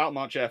cost, without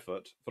much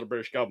effort for the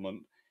British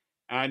government,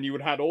 and you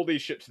would have had all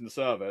these ships in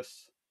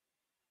service,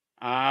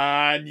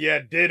 and you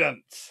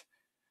didn't.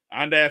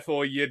 And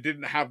therefore, you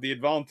didn't have the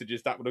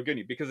advantages that would have given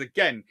you. Because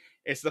again,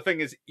 it's the thing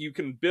is, you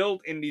can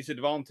build in these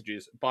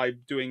advantages by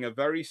doing a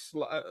very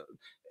slow...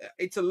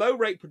 it's a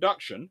low-rate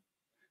production,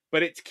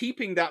 but it's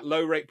keeping that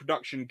low-rate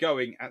production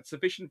going at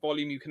sufficient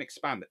volume you can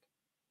expand it.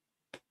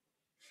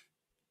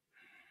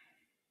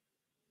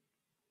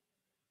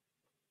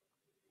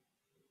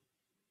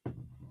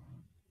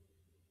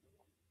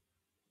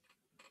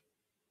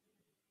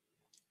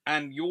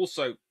 And you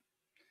also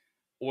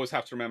always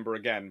have to remember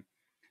again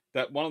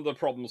that one of the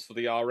problems for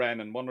the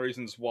RN and one of the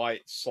reasons why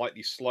it's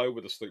slightly slow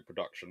with the sloop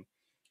production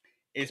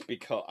is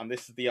because, and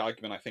this is the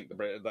argument I think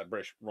that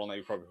British Royal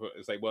Navy probably put,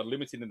 is they were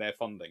limited in their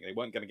funding. They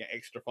weren't going to get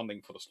extra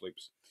funding for the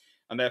sloops.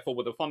 And therefore,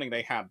 with the funding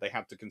they had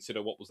to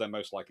consider what was their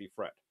most likely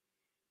threat.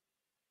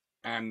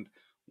 And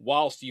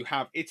whilst you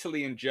have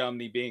Italy and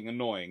Germany being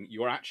annoying,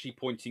 you're actually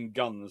pointing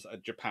guns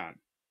at Japan.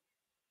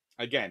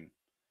 Again,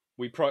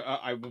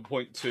 I will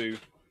point to...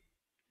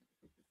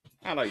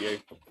 Hello, you.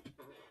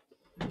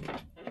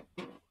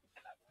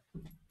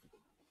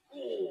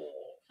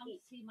 Come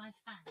see my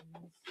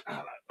fans.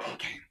 Hello.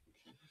 Okay.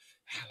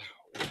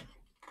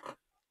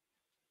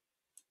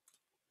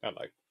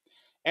 Hello.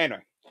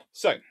 Anyway,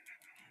 so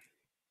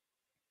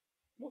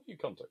what have you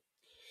come to?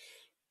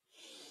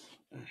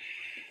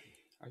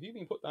 Have you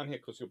been put down here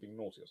because you're being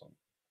naughty or something?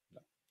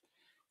 No.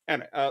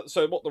 Anyway,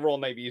 so what the Royal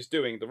Navy is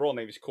doing, the Royal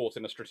Navy is caught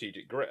in a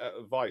strategic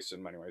vice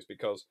in many ways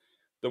because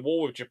the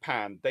war with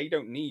Japan, they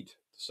don't need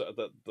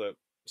the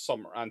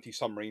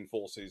anti-submarine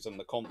forces and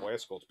the convoy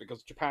escorts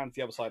because Japan's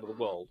the other side of the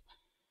world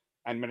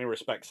in many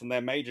respects, and their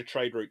major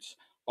trade routes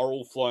are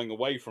all flowing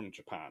away from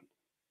Japan.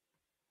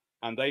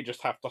 And they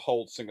just have to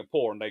hold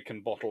Singapore, and they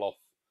can bottle off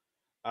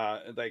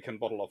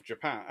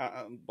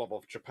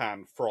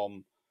Japan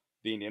from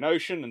the Indian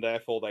Ocean, and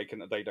therefore they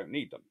don't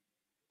need them.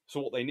 So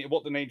what they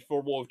need for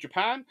a war with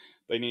Japan,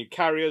 they need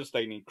carriers,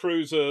 they need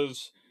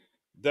cruisers,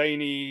 they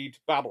need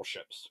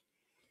battleships.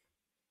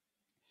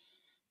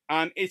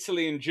 And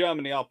Italy and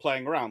Germany are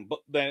playing around, but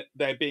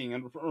they're being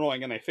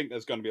annoying, and they think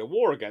there's going to be a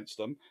war against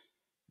them.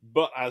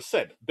 But as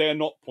said, they're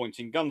not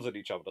pointing guns at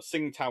each other. The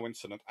Tsingtao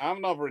incident and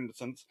another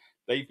instance,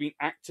 they've been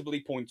actively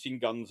pointing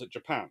guns at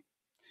Japan.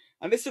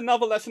 And this is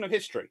another lesson of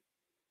history.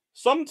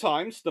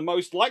 Sometimes the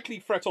most likely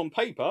threat on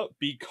paper,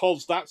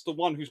 because that's the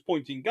one who's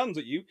pointing guns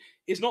at you,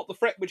 is not the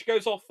threat which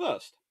goes off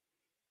first.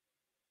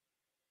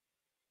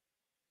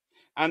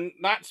 And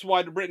that's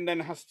why Britain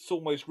then has to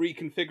almost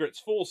reconfigure its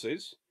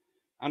forces.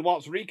 And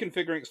whilst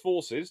reconfiguring its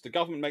forces, the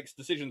government makes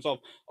decisions of,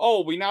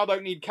 oh, we now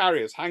don't need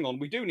carriers. Hang on,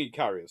 we do need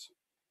carriers.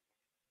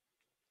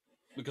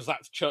 Because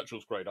that's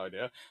Churchill's great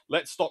idea.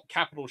 Let's stop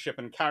capital ship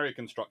and carrier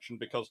construction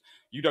because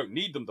you don't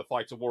need them to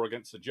fight a war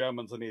against the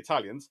Germans and the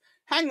Italians.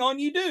 Hang on,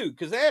 you do,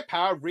 because air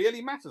power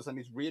really matters and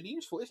is really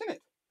useful, isn't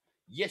it?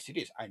 Yes, it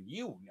is, and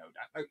you know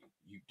that, don't you?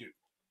 You do.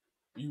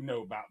 You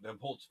know about the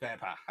importance of air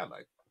power. Hello.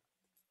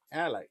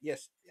 Hello.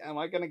 Yes, am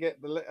I going to get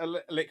a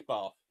lick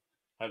bath?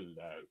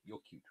 Hello,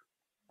 you're cute.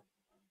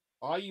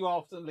 Are you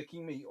after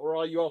licking me, or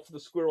are you after the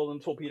squirrel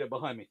and torpedo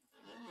behind me?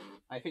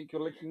 I think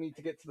you're licking me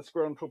to get to the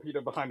squirrel and torpedo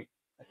behind me.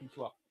 I think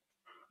you are.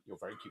 You're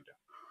very cute.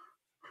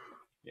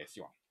 Yes,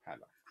 you are.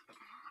 Hello.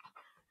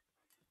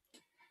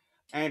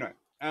 Anyway,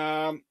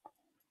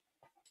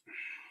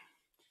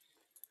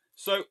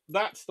 So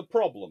that's the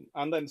problem.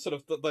 And then sort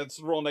of the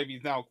Royal Navy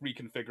is now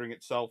reconfiguring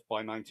itself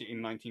by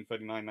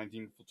 1939,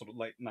 sort of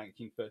late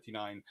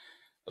 1939,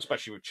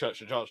 especially with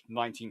Churchill Charge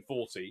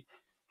 1940.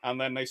 And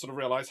then they sort of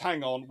realize,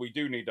 hang on, we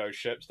do need those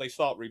ships. They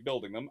start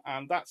rebuilding them,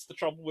 and that's the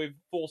trouble with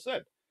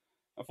 4C,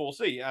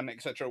 and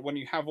etc. When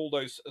you have all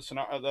those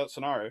that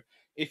scenario,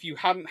 if you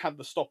hadn't had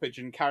the stoppage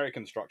in carrier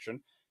construction,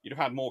 you'd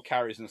have had more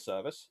carriers in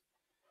service.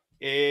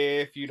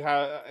 If you'd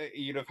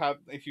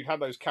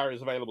had those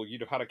carriers available, you'd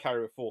have had a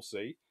carrier with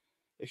 4C.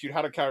 If you'd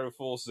had a carrier with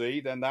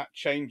 4C, then that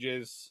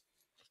changes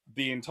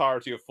the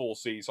entirety of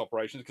 4C's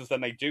operations, because then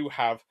they do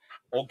have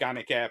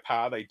organic air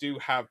power. They do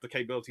have the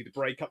capability to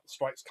break up the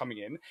strikes coming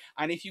in.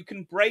 And if you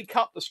can break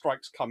up the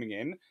strikes coming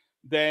in,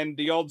 then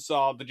the odds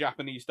are the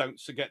Japanese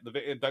don't get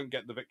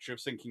the victory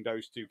of sinking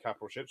those two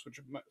capital ships, which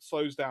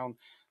slows down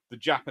the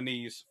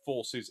Japanese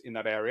forces in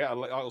that area.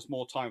 Allows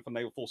more time for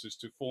naval forces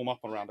to form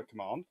up around a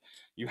command.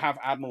 You have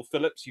Admiral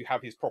Phillips. You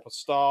have his proper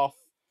staff.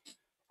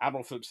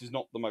 Admiral Phillips is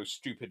not the most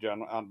stupid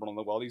admiral in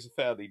the world. He's a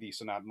fairly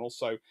decent admiral.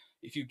 So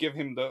if you give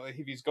him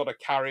if he's got a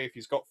carry, if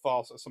he's got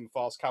some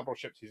fast capital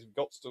ships,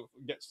 gets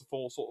to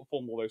form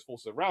all those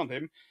forces around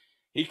him,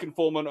 he can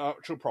form an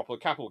actual proper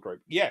capital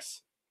group.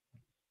 Yes,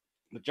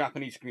 the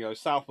Japanese can go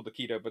south with the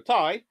Kido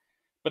Butai,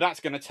 but that's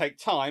going to take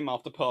time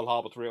after Pearl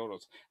Harbor to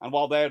reorders. And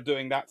while they're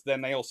doing that,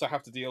 then they also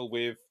have to deal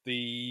with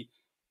the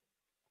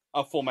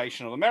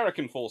formation of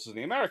American forces and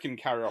the American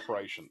carrier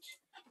operations.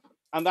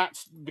 And that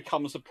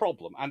becomes a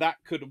problem. And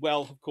that could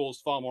well have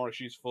caused far more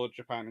issues for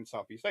Japan in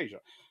Southeast Asia.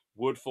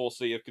 Would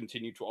 4C have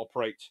continued to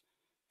operate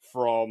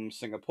from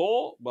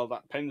Singapore? Well,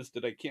 that depends.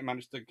 Did they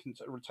manage to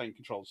retain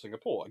control of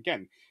Singapore?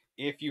 Again,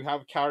 if you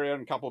have carrier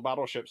and a couple of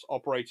battleships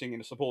operating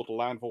in support of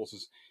land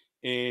forces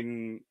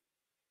in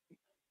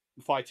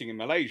fighting in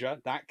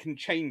Malaysia, that can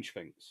change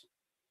things.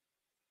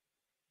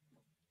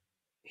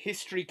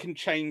 History can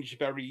change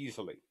very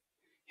easily.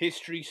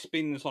 History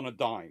spins on a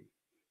dime.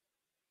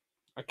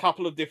 A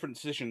couple of different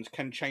decisions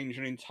can change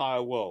an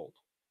entire world.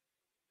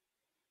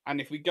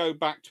 And if we go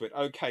back to it,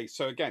 okay,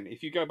 so again,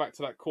 if you go back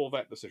to that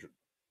Corvette decision,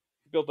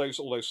 build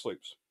all those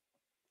sloops,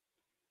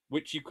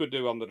 which you could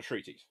do under the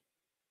treaties.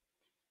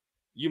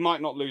 You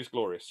might not lose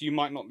Glorious. You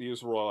might not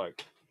lose Royal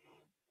Oak.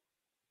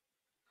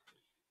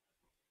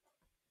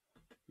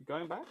 You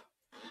going back?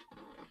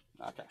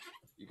 Okay.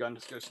 You're going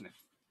to go sniff.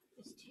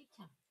 It's tea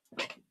time.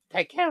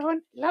 Take care,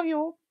 everyone. Love you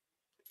all.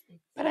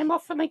 But I'm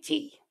off for my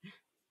tea.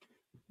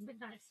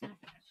 Midnight snack,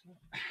 actually.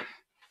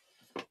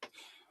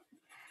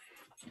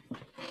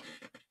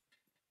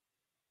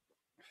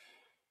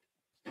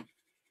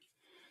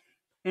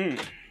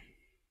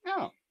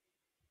 Oh.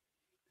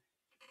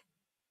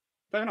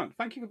 Fair enough.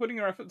 Thank you for putting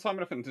your time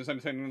and effort into this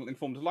entertaining and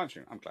informative live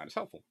stream. I'm glad it's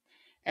helpful.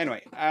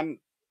 Anyway,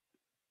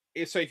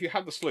 so if you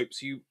have the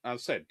sloops, you,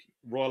 as I said,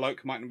 Royal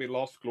Oak might not be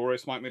lost,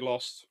 Glorious might be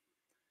lost.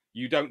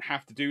 You don't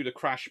have to do the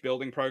crash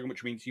building program,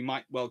 which means you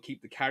might well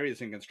keep the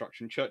carriers in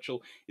construction.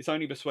 Churchill is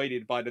only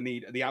persuaded by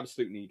the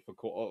absolute need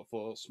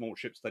for small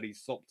ships that he's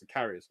stopped the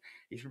carriers.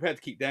 He's prepared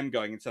to keep them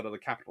going instead of the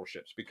capital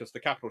ships, because the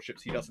capital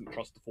ships, he doesn't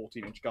trust the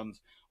 14-inch guns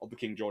of the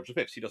King George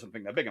V. He doesn't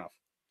think they're big enough.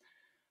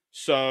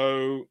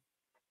 So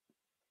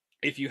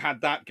if you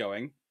had that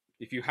going,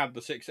 if you had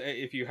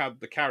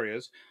the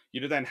carriers,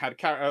 you'd have then had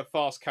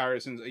fast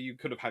carriers, and you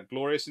could have had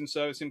Glorious in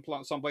service in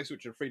some places,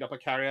 which would have freed up a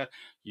carrier.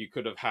 You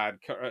could have had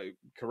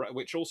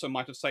which also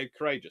might have saved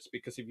Courageous,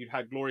 because if you'd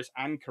had Glorious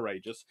and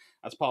Courageous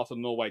as part of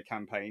the Norway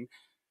campaign,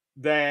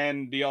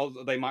 then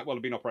they might well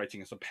have been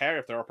operating as a pair.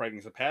 If they're operating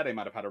as a pair, they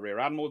might have had a rear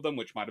admiral with them,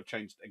 which might have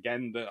changed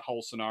again the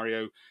whole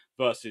scenario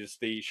versus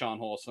the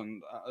Scharnhorst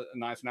and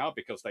Gneisenau,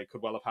 because they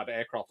could well have had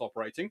aircraft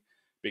operating.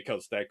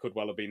 Because there could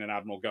well have been an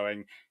admiral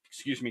going,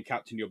 "Excuse me,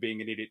 Captain, you're being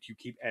an idiot. You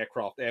keep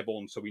aircraft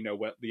airborne, so we know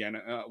what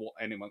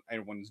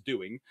anyone's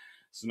doing."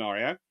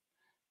 Scenario.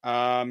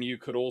 You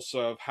could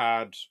also have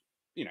had,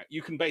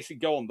 you can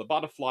basically go on. The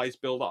butterflies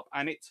build up,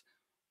 and it's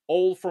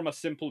all from a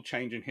simple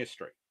change in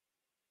history.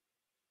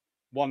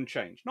 One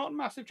change, not a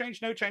massive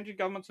change, no change in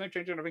governments, no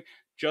change in anything,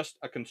 just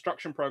a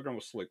construction program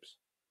with sloops.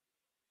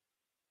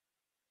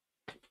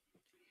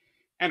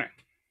 Anyway,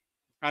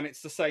 and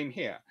it's the same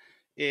here.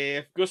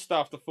 If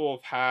Gustav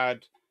IV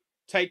had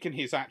taken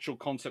his actual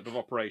concept of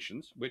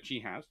operations, which he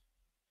has,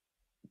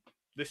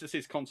 this is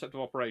his concept of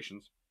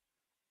operations,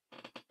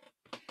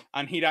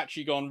 and he'd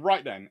actually gone,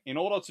 right then, in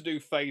order to do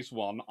phase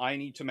one, I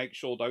need to make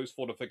sure those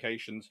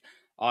fortifications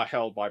are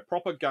held by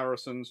proper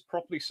garrisons,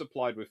 properly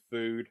supplied with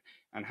food,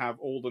 and have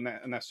all the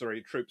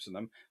necessary troops in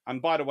them.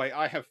 And by the way,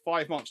 I have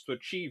 5 months to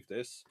achieve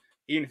this,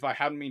 even if I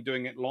hadn't been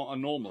doing it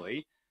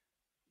normally.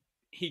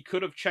 He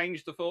could have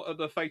changed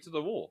the fate of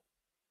the war.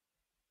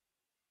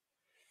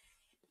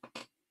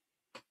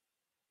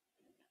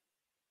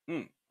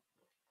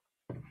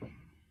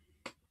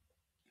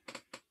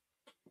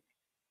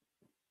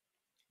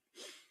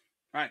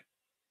 Right.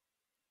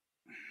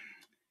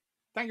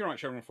 Thank you very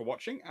much, everyone, for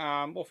watching.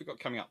 What have we got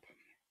coming up?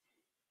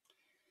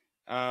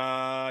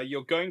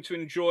 You're going to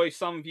enjoy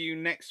some of you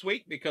next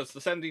week, because the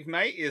 17th of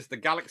May is the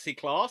Galaxy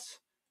class.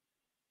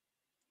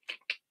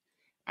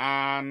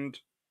 And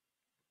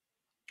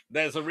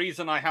There's a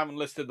reason I haven't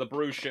listed the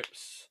brew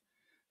ships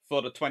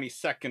for the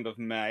 22nd of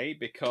May,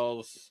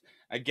 because,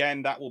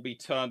 again, that will be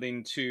turned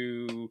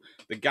into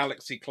the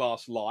Galaxy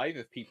class live,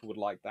 if people would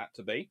like that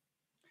to be.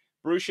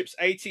 Brew ships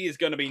 80 is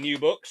going to be new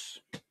books.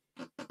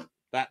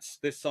 That's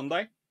this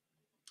Sunday.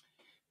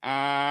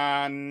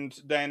 And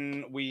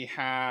then we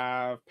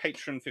have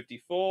Patron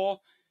 54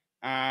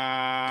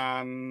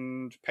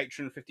 and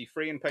Patron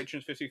 53 and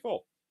Patron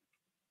 54.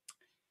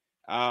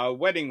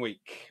 Wedding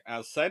week,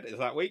 as said, is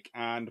that week.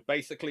 And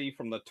basically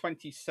from the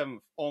 27th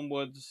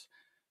onwards,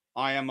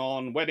 I am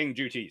on wedding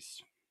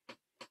duties.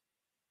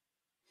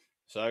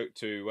 So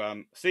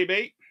to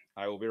CB,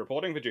 I will be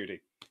reporting for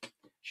duty.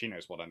 She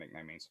knows what a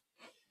nickname means.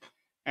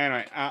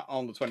 Anyway,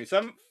 on the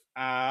 27th,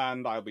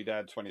 and I'll be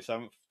dead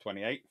 27th,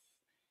 28th.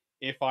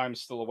 If I'm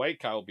still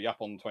awake, I'll be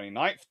up on the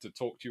 29th to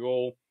talk to you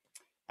all.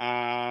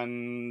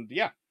 And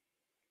yeah,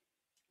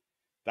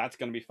 that's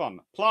going to be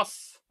fun.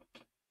 Plus,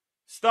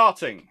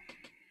 starting,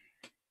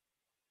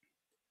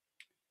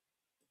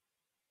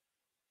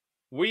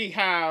 we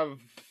have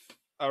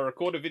a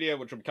recorded video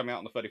which will be coming out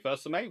on the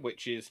 31st of May,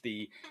 which is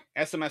the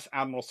SMS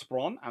Admiral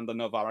Spron and the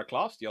Novara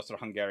class, the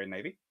Austro-Hungarian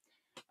Navy.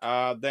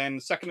 Then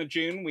 2nd of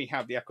June, we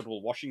have the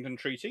Equitable Washington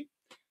Treaty.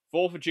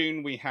 4th of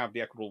June, we have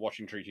the Equitable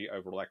Washington Treaty,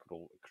 Overall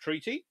Equitable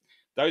Treaty.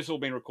 Those have all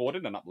been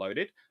recorded and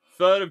uploaded.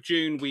 3rd of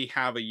June, we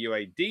have a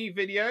UAD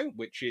video,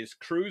 which is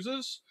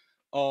cruisers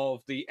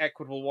of the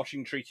Equitable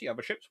Washington Treaty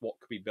other ships, what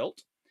could be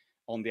built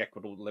on the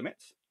equitable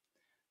limits.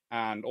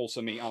 And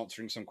also me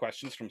answering some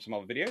questions from some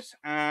other videos.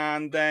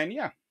 And then,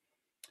 yeah,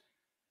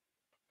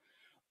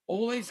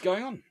 always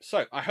going on.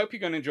 So I hope you're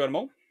going to enjoy them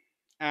all.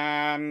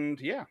 And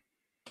yeah.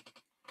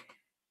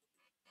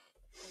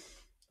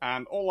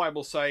 And all I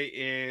will say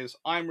is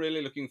I'm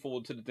really looking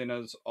forward to the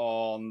dinners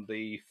on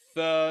the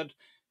 3rd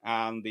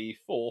and the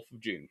 4th of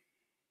June.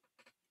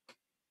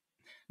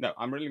 No,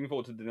 I'm really looking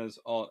forward to dinners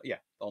on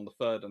the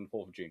 3rd and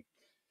 4th of June.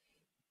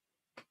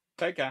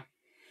 Take care.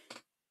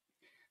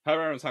 Hope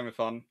everyone's having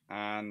fun,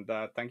 and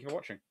thank you for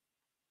watching.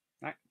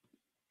 Night.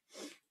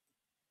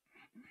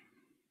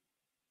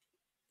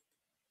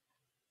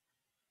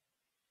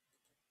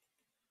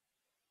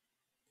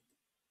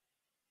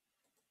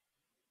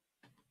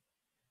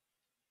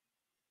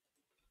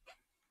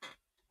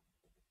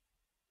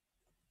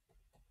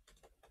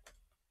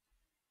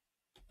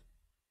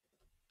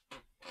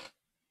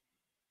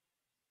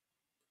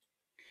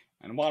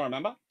 And while I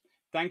remember,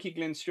 thank you,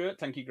 Glyn Stewart.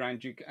 Thank you, Grand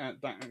Duke.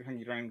 Thank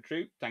you, Grand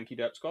Troop. Thank you,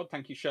 Derp Squad.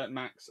 Thank you, Sean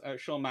Max,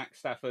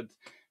 Stafford,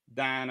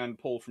 Dan, and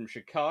Paul from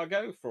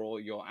Chicago for all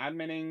your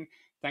adminning.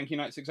 Thank you,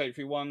 Knight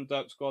 6831,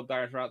 Derp Squad,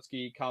 Darius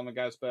Ratsky, Karl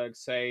Gasberg,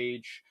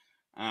 Sage,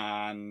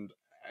 and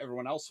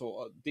everyone else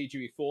for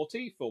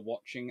DGB40 for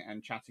watching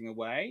and chatting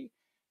away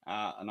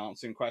and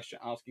asking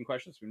questions.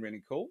 It's been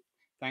really cool.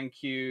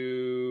 Thank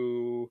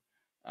you,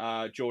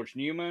 George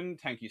Newman.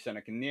 Thank you,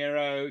 Seneca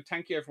Nero.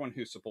 Thank you, everyone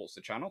who supports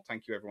the channel.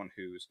 Thank you, everyone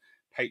who's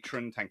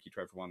patron. Thank you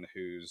to everyone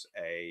who's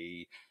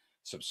a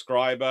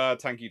subscriber.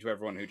 Thank you to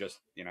everyone who just,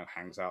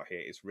 hangs out here.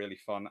 It's really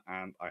fun,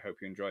 and I hope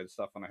you enjoy the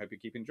stuff, and I hope you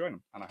keep enjoying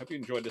them. And I hope you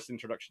enjoyed this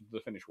introduction to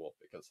the Finnish War,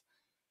 because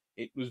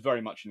it was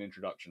very much an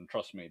introduction.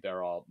 Trust me,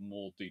 there are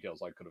more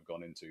details I could have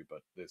gone into, but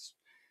there's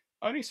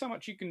only so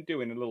much you can do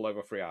in a little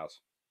over 3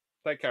 hours.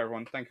 Take care,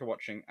 everyone. Thank you for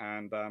watching,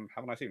 and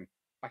have a nice evening.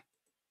 Bye.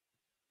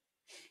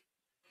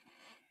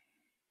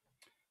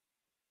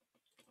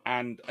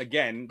 And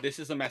again, this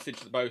is a message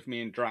that both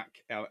me and Drac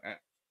are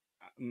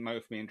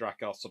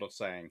sort of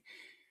saying.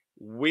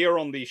 We're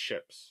on these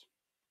ships.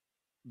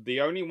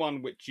 The only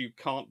one which you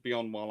can't be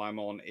on while I'm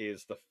on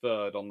is the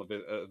 3rd on the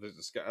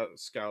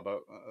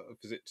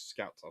Visit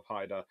Scouts of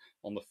Haida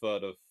on the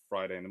 3rd of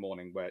Friday in the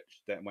morning, when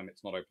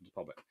it's not open to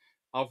public.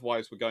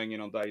 Otherwise, we're going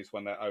in on days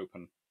when they're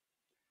open.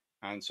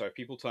 And so if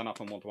people turn up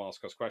and want to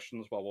ask us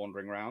questions while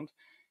wandering around,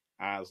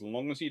 as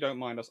long as you don't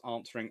mind us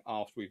answering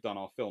after we've done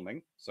our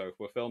filming. So if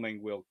we're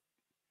filming,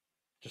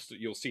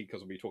 you'll see,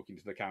 because we'll be talking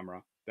to the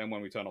camera. Then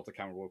when we turn off the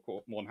camera, we're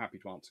more than happy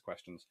to answer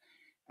questions.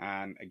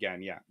 And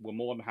again, we're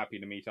more than happy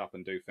to meet up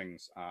and do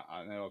things.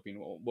 I know I've been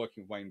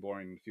working with Wayne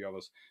Boring and a few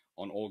others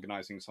on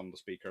organising some of the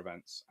speaker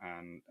events.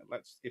 And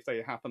if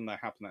they happen, they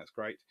happen, that's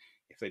great.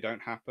 If they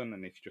don't happen,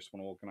 and if you just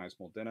want to organise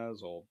more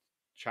dinners or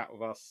chat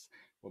with us,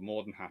 we're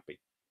more than happy.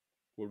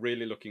 We're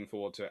really looking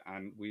forward to it,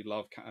 and we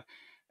love...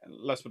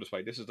 Let's put it this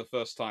way, this is the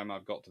first time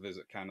I've got to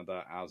visit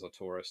Canada as a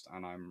tourist,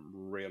 and I'm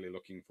really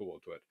looking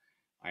forward to it.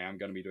 I am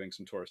going to be doing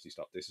some touristy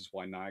stuff. This is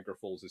why Niagara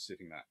Falls is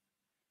sitting there.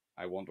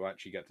 I want to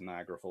actually get to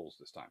Niagara Falls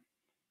this time.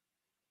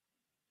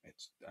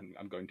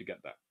 I'm going to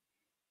get there.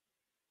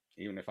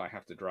 Even if I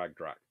have to drag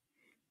Drac.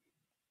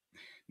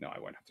 No, I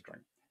won't have to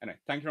drag. Anyway,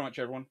 thank you very much,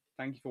 everyone.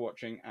 Thank you for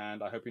watching,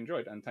 and I hope you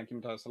enjoyed. And thank you,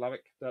 Matthias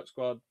Slavic, Derp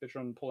Squad,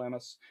 Bitron, Paul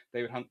Amos,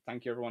 David Hunt,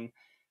 thank you, everyone.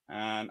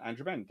 And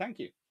Andrew Ben, thank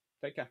you.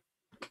 Take care.